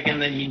the dragon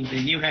that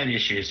you had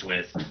issues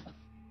with?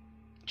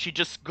 She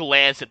just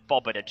glares at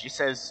Bobbit and she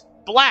says,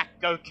 black,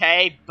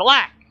 okay,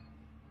 black.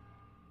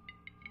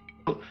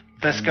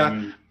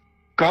 Veska,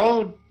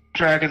 gold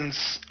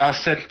dragons are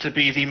said to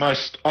be the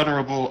most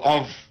honourable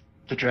of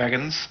the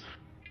dragons,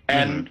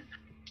 and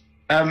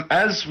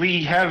as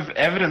we have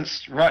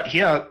evidence right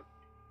here,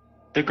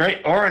 the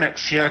great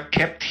Oronex here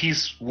kept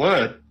his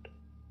word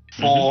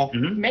for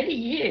Many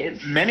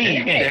years.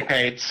 many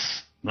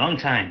decades. Long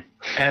time.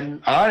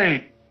 And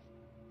I,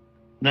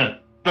 No.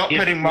 not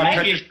putting my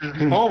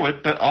prejudices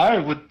forward, but I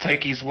would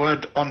take his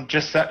word on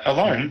just that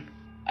alone.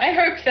 I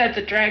hope that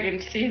the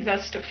dragon sees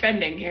us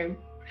defending him.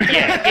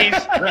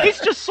 Yeah, he's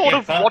just sort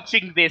of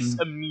watching this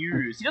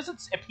amused. He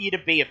doesn't appear to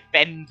be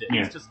offended,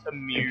 Yeah. he's just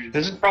amused.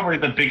 This is probably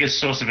the biggest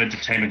source of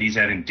entertainment he's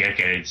had in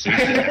decades.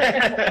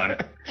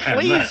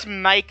 Please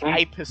make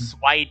a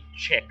persuade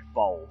check,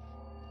 Bowl.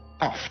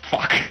 Oh,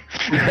 fuck.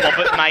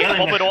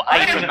 Bobbit or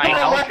Aiden may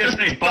help.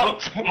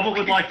 Bob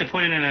would like to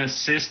put in an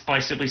assist by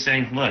simply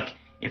saying, look,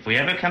 if we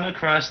ever come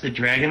across the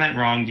dragon that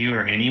wronged you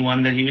or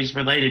anyone that he was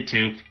related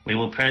to, we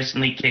will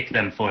personally kick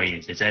them for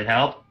you. Does that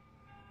help?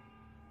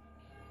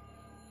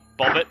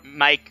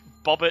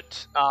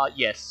 Bobbit,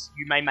 yes,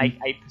 you may make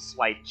a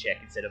persuade check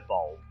instead of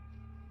Bowl.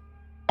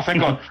 Oh, thank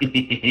God.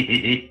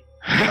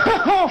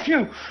 Oh,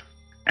 phew.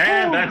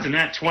 And that's a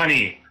nat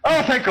 20.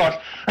 Oh, thank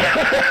God.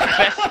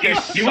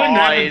 Veska You wouldn't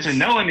happen sighs. to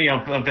know any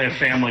of their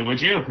family,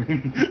 would you?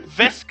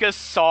 Veska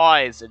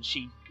sighs and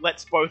she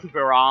lets both of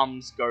her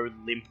arms go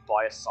limp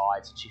by her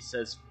sides and she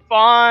says,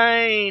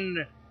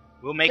 fine,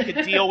 we'll make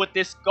a deal with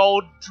this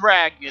gold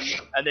dragon.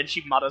 And then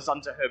she mutters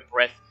under her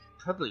breath,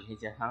 probably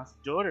has a half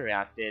daughter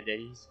out there that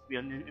he's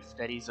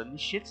on the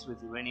shits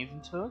with you and even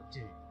talk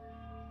to.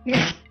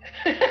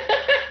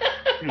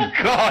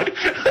 God.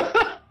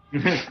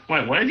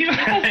 Wait, what did you?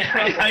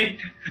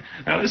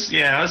 That was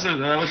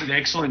an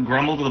excellent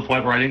grumble to the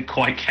point where I didn't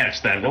quite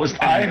catch that. What was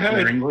that I in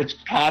heard English?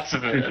 parts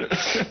of it.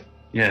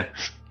 Yeah.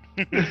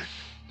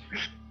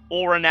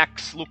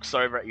 Oranax looks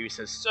over at you and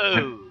says,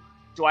 "So,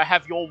 do I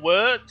have your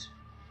word?"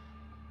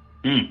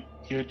 Mm.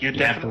 You You have the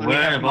definitely word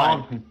have of all.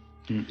 mine.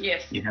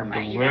 Yes. You have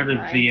you the word of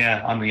mine. the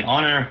on the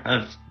honor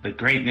of the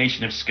great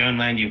nation of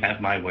Sconeland. You have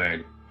my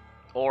word.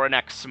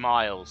 Oranax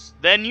smiles.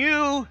 "Then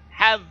you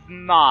have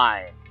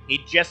mine." He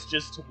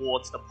gestures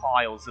towards the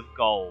piles of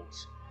gold.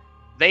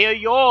 "They are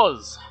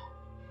yours.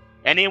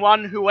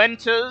 Anyone who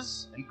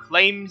enters and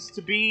claims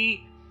to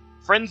be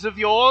friends of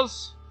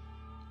yours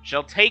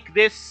shall take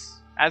this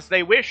as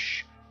they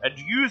wish and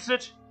use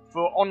it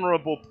for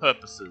honourable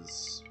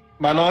purposes."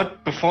 My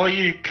lord, before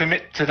you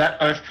commit to that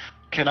oath,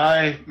 can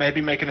I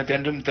maybe make an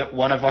addendum that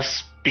one of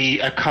us be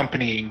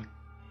accompanying?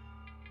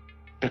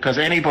 Because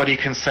anybody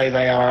can say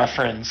they are our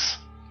friends.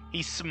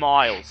 He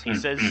smiles. He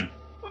says,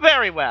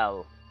 "Very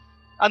well.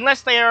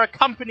 Unless they are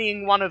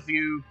accompanying one of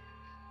you,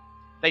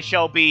 they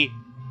shall be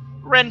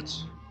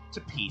rent to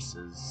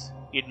pieces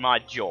in my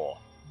jaw."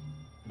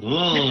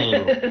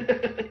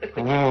 Ooh.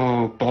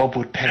 Oh, Bob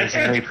would pay That's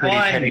very pretty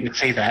fine. penny to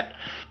see that.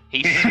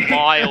 He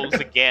smiles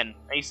again.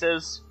 He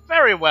says,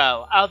 "Very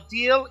well. Our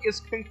deal is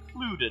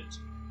concluded.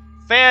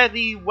 Fare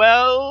thee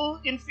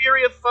well,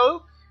 inferior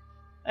folk,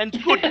 and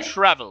good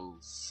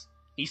travels."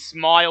 He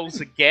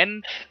smiles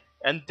again,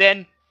 and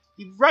then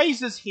he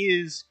raises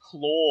his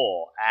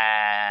claw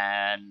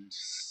and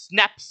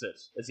snaps it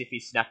as if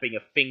he's snapping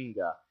a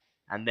finger.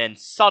 And then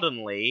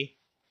suddenly,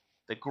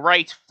 the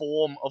great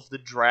form of the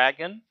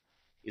dragon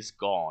is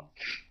gone.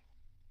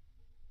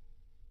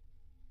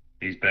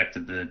 He's back to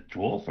the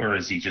dwarf, or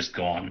is he just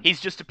gone? He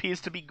just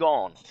appears to be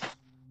gone.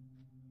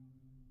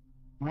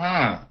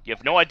 Ah. You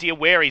have no idea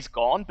where he's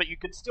gone, but you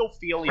can still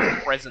feel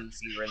his presence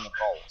here in the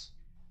vault.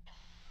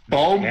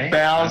 Bob Okay.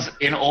 bows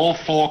in all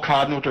four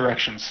cardinal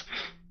directions.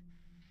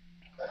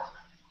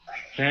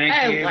 Thank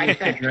I you, like Mr.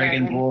 that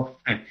Dragon dragon.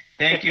 Dwarf.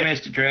 Thank you,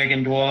 Mr.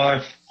 Dragon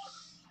Dwarf.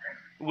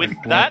 With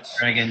Dwarf that,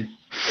 Dragon.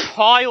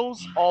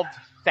 piles of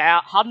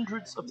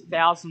hundreds of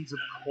thousands of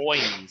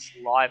coins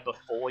lie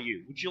before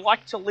you. Would you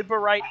like to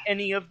liberate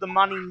any of the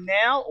money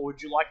now, or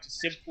would you like to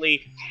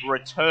simply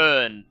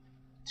return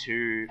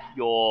to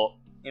your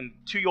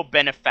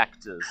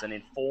benefactors and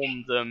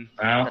inform them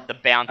Well, that the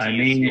bounty I is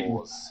mean-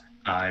 yours?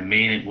 I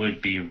mean, it would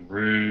be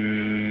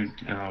rude.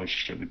 Oh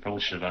shit, we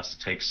probably should have asked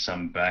to take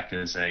some back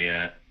as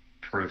a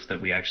proof that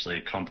we actually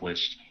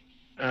accomplished.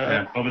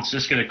 Bobbitt's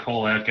just going to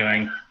call out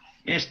going,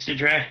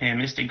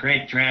 Mr.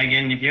 Great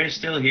Dragon, if you're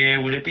still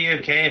here, would it be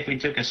okay if we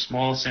took a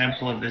small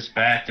sample of this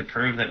back to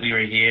prove that we were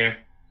here?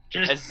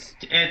 Just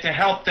to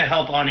help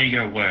honor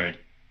your word.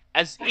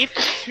 As if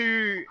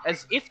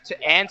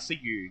to answer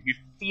you, you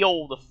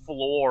feel the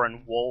floor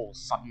and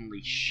walls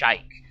suddenly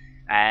shake,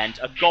 and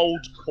a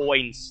gold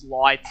coin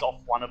slides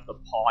off one of the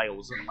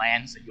piles and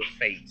lands at your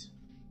feet.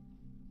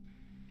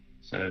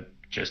 So,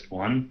 just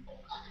one?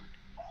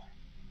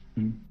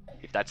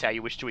 If that's how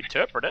you wish to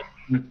interpret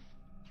it.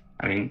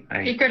 I mean,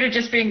 He could have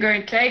just been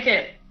going, take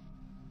it.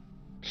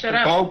 Shut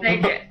up, Bob,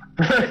 take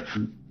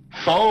it.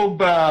 Bob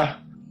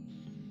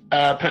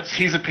puts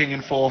his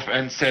opinion forth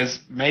and says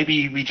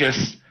maybe we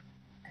just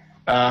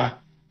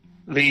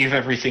leave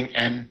everything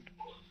and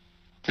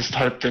just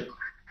hope that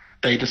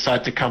they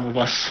decide to come with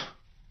us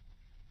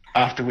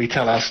after we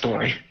tell our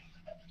story.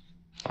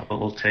 Bobbit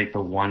will take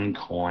the one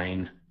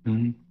coin.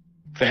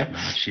 Fair? No,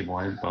 she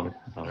wanted Bobbit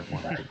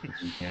wanted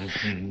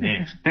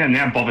it. And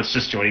now Bobbit's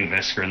just joining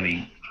Vesker in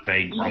the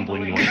vague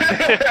grumbling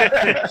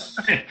noise.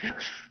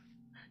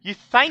 You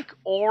thank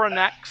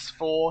Oranax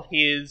for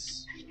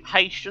his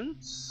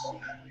patience,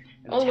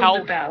 and All tell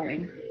of the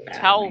bowing.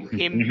 Tell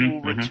him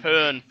you'll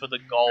return for the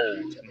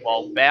gold, and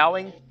while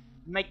bowing,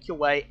 make your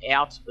way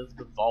out of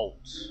the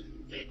vault.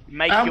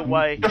 Make your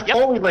way.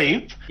 Before we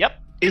leave,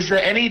 Yep. is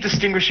there any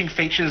distinguishing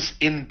features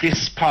in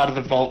this part of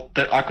the vault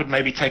that I could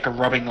maybe take a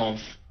rubbing of?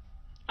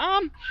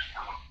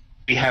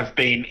 We have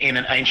been in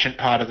an ancient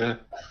part of the...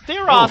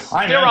 There are.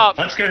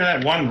 Let's go to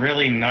that one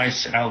really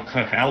nice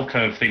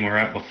alcove thing we were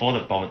at before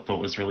that Bobbit thought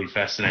was really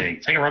fascinating.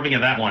 Take a rubbing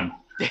of that one.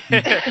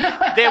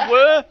 There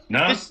were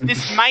No?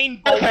 this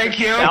main vault Thank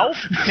you. itself.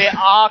 There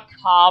are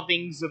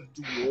carvings of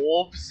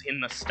dwarves in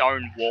the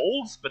stone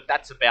walls, but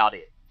that's about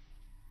it.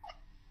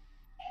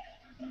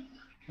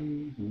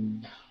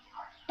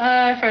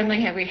 If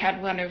only we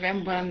had one of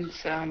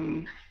Emblem's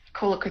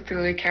Call of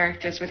Cthulhu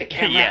characters with a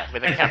camera. Yeah,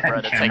 with a camera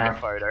to take a Camera.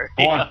 photo.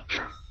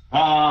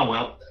 Oh,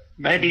 well.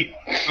 Maybe...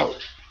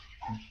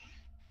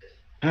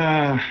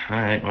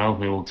 Alright, well,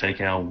 we will take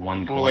our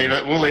one coin.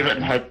 We'll leave it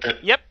and hope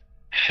that... Yep.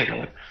 Take a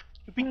look.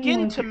 You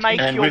begin to make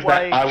And your with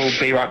way. that, I will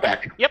be right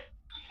back. Yep.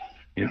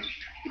 You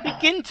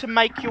begin to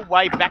make your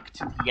way back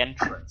to the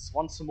entrance,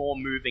 once more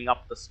moving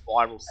up the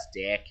spiral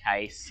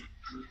staircase,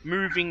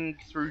 moving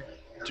through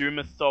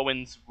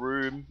Dumathoin's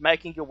room,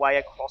 making your way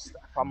across the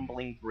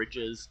crumbling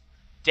bridges,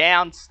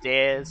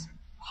 downstairs,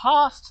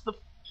 past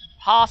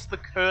the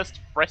cursed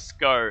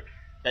fresco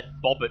that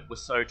Bobbit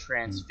was so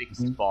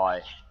transfixed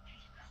by,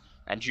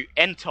 and you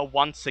enter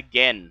once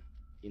again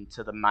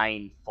into the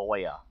main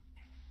foyer.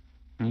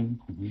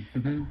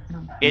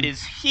 It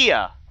is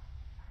here,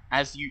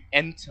 as you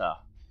enter,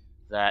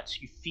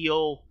 that you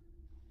feel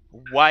a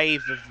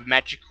wave of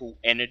magical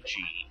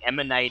energy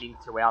emanating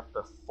throughout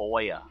the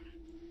foyer.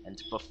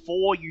 And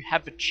before you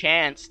have a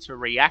chance to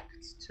react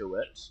to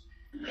it,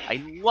 a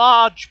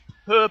large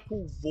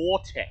purple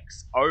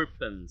vortex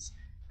opens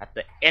at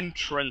the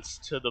entrance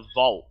to the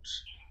vault.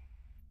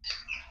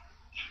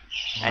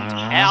 And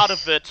out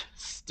of it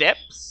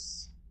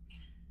steps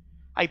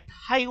a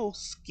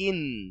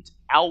pale-skinned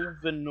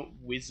elven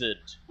wizard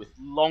with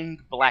long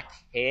black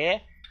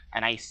hair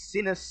and a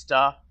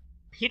sinister,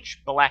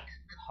 pitch-black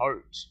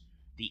coat,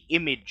 the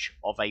image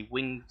of a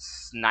winged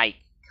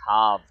snake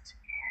carved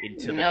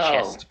into the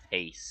chest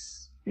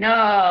piece.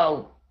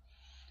 No!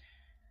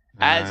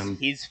 As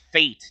his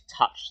feet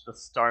touch the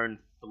stone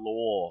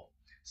floor,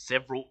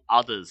 several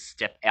others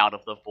step out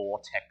of the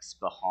vortex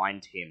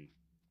behind him.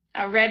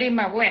 I ready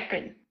my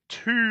weapon.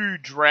 2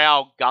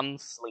 drow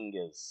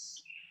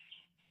gunslingers,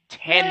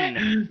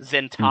 10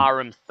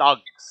 Zentarum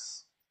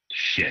thugs,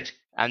 Shit.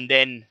 and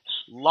then,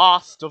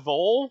 last of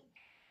all,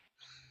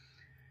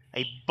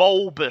 a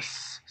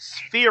bulbous,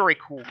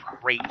 spherical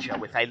creature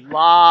with a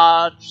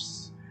large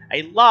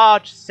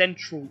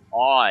central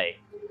eye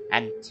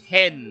and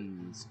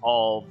tens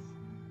of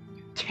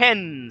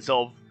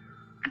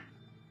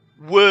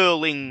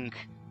whirling,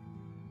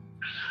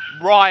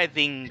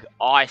 writhing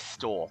eye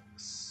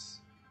stalks.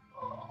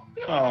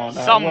 Oh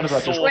no, Some what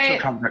about this? sort- What's Wait,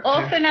 it come back to?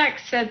 Orphanax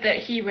said that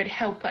he would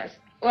help us.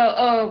 Well,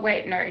 oh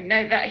wait, no,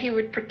 that he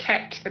would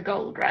protect the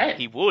gold, right?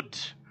 He would.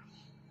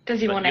 Does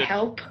he but want to you're-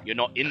 help? You're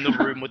not in the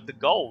room with the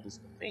gold, is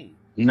the thing.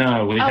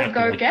 No, we I'll have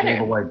go to get all the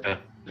him. way back.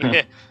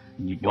 Yeah.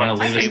 You want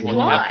to I leave us can one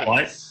fly. more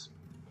fight?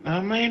 I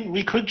mean,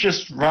 we could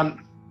just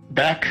run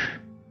back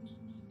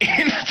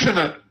into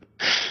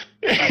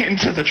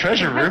the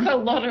treasure room. That's a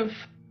lot of...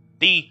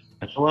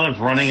 That's a lot of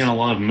running and a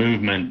lot of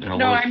movement. And a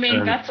No, lot I of mean,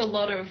 turns. that's a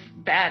lot of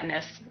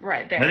badness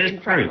right there. That is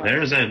in front true. of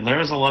us. There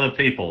is a lot of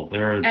people.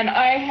 There are. And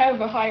I have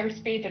a higher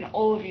speed than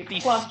all of you, The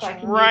plus I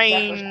can use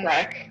strange- Zephyr's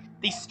crack.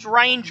 The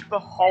strange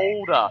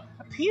beholder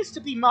appears to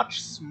be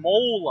much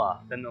smaller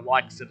than the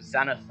likes of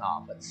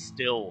Xanathar, but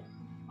still,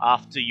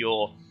 after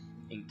your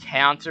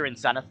encounter in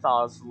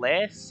Xanathar's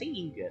lair,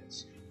 seeing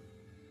it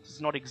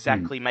does not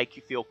exactly make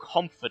you feel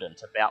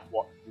confident about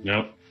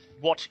Nope.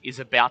 what is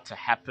about to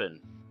happen.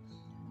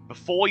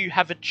 Before you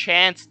have a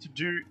chance to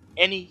do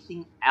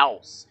anything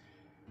else,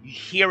 you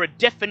hear a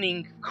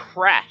deafening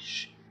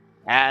crash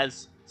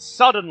as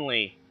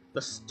suddenly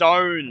the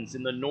stones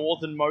in the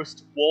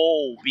northernmost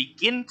wall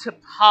begin to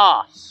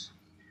part,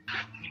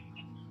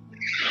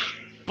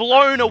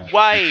 blown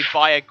away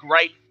by a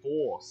great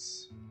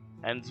force.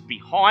 And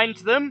behind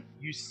them,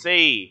 you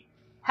see,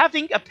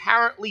 having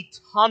apparently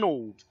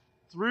tunneled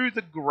through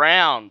the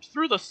ground,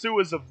 through the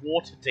sewers of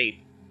Waterdeep,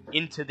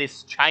 into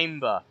this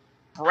chamber,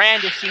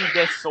 brandishing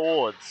their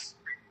swords,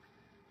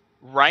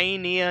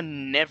 Rainier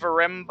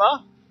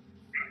Neverember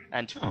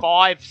and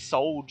 5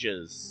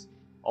 soldiers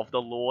of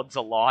the Lord's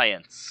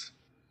Alliance.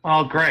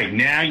 Oh, great.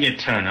 Now you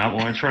turn up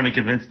when we're trying to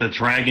convince the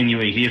dragon you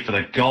were here for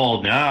the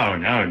gold. No,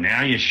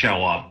 now you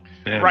show up.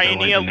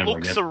 Rainier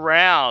looks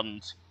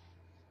around.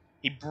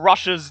 He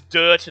brushes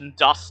dirt and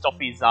dust off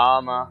his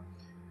armor.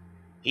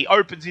 He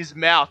opens his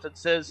mouth and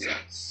says,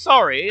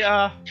 "Sorry,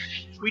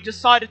 we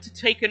decided to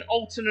take an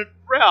alternate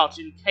route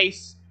in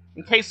case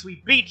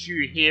we beat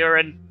you here."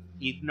 And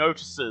he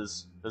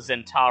notices the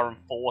Zentarum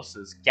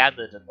forces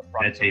gathered at the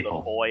front of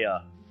the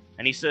foyer.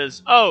 And he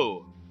says,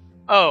 Oh,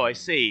 I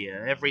see.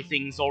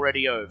 Everything's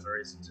already over,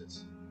 isn't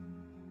it?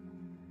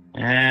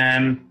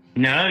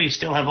 No, you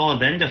still have all of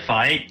them to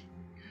fight.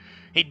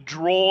 He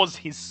draws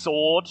his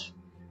sword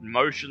and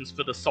motions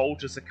for the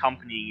soldiers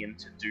accompanying him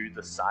to do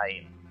the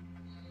same.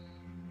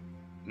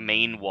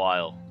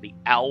 Meanwhile, the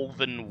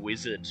elven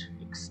wizard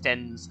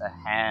extends a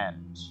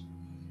hand.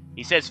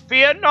 He says,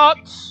 "Fear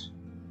not!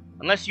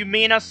 Unless you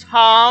mean us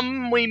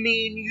harm, we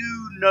mean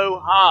you no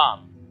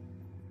harm."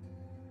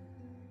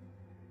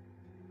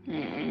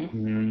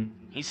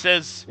 He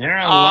says, There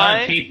are a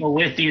lot of people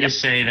with you to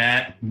say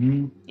that.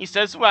 He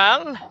says,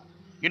 "Well,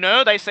 you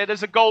know, they say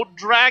there's a gold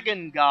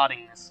dragon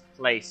guarding this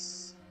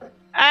place.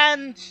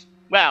 And,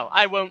 well,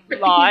 I won't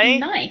lie.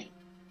 Nice.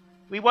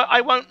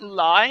 I won't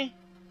lie.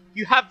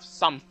 You have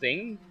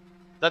something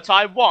that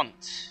I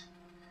want.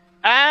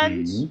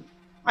 And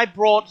I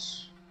brought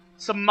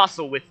some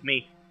muscle with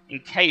me in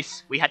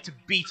case we had to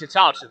beat it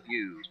out of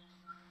you."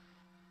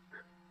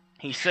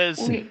 He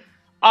says,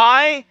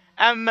 "I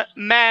am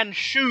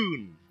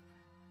Manshoon,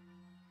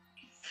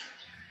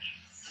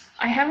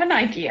 I have an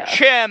idea.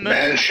 chairman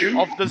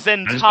Manshoon? of the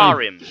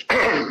Zentarim."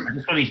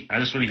 I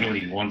just want to hear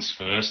what he wants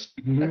first.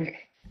 Okay.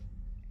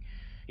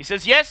 He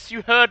says, "Yes,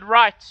 you heard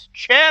right.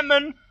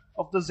 Chairman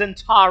of the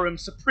Zentarim,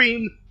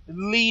 supreme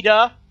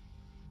leader,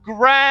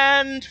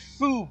 grand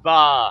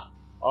Fubar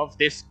of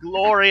this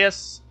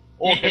glorious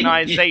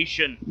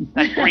organization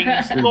that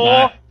brings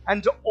law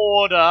and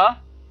order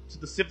to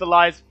the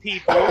civilized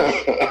people of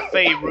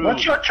Faerûn."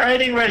 What's your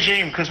trading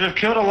regime? Because we've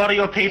killed a lot of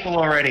your people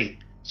already.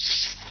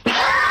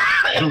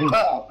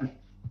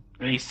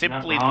 He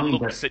simply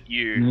looks at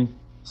you.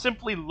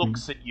 Simply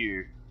looks at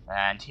you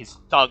and his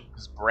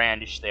thugs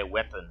brandish their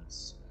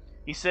weapons.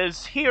 He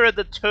says, "Here are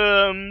the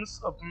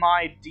terms of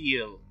my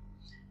deal.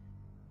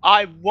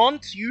 I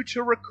want you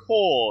to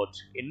record,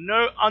 in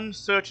no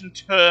uncertain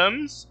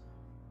terms,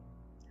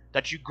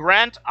 that you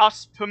grant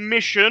us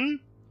permission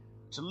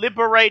to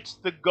liberate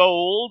the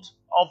gold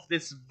of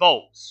this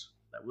vault.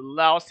 That will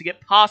allow us to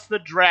get past the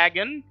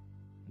dragon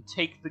and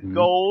take the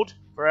gold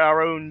for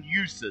our own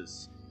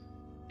uses."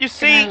 You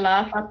see... Can I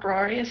laugh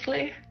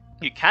uproariously?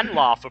 You can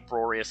laugh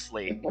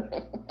uproariously.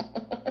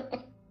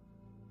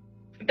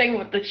 They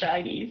want the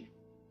Chinese.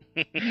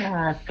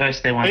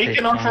 First they want We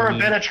can offer a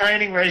better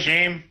training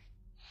regime.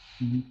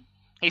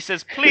 He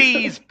says,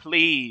 "Please,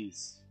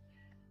 please,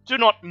 do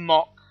not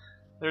mock.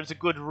 There's a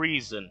good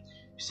reason.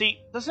 You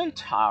see, the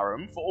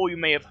Zentarum, for all you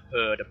may have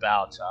heard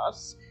about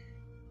us,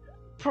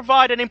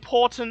 provide an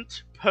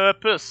important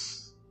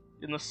purpose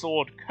in the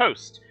Sword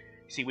Coast.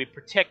 You see, we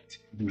protect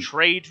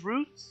trade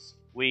routes,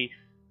 we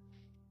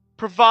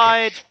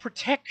provide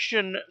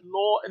protection,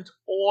 law and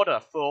order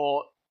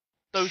for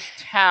those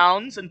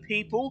towns and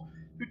people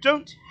who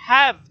don't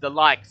have the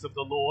likes of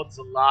the Lord's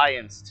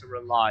Alliance to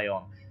rely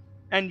on.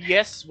 And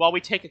yes, while we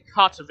take a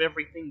cut of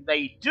everything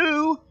they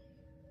do,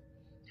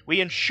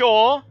 we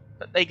ensure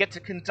that they get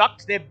to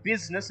conduct their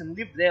business and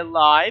live their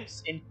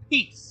lives in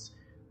peace.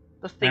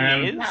 The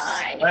thing is..."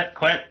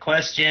 Quick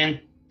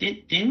question.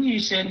 Didn't you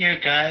send your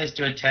guys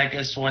to attack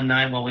us one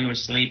night while we were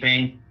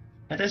sleeping?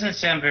 That doesn't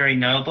sound very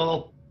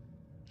noble.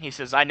 He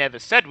says, "I never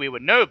said we were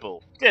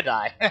noble, did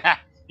I?"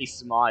 He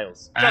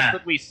smiles. "Just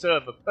that we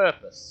serve a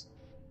purpose."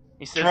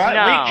 He says, Right,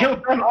 "Now..." we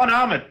killed them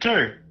unarmored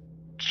too.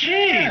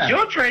 Jeez,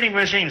 your training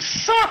regime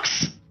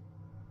sucks!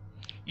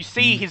 You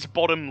see his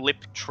bottom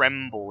lip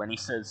tremble, and he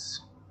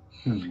says,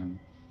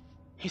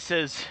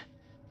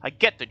 "I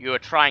get that you are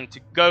trying to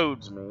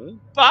goad me,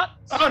 but..."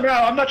 Oh no,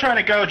 I'm not trying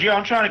to goad you.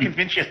 I'm trying to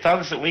convince your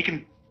thugs that we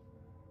can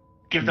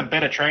give them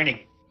better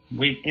training.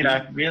 We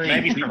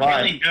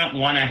really don't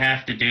want to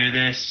have to do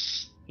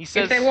this. He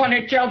says, If they want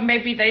a job,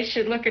 maybe they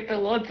should look at the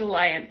Lord's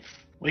Alliance.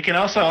 We can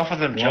also offer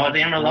them jobs.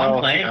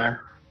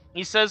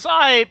 He says,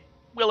 "I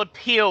will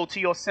appeal to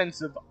your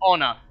sense of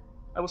honor.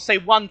 I will say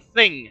one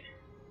thing.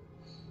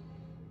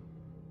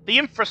 The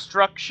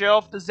infrastructure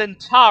of the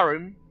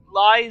Zentarum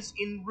lies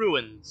in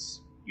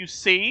ruins. You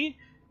see,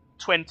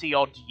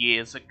 20-odd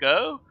years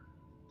ago,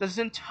 the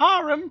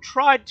Zentarum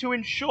tried to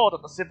ensure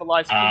that the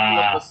civilized people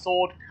of the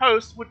Sword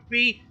Coast would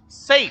be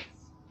safe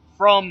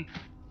from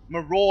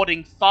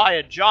marauding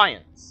fire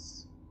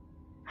giants.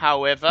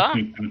 However,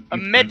 a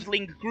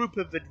meddling group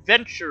of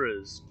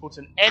adventurers put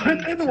an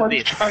end They're the to ones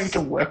this. trying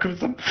to work with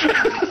them.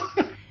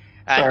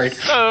 And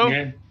so,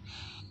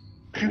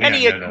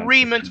 any Yeah,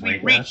 agreement we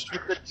reached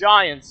with the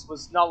giants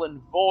was null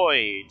and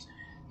void.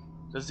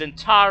 The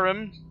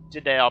Zentarum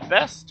did our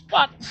best,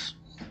 but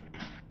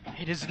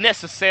it is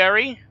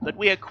necessary that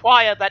we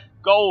acquire that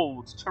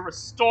gold to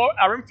restore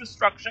our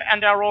infrastructure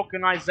and our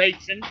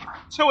organization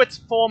to its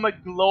former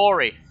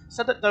glory,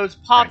 so that those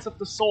parts of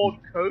the Sword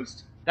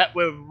Coast that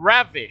were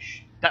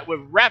ravaged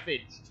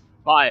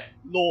by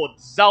Lord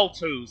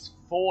Zalto's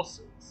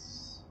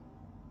forces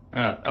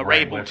are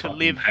able to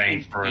live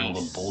in for all the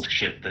peace."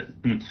 bullshit that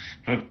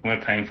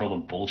we're paying for all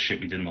the bullshit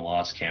we did in the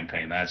last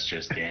campaign. That's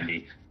just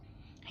dandy.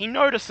 He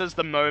notices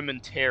the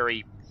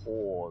momentary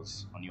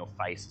pause on your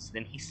faces,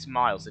 then he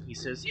smiles and he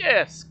says,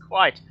 "Yes,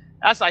 quite.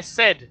 As I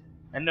said,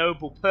 a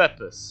noble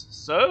purpose.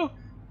 So,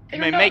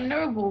 They're not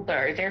noble,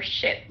 though. They're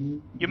shit.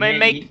 you may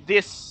make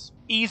this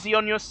easy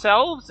on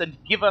yourselves and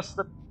give us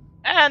the...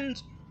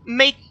 and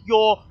make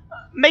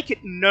it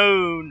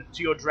known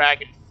to your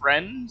dragon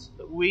friend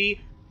that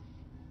we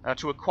are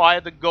to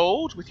acquire the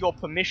gold with your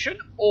permission,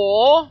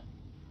 or..."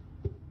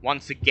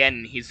 Once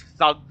again, his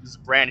thugs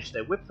brandish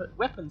their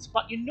weapons,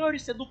 but you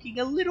notice they're looking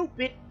a little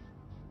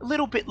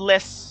bit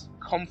less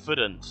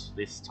confident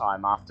this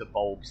time after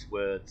Bulb's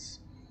words.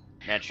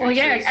 Naturally,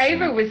 Well, yeah,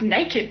 Ava was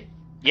naked.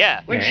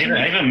 Yeah. When she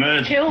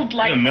Ava killed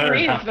like murdered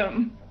 3 her. of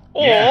them.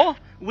 Or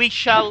we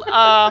shall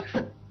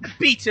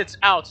beat it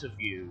out of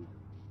you.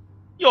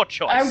 Your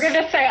choice. I'm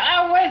gonna say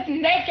I was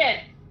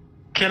naked.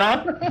 Can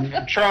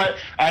I try?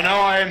 I know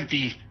I am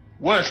the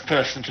worst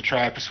person to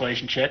try a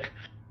persuasion check.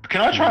 Can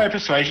I try a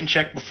persuasion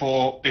check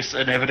before this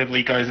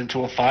inevitably goes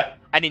into a fight?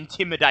 An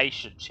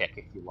intimidation check,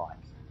 if you like.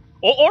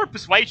 Or a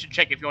persuasion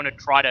check if you want to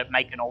try to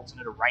make an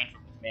alternate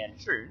arrangement with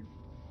Manchun.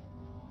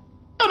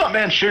 No, not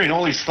Manchun,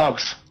 all these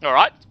thugs.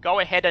 Alright, go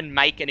ahead and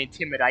make an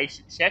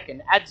intimidation check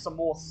and add some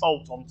more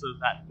salt onto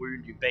that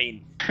wound you've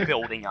been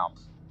building up.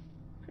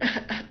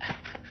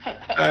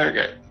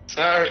 Okay,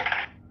 so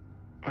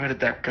where did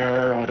that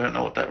go? I don't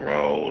know what that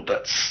rolled.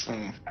 That's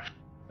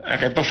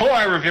okay. Before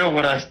I reveal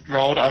what I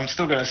rolled, I'm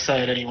still going to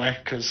say it anyway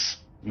because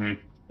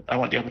I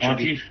want the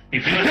opportunity.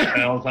 If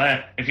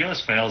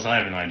yours fails, I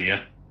have an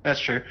idea.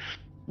 That's true.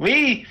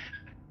 We,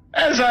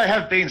 as I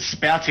have been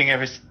spouting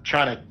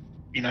trying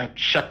to,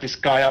 shut this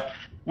guy up,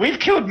 we've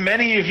killed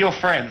many of your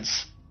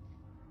friends.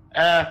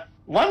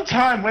 One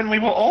time when we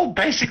were all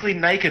basically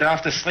naked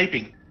after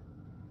sleeping.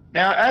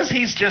 Now, as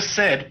he's just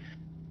said,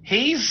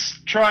 he's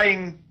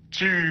trying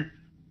to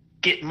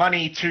get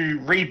money to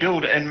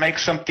rebuild and make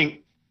something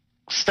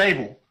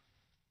stable.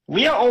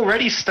 We are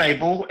already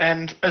stable,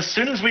 and as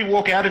soon as we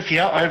walk out of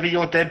here, over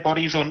your dead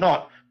bodies or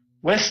not,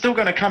 we're still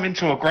going to come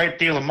into a great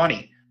deal of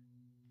money.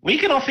 We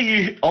can offer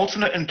you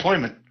alternate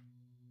employment.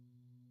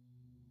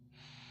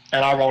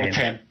 And I rolled a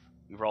 10.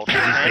 You rolled a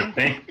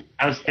 10.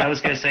 I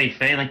was going to say,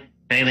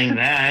 failing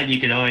that,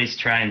 you could always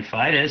try and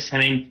fight us. I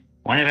mean,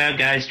 one of our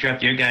guys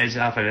dropped your guys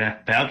off of a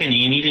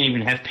balcony, and you didn't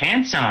even have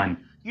pants on.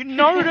 You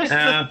notice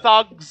the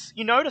thugs.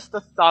 You notice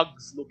the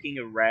thugs looking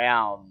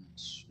around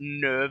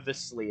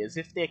nervously, as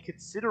if they're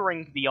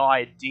considering the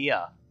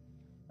idea.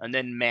 And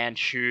then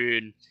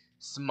Manchun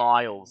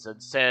smiles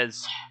and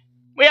says,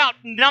 "We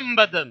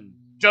outnumber them.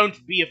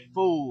 Don't be a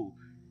fool.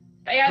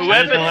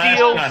 Whoever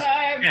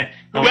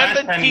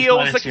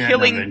deals a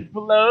killing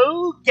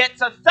blow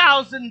gets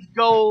 1,000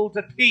 gold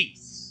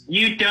apiece."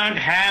 You don't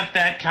have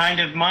that kind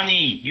of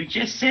money. You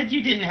just said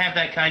you didn't have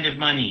that kind of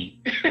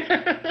money.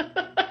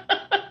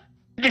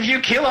 If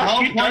you kill us,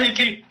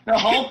 the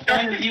whole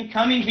point of you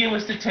coming here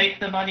was to take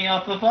the money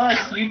off of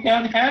us. You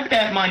don't have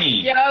that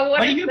money. Yeah,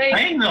 what are you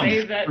paying them?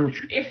 Say that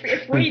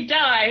if we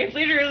die,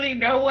 literally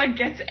no one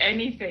gets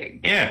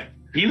anything. Yeah,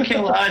 if you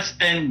kill us,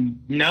 then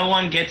no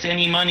one gets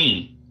any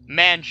money.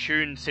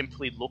 Manchun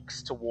simply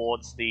looks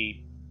towards the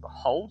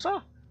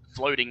beholder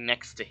floating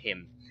next to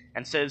him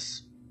and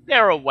says,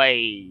 "There are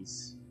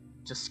ways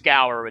to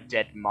scour a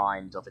dead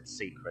mind of its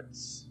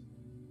secrets."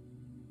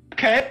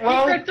 Okay,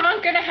 well, Secrets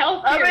aren't going to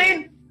help you. I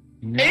mean,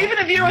 even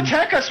if you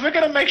attack us, we're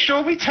going to make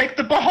sure we take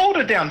the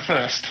beholder down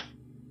first.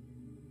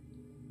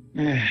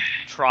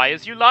 Try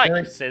as you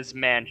like, says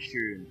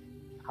Manchun.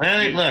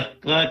 Clearly,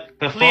 look,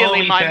 before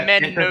Clearly we my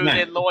men know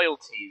their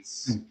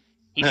loyalties.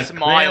 He look,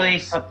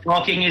 smiles. Clearly,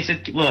 talking is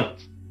look,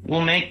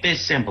 we'll make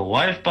this simple.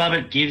 What if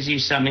Bobbit gives you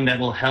something that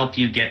will help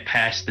you get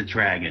past the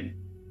dragon?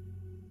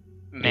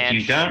 If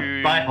you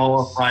don't fight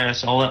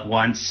us all at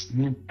once,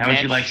 how would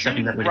you like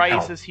something that would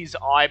help? Raises his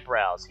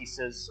eyebrows. He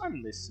says,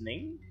 "I'm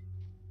listening."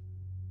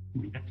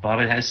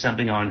 Bobbit has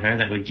something on her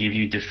that would give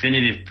you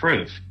definitive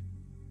proof.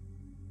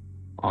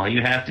 All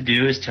you have to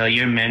do is tell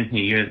your men,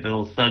 your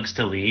little thugs,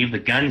 to leave. The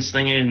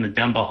gunslinger and the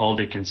dumb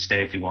beholder can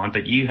stay if you want,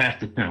 but you have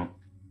to know.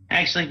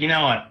 Actually, you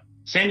know what?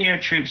 Send your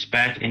troops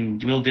back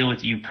and we'll deal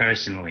with you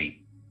personally.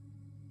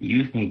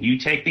 You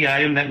take the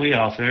item that we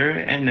offer,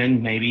 and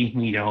then maybe,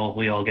 we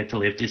all get to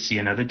live to see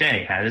another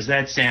day. How does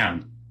that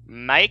sound?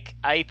 Make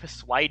a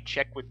persuade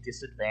check with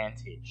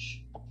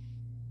disadvantage.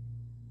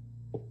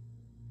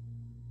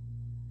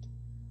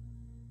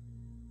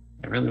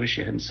 I really wish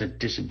you hadn't said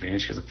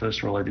disadvantage, because the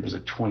first roll I did was a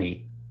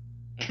 20.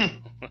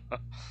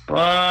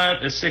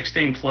 But a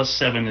 16 plus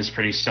 7 is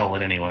pretty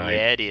solid anyway.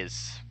 Yeah, it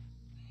is.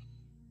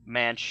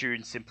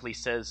 Manchun simply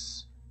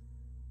says,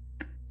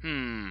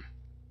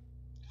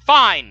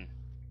 Fine!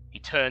 He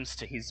turns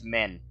to his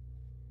men.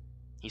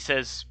 He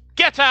says,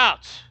 "Get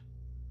out!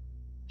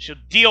 I shall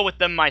deal with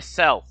them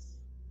myself."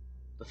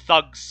 The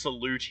thugs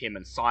salute him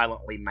and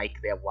silently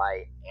make their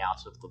way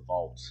out of the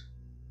vault.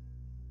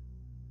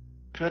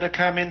 Could have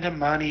come into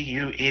money,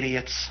 you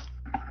idiots.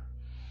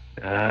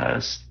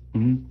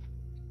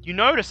 You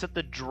notice that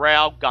the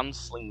drow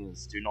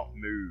gunslingers do not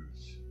move.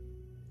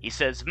 He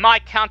says, "My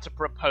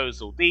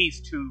counter-proposal, these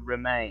two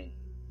remain."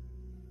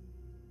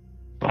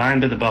 Fine,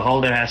 but the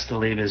beholder has to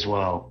leave as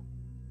well.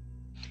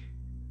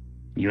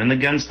 You and the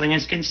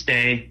gunslingers can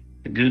stay.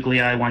 The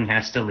googly-eye one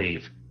has to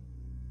leave.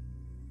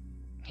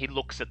 He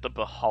looks at the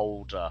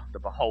beholder. The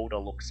beholder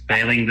looks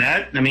back. Failing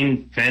that,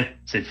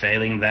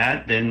 failing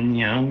that, then,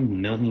 $1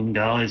 million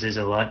is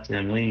a lot,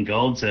 $1 million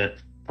gold's a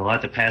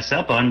lot to pass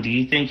up on. Do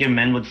you think your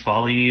men would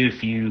follow you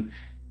if you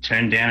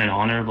turned down an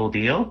honorable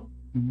deal?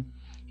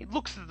 He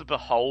looks at the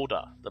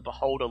beholder. The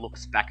beholder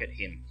looks back at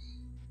him.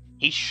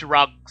 He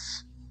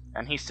shrugs,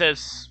 and he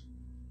says,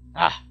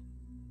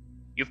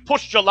 "You've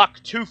pushed your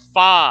luck too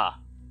far.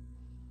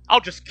 I'll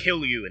just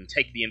kill you and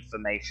take the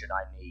information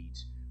I need."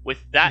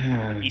 With that,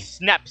 he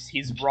snaps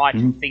his right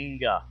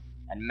finger,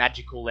 and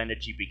magical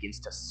energy begins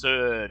to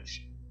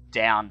surge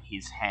down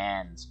his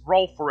hands.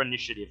 Roll for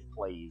initiative,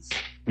 please.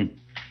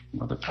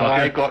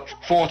 I got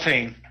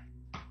 14.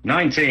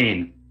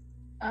 19.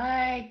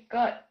 I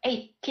got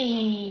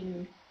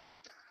 18.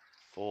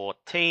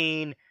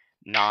 14,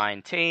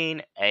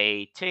 19,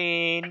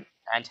 18.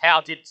 And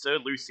how did Sir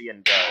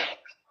Lucian go?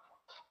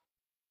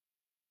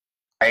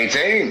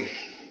 18.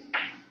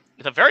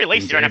 At the very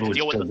least, you don't have to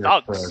deal with the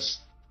thugs.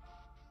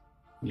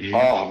 Yeah.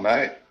 Oh,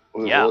 mate.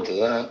 Look forward to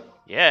that.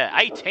 Yeah,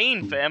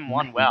 18 for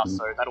M1. Wow,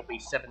 so that'll be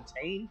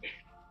 17.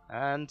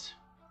 And,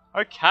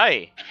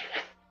 okay.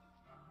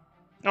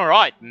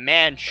 Alright,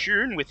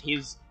 Manchun, with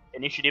his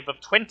initiative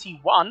of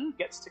 21,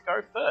 gets to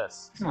go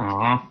first.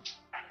 Aww.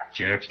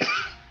 Jerk.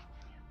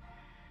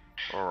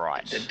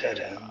 Alright.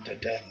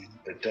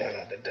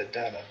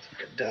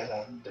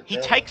 He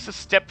takes a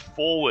step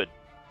forward,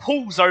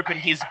 pulls open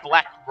his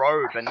black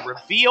robe, and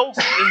reveals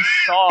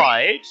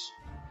inside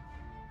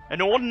an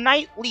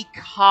ornately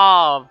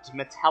carved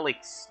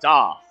metallic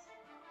staff.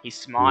 He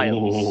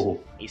smiles.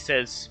 Ooh. He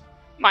says,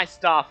 "My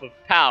staff of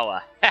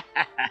power."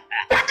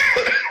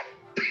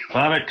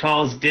 Bobbit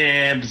calls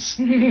dibs.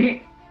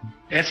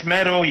 It's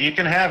metal. You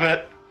can have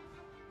it.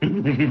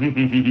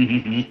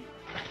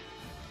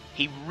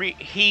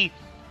 He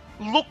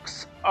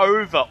looks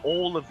over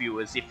all of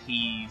you as if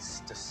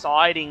he's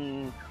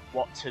deciding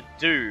what to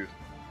do,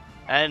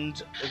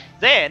 and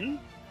then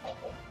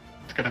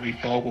It's going to be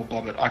Bogle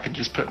Bobbit. I can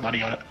just put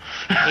money on it.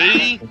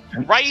 he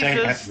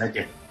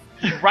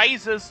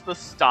raises the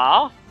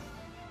staff,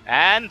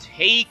 and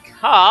he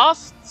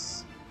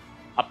casts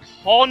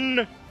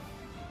upon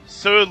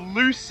Sir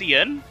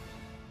Lucian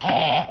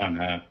Oh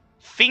no.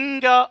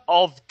 Finger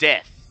of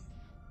Death.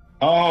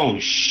 Oh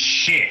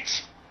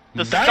shit.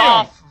 The Damn.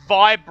 staff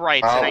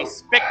vibrates and Oh. a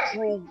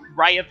spectral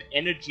ray of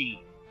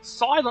energy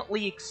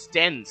silently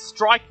extends,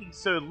 striking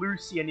Sir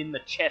Lucian in the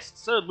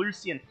chest. Sir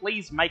Lucian,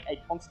 please make a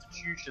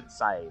Constitution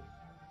save.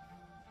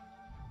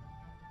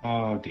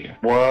 Oh dear.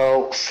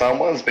 Well,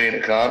 someone's been a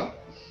cunt.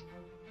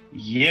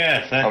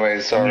 Yeah. That, I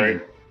mean,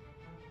 sorry.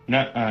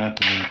 No.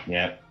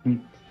 Yeah.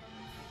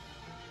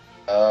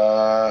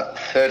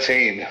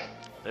 13.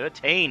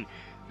 13.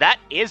 That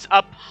is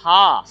a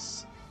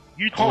pass.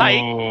 You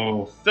take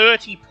Oh,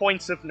 30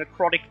 points of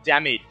necrotic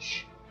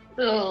damage.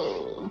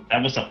 Ugh.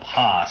 that was a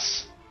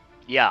pass.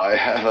 Yeah. I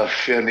have a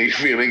funny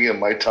feeling in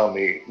my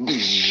tummy.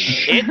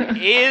 It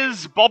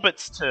is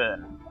Bobbit's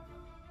turn.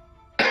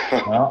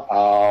 Well,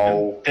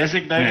 Ow.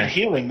 Designated Yeah.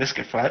 healing, this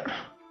could fight.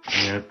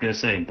 yeah, I was gonna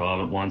say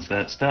Bobbit wants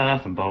that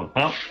stuff, and Bobbit.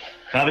 Well,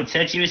 Bobbit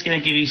said she was gonna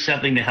give you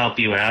something to help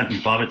you out,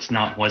 and Bobbit's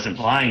wasn't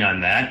relying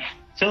on that.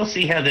 So we'll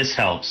see how this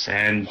helps.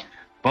 And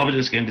Bobbit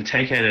is going to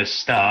take out her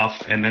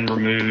staff and then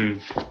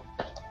remove,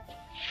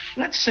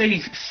 let's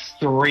say,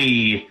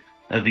 3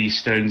 of these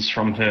stones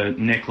from her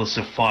necklace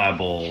of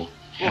fireball.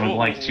 I would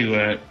like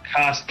to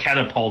cast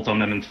catapult on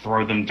them and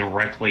throw them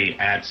directly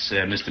at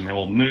Mr.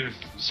 Mill. Move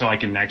so I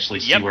can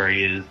actually see Yep. where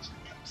he is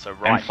So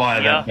right and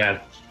fire here,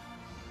 that.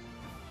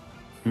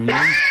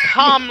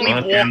 calmly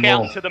Okay, walk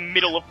well. out to the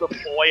middle of the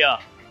foyer.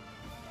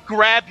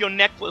 Grab your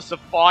necklace of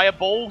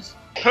fireballs,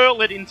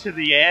 hurl it into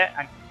the air,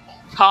 and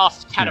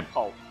cast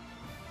catapult.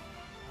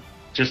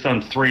 Just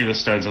on 3 of the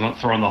stones. I'm not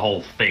throwing the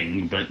whole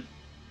thing, but...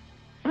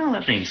 Well,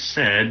 that being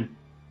said...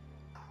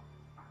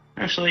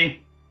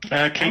 Actually,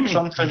 Keep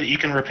some so that you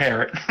can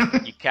repair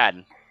it. You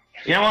can.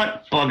 you know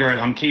what? Bugger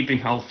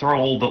it. I'll throw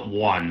all but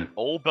 1.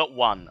 All but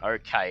 1.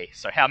 Okay,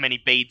 so how many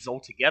beads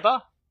altogether?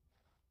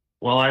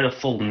 Well, I had a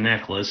full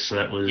necklace, so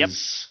that was... Yep.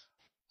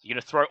 You're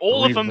going to throw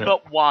all of Believe them that-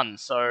 but 1,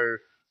 so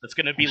that's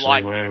going to be Actually,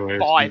 like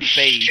where's 5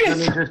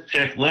 the-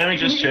 beads. Let me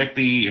just check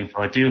the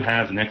info. I do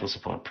have the necklace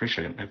of fireball. Pretty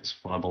sure I got necklace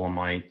of fireball on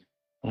my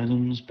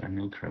items.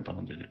 Banner crap.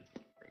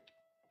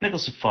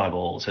 Necklace of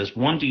fireball. It says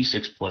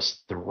 1d6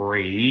 plus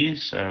 3,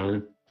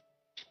 so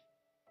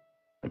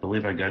I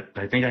believe I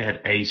think I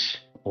had 8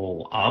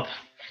 all up.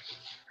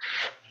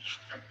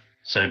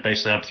 So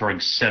basically I'm throwing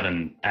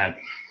 7 at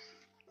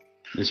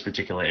this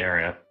particular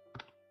area.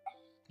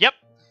 Yep.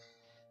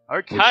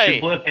 Which Okay.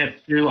 should work out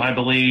to, I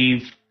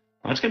believe...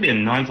 Well, it's going to be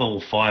a 9th level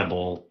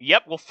fireball.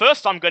 Yep, well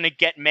first I'm going to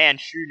get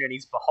Manchun and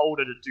his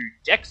beholder to do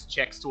dex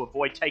checks to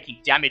avoid taking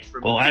damage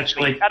from Well, being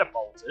actually-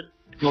 catapulted.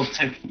 Well,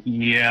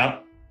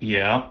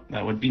 yeah,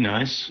 that would be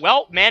nice.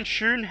 Well,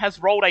 Manchun has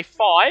rolled a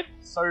 5,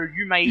 so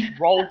you may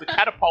roll the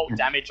catapult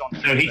damage on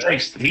him. So he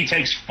first.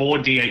 takes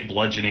 4d8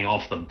 bludgeoning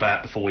off the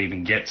bat before we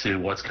even get to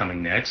what's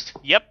coming next.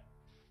 Yep.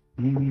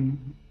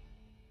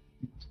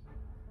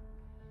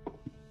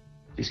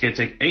 He's going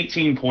to take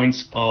 18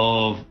 points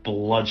of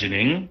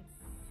bludgeoning.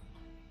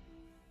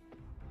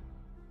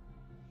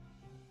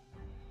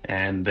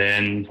 And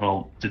then,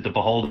 well, did the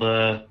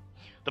beholder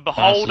The pass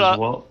beholder as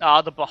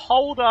well? the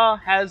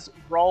beholder has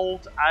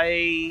rolled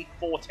a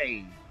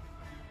 14.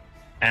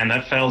 And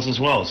that fails as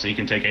well, so you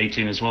can take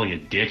 18 as well, you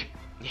dick.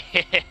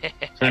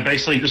 So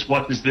basically, just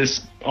what is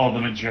this? All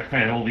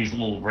these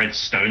little red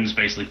stones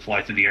basically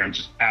fly through the air and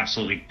just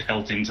absolutely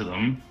pelt into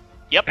them.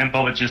 Yep. And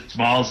Bobbit just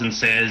smiles and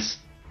says,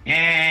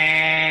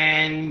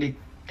 and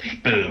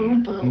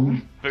Boom, boom.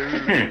 boom.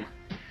 Boom.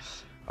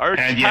 And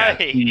Okay. yeah,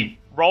 he,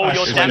 Roll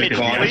your swear damage, to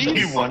God, please. you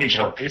You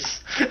one-shot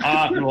this.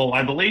 well,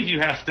 I believe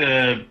you have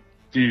to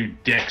do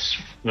Dex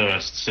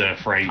first, Sir,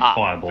 for a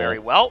fireball. Very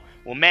well.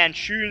 Well,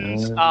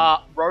 Manchun's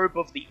Robe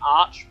of the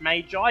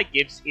Archmagi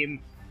gives him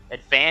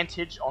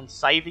advantage on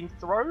saving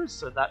throws,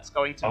 so that's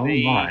going to Oh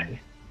be... my.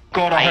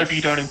 God, I hope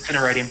you don't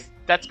incinerate him.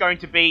 That's going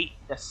to be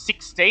a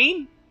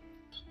 16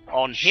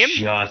 on him,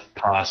 Just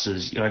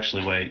passes.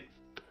 Actually, wait.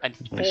 and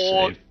Let's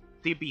for see.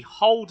 the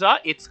Beholder,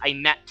 it's a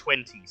nat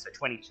 20, so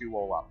 22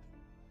 all up.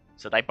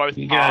 So they both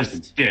You guys are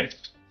passed.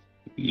 dicks.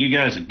 You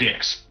guys are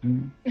dicks.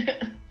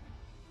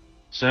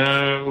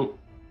 So,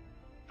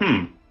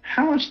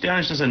 how much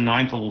damage does a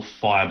 9th level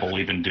fireball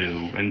even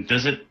do? And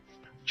is it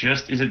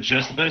just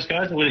those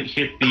guys, or would it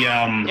hit the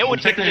It would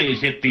hit technically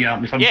hit the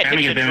if I'm Yeah, it counting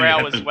hits it the down, drow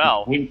it hit as the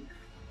well. wing.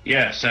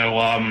 Yeah,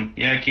 so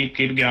keep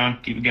it going,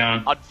 keep it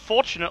going.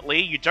 Unfortunately,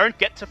 you don't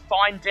get to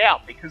find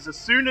out, because as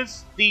soon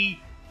as the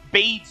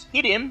beads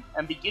hit him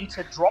and begin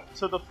to drop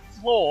to the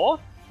floor,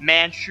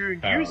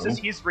 Manchun Oh. uses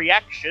his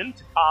reaction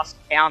to cast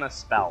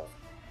Counterspell.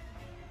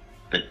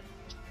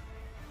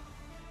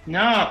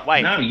 No,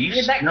 Wait. no, you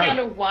Is that no. count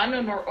a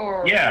 1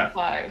 or Yeah.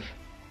 5?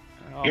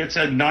 Oh. It's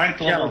a 9th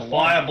level Yeah,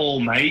 fireball,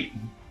 mate.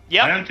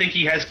 Yep. I don't think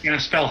he has a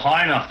spell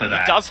high enough for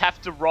that. He does have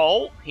to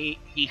roll. He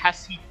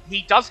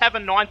does have a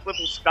 9th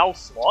level spell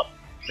slot,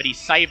 but he's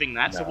saving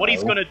that. So what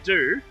he's No. going to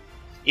do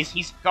is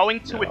he's going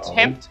to No.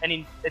 attempt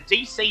a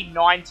DC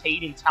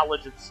 19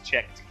 intelligence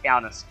check to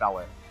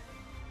counterspell it.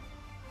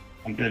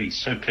 I'm gonna be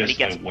so He pissed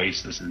gets- if I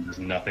waste this and there's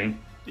nothing.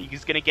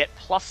 He's going to get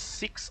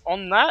 +6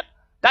 on that.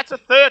 That's a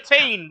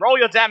 13. Roll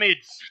your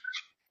damage.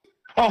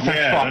 Oh, for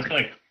Yeah, fuck. that's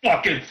like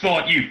fucking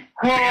thought you.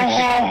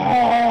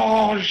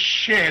 Oh,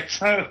 shit.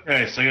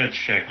 Okay, so I gotta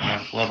check.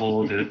 Ninth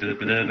level,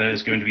 that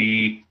is going to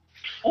be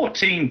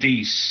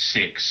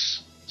 14d6.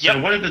 So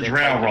Yep, what are the they're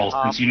drow taking rolls,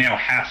 half. since you now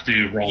have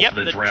to roll Yep, for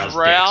the the drow's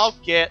drow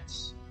dex?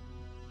 gets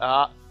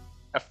a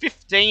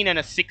 15 and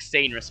a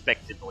 16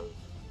 respectively.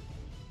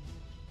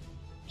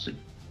 So,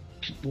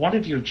 what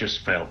if you had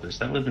just failed this?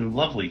 That would have been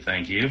lovely,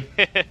 thank you.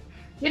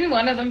 Didn't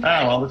one of them Oh,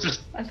 fail? well, let's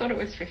just I thought it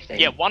was 15.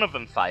 Yeah, one of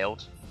them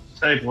failed.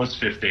 say it was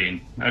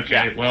 15. Okay,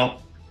 Yeah.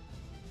 well,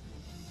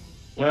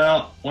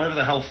 whatever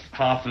the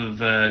half of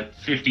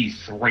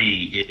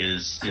 53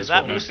 is So what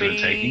that will most of them are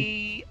taking.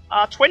 be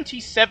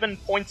 27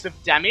 points of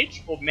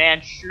damage for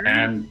Manchu,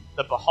 And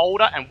the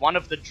Beholder, and one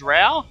of the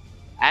drow.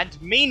 And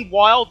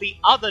meanwhile, the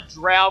other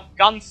drow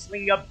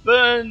gunslinger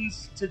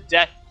burns to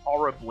death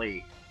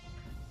horribly.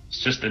 it's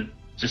just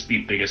the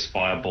biggest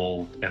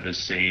fireball ever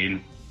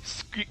seen.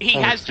 He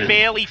Oh, has it's just-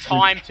 barely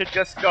time to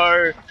just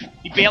go.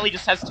 He barely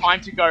just has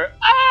time to go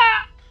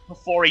ah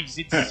before he's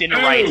Oh,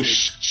 incinerated.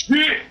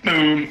 shit!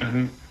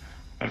 Boom!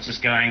 I was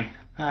just going,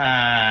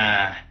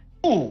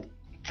 Ooh,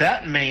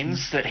 that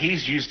means that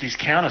he's used his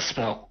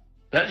counterspell.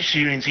 That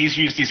means he's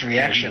used his He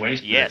reaction.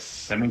 wasted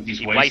Yes. it. That means he's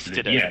He wasted, wasted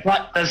it. it. Yeah.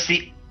 But does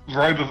the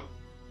Robe of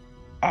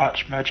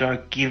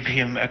Archmagi give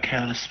him a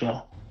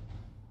counterspell?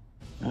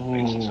 I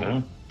think Ooh,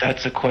 so.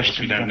 that's a Of course,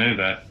 question. we don't know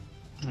that.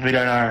 We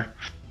don't know.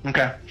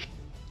 Okay.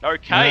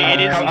 Okay,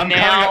 it is I'm coming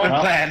up with now.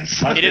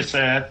 plans. I It is-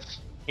 just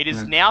It is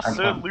Mm, now I'm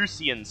Sir fine.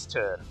 Lucian's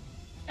turn.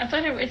 I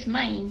thought it was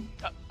mine.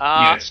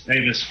 yes,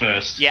 Davis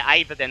first. Yeah,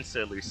 Ava then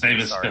Sir Lucian.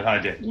 Davis, Sorry. I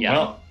did. Yeah.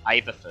 Well,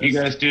 Ava first. you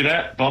guys do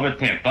that.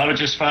 Bobbit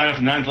just fired off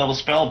a 9th level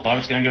spell.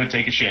 Bobbit's gonna go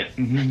take a shit.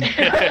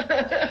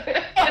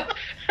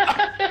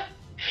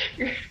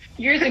 You're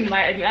using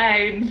my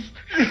names.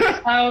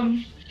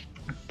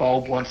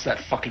 Bulb wants that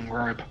fucking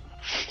robe.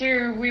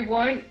 Do we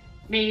want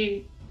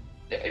me?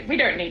 We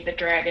don't need the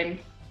dragon.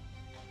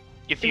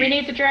 If Do you, we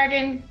need the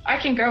dragon? I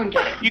can go and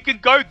get it. you can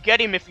go get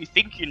him if you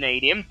think you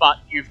need him, but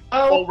you've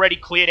Oh. already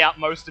cleared out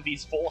most of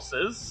his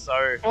forces,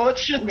 so Well,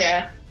 let's just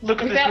Yeah. look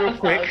at this Without real the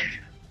quick. fog.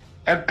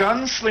 A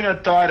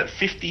gunslinger died at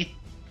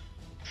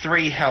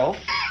 53 health,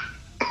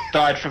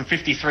 died from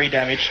 53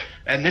 damage,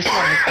 and this one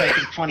has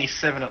taken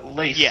 27 at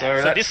least. yeah.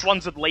 So that's, this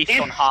one's at least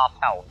if- on half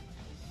health.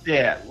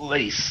 yeah, at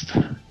least.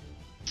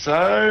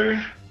 So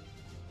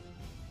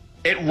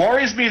it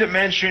worries me that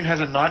Manchun has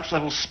a 9th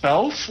level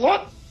spell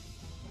slot,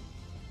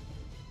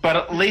 but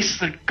at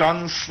least the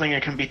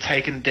gunslinger can be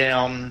taken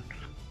down,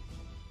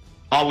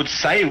 I would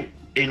say,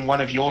 in one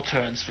of your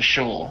turns for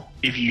sure,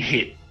 if you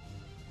hit.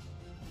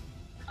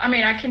 I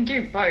mean, I can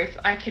do both.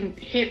 I can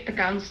hit the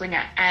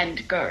gunslinger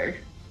and go.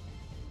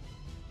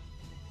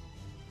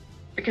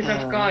 Because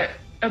I've got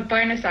a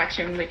bonus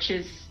action, which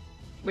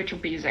will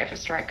be Zephyr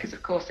Strike, because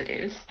of course it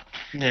is.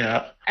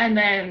 Yeah. And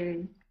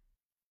then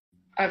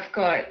I've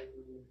got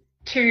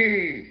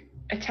 2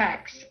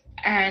 attacks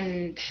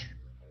and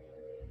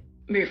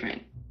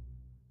movement.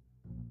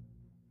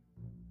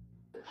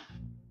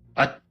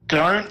 I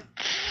don't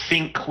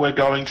think we're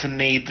going to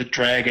need the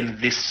dragon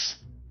this...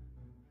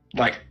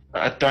 Like,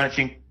 I don't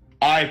think...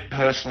 I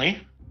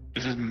personally,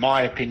 this is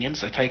my opinion,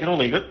 so take it or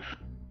leave it,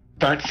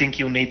 don't think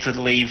you'll need to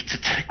leave to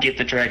get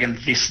the dragon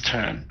this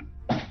turn.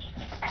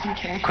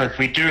 Okay. Because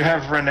we do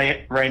have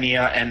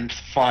Rainier and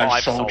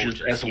 5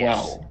 soldiers as yes.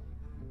 well.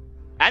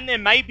 And there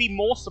may be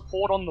more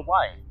support on the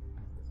way.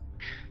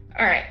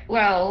 Alright,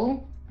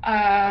 well,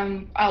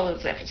 I'll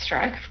Zephyr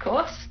Strike, of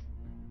course.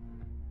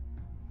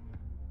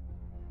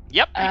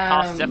 Yep, you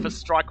cast Um, Zephyr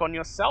Strike on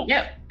yourself.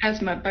 Yep,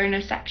 as my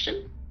bonus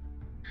action.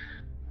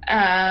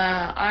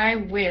 I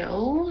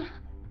will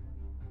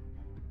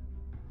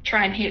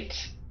try and hit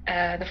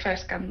the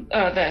first gun,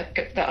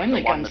 the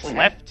only The one that's gunslinger.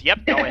 left.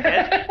 Yep, go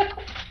ahead.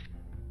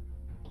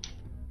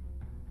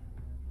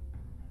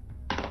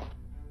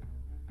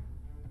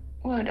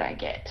 What did I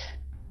get?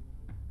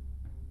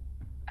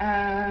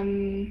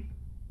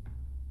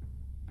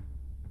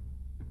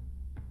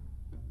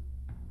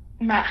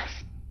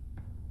 Math.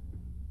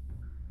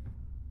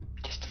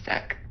 Just a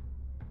sec.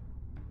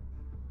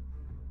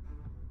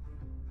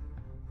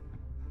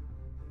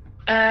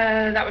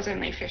 That was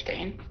only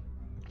 15.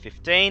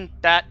 15.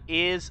 That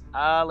is,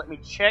 let me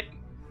check.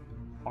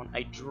 On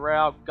a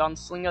drow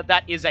gunslinger.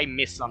 That is a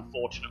miss,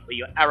 unfortunately.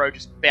 Your arrow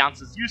just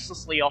bounces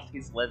uselessly off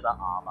his leather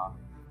armor.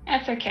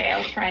 That's okay,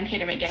 I'll try and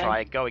hit him again.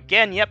 Try go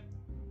again, yep.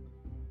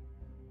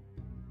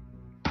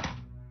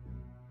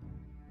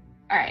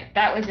 Alright,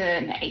 that was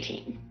an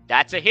 18.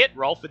 That's a hit.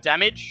 Roll for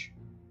damage.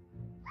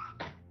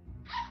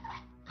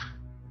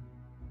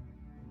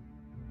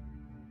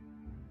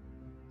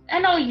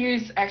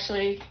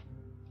 then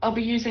I'll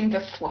be using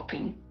the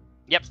swapping.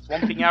 Yep,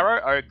 swamping arrow.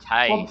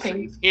 Okay, so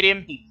Swamping. you've hit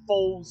him. He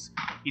falls.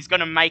 He's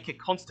going to make a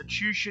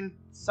Constitution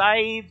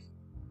save,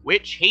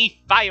 which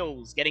he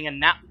fails, getting a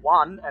nat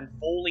 1 and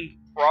falling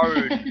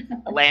prone,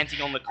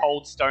 landing on the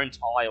cold stone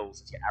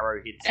tiles as your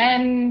arrow hits him.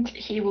 And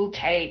he will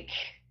take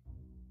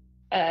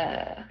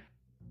 9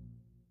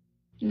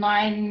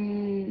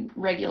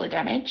 regular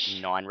damage,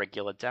 9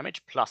 regular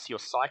damage plus your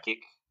psychic.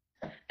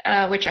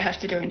 which I have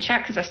to do in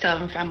chat because I still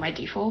haven't found my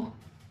D4.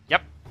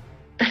 Yep.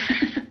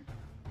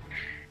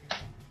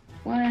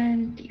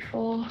 1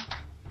 D4,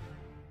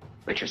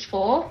 which was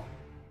 4.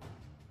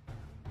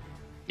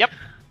 Yep.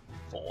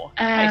 4.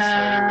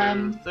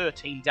 Okay, so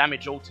 13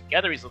 damage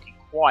altogether. He's looking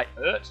quite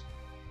hurt.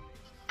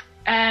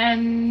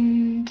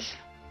 And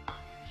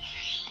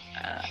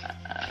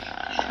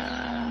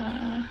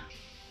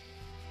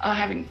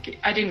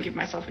I didn't give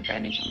myself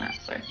advantage on that,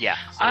 so Yeah.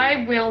 So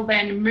I will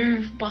then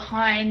move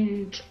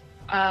behind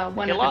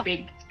one of Pillar? the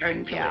big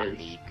stone yeah, pillars.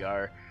 here you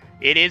go.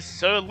 It is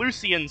Sir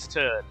Lucian's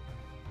turn.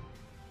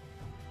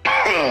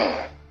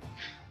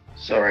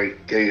 Sorry,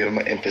 getting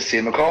my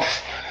emphysema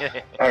cough.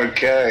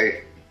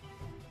 Okay.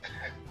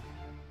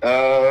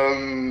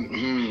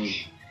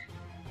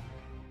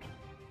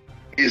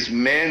 Is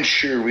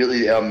Manchu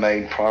really our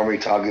main primary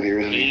target here,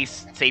 isn't He he?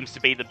 seems to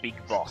be the big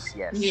boss,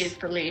 yes. He is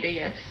the leader,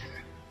 yes.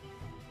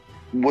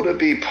 Would it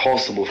be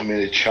possible for me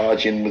to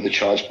charge in with a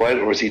charge blade,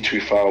 or is he too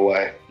far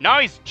away? No,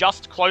 he's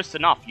just close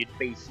enough. You'd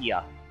be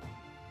here.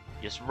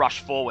 Just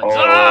rush forward. Oh.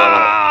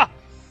 Ah!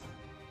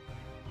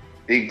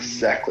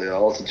 Exactly,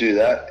 I'll also do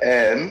that.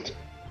 And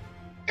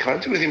can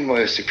I do with him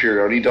my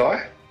superiority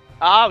die?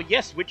 Oh,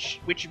 yes. Which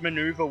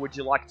maneuver would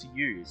you like to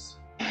use?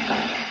 Okay,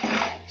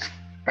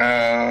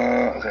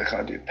 can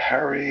I do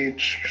parry?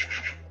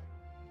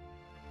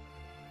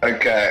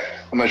 Okay,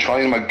 I'm gonna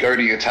try my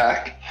goading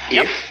attack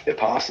Yep. if it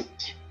passes.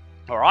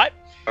 Alright.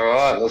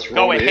 Alright, let's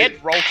roll Go it.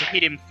 ahead. Roll to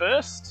hit him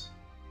first.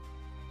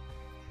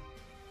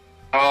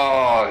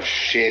 Oh,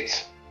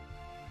 shit.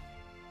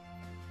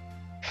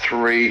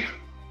 3.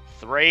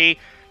 3.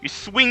 You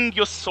swing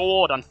your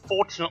sword.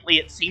 Unfortunately,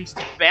 it seems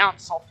to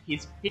bounce off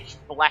his pitch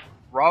black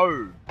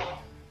robe.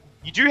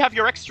 You do have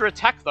your extra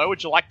attack, though.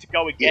 Would you like to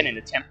go again and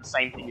attempt the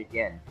same thing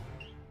again?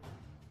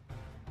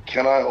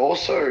 Can I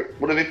also...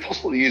 Would it be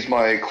possible to use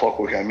my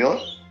clockwork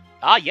amulet?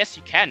 Ah, yes,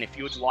 you can. If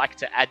you would like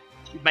to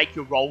make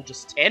your roll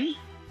just 10.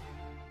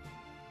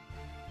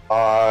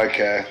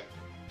 Okay.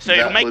 So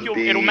it'll That would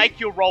be- make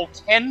your roll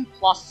 10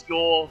 plus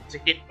your to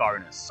hit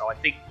bonus. So I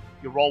think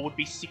your roll would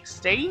be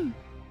 16.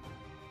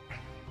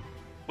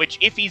 Which,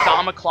 if his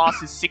armor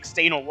class is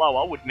 16 or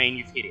lower, would mean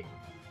you've hit him.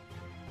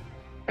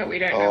 But we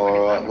don't know what his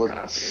Alright, armor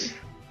class is.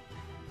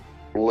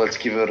 let's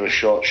give it a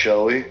shot,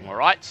 shall we?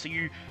 Alright, so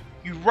you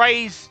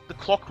raise the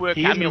clockwork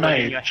He is amulet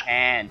in made. your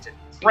hand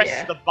and press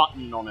Yeah. the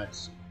button on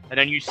it. And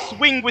then you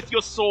swing with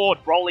your sword,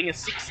 rolling a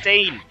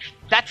 16.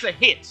 That's a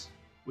hit.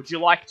 Would you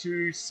like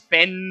to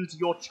spend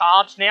your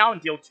charge now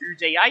and deal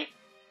 2d8?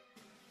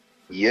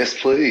 Yes,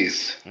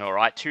 please.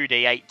 Alright,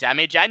 2d8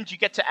 damage, and you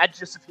get to add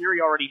your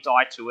superiority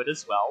die to it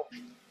as well.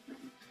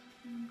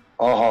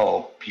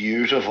 Oh,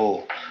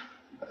 beautiful.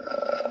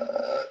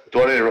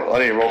 Do I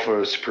need to roll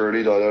for a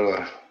superiority die,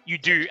 don't I? You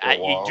do Oh,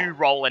 wow. you do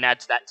roll and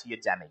add that to your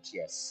damage,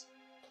 yes.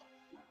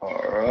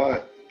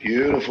 Alright,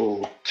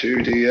 beautiful.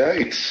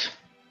 2d8.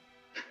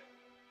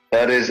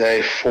 That is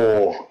a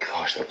 4.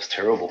 Gosh, that was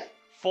terrible.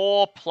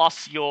 4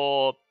 plus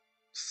your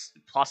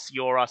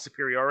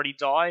superiority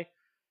die.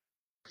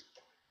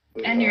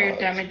 And your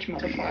damage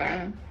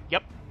modifier.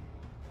 Yep.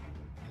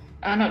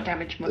 Not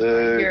damage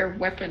modifier, your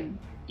weapon.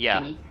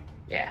 Yeah. thingy.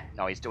 Yeah.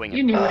 No, he's doing You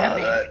it. knew what I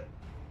meant.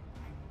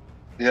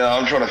 Yeah,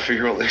 I'm trying to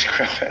figure all this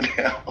crap out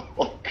now.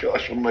 Oh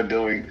gosh, what am I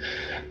doing?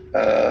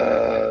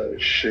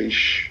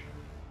 Sheesh.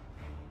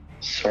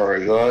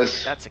 Sorry,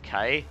 guys. That's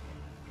okay.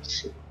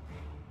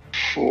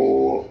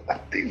 4. I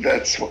think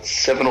that's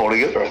 7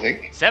 altogether. I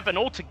think. 7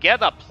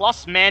 altogether,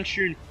 plus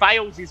Manchun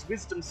fails his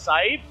wisdom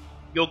save.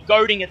 Your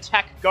goading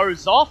attack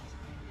goes off,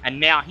 and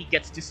now he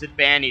gets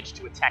disadvantage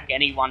to attack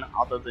anyone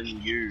other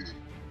than you.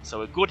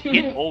 So a good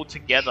hit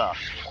altogether.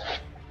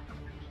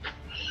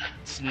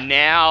 It's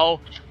now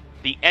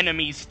the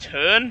enemy's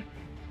turn.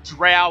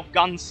 Drow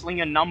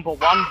Gunslinger number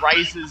 1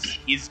 raises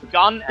his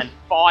gun and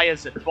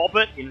fires at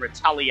Bobbit in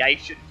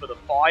retaliation for the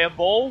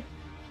fireball.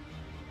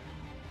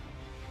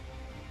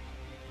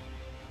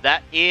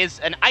 That is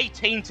an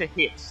 18 to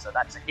hit, so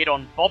that's a hit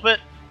on Bobbit.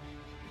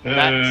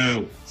 That's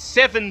Boo.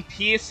 7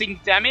 piercing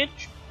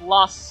damage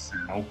plus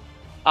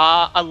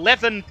Ow.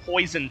 11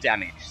 poison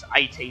damage, so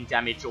 18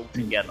 damage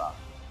altogether.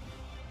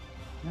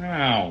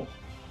 Ow.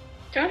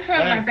 Don't hurt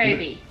my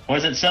baby.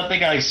 Was it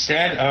something I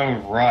said? Oh,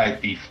 right,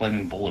 the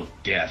flaming ball of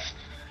death.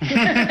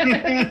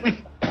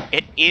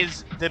 It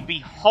is the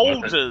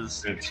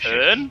Beholder's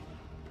turn.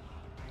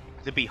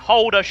 The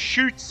Beholder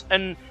shoots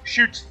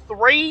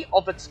 3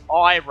 of its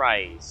eye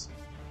rays.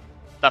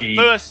 The Gee.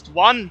 first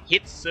one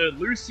hits Sir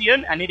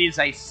Lucian, and it is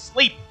a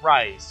sleep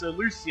ray. Sir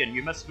Lucian,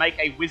 you must make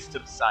a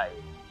wisdom save.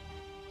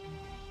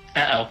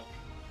 Uh-oh.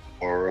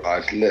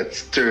 Alright,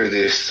 let's do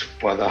this.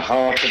 By the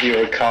heart of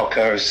your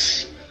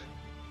Calcos.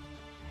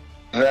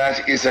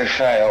 That is a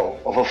fail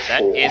of a 4.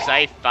 That is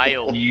a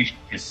fail.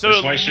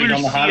 So Persuasion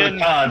on the heart of Lucian-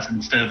 the cards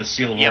instead of the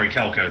seal of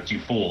Orichalco, you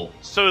fool.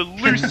 So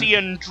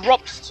Lucian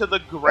drops to the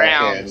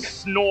ground, Backhand.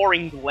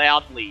 snoring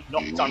loudly,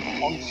 knocked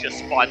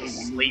unconscious by the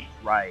sleep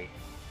ray.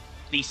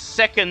 The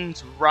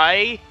second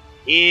ray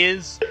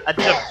is a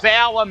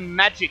Devour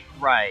Magic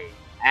Ray,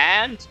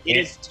 and it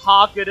is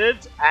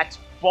targeted at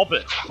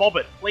Bobbit.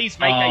 Bobbit, please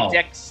make a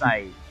dex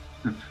save.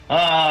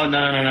 Oh, no,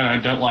 I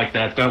don't like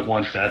that. Don't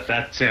want that.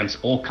 That sounds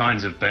all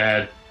kinds of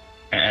bad.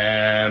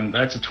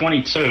 That's a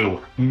 22.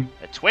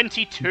 A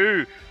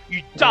 22.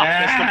 You duck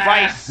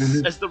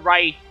as the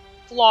ray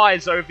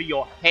flies over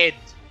your head,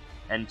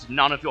 and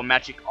none of your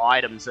magic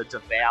items are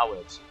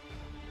devoured.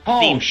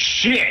 Oh,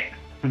 shit!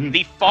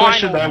 The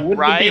Question though, final would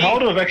the ray.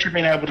 beholder have actually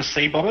been able to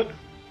see Bobbit?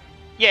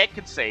 Yeah, it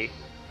could see.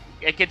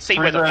 It could see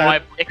Through where the the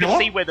fire. It could pillar?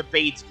 see where the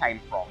beads came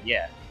from.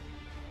 Yeah.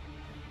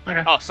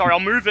 Okay. Oh, sorry. I'll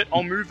move it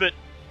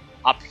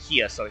up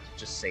here so it can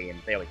just see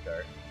him. There we go.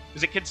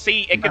 Because it could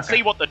see. It could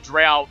see what the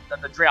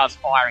drow's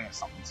firing at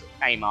something. So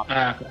it came up.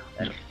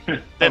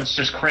 Okay. It's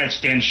just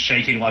crouched in,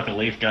 shaking like a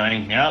leaf,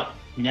 going, nope,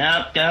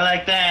 don't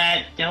like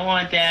that, don't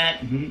want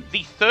that.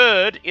 The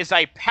third is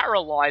a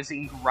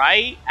paralyzing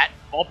ray at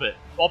Bobbit.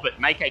 Bobbit,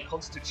 make a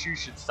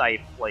Constitution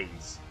save,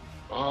 please.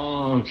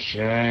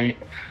 Okay.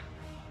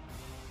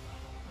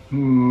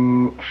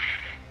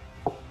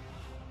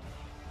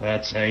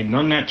 That's a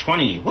non-nat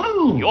 20.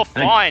 Woo! You're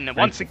fine. Thank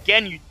Once you.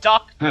 again, you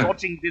duck,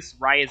 dodging this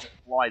ray as it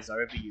flies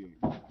over you.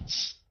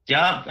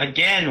 Stop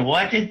again.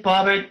 What did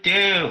Bobbert do?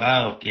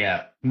 Oh,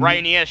 yeah.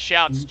 Rainier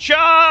shouts,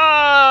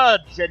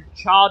 "Charge!" and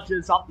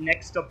charges up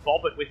next to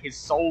Bobbit with his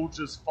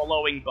soldiers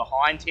following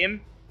behind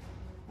him.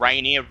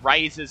 Rainier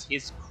raises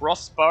his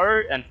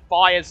crossbow and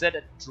fires it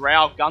at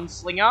Drow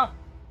Gunslinger.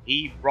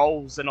 He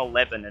rolls an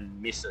 11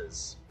 and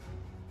misses.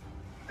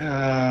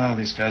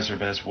 These guys are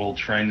about as well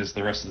trained as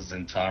the rest of the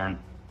Zentaran.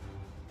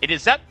 It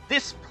is at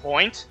this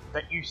point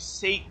that you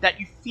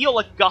feel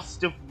a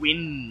gust of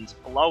wind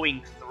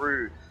blowing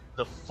through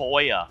the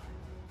foyer,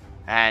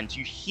 and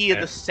you hear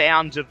the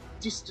sound of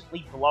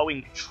distantly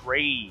blowing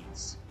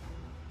trees.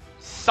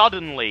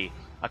 Suddenly,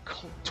 a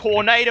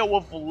tornado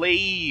of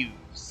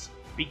leaves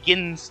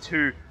begins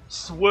to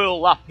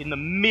swirl up in the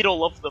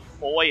middle of the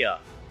foyer,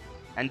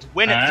 and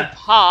when it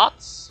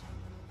departs,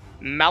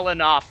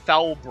 Malinar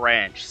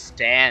Fellbranch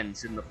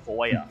stands in the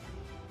foyer.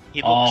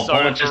 He looks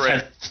Bobbert just over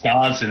has at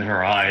stars in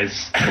her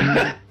eyes.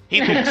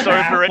 He looks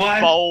over at What?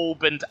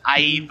 Bulb and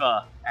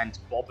Ava and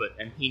Bobbit,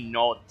 and he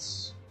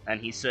nods, and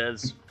he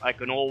says, "I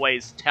can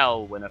always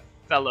tell when a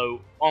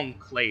fellow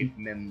Enclave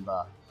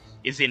member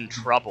is in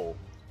trouble."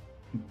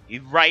 He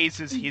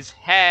raises his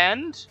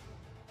hand,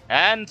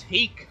 and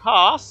he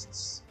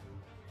casts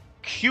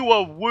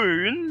Cure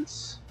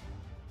Wounds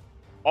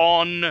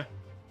on...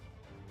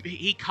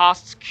 He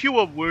casts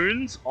Cure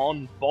Wounds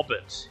on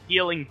Bobbit,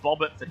 healing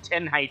Bobbit for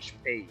 10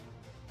 HP.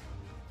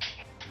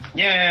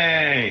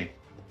 Yay!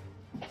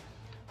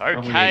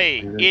 Okay,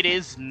 it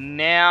is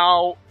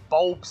now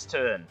Bulb's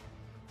turn.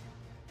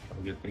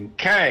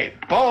 Okay,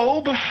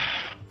 Bulb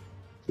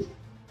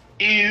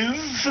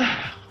is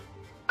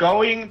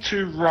going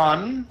to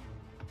run.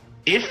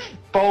 If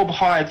Bulb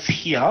hides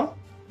here,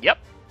 Yep.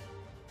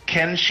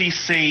 can he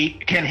see?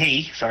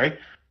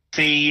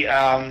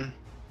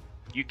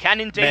 You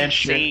can indeed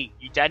Mansion. see.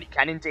 You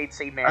can indeed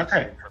see Mansion.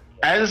 Okay. From here.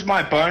 As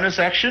my bonus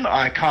action,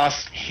 I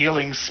cast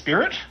Healing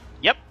Spirit.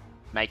 Yep.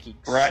 Making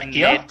Right Sned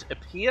here.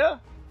 appear.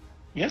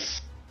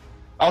 Yes.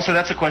 Also,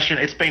 that's a question.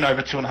 It's been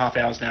over 2.5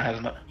 hours now,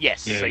 hasn't it?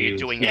 Yes. Yeah, so he you're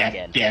is. doing Yeah. it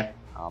again. Yeah.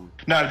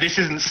 No, this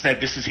isn't Sned.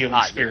 This is Healing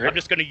Spirit. I'm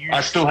just going to use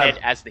I still Sned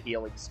have- as the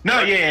healing spirit.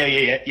 No,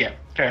 yeah.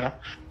 Fair enough.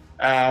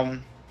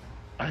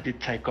 I did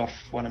take off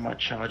one of my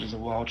charges a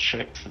wild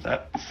shape for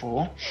that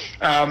before.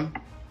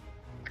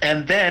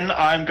 And then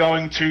I'm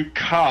going to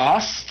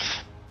cast...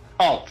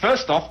 Oh,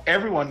 first off,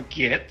 everyone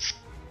gets...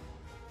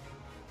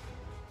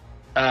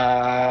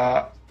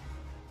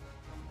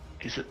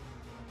 Is it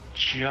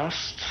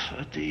just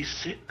a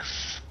D6?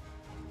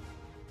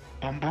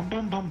 Bum bum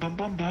bum bum bum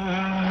bum bum.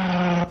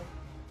 I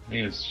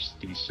think it's just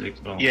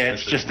D6. But Yeah,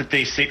 it's just a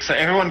D6. So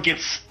everyone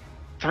gets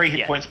 3 hit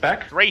Yeah. points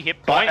back. 3 hit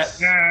But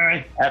points.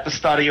 at the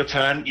start of your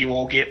turn, you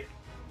all get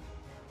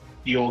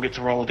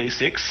to roll a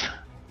D6.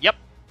 Yep.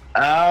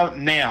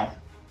 Now,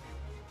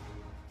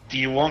 do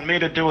you want me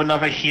to do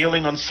another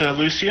healing on Sir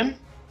Lucian,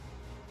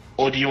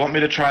 or do you want me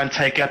to try and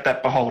take out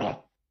that beholder?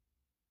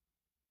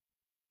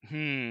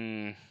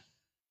 I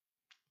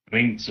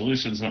mean,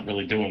 Solution's not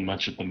really doing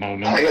much at the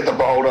moment. I got the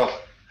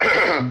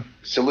beholder.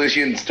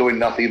 Solution's doing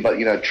nothing but,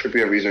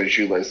 tripping over his own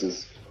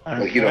shoelaces.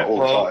 All Okay, the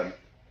well, time.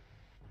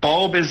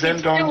 Bulb is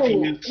then going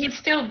to use. He's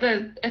still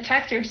the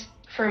attackers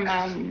from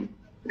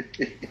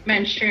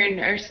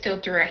Manchun are still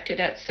directed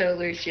at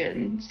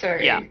Solution. So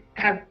Yeah.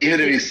 Even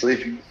if he's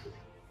sleeping.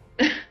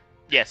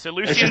 Yeah, so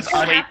just- Lucian's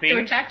I have to sleeping.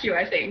 attack you,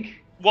 I think.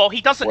 Well,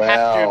 he doesn't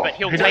have to, Wow. but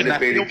he'll He doesn't have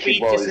he'll to be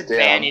keep while he's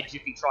disadvantaged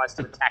if he tries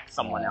to attack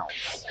someone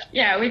else.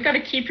 Yeah, we've got to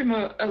keep him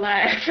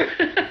alive.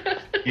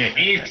 Yeah,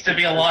 he needs to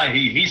be alive.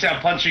 He's our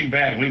punching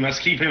bag. We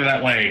must keep him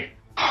that way.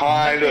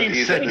 Kind of.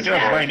 He said to go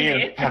right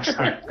near.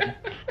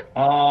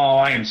 Oh,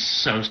 I am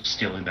so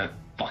still in that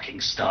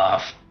fucking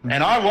stuff.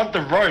 And I want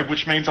the robe,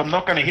 which means I'm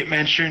not going to hit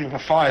Manchun with a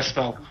fire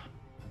spell.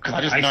 Because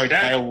I just know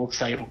Dale will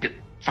say it'll get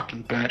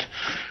fucking burnt.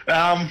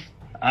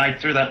 I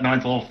threw that 9th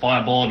level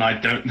fireball, and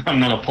I'm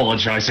not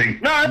apologizing.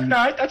 No,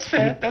 that's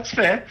fair. That's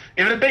fair.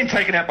 If it had been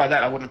taken out by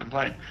that, I wouldn't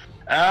complain.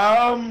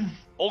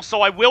 Also,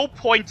 I will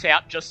point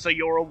out, just so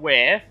you're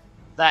aware,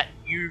 that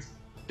you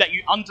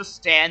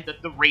understand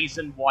that the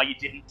reason why you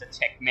didn't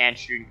detect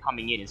Manchun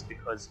coming in is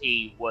because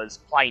he was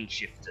plane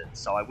shifted.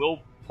 So I will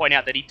point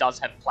out that he does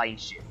have plane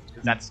shift,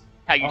 because that's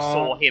how you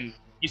saw him.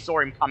 You saw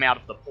him come out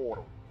of the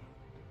portal.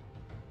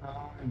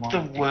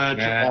 The word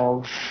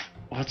of...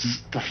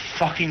 What's the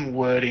fucking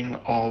wording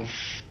of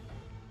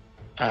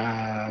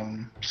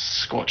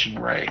Scorching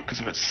Ray?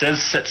 Because if it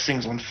says sets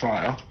things on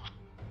fire...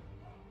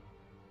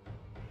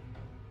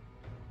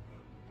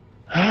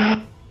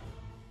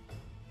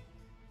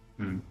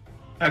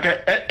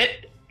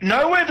 Okay,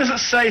 nowhere does it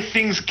say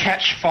things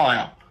catch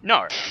fire.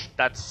 No, it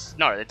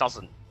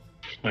doesn't.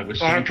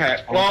 Wait,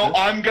 okay, well,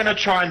 I'm going to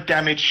try and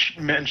damage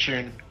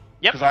Manchun.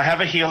 Yep. Because I have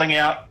a healing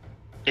out,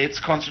 it's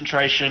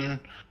concentration...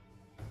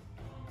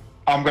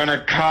 I'm going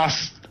to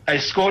cast a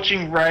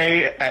Scorching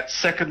Ray at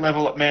 2nd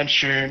level at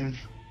Manchun.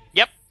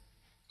 Yep.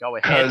 Go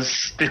ahead.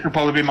 Because this will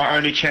probably be my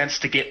only chance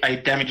to get a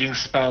damaging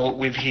spell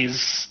with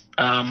his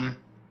fucking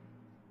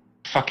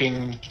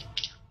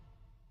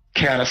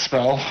counter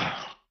spell.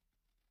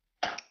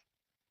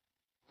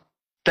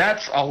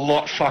 That's a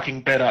lot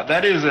fucking better.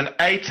 That is an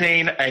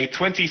 18, a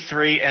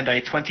 23, and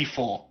a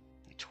 24.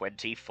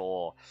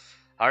 24.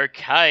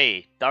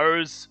 Okay,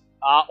 those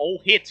are all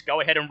hits.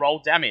 Go ahead and roll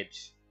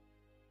damage.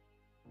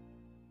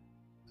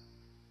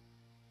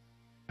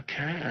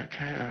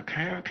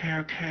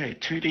 Okay.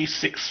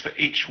 2d6 for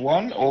each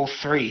one. All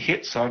 3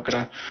 hits, so I've got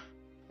to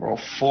roll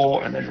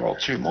 4 and then roll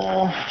 2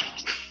 more.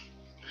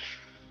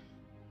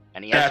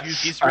 And he has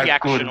used his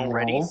reaction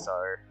already, roll.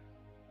 so...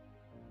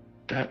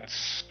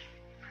 That's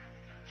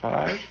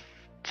 5,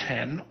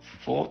 10,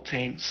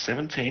 14,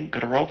 17.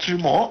 Got to roll 2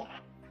 more.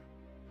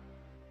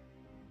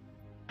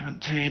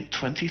 17,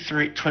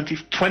 23, 20,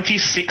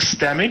 26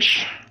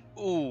 damage.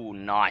 Ooh,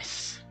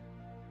 nice.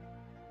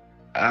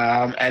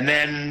 And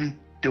then...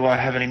 Do I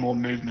have any more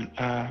movement?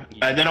 And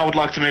then I would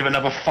like to move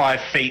another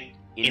 5 feet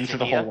into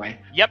the hallway.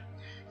 Yep.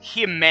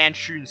 Hear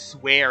Manchun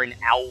swear in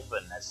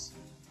Alvin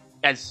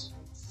as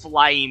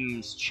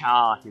flames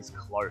char his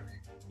cloak.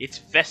 It's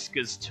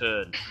Veska's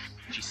turn.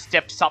 She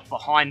steps up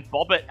behind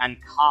Bobbit and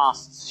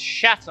casts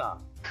Shatter.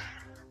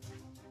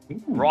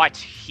 Ooh. Right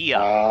here.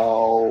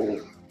 Oh.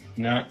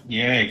 No,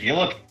 yeah, you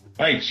look.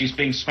 Wait, she's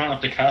being smart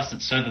enough to cast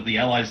it so that the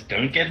allies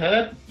don't get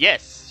hurt?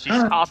 Yes, she's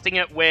casting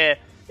it where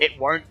it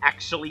won't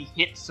actually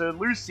hit Sir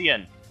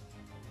Lucian.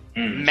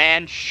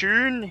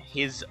 Manchun,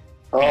 his...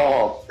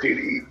 Oh,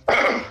 pity.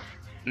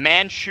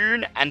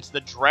 Manchun and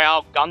the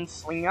Drow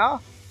Gunslinger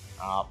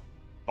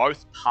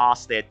both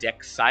pass their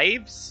deck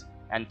saves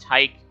and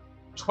take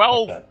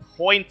 12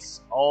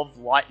 points of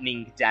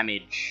lightning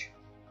damage.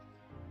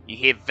 You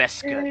hear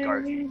Veska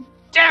go,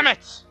 "Damn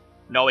it!"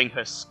 knowing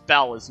her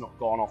spell has not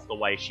gone off the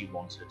way she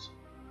wanted.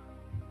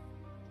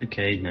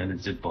 Okay, no,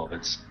 that's it,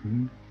 Bobbits.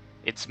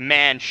 It's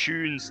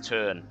Manchun's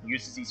turn. He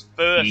uses his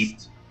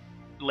first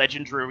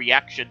legendary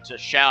reaction to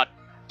shout,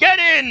 "Get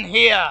in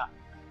here!"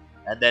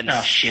 And then,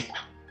 oh shit!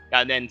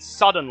 And then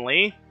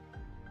suddenly,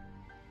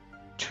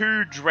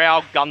 2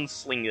 Drow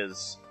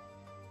gunslingers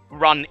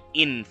run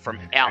in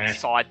from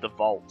outside the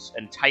vault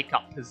and take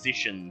up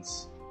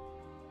positions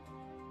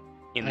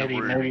in the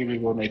room. Maybe we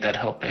will need that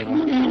help, Ava. I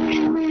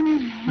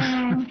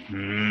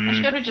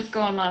should have just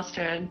gone last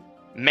turn.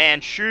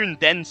 Manchun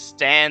then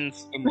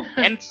stands in the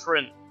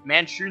entrance.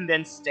 Manchun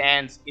then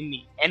stands in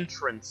the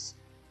entrance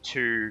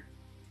to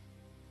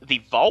the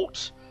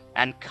vault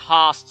and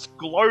casts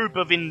Globe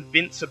of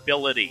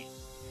Invincibility.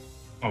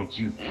 Oh,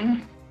 you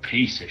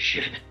piece of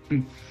shit.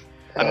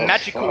 A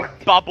magical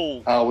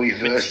bubble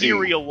Versing?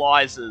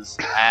 materializes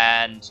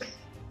and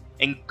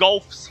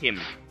engulfs him,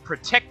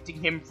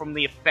 protecting him from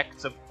the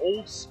effects of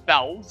all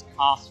spells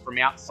cast from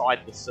outside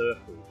the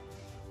circle.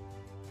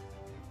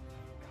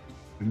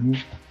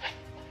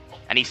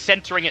 And he's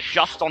centering it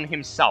just on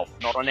himself,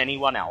 not on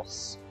anyone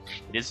else.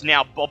 It is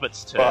now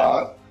Bobbit's turn.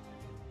 But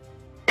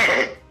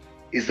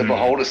is the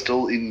beholder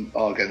still in?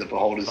 Oh, okay, the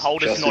beholder's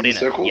just not in the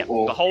circle. Yep,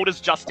 or?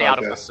 Beholder's just out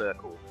of the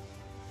circle.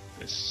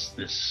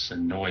 This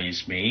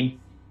annoys me.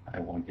 I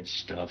want his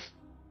stuff.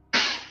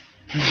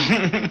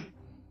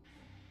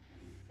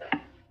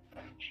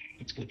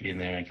 It's gonna be in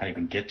there. I can't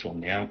even get to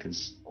him now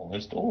because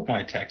almost all of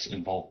my attacks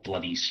involve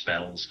bloody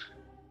spells.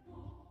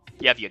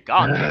 You have your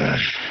gun.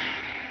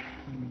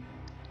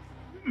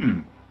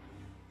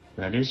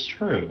 That is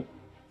true.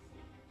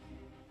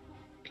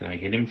 Can I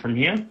hit him from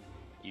here?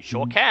 You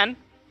sure can.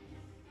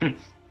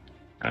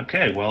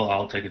 Okay, well,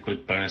 I'll take a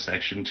quick bonus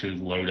action to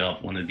load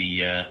up one of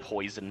the,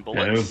 Poison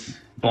bullets.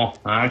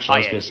 actually, I was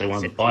going to say one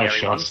of the fire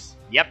shots.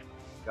 Yep.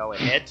 Go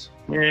ahead.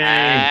 Yay,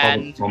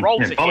 And roll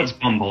to bullets, hit.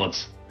 bomb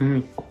bullets.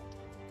 So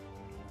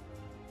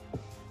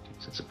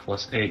it's a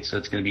 +8, so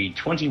it's going to be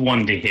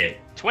 21 to hit.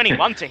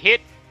 21 to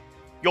hit.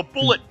 Your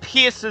bullet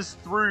pierces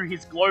through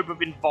his globe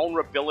of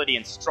invulnerability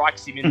and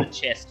strikes him in the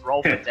chest.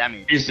 Roll for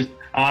damage. It's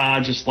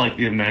just like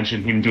you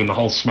imagine him doing the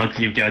whole smoke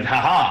thing going,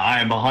 haha, I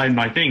am behind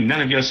my thing.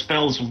 None of your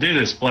spells will do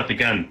this. Pull out the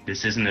gun.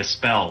 This isn't a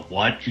spell.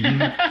 What?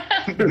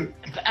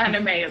 It's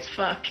anime as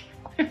fuck.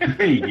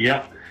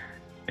 Yep.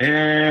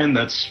 And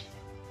that's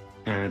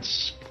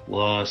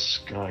plus.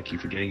 God, I keep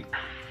forgetting.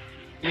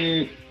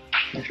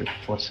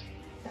 Plus.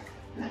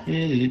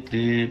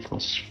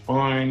 Plus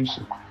 5.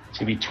 So it's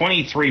gonna be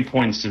 23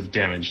 points of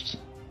damage.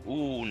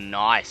 Ooh,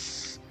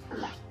 nice.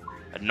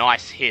 A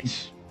nice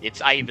hit.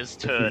 It's Ava's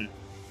turn.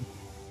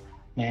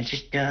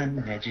 Magic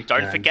gun, magic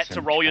Don't gun. forget to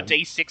roll your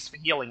d6 for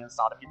healing at the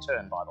start of your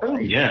turn, by the Oh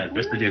way. yeah,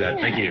 best to do that.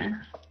 Thank you.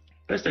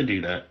 Best to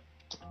do that.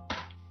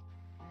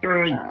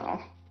 Three.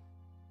 Oh.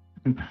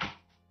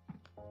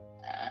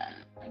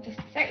 Just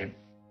a second.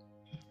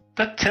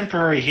 That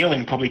temporary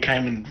healing probably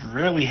came in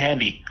really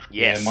handy.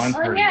 Yes. Yeah, mine's Oh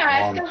pretty yeah,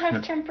 I long. still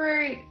have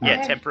temporary. Yeah, I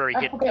have- temporary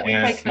I hit forgot to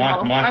Yeah, take them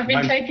off. I've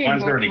been taking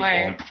mine's off already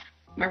my gone.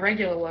 my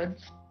regular ones.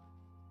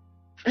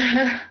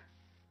 I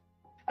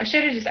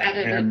should have just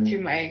added And- it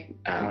to my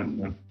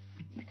Mm.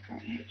 my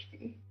current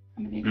HP.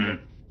 I'm an Mm. idiot.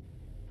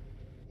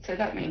 So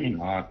that Maybe means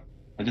not.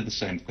 I did the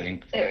same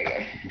thing. there we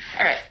go.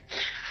 All right,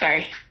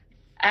 sorry.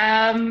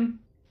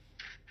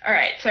 All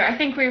right. So I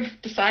think we've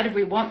decided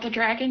we want the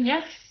dragon.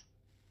 Yes.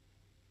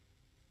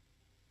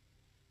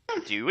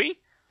 Do we?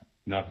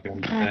 Not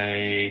going to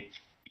say.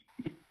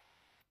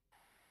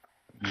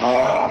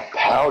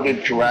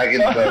 Powdered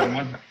dragon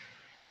bone.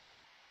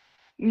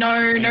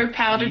 No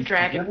powdered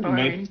dragon Yeah,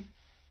 bone.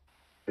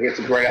 It's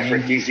a great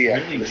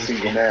aphrodisiac for the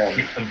single man.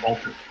 The vault.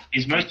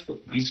 He's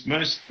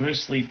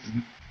mostly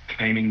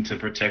aiming to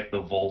protect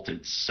the vault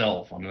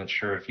itself. I'm not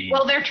sure if he.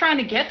 Well, they're trying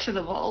to get to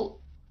the vault.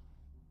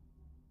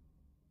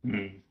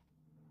 Hmm.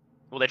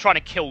 Well, they're trying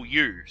to kill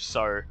you,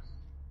 so...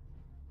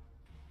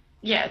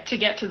 Yeah, to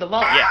get to the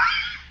vault. Yeah.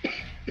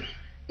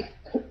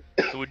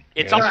 So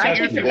it's Yeah, up to I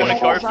you if think you want to the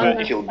go vault's for...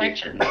 under Killed me.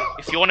 protection.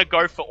 If you want to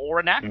go for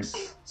Oranax,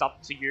 it's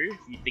up to you if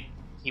you think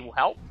he will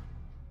help.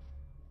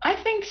 I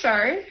think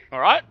so.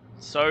 Alright,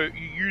 so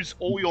you use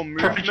all your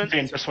Proficiency in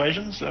movement...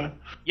 persuasion, so.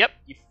 Yep,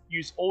 you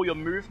use all your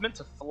movement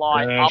to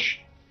fly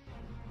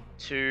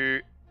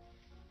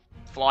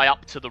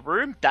up to the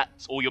room.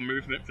 That's all your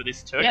movement for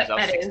this turn, Yep, because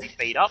I was that 60 is.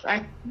 feet up.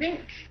 I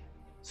think.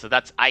 So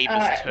that's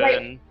Ava's wait.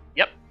 turn.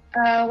 Yep,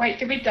 Wait,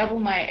 did we double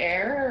my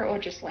air or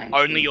just land?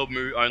 only your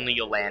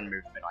land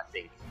movement, I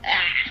think.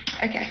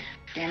 Okay.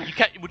 Damn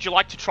it. Would you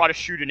like to try to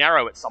shoot an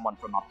arrow at someone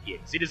from up here?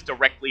 Because it is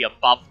directly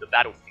above the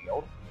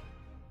battlefield.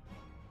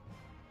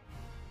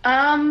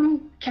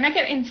 Can I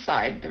get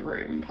inside the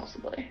room,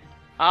 possibly?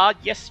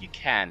 Yes you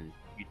can.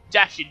 You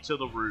dash into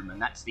the room, and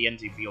that's the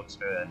end of your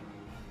turn.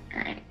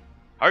 Alright.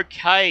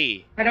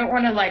 Okay, I don't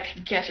want to,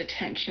 like, get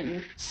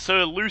attention.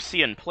 Sir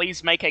Lucian,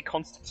 please make a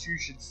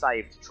Constitution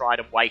save to try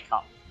to wake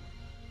up.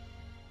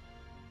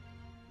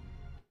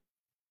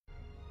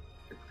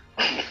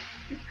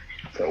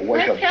 So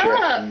wake up, Wake Jet,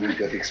 up. and you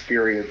get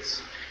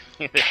experience.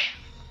 I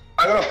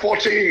got a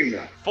 14!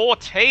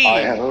 14! I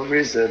have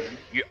arisen.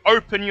 You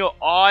open your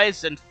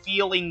eyes and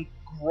feeling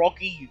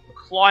groggy, you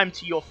climb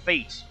to your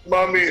feet.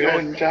 Mummy So-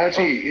 and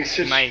Daddy, is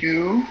it Mate.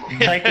 you?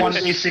 Take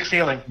 1d6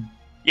 healing.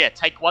 Yeah,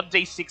 take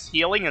 1d6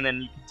 healing and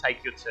then you can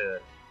take your turn.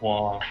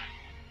 Wow.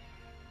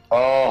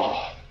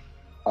 Oh,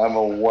 I'm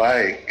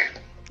awake.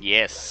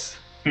 Yes.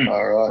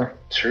 Alright,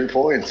 2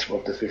 points,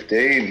 up to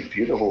 15.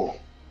 Beautiful.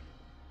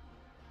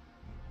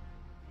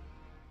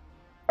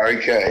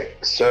 Okay,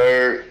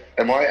 so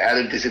am I at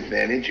a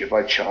disadvantage if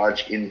I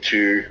charge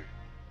into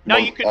No,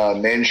 you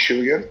can.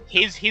 Manchurian?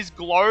 His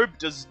globe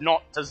does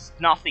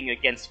nothing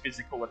against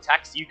physical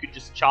attacks. You could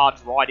just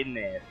charge right in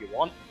there if you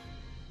want.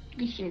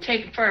 You can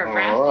take it for a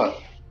ride.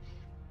 Alright.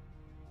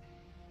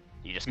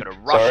 You just gotta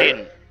rush Sorry?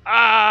 in.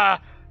 And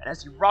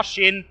as you rush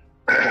in,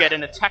 you get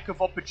an attack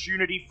of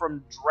opportunity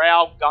from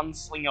Drow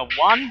Gunslinger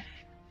 1.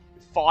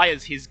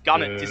 Fires his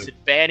gun at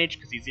disadvantage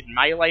because he's in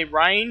melee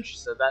range,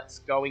 so that's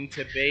going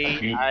to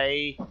be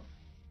a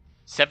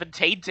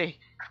 17 to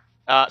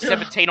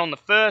 17 on the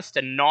first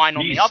and 9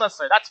 on the Jeez. other,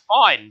 so that's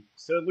fine.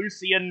 Sir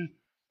Lucian,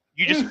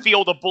 you just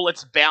feel the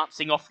bullets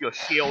bouncing off your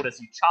shield as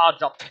you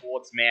charge up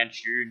towards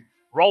Manchun.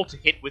 Roll to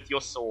hit with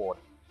your sword.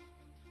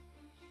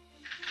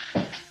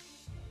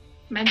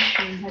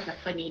 Mansion has a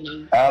funny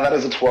name. That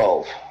is a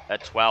 12. A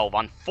 12.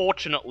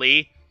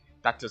 Unfortunately,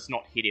 that does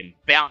not hit him,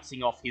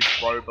 bouncing off his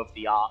robe of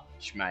the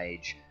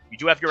Archmage. You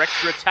do have your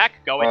extra attack.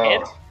 Go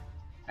ahead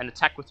and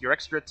attack with your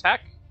extra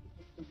attack.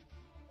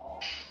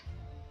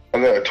 I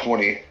got a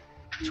 20.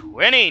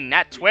 20,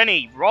 nat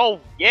 20.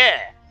 Roll,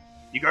 yeah.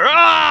 You go,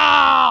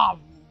 ah!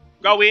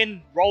 Go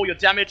in, roll your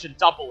damage, and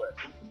double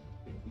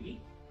it.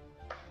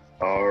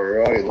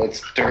 Alright,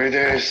 let's do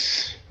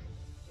this.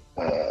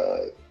 2d8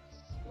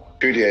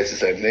 the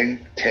same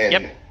thing. 10.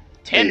 Yep.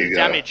 10 There you go.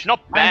 damage,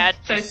 not bad.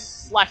 so-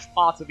 Just slash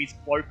part of his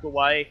cloak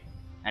away,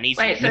 and he's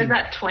Wait, so is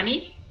that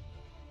 20?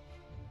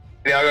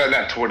 Yeah, I got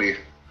that 20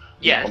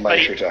 Yeah, on my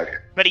extra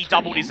attack. but he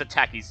doubled his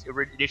attack. His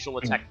initial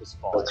attack was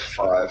 5. That's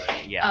 5.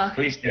 Yeah.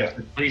 Please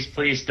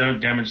don't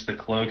damage the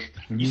cloak.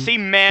 You see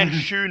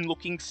Manchun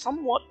looking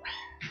somewhat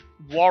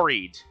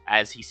worried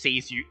as he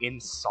sees you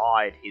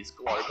inside his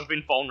globe of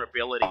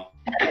invulnerability.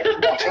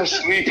 What a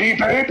sleepy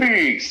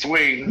baby!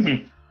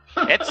 Swing!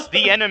 It's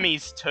the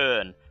enemy's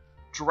turn.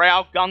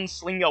 Drow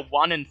Gunslinger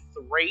 1 and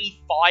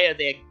 3 fire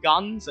their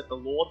guns at the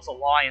Lord's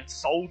Alliance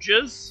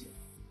soldiers.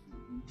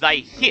 They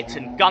hit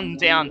and gun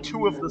down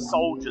 2 of the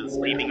soldiers,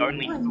 leaving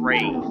only 3.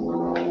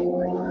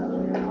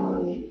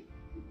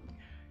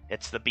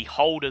 It's the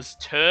Beholder's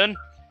turn.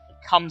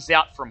 It comes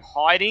out from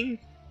hiding,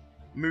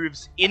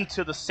 moves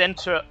into the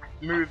center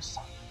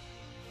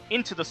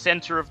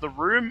of the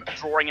room,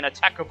 drawing an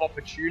attack of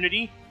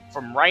opportunity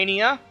from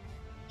Rainier.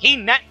 He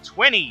nat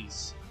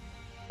 20s,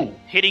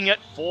 hitting it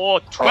for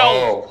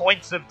 12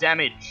 points of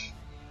damage.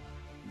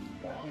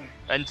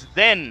 And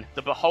then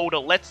the Beholder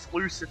lets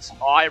loose its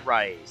eye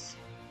rays.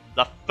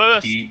 The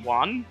first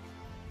one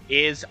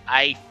is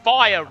a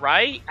fire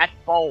ray at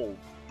Bulb.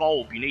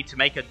 Bulb, you need to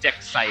make a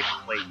dex save,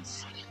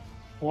 please.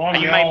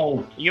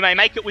 You may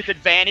make it with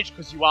advantage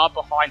because you are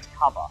behind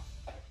cover.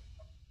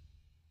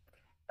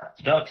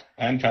 Duck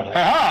and cover.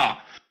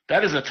 Aha!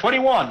 That is a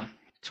 21.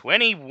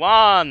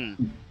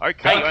 21.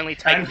 Okay, you only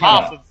take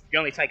half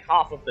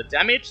of the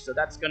damage, so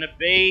that's going to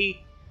be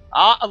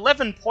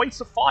 11 points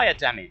of fire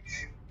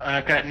damage.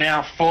 Okay,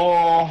 now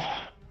for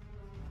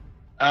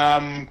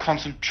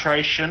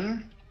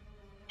concentration,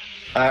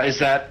 is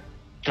that?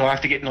 Do I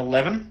have to get an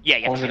 11? Yeah,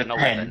 you have or to is get it an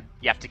a 10? 11.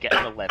 You have to get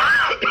an 11.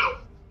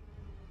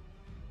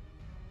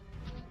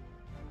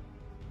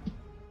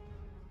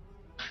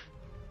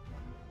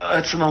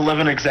 It's an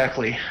 11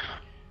 exactly.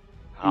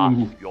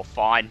 You're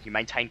fine. You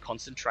maintain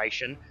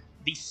concentration.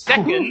 The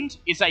second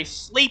is a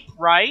sleep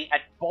ray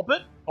at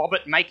Bobbit.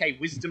 Bobbit, make a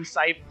wisdom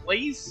save,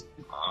 please.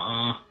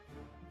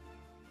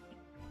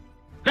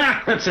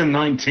 That's a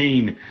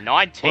 19.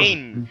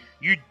 19.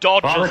 You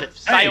dodge as it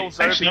sails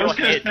over your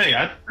head.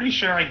 I'm pretty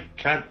sure I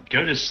can't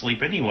go to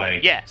sleep anyway.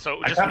 Yeah, so it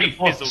I just can't be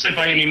forced to sleep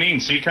by any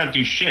means, so you can't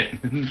do shit.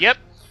 Yep.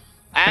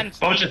 And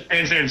Bo just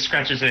stands there and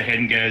scratches her head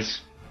and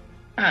goes,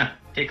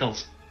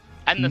 tickles.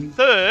 And the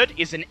third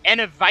is an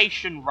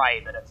enervation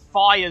ray that it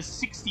fires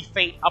 60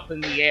 feet up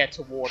in the air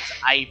towards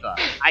Ava.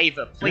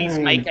 Ava, please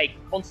make a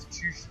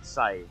Constitution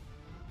save.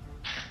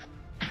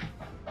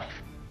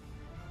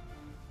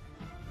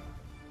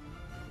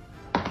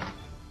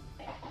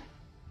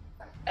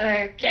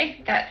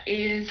 Okay, that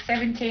is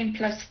 17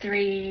 plus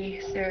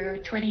 3, so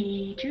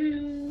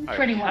 22,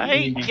 21.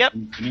 Okay, yep.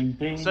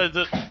 So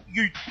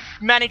you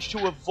manage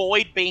to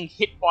avoid being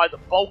hit by the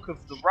bulk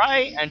of the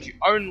ray, and you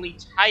only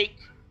take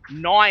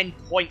 9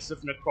 points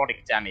of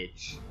necrotic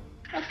damage.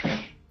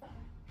 Okay.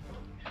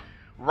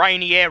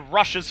 Rainier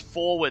rushes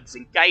forwards,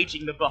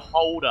 engaging the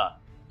Beholder.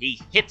 He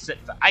hits it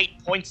for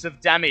 8 points of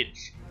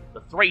damage.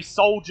 The 3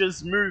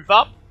 soldiers move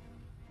up,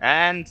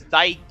 and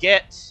they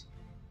get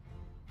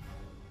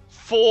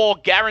 4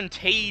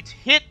 guaranteed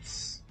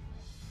hits.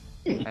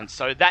 And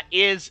so that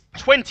is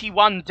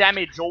 21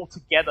 damage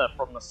altogether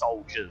from the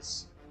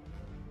soldiers.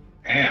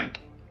 Damn.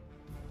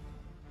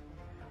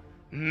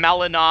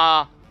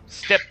 Malinar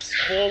steps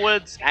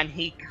forwards and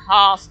he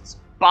casts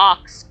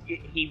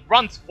he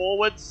runs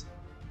forwards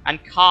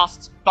and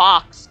casts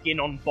Bark Skin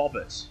on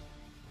Bobbit.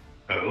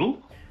 Oh?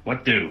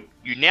 What do?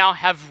 You now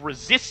have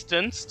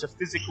resistance to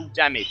physical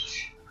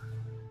damage.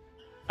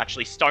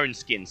 Actually, Stone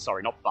Skin,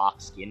 sorry, not Bark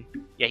Skin.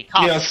 Yeah, he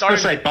casts I was Stone... going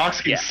to say Bark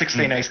Skin's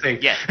 16 AC.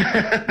 Yeah.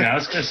 Yeah, I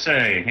was going to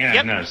say,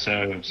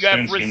 so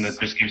Stone Skin that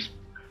just gives...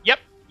 Yep,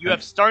 you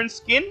have Stone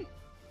Skin.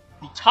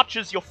 He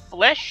touches your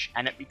flesh,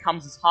 and it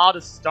becomes as hard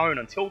as stone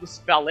until the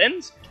spell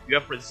ends. You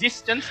have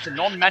resistance to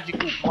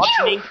non-magical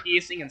bludgeoning,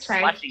 piercing, and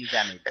slashing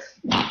damage.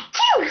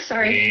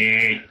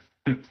 Sorry.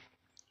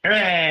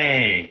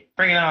 Hooray!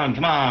 Bring it on,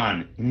 come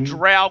on!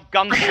 Drow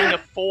Gunslinger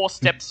 4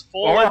 steps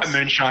forward. Alright,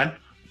 Moonshine.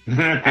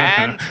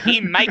 And he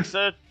makes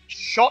a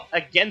shot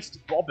against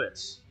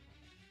Bobbit.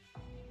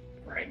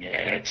 Bring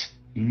it.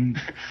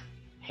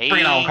 He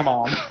Bring it on, come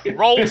on.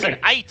 rolls an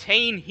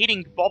 18,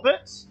 hitting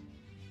Bobbit.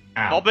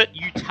 Ow. Bobbit,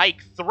 you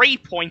take 3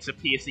 points of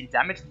piercing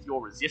damage with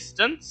your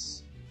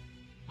resistance,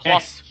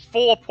 plus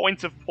 4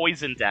 points of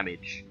poison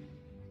damage.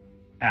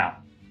 Ow.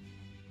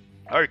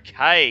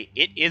 Okay,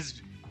 it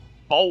is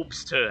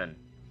Bulb's turn.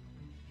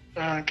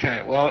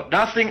 Okay, well,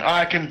 nothing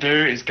I can do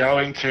is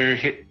going to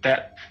hit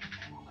that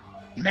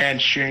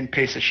Manchun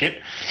piece of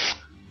shit.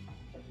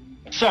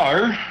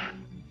 So,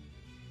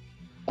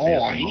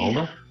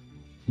 I'm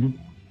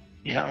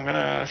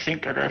gonna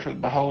think I go for the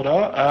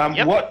Beholder.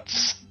 Yep.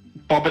 What's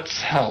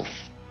Bobbit's health?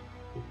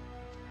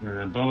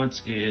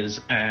 Bobbit's is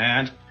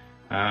at,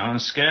 on a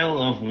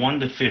scale of 1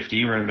 to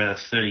 50, we're at about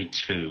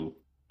 32.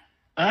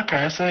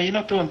 Okay, so you're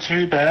not doing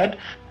too bad,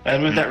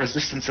 and with that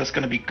resistance, that's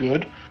going to be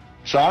good.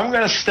 So I'm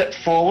going to step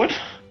forward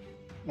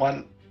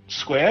 1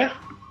 square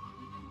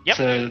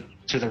to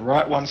the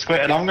right 1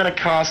 square, and I'm going to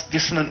cast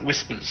Dissonant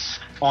Whispers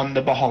on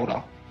the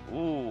Beholder.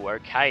 Ooh,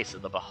 okay, so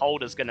the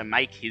Beholder's going to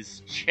make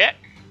his check.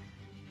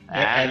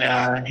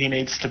 And he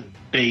needs to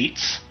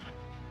beat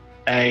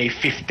a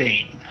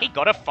 15. He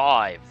got a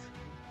 5.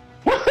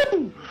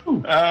 Woohoo!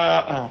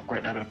 Oh,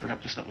 great, now I gotta bring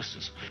up the stat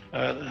listers.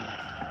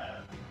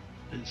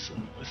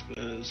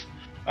 Whispers.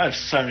 I have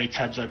so many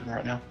tabs open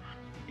right now.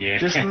 Yeah.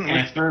 Distant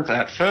Whispers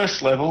at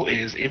first level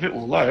is, if it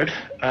will load,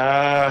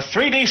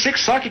 3d6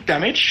 psychic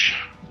damage.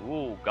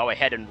 Ooh, go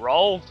ahead and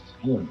roll.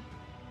 Ooh.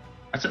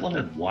 That's at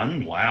level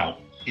 1? Wow.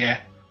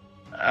 Yeah.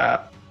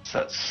 So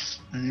that's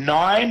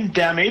 9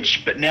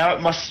 damage, but now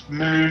it must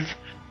move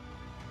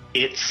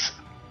its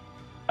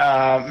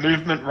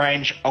movement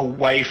range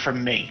away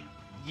from me.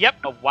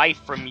 Yep, away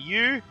from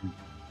you.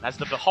 As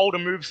the beholder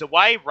moves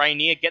away,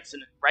 Rainier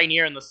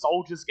and the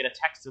soldiers get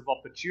attacks of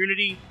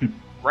opportunity.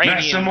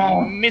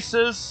 Rainier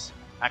misses.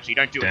 Actually,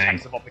 don't do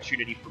attacks of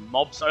opportunity from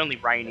mobs, only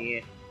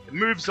Rainier. It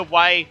moves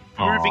away,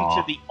 moving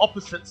to the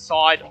opposite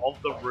side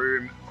of the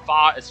room,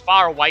 as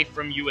far away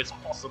from you as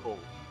possible.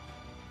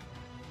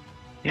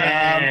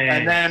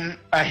 And then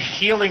a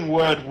healing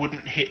word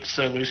wouldn't hit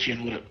Sir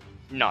Lucian, would it?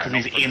 No,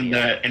 because he's in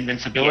the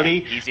invincibility.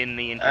 Yeah, he's in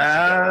the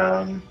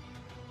invincibility.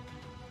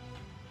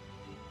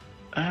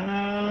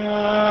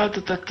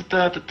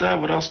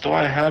 What else do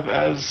I have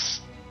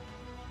as...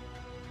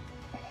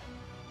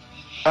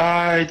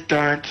 I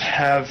don't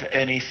have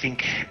anything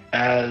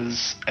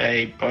as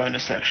a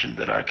bonus action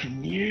that I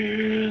can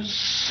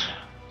use.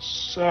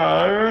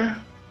 So...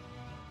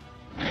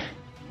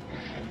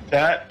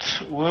 that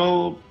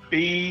will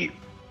be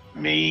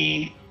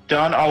me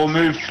done. I will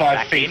move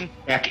 5 feet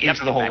back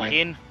into the hallway. Back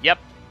in. Yep.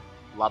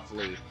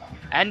 Lovely.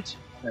 And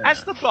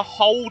as the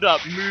beholder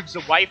moves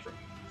away from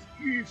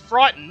you,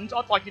 frightened,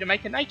 I'd like you to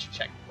make a nature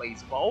check,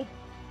 please, Bulb.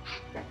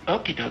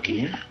 Okie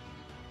dokie.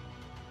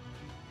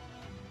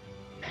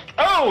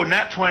 Oh,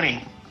 nat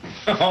 20.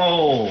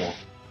 Oh.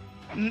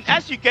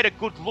 As you get a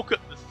good look at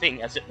the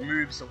thing as it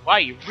moves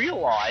away, you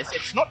realise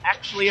it's not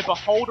actually a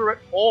beholder at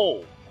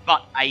all,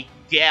 but a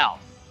Gauth,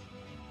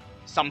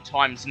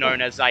 sometimes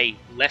known as a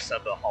lesser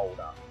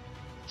beholder.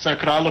 So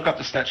could I look up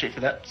the stat sheet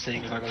for that,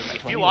 seeing as I got a nat 20?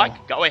 If you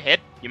like, go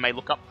ahead. You may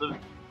look up the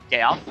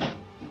Gauth.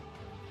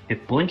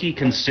 If Blinky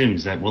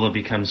consumes that, will it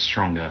become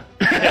stronger?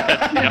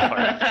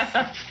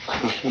 No.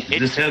 Is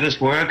this how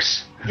this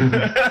works?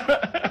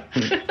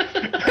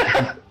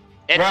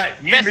 Right,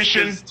 new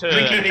mission.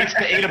 Blinky needs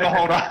to eat a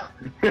beholder.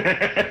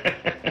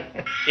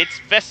 It's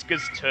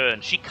Veska's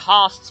turn. She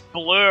casts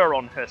Blur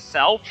on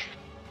herself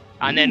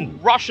and then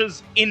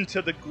rushes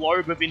into the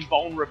globe of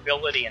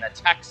invulnerability and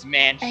attacks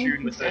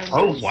Manchun with her.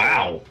 Oh,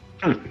 wow.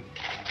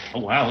 Oh,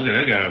 wow, look at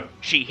her go.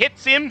 She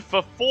hits him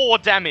for 4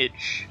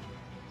 damage.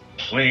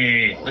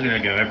 Wait, look at her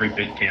go. Every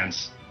bit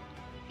counts.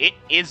 It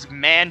is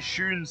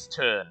Manchun's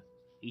turn.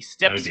 He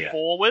steps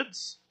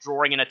forwards,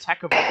 drawing an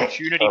attack of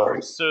opportunity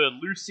from Sir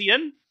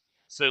Lucian.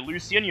 Sir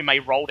Lucian, you may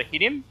roll to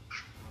hit him.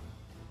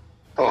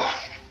 Oh.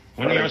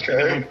 When are you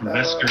going from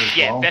Veska as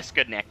well? Yeah,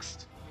 Veska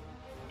next.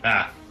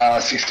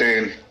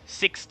 16.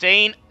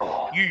 16.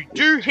 You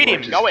do hit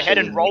him. Go ahead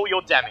and roll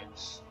your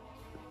damage.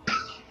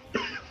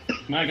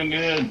 Make him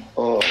good.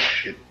 Oh,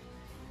 shit.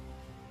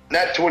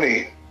 Nat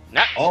 20.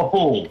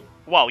 Oh.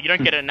 Well, you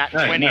don't get a nat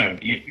 20. No,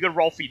 you gotta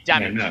roll for your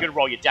damage. No. You gotta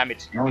roll your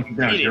damage. You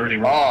already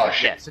rolled. Oh,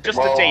 shit. Yeah, so just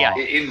the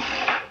D8.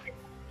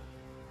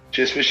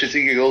 Just for shits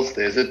and giggles,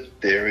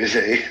 there is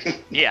a...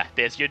 Yeah,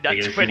 there's your nat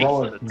Yeah, 20.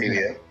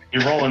 Yeah.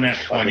 You're rolling that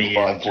 20.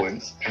 5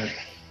 points.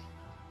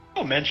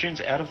 Oh,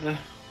 Manchun's out of the...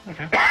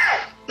 Okay.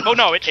 Oh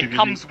no, it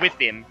comes with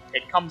him.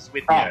 It comes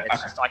with him.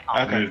 It's just I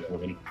can't move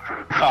with him.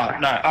 Oh,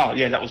 no. Oh,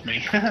 yeah, that was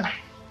me.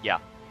 Yeah.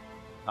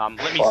 Let me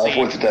 5 see.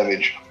 points of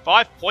damage.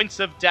 5 points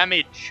of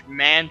damage.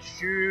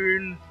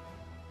 Manchun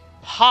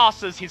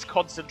passes his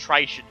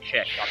concentration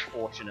check,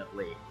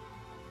 unfortunately.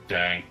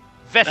 Dang.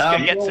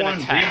 Veska gets an Did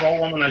attack. you roll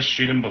one when I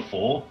shoot him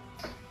before?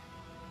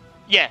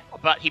 Yeah,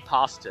 but he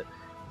passed it.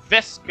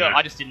 Veska, Yeah.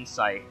 I just didn't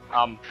say.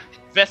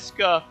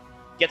 Veska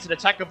gets an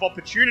attack of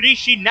opportunity.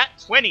 She nat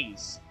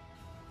 20s.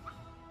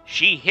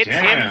 She hits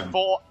him Damn.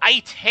 for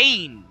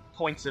 18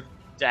 points of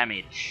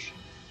damage.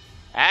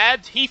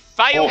 And he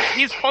fails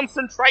his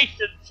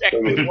concentration check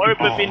with Globe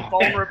of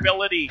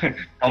Invulnerability.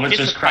 Oh, it's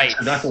just cracks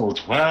the Dissipates.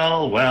 knuckles.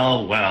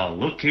 Well,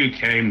 look who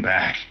came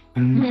back.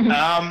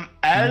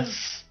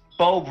 As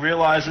Bulb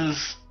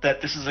realizes that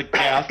this is a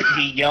Gauth,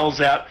 he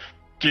yells out,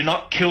 "Do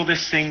not kill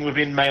this thing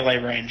within melee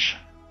range.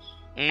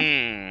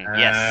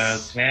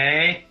 Yes.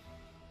 Okay.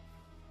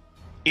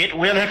 It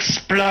will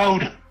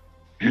explode."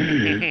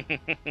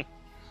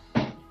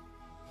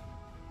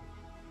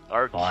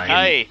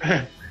 Okay.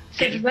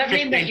 So does that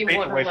mean that 15 you feet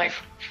want to, away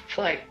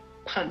like,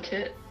 punt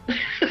it?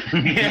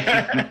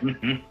 Yeah.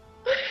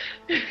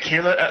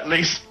 Kill it at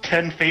least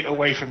 10 feet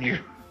away from you.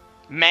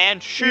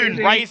 Manchun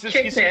You raises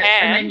kick his it,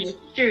 hand and then you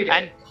shoot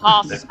and it.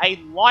 casts a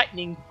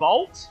lightning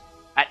bolt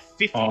at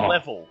 5th Oh.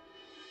 level.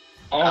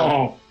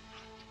 Oh.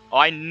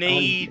 I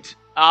need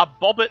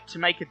Bobbit to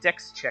make a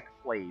dex check,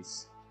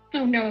 please.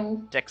 Oh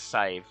no! Dex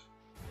save.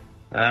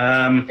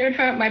 Don't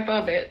hurt my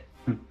bobbit.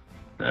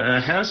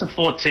 How's a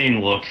 14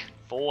 look?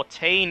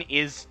 14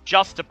 is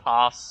just a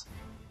pass.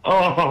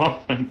 Oh,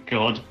 thank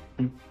God.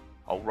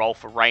 I'll roll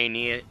for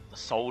Rainier, the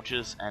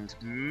soldiers, and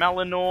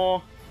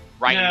Melanor.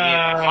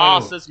 Rainier No.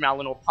 passes,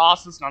 Melanor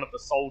passes, none of the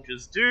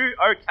soldiers do.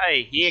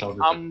 Okay, here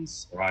Soldiers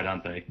comes... Right,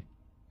 aren't they?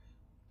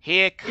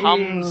 Here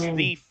comes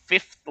the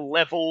 5th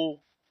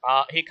level...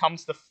 here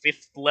comes the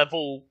 5th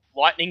level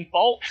lightning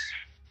bolt.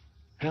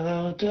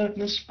 Hello,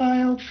 darkness,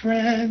 my old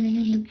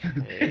friend.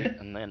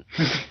 And then...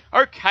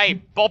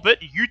 Okay, Bobbit,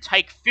 you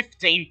take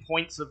 15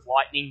 points of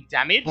lightning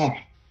damage. Oh,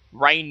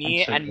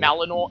 Rainier I'm so and glad.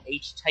 Melanor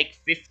each take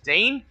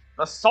 15.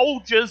 The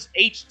soldiers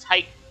each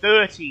take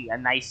 30,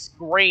 and they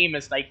scream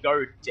as they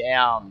go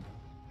down.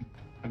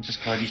 I'm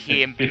just glad you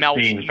Here, said 15. melt-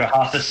 For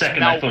half a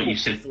second, I smell thought you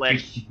said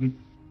flesh.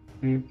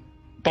 15.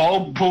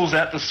 Bulb pulls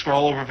out the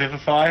scroll of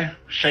Revivify,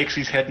 shakes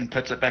his head, and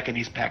puts it back in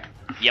his pack.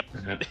 Yep.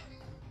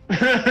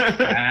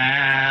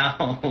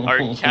 Ow.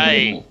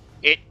 Okay,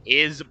 it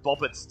is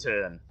Bobbit's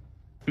turn.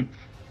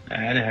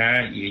 That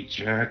hurt, you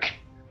jerk.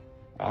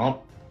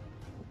 I'll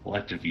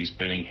elective use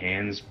burning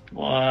hands,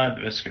 but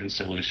best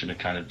solution are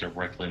kind of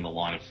directly in the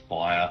line of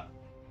fire.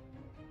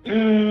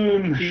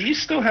 Do you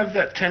still have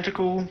that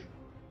tentacle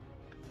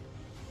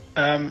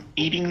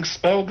eating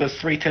spell, the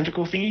 3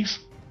 tentacle thingies?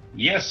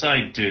 Yes,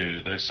 I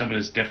do. Though someone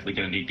is definitely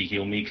going to need to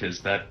heal me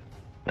because that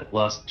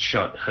last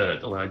shot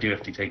hurt. Although I do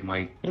have to take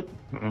my.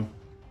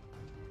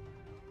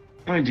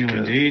 I do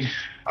indeed.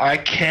 I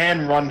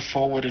can run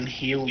forward and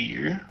heal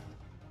you.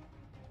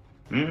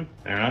 Fair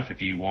enough.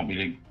 If you want me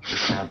to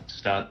just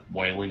start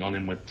wailing on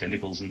him with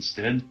tentacles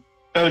instead.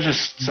 I was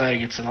just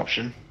saying it's an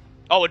option.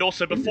 Oh, and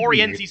also, before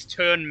he ends his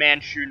turn,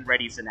 Manchun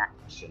readies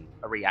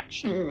a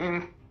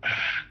reaction.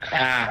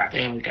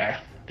 There we go.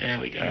 There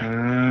we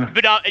go.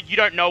 But you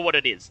don't know what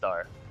it is,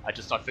 though. I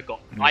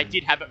forgot. I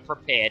did have it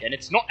prepared, and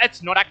it's not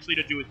actually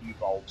to do with you,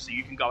 Bulb, so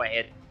you can go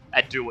ahead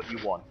and do what you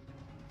want.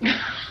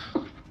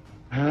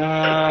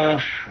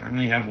 I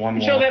only have one I'm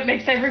more. sure that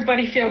makes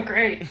everybody feel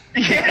great.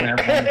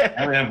 I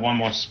only have one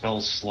more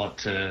spell slot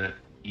to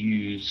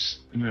use.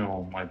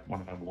 No, one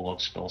of my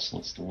warlock spell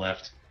slots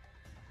left.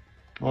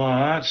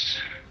 But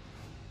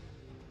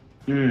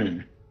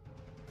you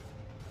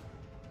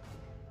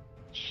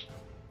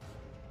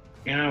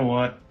know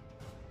what?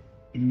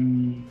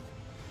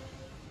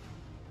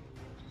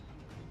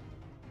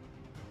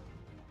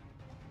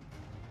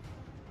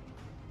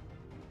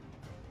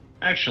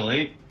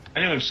 Actually,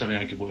 I do have something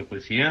I could work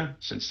with here,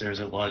 since there's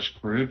a large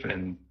group,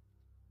 and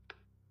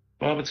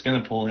Bobbitt's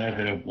going to pull out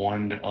her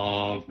wand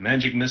of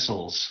magic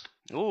missiles.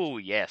 Ooh,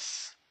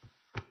 yes.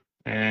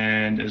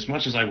 And as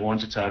much as I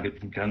want to target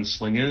the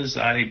gunslingers,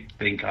 I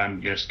think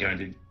I'm just going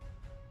to...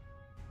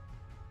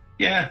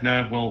 Yeah,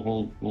 no,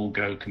 we'll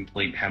go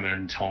complete hammer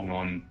and tong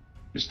on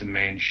Mr.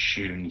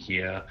 Manchun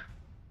here.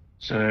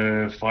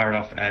 So fire it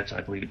off at,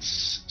 I believe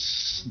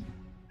it's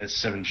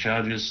 7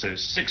 charges, so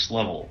 6th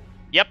level.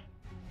 Yep.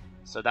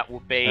 So that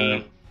will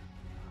be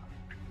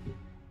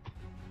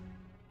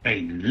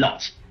A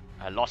lot.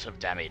 a lot of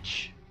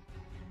damage.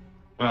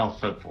 Well,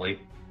 hopefully.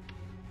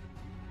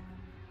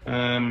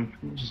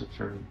 What is it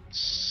for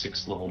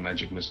 6th level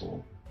magic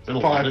missile? Is it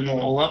 11 more.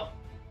 all up?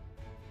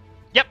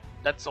 Yep,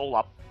 that's all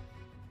up.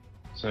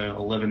 So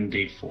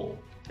 11d4.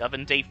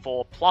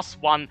 11d4 plus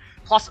 1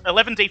 plus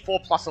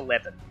 11d4 plus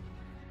 11.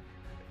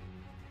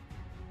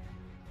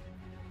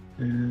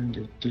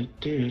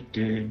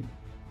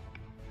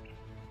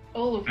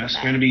 All of That's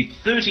that. going to be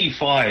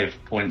 35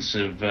 points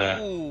of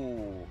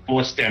Ooh.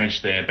 force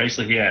damage there.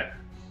 Basically, yeah.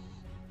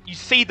 You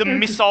see the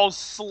missiles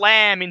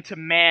slam into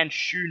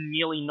Manchun,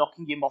 nearly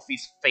knocking him off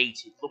his feet.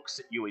 He looks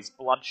at you, his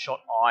bloodshot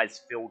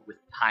eyes filled with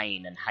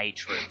pain and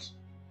hatred.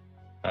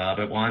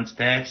 Bobbit wants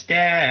that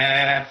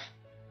staff.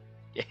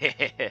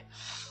 It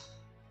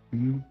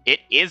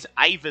is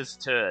Ava's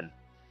turn.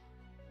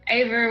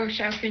 Ava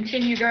shall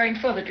continue going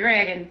for the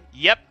dragon.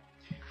 Yep.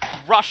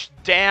 Rush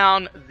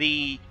down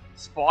the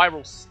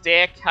spiral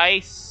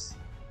staircase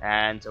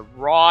and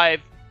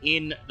arrive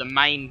in the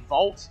main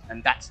vault,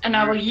 and that's the And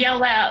I will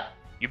yell out.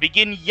 You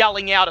begin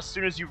yelling out as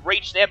soon as you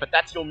reach there, but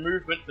that's your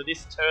movement for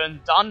this turn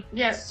done.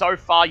 Yeah. So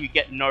far, you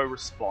get no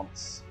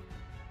response.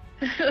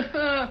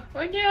 Oh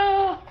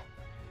no!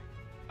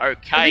 At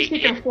Okay. least he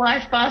can fly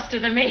faster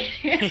than me.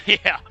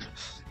 Yeah.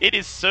 It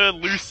is Sir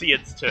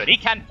Lucian's turn. He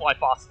can fly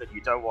faster than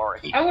you, don't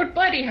worry. I would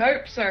bloody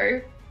hope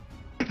so.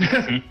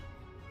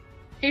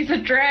 He's a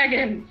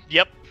dragon.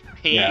 Yep.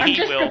 He I'm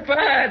just will. a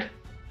bird.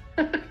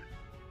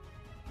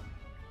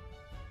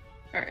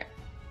 Alright.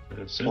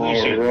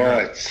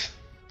 Alright.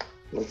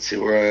 Let's see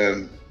where I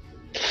am.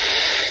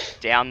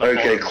 Down the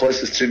Okay, bottom.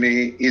 closest to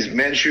me is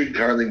Manchun,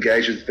 currently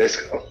engaged with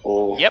Veska.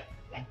 Or Yep.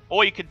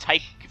 Or you could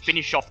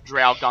finish off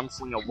Drow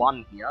Gunslinger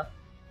 1 here.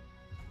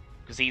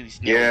 Because he's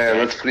nearly yeah, dead.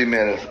 let's put him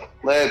out of.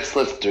 Let's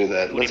do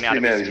that. Put Let's him put out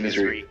him of out of his his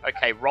misery.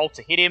 Okay, roll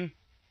to hit him.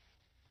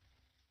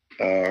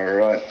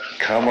 Alright,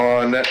 come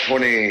on, that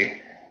 20.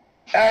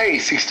 Hey,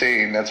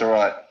 16, that's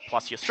alright.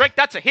 Plus your strength.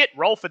 That's a hit.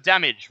 Roll for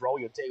damage. Roll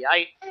your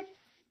d8.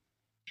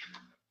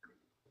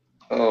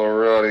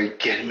 Alrighty,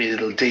 get me a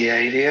little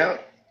D8 out.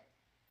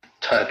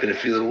 Type in a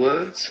few of the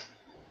words.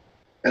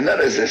 And that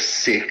is a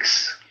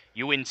 6.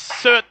 You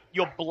insert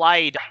your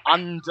blade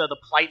under the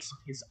plates of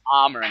his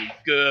armor and he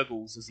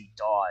gurgles as he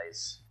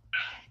dies.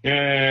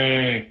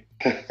 Yay!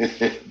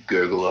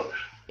 Gurgler.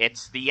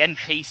 It's the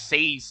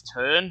NPC's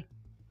turn.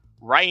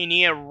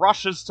 Rainier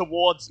rushes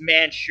towards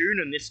Manchun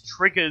and this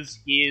triggers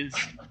his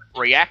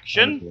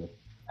reaction.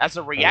 As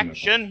a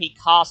reaction, he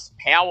casts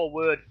Power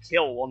Word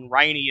Kill on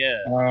Rainier.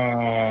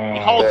 He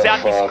holds out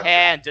his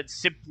hand and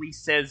simply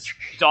says,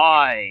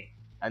 die.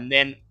 And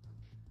then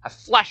a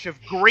flash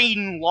of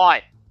green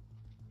light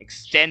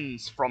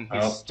extends from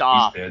his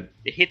staff. It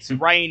hits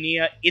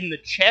Rainier in the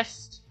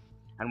chest,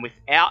 and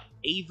without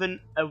even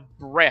a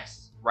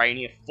breath,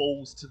 Rainier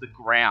falls to the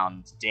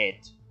ground, dead.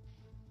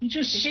 He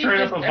just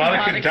straight up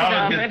Avada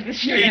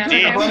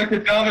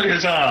Kedavra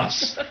his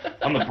ass.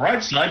 On the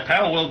bright side,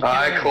 Power Will...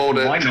 I called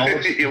it. My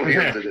knowledge. You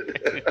answered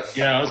it.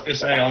 Yeah, I was going to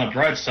say, on the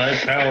bright side,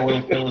 Power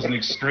Will Kill is an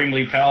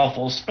extremely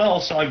powerful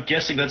spell, so I'm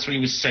guessing that's what he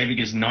was saving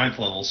his 9th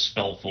level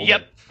spell for.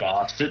 Yep.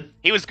 Bastard.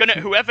 He was gonna...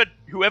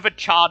 Whoever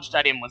charged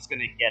at him was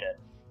gonna get it.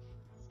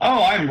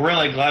 Oh, I'm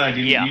really glad I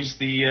didn't use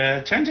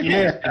the tentacles.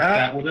 Yeah,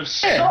 That would have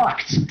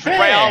sucked.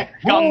 Drow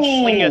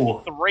Gunslinger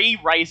Ooh. 3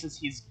 raises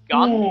his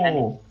gun and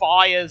Ooh.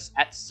 fires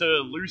at Sir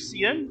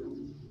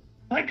Lucian.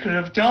 I could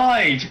have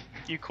died.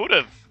 You could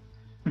have.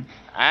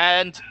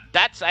 And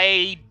that's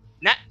a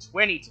nat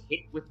 20 to hit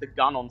with the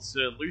gun on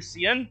Sir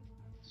Lucian.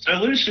 Sir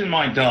Lucian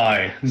might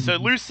die. Sir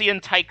Lucian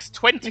takes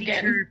 22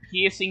 Again.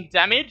 piercing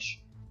damage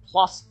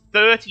plus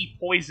 30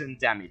 poison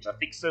damage. I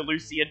think Sir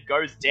Lucian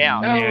goes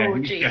down. Oh, Yeah,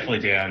 he's gee. definitely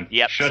down.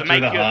 Yep, Shot so through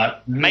the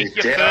heart. make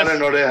your Down and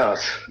first not out.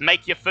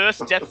 make your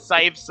first death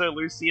save, Sir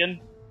Lucian.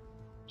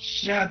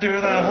 Shot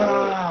through the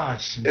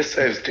heart. This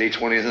saves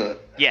D20, isn't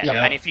it? Yeah,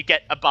 Yeah. and if you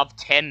get above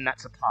 10,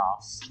 that's a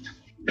pass.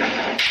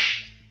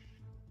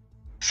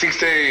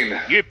 16.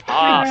 You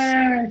pass,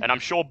 and I'm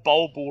sure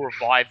Bulb will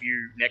revive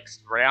you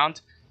next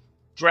round.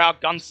 Drow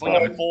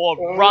Gunslinger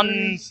 4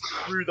 runs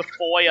through the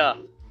foyer,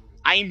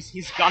 aims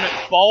his gun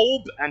at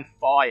Bulb, and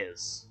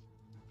fires.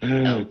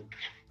 Ooh.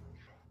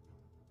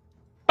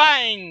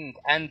 Bang!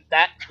 And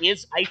that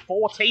is a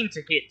 14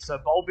 to hit, so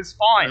Bulb is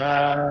fine.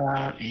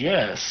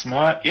 Yes,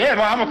 my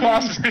armor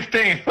class is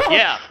 15.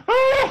 Yeah.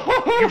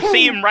 You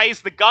see him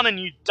raise the gun and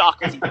you duck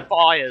as he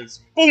fires.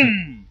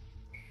 Boom!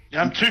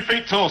 I'm 2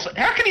 feet tall, so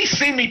how can he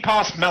see me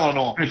past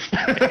Melanor?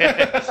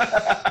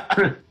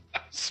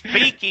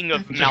 Speaking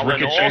of Just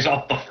ricochets Melanor,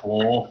 off the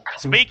floor.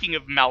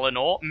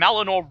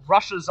 Melanor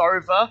rushes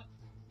over,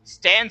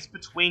 stands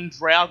between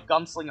Drow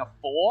Gunslinger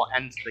 4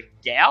 and the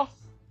Gouth,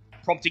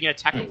 prompting an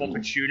attack of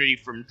opportunity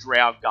from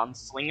Drow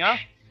Gunslinger.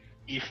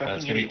 You That's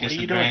fucking gonna be idiot. What are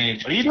you doing?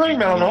 disadvantage. What are you doing,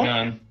 Melanor?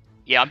 Gun.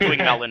 Yeah, I'm doing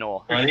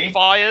Melanor. Ready?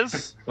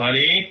 Fires,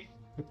 Buddy.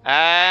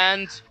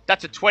 and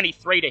that's a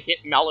 23 to hit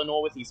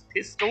Melanor with his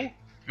pistol.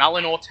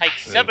 Melanor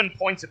takes 7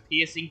 points of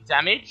piercing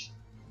damage,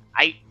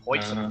 8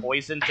 points of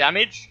poison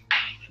damage.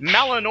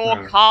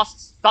 Melanor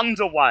casts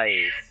Thunder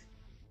Wave.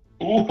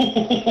 Ooh.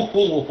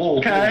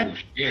 Okay.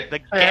 Shit. The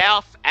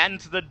Gouth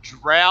and the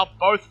Drow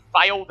both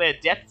fail their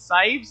death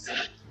saves.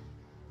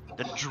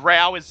 The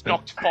Drow is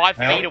knocked 5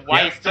 feet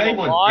away,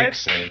 still alive.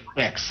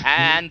 X.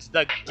 And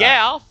the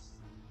Gouth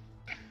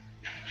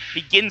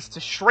begins to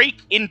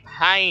shriek in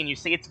pain. You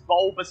see its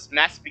bulbous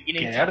mass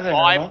beginning Get out of to there,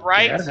 Melanor.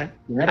 vibrate.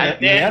 Get out of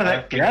there. Get out of And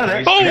there. Get out of there. Get out of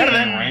there. Get out of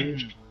there.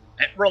 Range.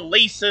 It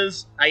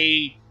releases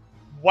a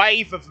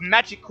wave of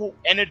magical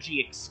energy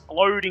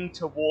exploding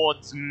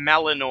towards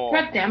Melanor.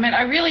 God damn it,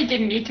 I really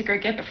didn't need to go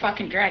get the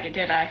fucking dragon,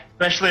 did I?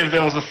 Especially if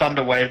there was a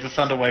thunder wave. The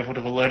thunder wave would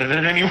have alerted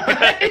it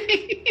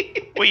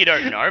anyway. Well, you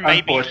don't know.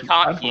 Maybe he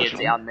can't hear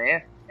Unfortunately. down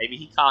there. Maybe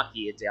he can't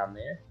hear down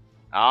there.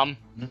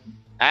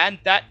 And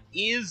that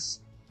is...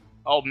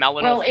 Oh,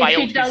 Melanor Well, if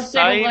failed he does his get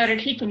save. alerted,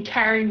 he can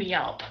carry me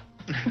up.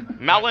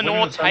 Melanor When the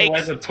Thunder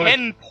takes Wave put-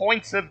 10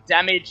 points of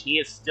damage. He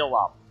is still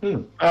up.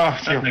 Ooh.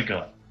 Oh, Oh my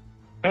god.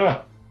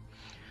 Oh.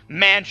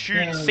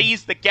 Manchun Yeah.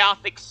 sees the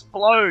Gouth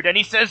explode and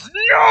he says,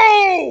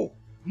 "No!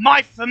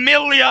 My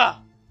familiar!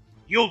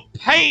 You'll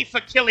pay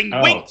for killing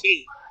Oh.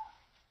 Winky!"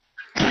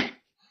 the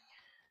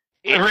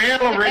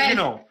real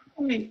original.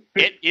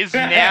 It is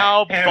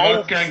now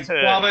Everyone's Bulb's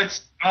turn.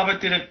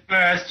 Robert did it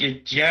first, you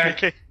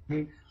jerk.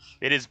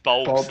 It is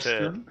Bulb's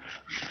Bobston.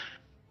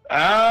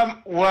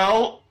 turn.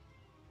 Well,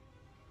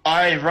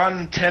 I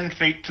run 10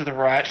 feet to the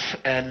right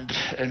and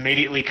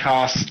immediately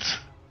cast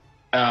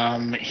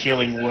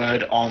Healing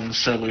Word on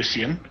Sir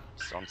Lucian.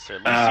 It's on Sir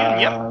Lucian,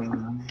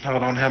 yep.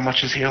 Hold on, how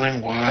much is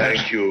Healing Word?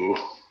 Thank you.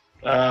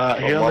 Uh,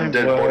 From healing one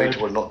dead body Word.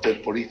 to a not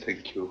dead body,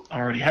 thank you. I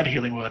already had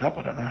Healing Word up,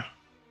 I don't know.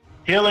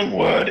 Healing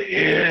Word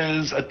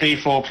is a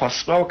d4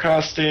 plus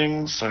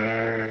spellcasting,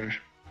 so...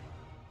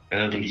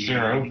 Better than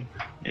 0.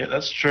 Yeah,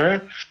 that's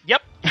true.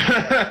 Yep.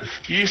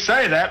 You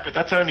say that, but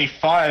that's only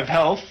 5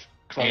 health,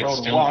 because I It's rolled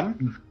a still-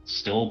 1.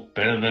 Still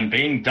better than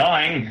being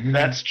dying.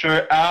 That's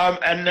true.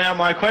 And now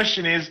my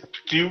question is,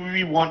 do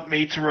we want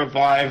me to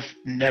revive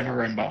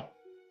Neverember?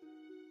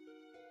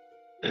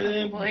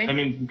 I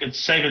mean, we could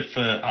save it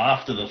for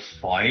after the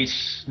fight.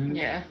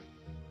 Yeah.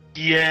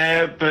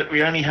 Yeah, but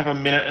we only have a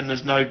minute and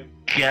there's no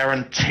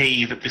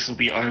guarantee that this will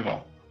be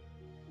over.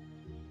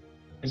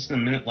 Isn't a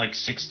minute like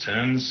 6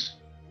 turns?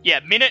 Yeah,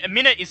 a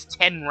minute is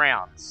 10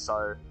 rounds,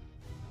 so...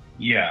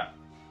 Yeah.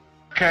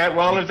 Okay,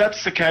 well, if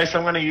that's the case,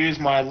 I'm going to use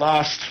my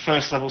last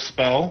first level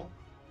spell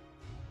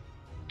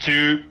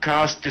to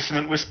cast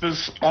Dissonant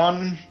Whispers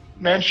on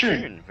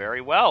Manchun.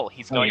 Very well.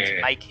 He's going to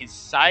yeah. make his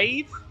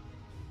save.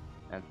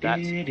 And that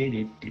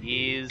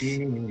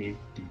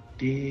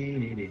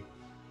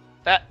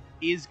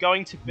is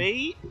going to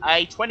be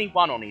a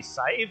 21 on his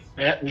save.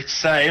 Yeah, he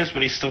saves,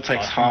 but he still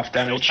takes half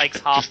damage. Still takes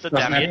It half just the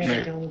doesn't damage.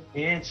 have to move.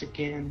 Dance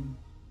again.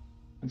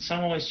 And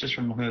some always just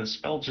the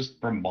spell just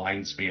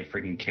reminds me of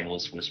freaking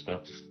Careless Whisper.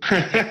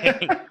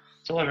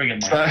 That's all I ever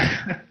get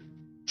my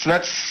So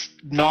that's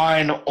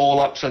 9 all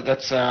up, so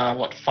that's,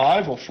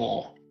 5 or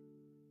 4?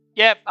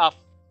 Yep,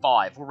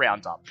 5. We'll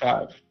round up.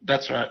 5.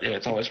 That's right, yeah,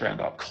 it's always round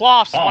up.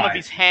 Clasps one of 5.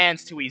 his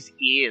hands to his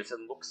ears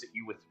and looks at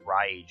you with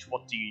rage.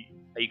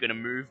 Are you going to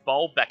move,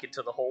 Bulb, back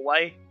into the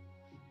hallway?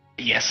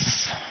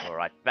 Yes.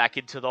 Alright, back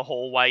into the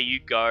hallway you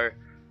go.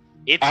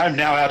 I'm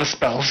now out of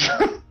spells.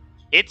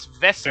 It's Fair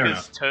Vesper's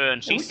enough.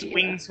 turn. She Oh, dear.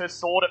 swings her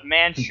sword at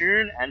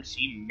Manchun and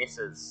she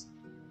misses.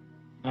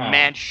 Oh.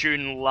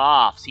 Manchun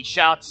laughs. He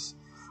shouts,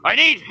 "I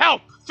need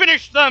help!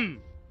 Finish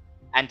them!"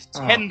 And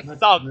 10 God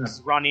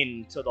thugs run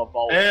into the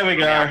vault. There we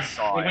from go.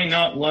 outside. Did we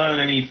not learn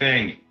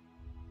anything?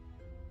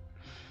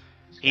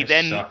 He This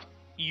then sucked.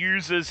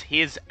 uses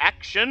his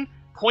action,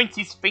 points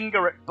his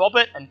finger at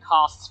Bobbit, and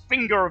casts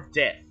Finger of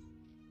Death.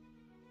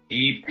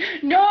 Eep.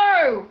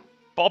 No!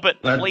 Bobbit,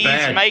 That's please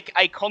bad. make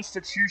a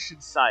Constitution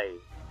save.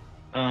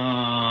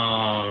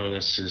 Oh,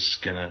 this is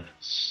gonna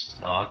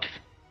suck.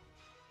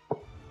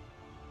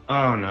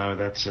 Oh no,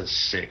 that's a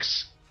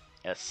 6.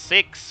 A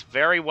 6,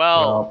 very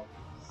well.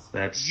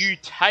 That's... You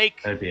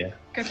take Oh dear.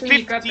 Good thing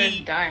you got 50.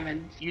 those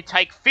diamonds. You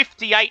take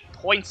 58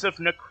 points of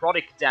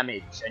necrotic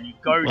damage, and you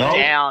go Well-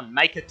 down.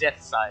 Make a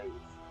death save.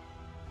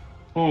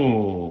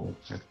 Ooh,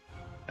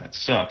 that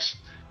sucks.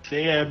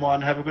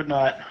 TM1, have a good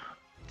night.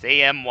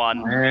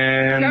 DM1.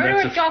 And Go to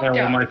that's a a fail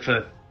doctor. on my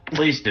first.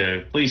 Please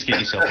do. Please get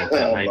yourself looked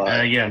at, mate.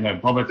 my Yeah, no,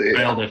 Bobbit dear.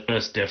 failed her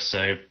first death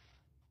save.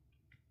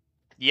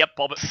 Yep,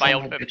 Bobbit Son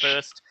failed of a her bitch.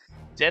 first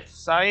death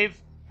save.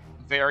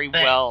 Very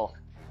well.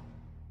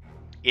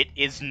 It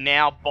is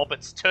now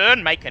Bobbit's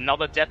turn. Make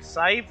another death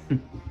save.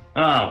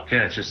 Oh, okay,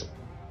 it's just...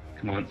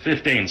 Come on,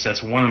 15, so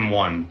that's 1 and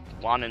 1.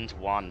 1 and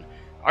 1.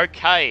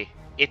 Okay,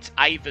 it's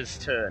Ava's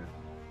turn.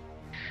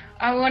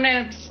 I'm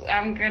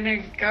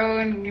gonna go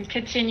and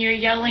continue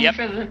yelling Yep.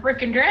 for the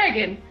frickin'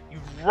 dragon. You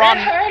run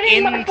They're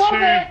hurting my into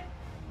Bobbit!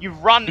 you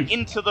run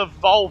into the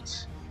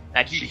vault,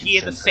 and you Jesus.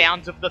 hear the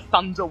sound of the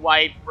thunder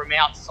wave from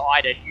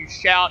outside, and you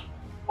shout,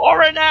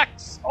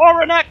 "Oranax!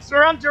 Oranax,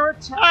 we're under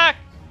attack!"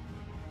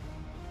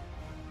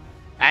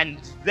 And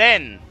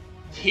then,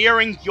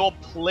 hearing your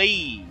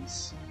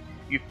pleas,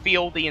 you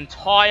feel the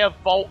entire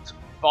vault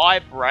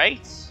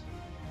vibrate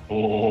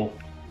Oh,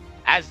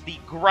 as the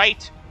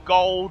great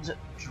gold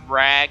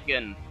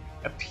dragon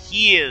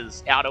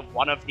appears out of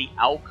one of the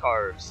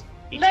alcoves.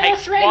 He Let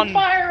takes us rain one.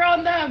 fire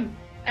on them!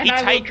 And He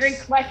I will takes-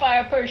 drink my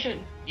fire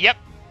potion. Yep,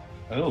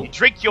 oh. you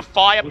drink your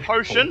fire Wishful.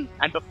 potion,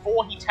 and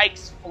before he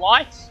takes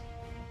flight,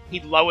 he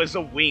lowers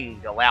a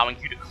wing, allowing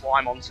you to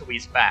climb onto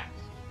his back.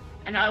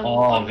 And I will Oh,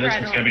 walk this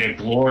right is on. gonna be a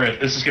glorious.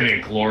 This is gonna be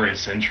a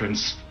glorious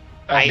entrance.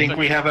 I Ava- think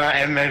we have our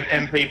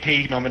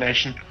MVP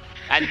nomination.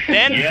 And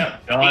then Yeah,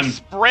 he done.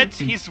 spreads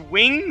his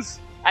wings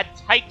and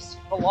takes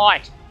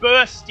flight,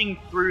 bursting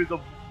through the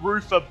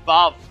roof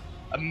above,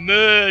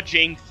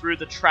 emerging through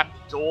the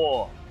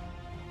trapdoor,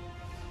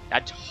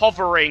 and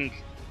hovering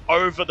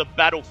over the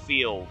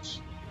battlefield.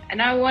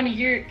 And I want to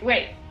use.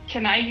 Wait,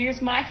 can I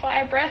use my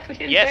fire breath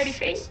within 30 Yes.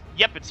 feet?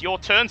 Yep, it's your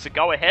turn, so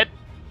go ahead.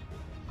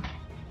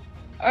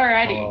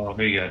 Alrighty. Oh,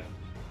 here you go.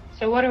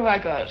 So what do I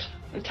got?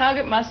 The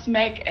target must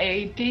make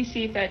a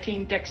DC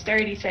 13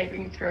 Dexterity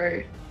saving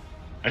throw.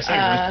 I say,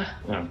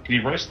 can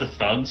you roast the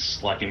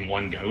thugs like in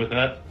one go with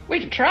that? We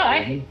can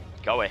try.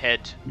 Go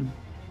ahead.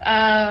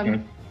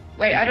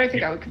 Wait, I don't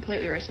think I would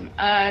completely roast them.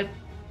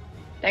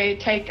 They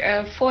take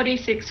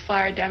 46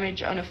 fire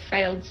damage on a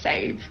failed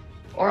save,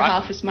 or Right.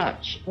 half as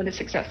much on a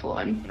successful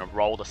one. I'm gonna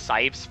roll the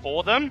saves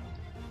for them.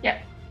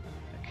 Yep.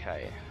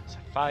 Okay, so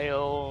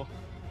fail,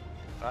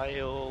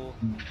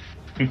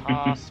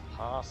 pass,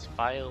 pass,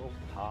 fail,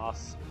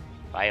 pass,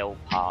 fail,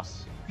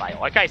 pass, fail.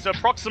 Okay, so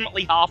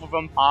approximately half of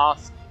them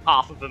pass,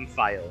 half of them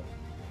fail.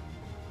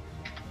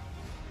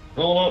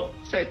 Oh,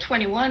 So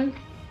 21.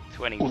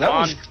 21. Well, that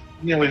was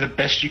nearly the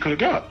best you could have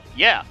got.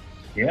 Yeah.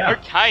 yeah.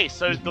 Okay,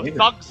 so the Amazing.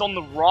 thugs on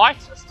the right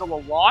are still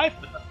alive,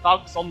 but the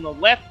thugs on the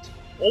left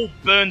all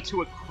burn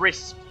to a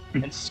crisp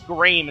and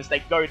scream as they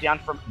go down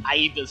from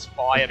Ava's I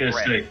fire was gonna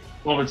breath. say,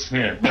 well, it's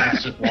here.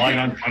 It's just lying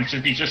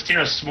unconscious. You just hear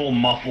a small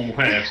muffle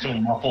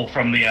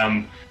from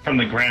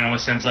the ground,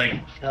 which sounds like,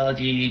 "Told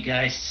you, you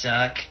guys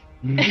suck."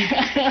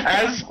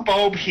 As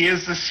Bob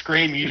hears the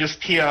scream, you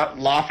just hear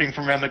laughing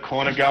from around the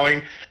corner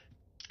going,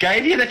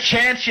 "Gave you the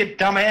chance, you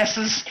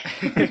dumbasses!"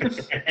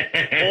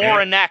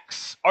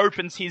 Oranax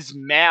opens his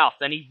mouth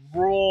and he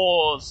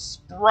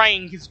roars,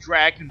 spraying his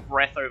dragon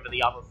breath over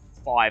the other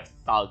 5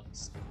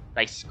 thugs.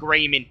 They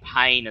scream in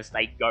pain as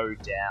they go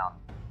down.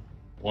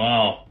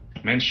 Wow.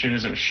 Mention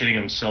isn't shitting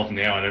himself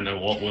now. I don't know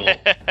what will.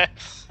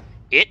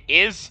 It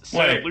is Sir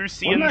Wait,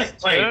 Lucian's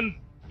wouldn't I- turn.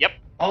 Yep.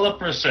 Hold up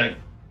for a sec.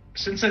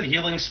 Since that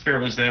healing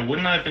spirit was there,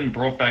 wouldn't I have been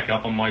brought back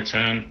up on my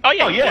turn? Oh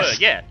yeah, Oh, you yes.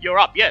 were. Yeah, you're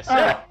up. Yes.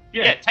 Oh,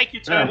 Yeah, take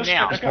your turn let's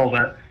now. roll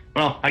that.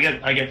 Well, I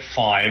get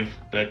 5,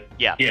 but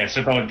Yeah.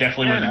 so I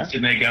definitely Yeah, wasn't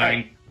sitting there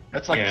going,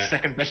 That's like Yeah. the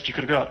second best you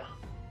could have got.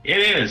 it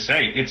is,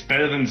 hey, it's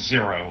better than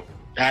 0.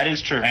 That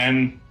is true.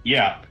 And,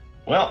 yeah,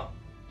 well,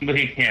 but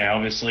yeah,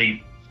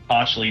 obviously,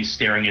 partially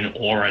staring in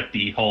awe at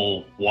the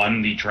whole,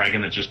 1, the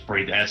dragon that just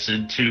breathed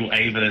acid, 2,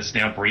 Ava that's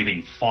now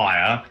breathing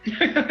fire.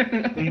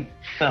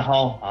 The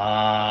whole,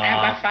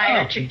 I'm a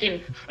fire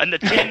chicken. And the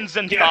Tens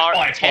and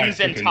Yeah, Tens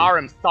and chicken.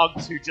 Tarim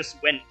thugs who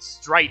just went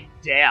straight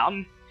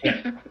down.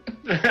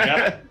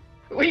 Yep.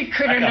 We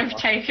couldn't I got have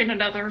taken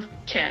another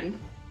 10.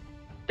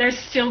 There's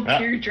still Yeah.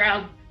 2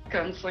 drow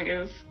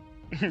gunslingers.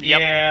 Yep.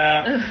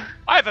 Yeah. Ugh.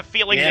 I have a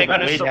feeling Yeah, they're but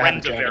going to we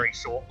surrender damn very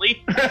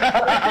shortly.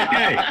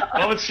 Okay.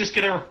 Well, it's just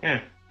gonna. Yeah.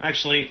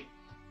 Actually.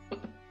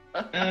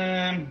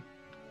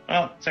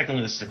 Well,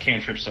 technically this is a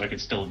cantrip, so I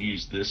could still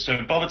use this. So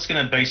Bobbitt's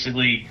gonna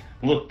basically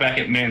look back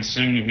at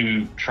Mansoon,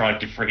 who tried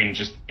to friggin'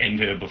 just end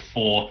her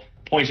before,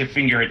 point a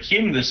finger at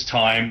him this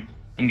time,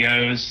 and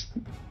goes,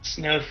 "It's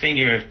no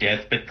finger of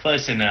death, but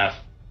close enough.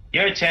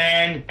 Your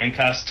turn," and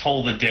cast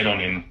Toll the Dead on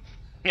him.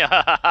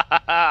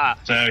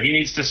 So he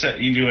needs to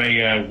do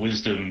a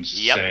wisdom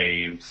Yep.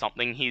 save.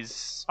 Something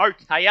he's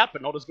okay at,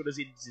 but not as good as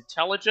his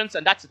intelligence,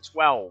 and that's a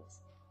 12.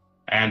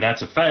 And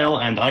that's a fail,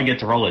 and I get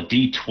to roll a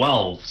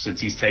d12 since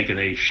he's taken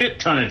a shit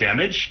ton of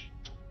damage.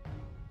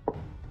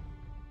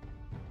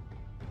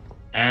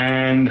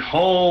 And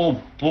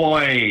oh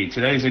boy,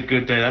 today's a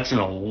good day. That's an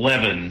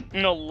 11.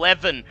 An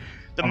 11.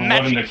 The An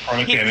 11 magic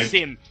necrotic hits damage.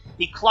 him.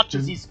 He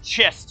clutches his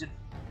chest and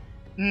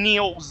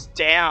kneels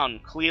down,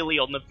 clearly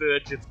on the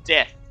verge of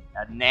death.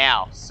 And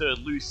now, Sir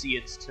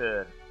Lucian's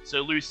turn.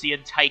 Sir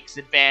Lucian takes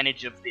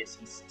advantage of this.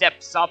 He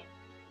steps up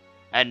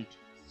and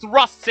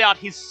thrusts out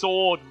his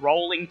sword,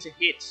 rolling to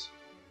hit.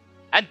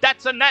 And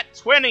that's a nat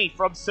 20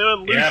 from Sir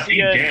Lucian. Yeah, he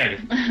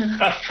did.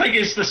 I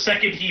figures the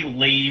second he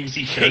leaves,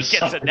 he shows gets a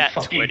something nat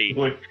fucking 20.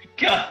 good.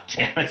 God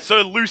damn it.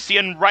 Sir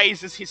Lucian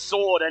raises his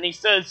sword and he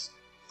says,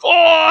 "For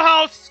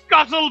House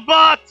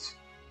Scuttlebutt!"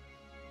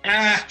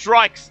 Ah,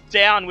 Strikes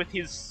down with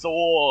his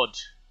sword,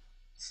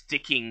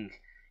 sticking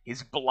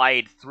his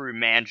blade through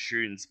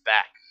Manshoon's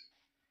back.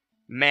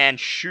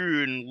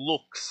 Manshoon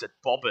looks at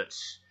Bobbit,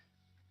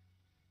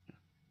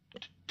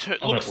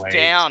 looks waves.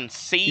 down,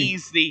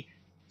 sees the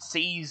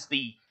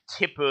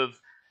tip of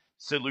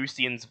Sir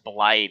Lucian's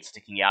blade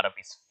sticking out of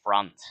his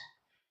front.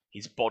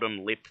 His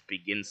bottom lip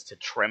begins to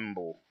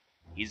tremble.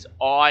 His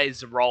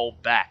eyes roll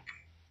back,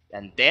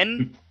 and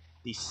then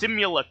the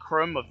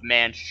simulacrum of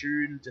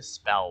Manshoon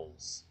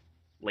dispels,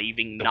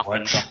 leaving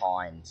nothing what?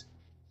 behind.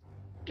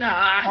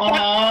 Ah,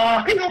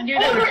 oh, I knew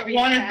that would I be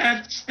wanted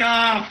sad. that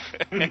stuff.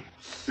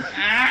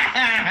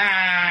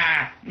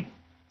 Ah.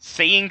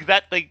 Seeing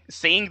that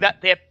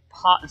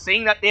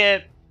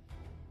their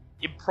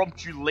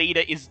impromptu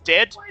leader is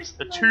dead,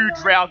 the 2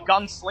 drow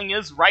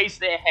gunslingers raise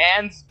their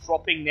hands,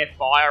 dropping their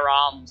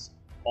firearms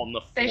on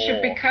the floor. they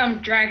should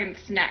become dragon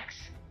snacks.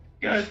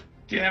 God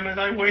damn it,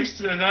 I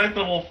wasted a 9th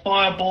level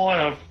fireball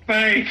on a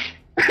fake.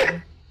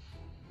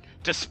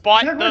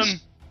 Despite That was-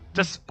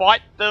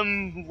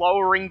 them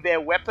lowering their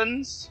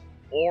weapons,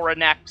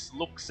 Oranax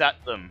looks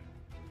at them.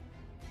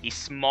 He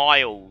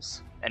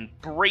smiles and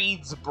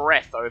breathes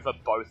breath over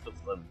both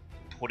of them,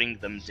 putting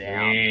them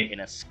down Sweet. in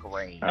a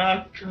scream.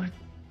 Oh, god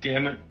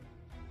damn it.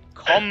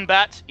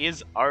 Combat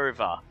is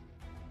over.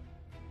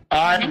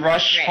 I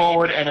rush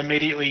forward and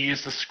immediately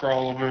use the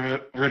scroll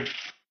of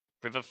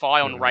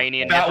Revivify on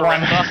Rainier that never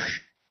one. ever.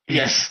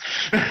 Yes.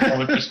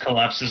 Oh, it just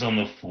collapses on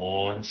the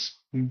floor.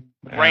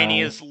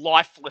 Rainier's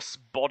lifeless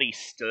body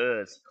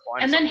stirs.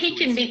 Climbs And then up he to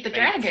can his beat the feet.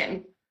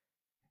 dragon.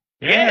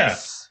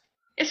 Yes!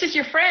 This is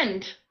your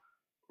friend.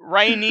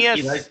 Rainier,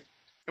 You know-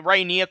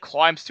 Rainier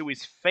climbs to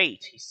his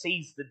feet. He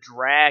sees the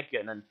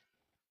dragon, and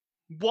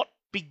what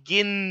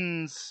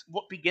begins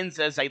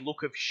as a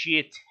look of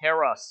sheer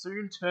terror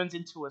soon turns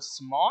into a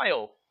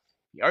smile.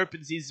 He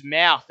opens his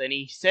mouth and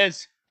he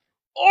says,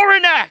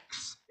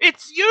 "Oranax!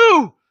 It's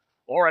you!"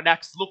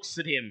 Oranax looks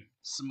at him,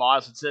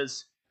 smiles and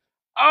says,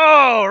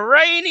 "Oh,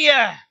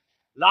 Rainier!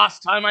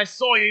 Last time I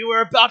saw you, you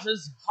were about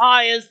as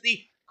high as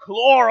the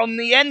claw on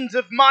the end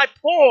of my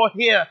paw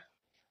here.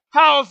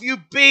 How have you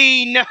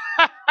been?"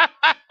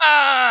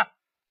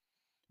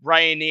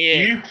 Rainier.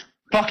 You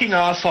fucking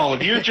asshole.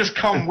 If you had just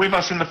come with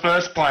us in the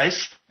first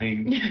place.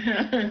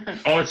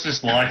 Oh, it's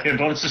just like on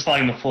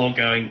the floor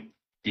going,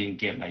 "Didn't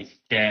get my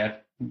staff."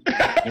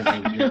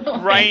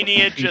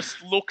 Rainier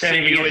just looks at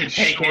Don't even you get and to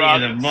take any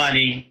of the shrugs.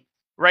 money.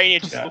 Rainier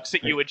just Yeah. looks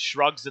at you and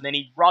shrugs, and then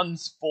he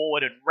runs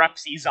forward and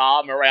wraps his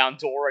arm around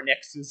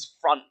Doranex's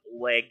front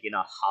leg in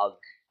a hug.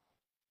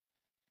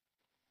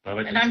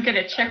 Robert And I'm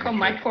gonna check on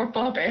my poor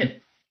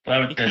Bobbit.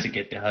 Robert doesn't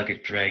get to hug a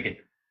dragon.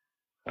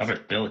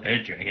 Robert built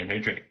her dragon. Her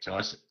dragon's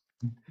awesome.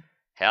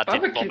 How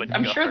did I'm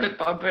Bobbit sure go? that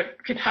Bobbit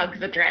could hug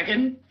the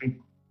dragon.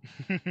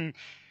 Bobbit,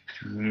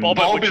 Bulb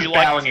would is you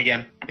like bowing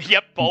again.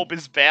 Yep, Bulb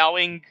is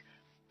bowing.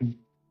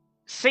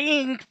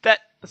 Seeing that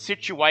the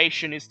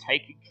situation is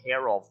taken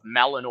care of,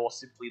 Malinor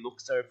simply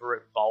looks over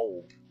at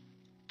Bulb,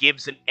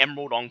 gives an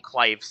Emerald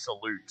Enclave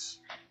salute,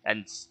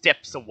 and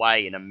steps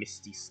away in a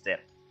misty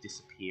step,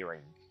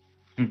 disappearing.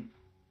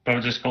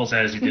 Bubba just calls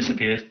out as he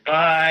disappears.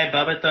 Bye,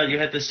 Bubba thought you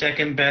had the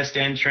second best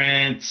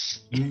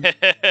entrance. He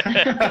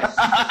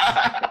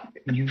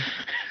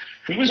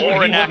was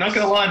Oranax. not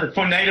gonna lie, the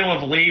tornado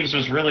of leaves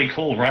was really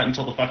cool right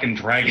until the fucking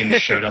dragon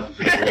showed up.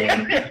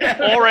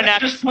 Oranax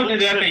Just putting it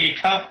looks out there, at- you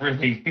can't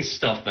really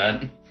stop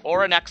that.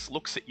 Oranax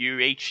looks at you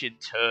each in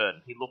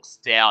turn. He looks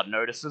down,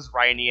 notices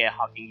Rainier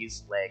hugging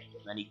his leg,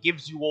 and then he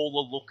gives you all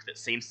a look that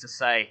seems to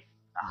say,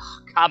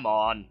 come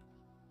on.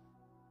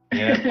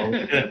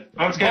 Yeah,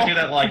 I was gonna do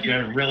that, like,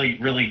 really,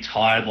 really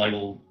tired, like,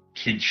 little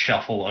kid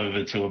shuffle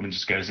over to him and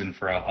just goes in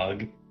for a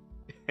hug.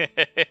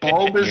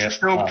 Bulb is Yeah.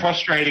 still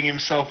prostrating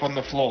himself on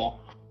the floor.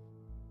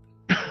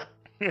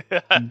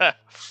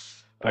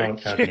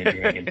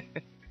 Dragon.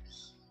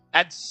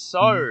 And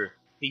so,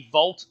 the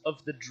Vault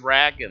of the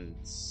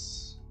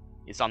Dragons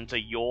is under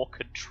your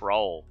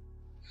control.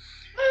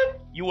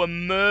 You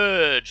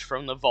emerge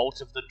from the Vault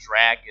of the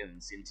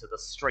Dragons into the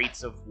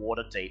streets of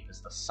Waterdeep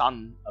as the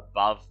sun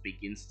above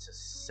begins to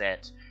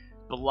set,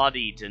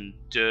 bloodied and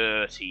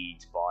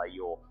dirtied by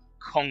your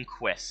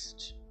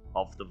conquest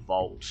of the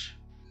Vault.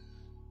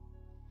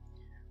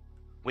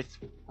 With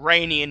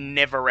Rainier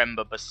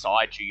Neverember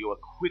beside you, you are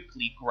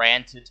quickly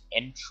granted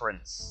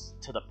entrance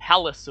to the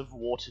Palace of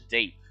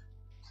Waterdeep.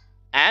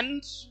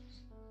 And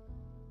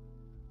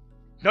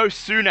no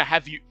sooner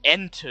have you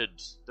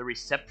entered the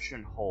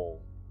reception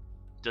hall,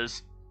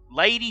 does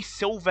Lady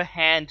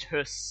Silverhand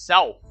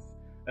herself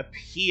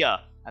appear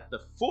at the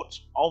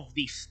foot of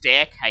the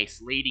staircase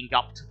leading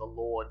up to the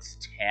Lord's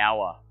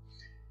Tower.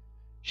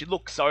 She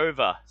looks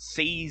over,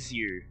 sees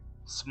you,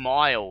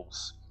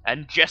 smiles,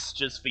 and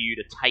gestures for you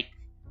to take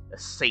a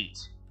seat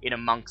in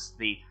amongst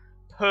the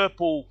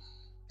purple,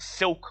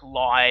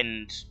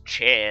 silk-lined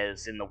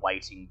chairs in the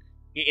waiting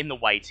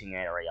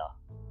area.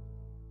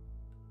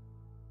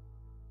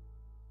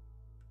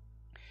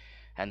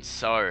 And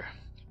so,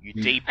 you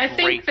debrief. I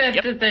think that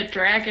Yep. the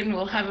dragon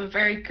will have a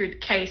very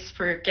good case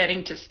for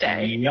getting to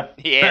stay. Yep.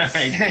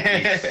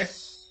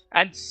 Yes.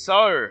 And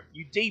so,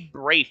 you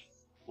debrief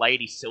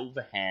Lady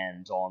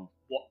Silverhand on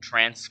what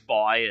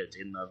transpired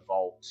in the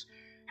vault,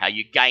 how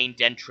you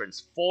gained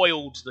entrance,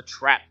 foiled the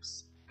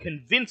traps,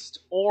 convinced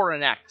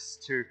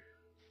Oranax to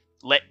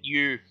let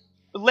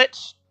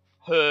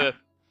her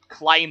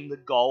claim the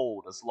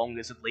gold as long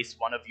as at least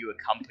one of you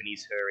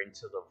accompanies her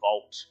into the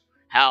vault,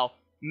 how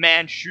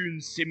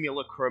Manshun's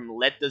simulacrum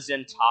led the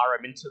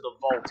Zentarum into the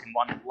vault in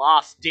one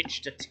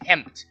last-ditched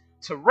attempt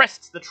to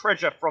wrest the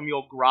treasure from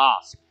your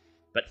grasp,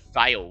 but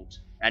failed,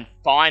 and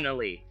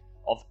finally,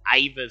 of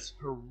Ava's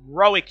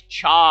heroic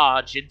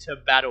charge into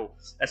battle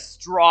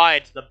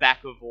astride the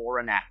back of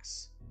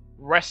Oranax,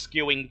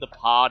 rescuing the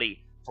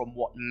party from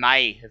what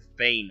may have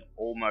been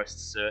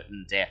almost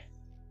certain death.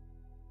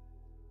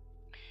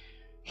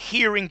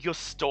 Hearing your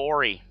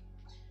story,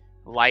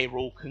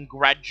 Layrul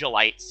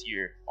congratulates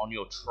you on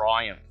your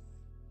triumph.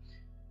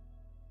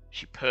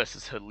 She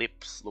purses her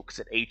lips, looks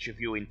at each of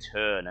you in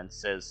turn, and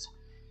says,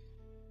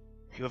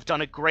 "You have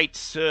done a great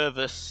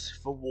service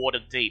for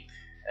Waterdeep,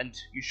 and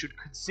you should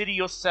consider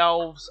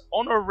yourselves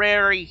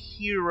honorary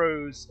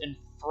heroes and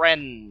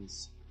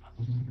friends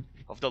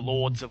of the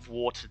Lords of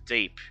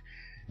Waterdeep.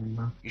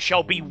 You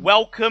shall be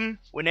welcome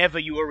whenever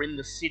you are in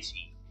the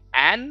city,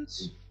 and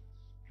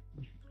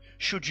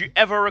should you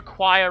ever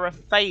require a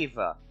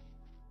favour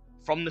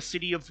from the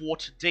city of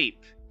Waterdeep,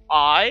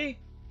 I,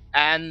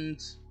 and,"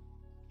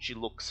 she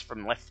looks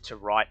from left to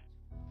right,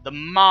 "the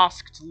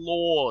masked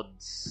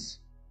lords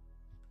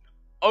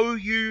owe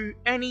you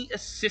any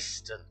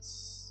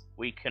assistance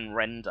we can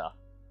render."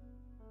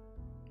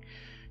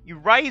 You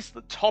raise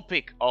the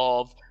topic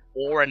of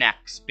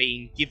Oranax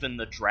being given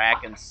the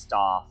dragon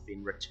staff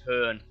in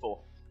return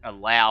for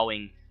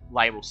allowing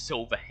Layrul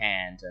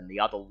Silverhand and the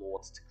other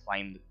lords to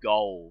claim the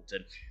gold,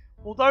 and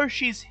although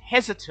she's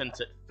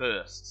hesitant at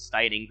first,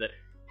 stating that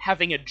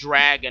having a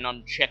dragon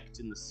unchecked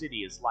in the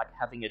city is like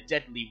having a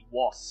deadly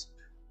wasp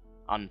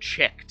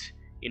unchecked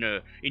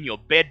in your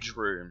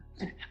bedroom,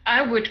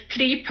 I would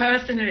plead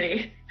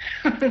personally.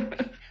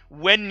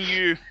 when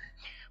you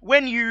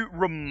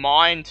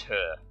remind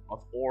her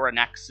of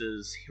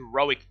Oranax's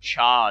heroic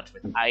charge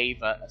with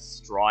Ava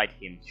astride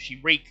him, she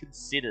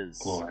reconsiders.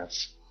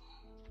 Glorious.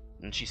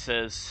 And she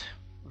says,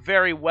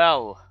 "Very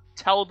well,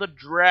 tell the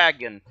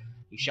dragon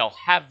he shall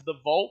have the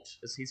vault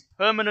as his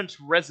permanent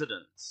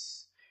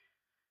residence.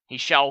 He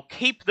shall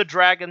keep the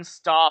dragon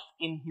staff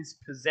in his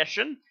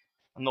possession,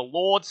 and the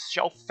lords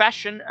shall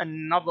fashion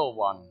another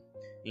one,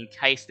 in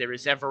case there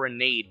is ever a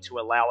need to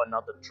allow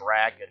another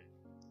dragon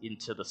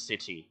into the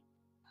city."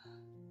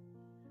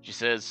 She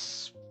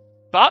says,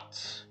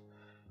 "But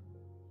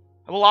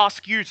I will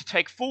ask you to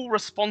take full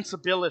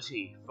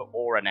responsibility for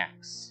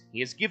Oranax. He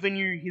has given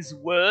you his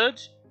word,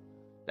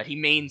 that he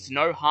means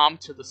no harm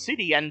to the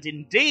city, and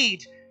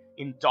indeed,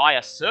 in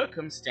dire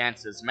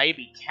circumstances, may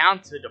be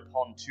counted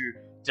upon to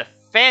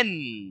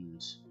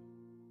defend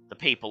the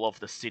people of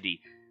the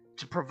city,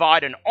 to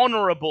provide an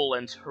honourable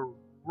and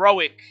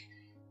heroic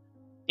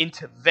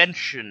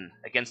intervention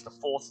against the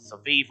forces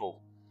of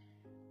evil.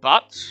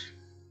 But,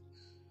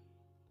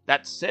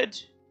 that said,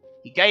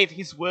 he gave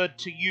his word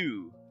to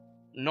you,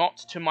 not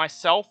to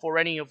myself or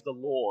any of the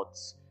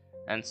lords,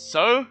 and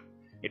so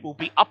it will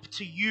be up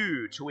to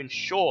you to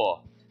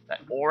ensure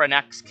that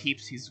Oranax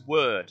keeps his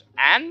word,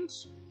 and,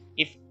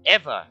 if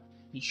ever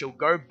he shall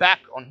go back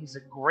on his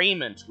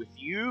agreement with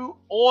you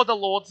or the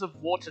Lords of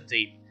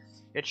Waterdeep,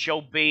 it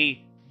shall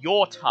be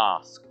your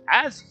task,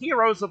 as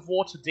heroes of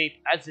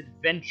Waterdeep, as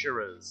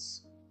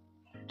adventurers,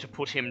 to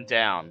put him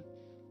down.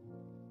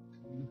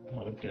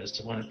 Oh, I guess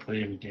I want to put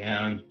him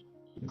down.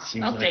 It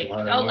seems I'll like take. a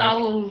lot of work.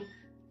 I'll.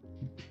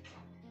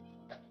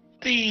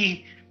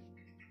 The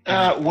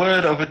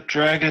word of a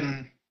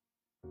dragon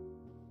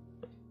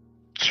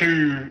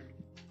to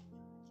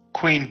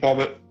Queen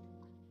Bobbit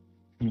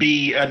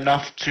be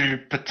enough to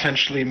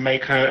potentially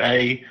make her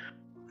a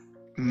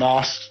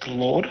masked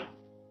lord?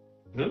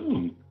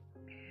 Ooh.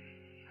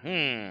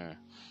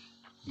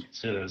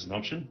 So there's an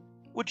option?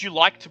 Would you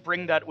like to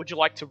bring that, would you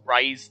like to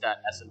raise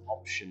that as an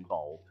option,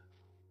 Bulb?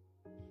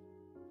 I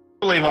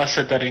believe I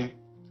say that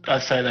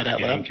out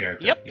In loud.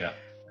 character. Yep. Yeah.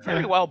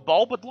 Very well,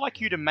 Bulb. I'd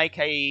like you to make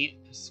a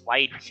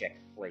persuade check,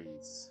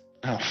 please.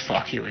 Oh,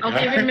 fuck, here we go.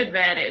 I'll give him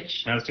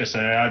advantage. I was gonna say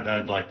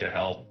I'd like to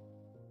help.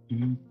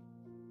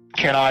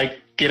 Can I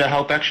get a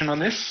help action on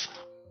this?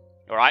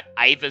 Alright,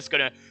 Ava's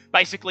gonna...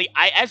 Basically,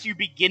 as you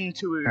begin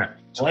to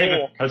Well, Ava,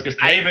 talk... I was gonna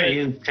say, Ava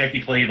is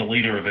technically the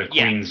leader of a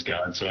Queen's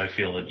Guard, so I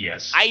feel that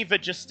yes. Ava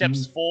just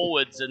steps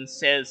forwards and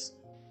says,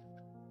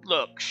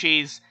 look,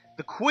 she's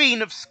the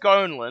Queen of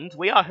Skoneland.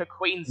 We are her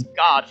Queen's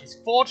Guard. She's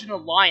forged an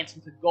alliance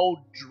with the Gold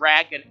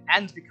Dragon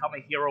and become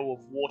a hero of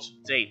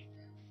Waterdeep.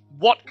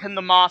 What can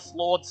the Masked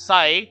Lord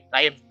say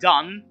they have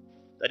done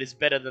that is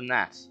better than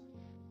that?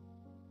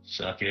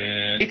 Suck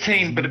it.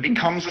 18, but it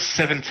becomes a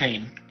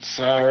 17,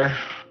 so...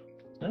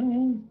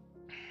 Lady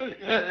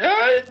not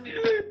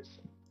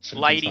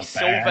bad.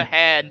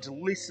 Silverhand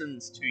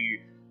listens to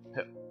you,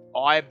 her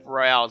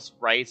eyebrows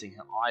raising,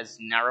 her eyes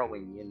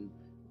narrowing in,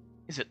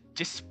 is it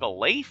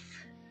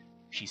disbelief?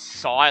 She's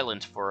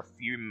silent for a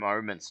few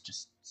moments,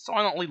 just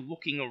silently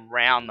looking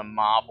around the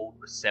marbled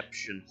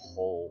reception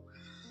hall.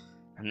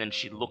 And then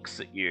she looks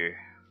at you,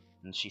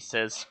 and she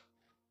says,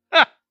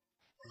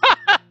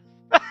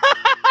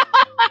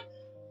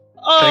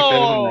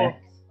 "Oh,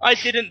 I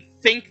didn't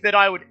think that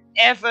I would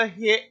ever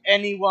hear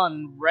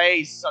anyone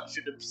raise such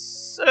an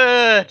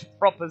absurd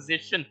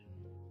proposition."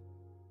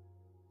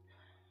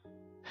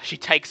 She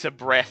takes a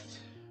breath,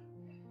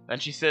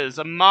 and she says,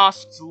 "A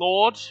masked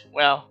lord?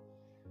 Well,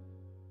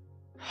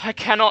 I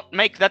cannot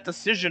make that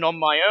decision on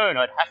my own.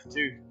 I'd have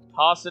to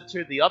pass it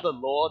to the other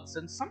lords,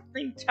 and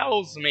something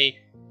tells me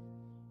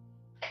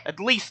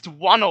at least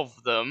one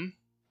of them,"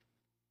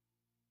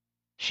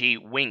 she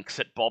winks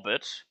at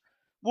Bobbit,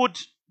 "would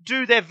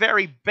do their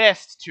very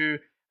best to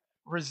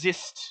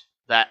resist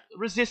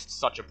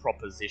such a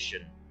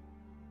proposition."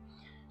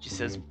 She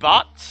says,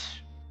 "But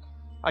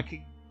I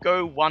could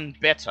go one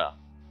better."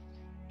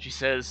 She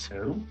says,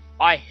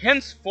 "I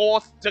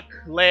henceforth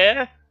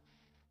declare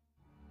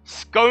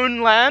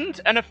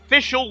Skoneland an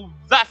official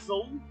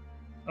vassal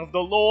of the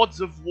Lords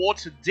of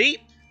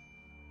Waterdeep,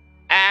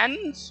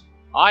 and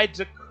I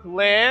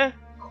declare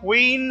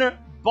Queen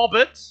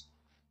Bobbit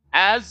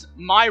as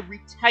my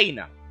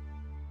retainer."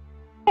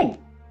 Oh,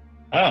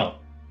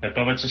 that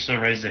Bobbit just sort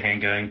of raised a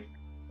hand going,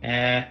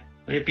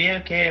 would it be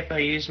okay if I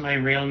use my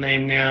real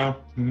name now?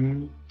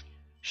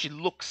 She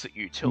looks at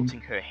you,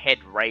 tilting her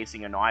head,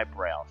 raising an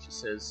eyebrow. She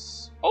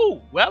says,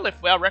 "Oh, well,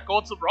 if our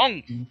records are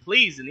wrong,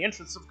 please, in the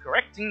interest of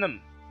correcting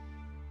them."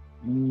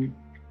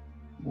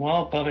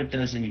 While Bobbit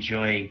does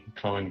enjoy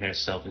calling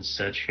herself as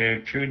such, her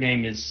true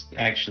name is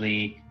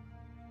actually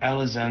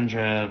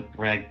Alessandra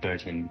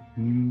Ragburton.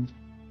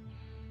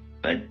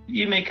 But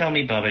you may call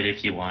me Bobbit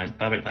if you want.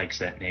 Bobbit likes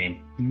that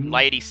name.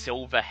 Lady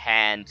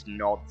Silverhand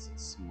nods and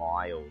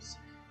smiles,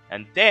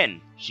 and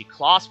then she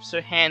clasps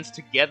her hands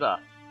together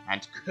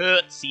and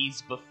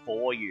curtsies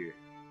before you,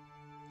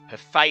 her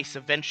face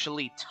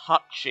eventually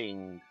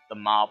touching the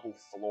marble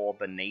floor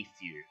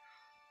beneath you.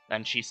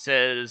 And she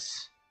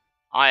says,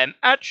 "I am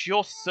at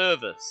your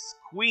service,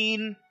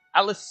 Queen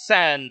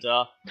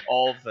Alessandra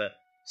of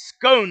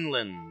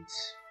Skoneland,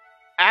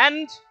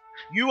 and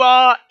you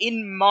are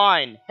in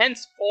mine.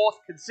 Henceforth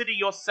consider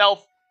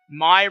yourself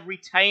my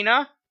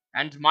retainer,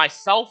 and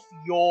myself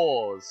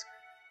yours.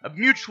 A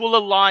mutual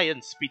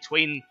alliance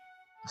between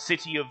the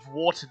city of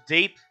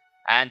Waterdeep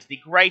and the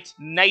great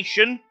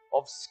nation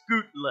of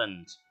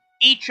Scootland.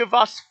 Each of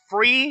us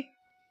free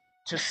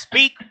to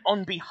speak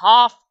on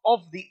behalf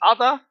of the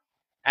other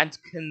and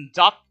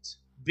conduct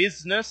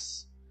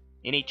business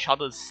in each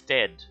other's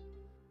stead."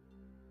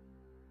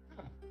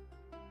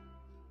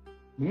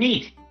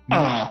 Neat.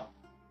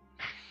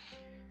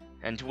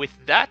 And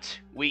with that,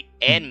 we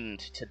end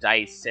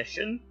today's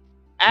session,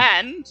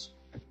 and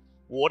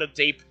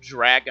Waterdeep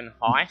Dragon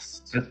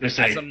Heist as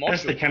a As the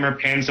module. camera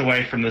pans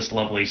away from this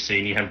lovely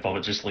scene, you have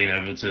Bobbit just lean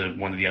over to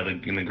one of the other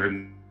in the group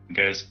and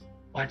goes,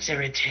 "What's a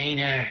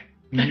retainer?"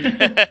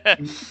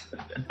 And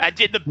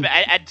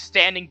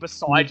standing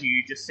beside you,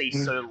 you just see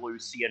Sir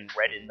Lucian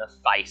red in the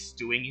face,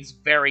 doing his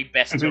very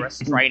best to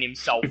restrain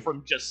himself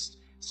from just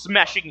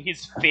smashing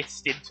his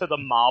fist into the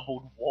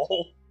marbled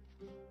wall.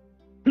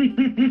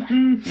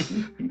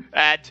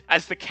 And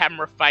as the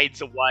camera fades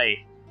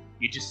away,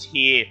 you just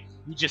hear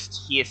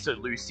Sir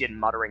Lucian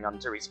muttering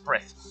under his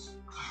breath,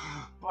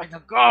 "By the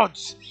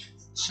gods,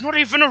 it's not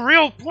even a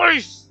real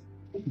place!"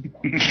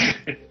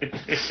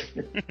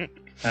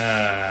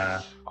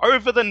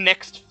 Over the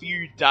next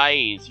few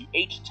days, you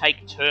each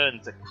take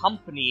turns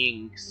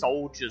accompanying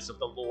soldiers of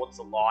the Lord's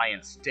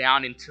Alliance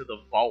down into the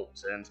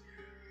vault, and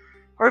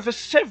over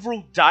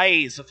several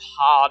days of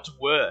hard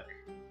work,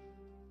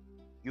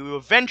 you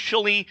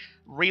eventually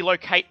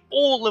relocate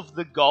all of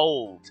the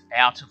gold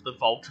out of the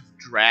Vault of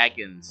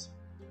Dragons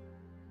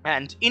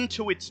and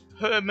into its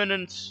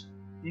permanent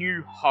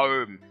new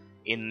home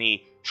in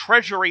the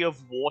Treasury of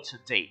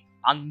Waterdeep,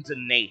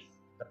 underneath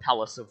the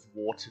Palace of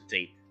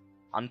Waterdeep,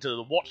 under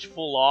the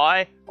watchful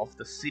eye of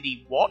the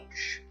City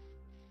Watch,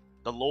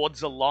 the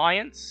Lord's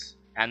Alliance,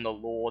 and the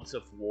Lords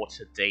of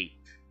Waterdeep.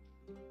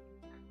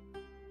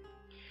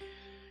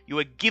 You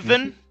are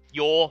given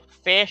your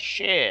fair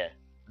share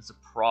as a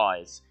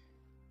prize.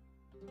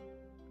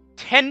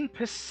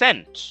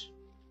 10%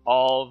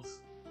 of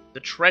the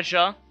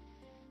treasure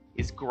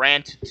is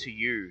granted to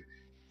you.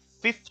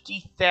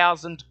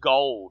 50,000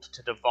 gold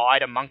to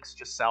divide amongst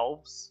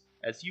yourselves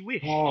as you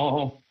wish.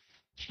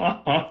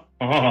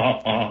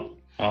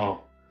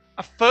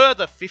 A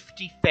further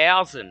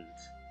 50,000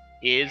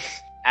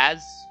 is,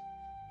 as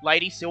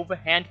Lady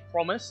Silverhand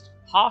promised,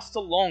 passed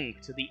along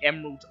to the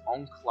Emerald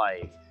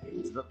Enclave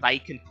so that they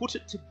can put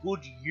it to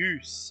good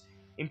use,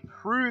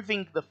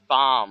 improving the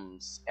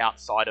farms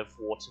outside of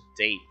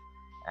Waterdeep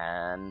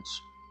and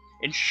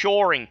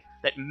ensuring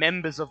that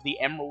members of the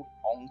Emerald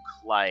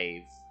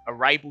Enclave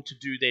are able to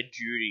do their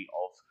duty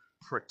of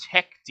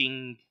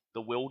protecting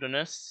the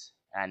wilderness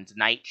and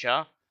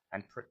nature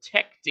and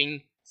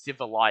protecting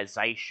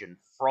civilization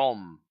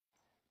from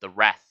the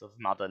wrath of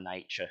Mother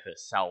Nature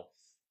herself.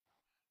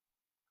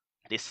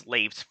 This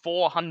leaves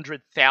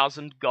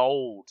 400,000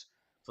 gold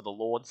for the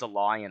Lord's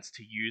Alliance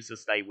to use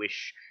as they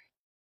wish.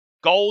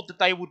 Gold that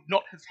they would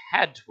not have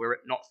had were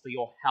it not for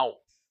your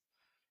help.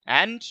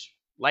 And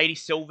Lady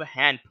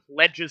Silverhand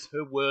pledges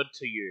her word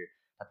to you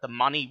that the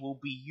money will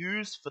be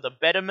used for the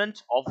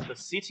betterment of the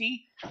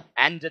city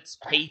and its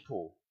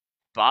people.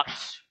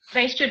 But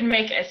They should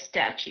make a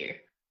statue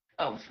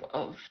of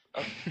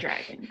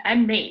dragon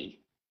and me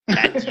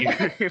and you,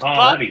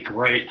 That'd be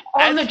great.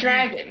 on the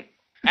dragon.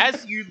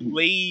 As you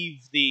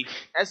leave the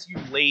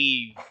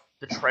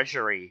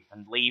treasury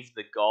and leave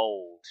the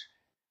gold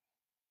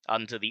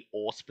under the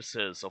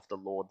auspices of the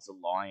Lord's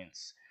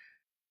Alliance,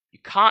 you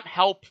can't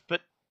help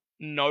but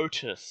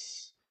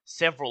notice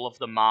several of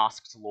the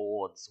masked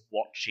lords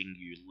watching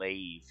you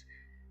leave.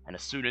 And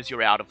as soon as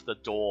you're out of the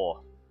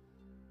door,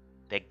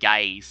 their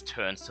gaze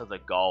turns to the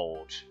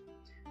gold.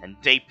 And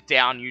deep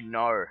down you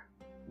know,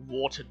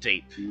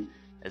 Waterdeep,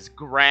 as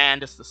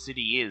grand as the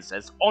city is,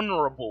 as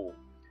honourable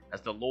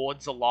as the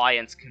Lord's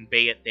Alliance can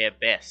be at their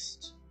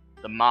best,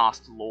 the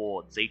masked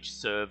lords each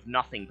serve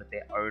nothing but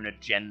their own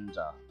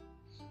agenda.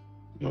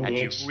 And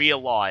you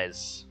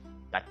realise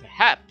that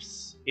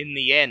perhaps, in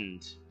the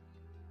end,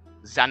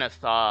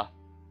 Xanathar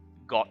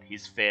got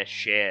his fair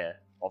share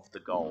of the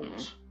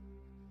gold.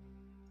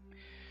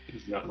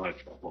 He's not my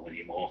trouble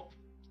anymore.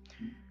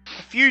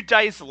 A few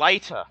days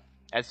later,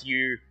 as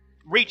you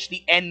reach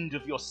the end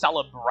of your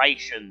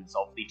celebrations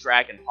of the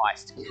Dragon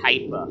Heist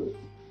caper,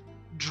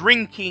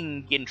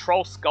 drinking in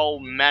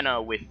Trollskull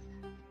Manor with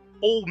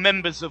all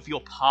members of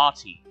your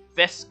party,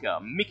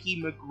 Veska,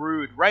 Mickey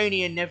McGrood,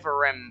 Rainier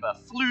Neverember,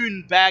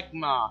 Floon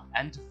Bagma,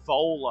 and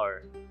Volo,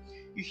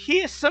 you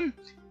hear some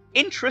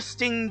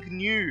interesting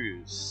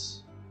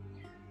news.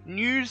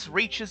 News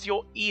reaches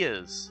your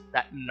ears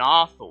that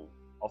Narthal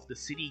of the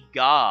City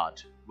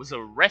Guard was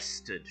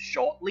arrested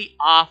shortly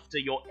after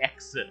your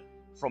exit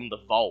from the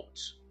vault.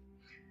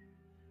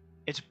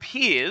 It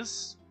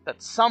appears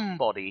that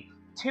somebody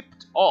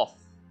tipped off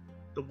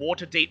the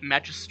Waterdeep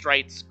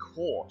Magistrates'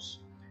 Court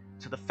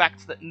to the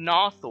fact that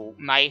Narthal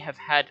may have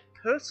had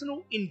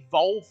personal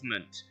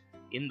involvement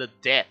in the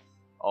death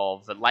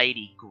of the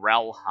Lady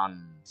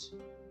Grelhund,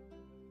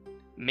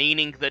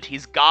 meaning that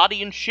his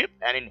guardianship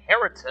and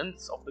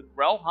inheritance of the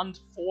Grelhund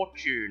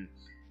fortune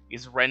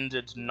is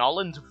rendered null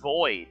and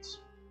void.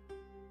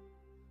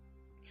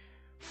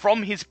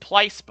 From his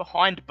place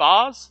behind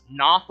bars,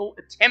 Narthal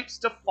attempts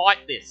to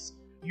fight this,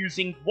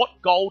 using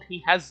what gold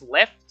he has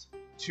left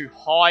to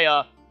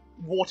hire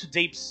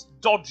Waterdeep's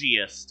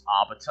dodgiest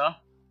arbiter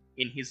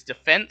in his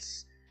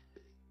defense,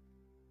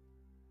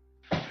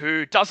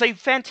 who does a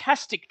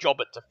fantastic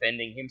job at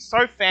defending him,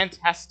 so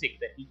fantastic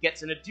that he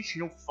gets an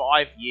additional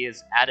 5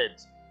 years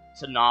added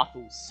to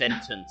Narthal's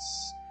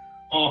sentence.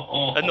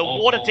 And the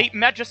Waterdeep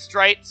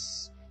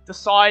Magistrates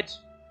decide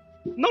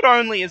not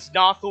only is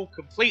Narthal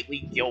completely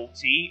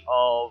guilty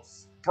of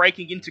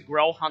breaking into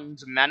Grelhund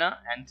Manor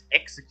and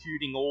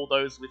executing all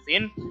those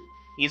within,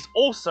 he has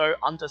also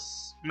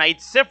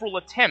made several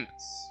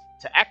attempts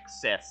to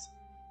access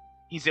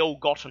his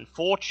ill-gotten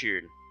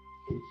fortune.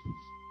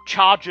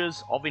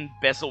 Charges of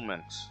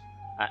embezzlement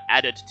are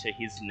added to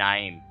his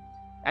name,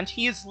 and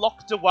he is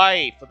locked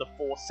away for the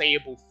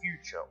foreseeable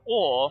future,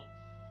 or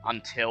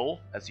until,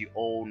 as you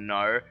all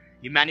know,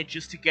 he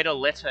manages to get a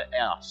letter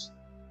out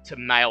to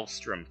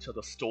Maelstrom, to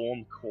the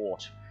Storm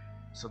Court,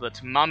 so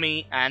that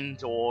Mummy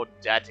and/or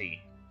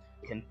Daddy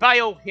can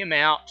bail him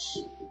out,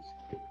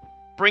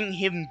 bring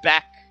him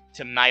back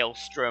to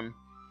Maelstrom,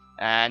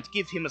 and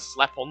give him a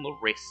slap on the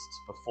wrist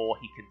before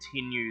he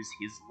continues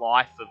his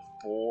life of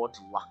bored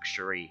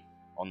luxury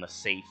on the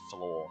sea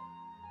floor.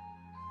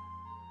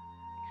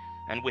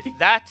 And with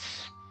that,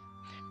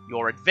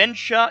 your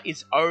adventure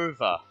is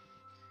over.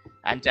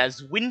 And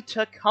as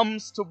winter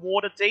comes to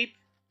Waterdeep,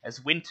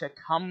 as winter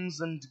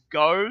comes and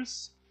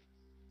goes,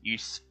 you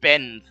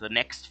spend the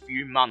next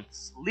few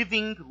months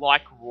living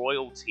like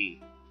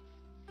royalty,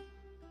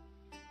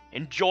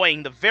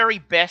 enjoying the very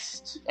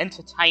best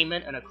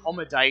entertainment and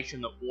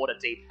accommodation that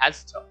Waterdeep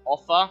has to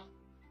offer,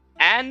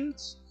 and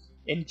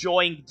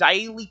enjoying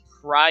daily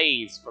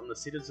praise from the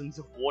citizens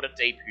of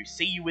Waterdeep who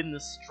see you in the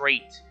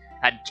street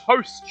and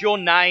toast your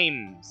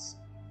names.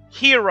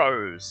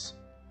 Heroes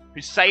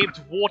who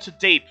saved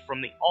Waterdeep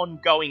from the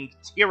ongoing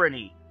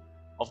tyranny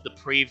of the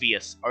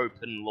previous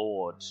Open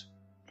Lord.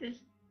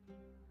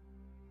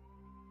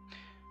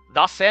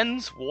 Thus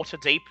ends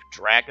Waterdeep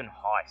Dragon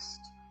Heist.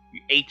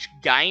 You each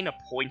gain a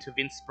point of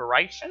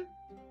inspiration,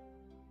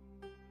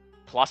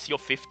 plus your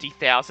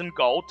 50,000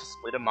 gold to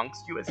split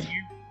amongst you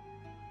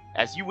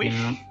as you wish.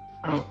 Yeah.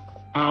 Oh,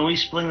 are we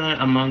splitting it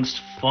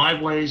amongst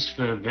 5 ways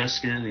for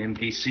Veska, the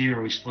NPC, or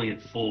are we splitting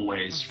it 4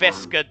 ways?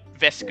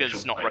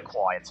 Veska's not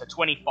required, so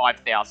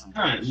 25,000.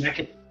 Alright, make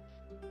it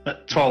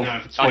 12.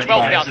 No,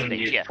 12,000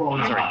 each, yeah.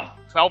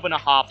 12,500.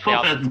 12,500.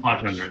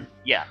 12,500.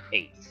 Yeah,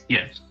 each.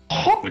 Yes.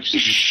 Holy Which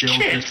is still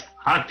shit! just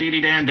hot diddy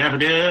dan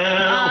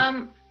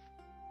daffodil.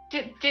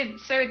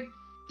 So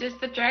does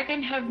the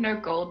dragon have no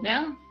gold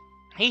now?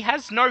 He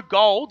has no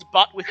gold,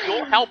 but with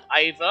your help,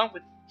 Ava,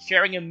 with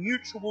sharing a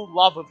mutual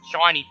love of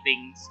shiny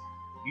things,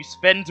 you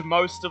spend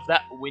most of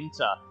that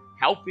winter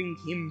helping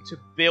him to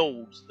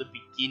build the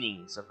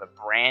beginnings of a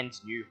brand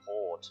new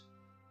hoard.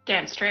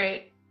 Damn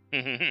straight.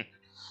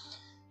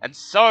 And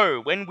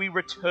so, when we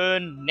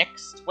return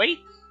next week,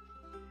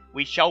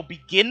 we shall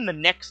begin the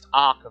next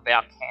arc of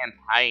our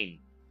campaign,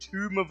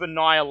 Tomb of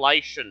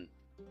Annihilation,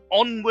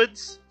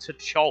 onwards to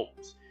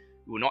Cholt.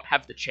 We will not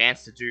have the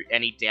chance to do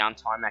any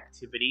downtime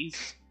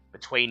activities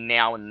between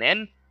now and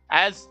then,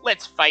 as,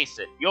 let's face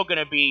it, you're going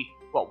to be...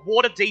 Well,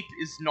 Waterdeep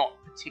is not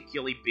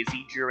particularly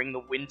busy during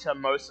the winter.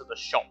 Most of the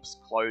shops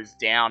close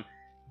down.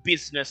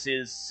 Business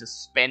is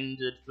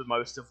suspended for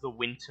most of the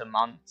winter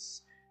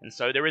months. And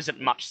so there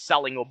isn't much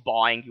selling or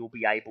buying you'll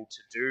be able to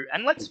do.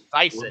 And let's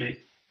face it,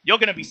 you're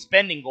going to be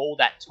spending all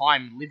that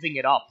time living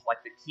it up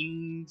like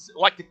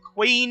the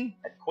Queen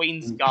at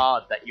Queen's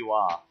Guard that you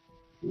are.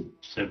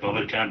 So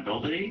Bobbit can't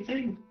build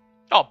anything?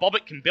 Oh,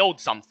 Bobbit can build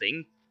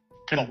something.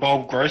 Can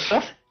Bob grow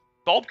stuff?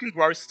 Bob can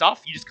grow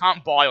stuff, you just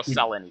can't buy or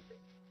sell anything.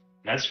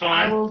 That's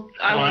I fine.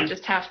 will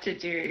just have to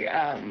do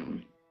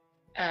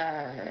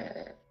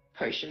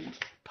potions.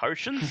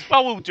 Potions?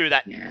 Well, we'll do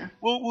that. Yeah.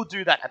 We'll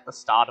do that at the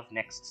start of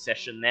next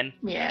session then.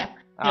 Yeah.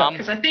 Um,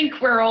 Because I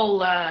think we're all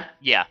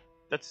Yeah,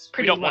 that's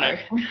pretty we don't want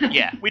low. to.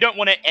 Yeah, we don't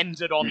want to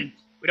end it on.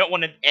 We don't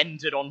want to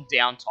end it on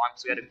downtime.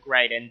 So we had a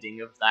great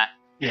ending of that.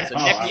 Yeah. So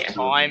Oh, next absolutely.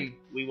 time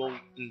we will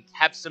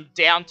have some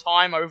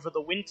downtime over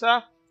the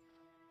winter.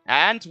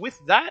 And with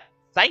that,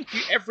 thank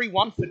you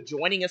everyone for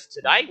joining us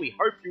today. We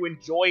hope you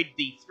enjoyed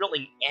the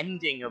thrilling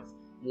ending of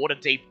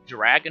Waterdeep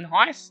Dragon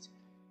Heist.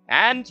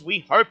 And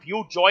we hope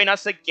you'll join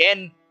us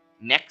again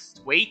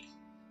next week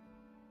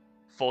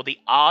for the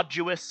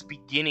arduous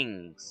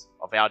beginnings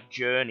of our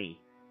journey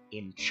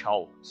in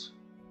Cholt.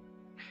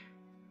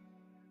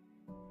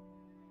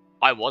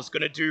 I was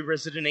going to do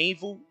Resident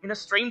Evil in a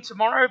stream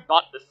tomorrow,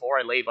 but before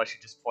I leave I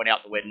should just point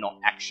out that we're not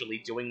actually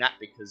doing that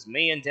because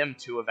me and them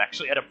two have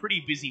actually had a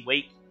pretty busy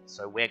week,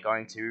 so we're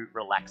going to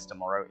relax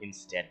tomorrow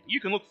instead.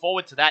 You can look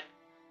forward to that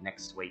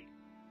next week.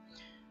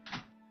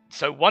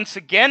 So once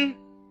again,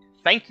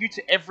 thank you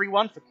to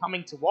everyone for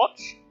coming to watch,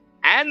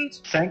 and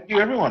Thank you,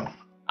 everyone.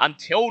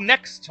 until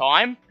next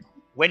time,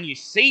 when you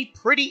see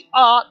pretty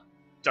art,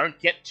 don't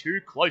get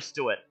too close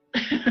to it.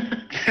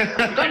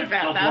 Good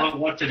about that.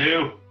 What to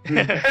do?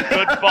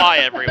 Goodbye,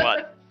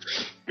 everyone.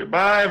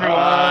 Goodbye, everyone.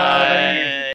 Bye.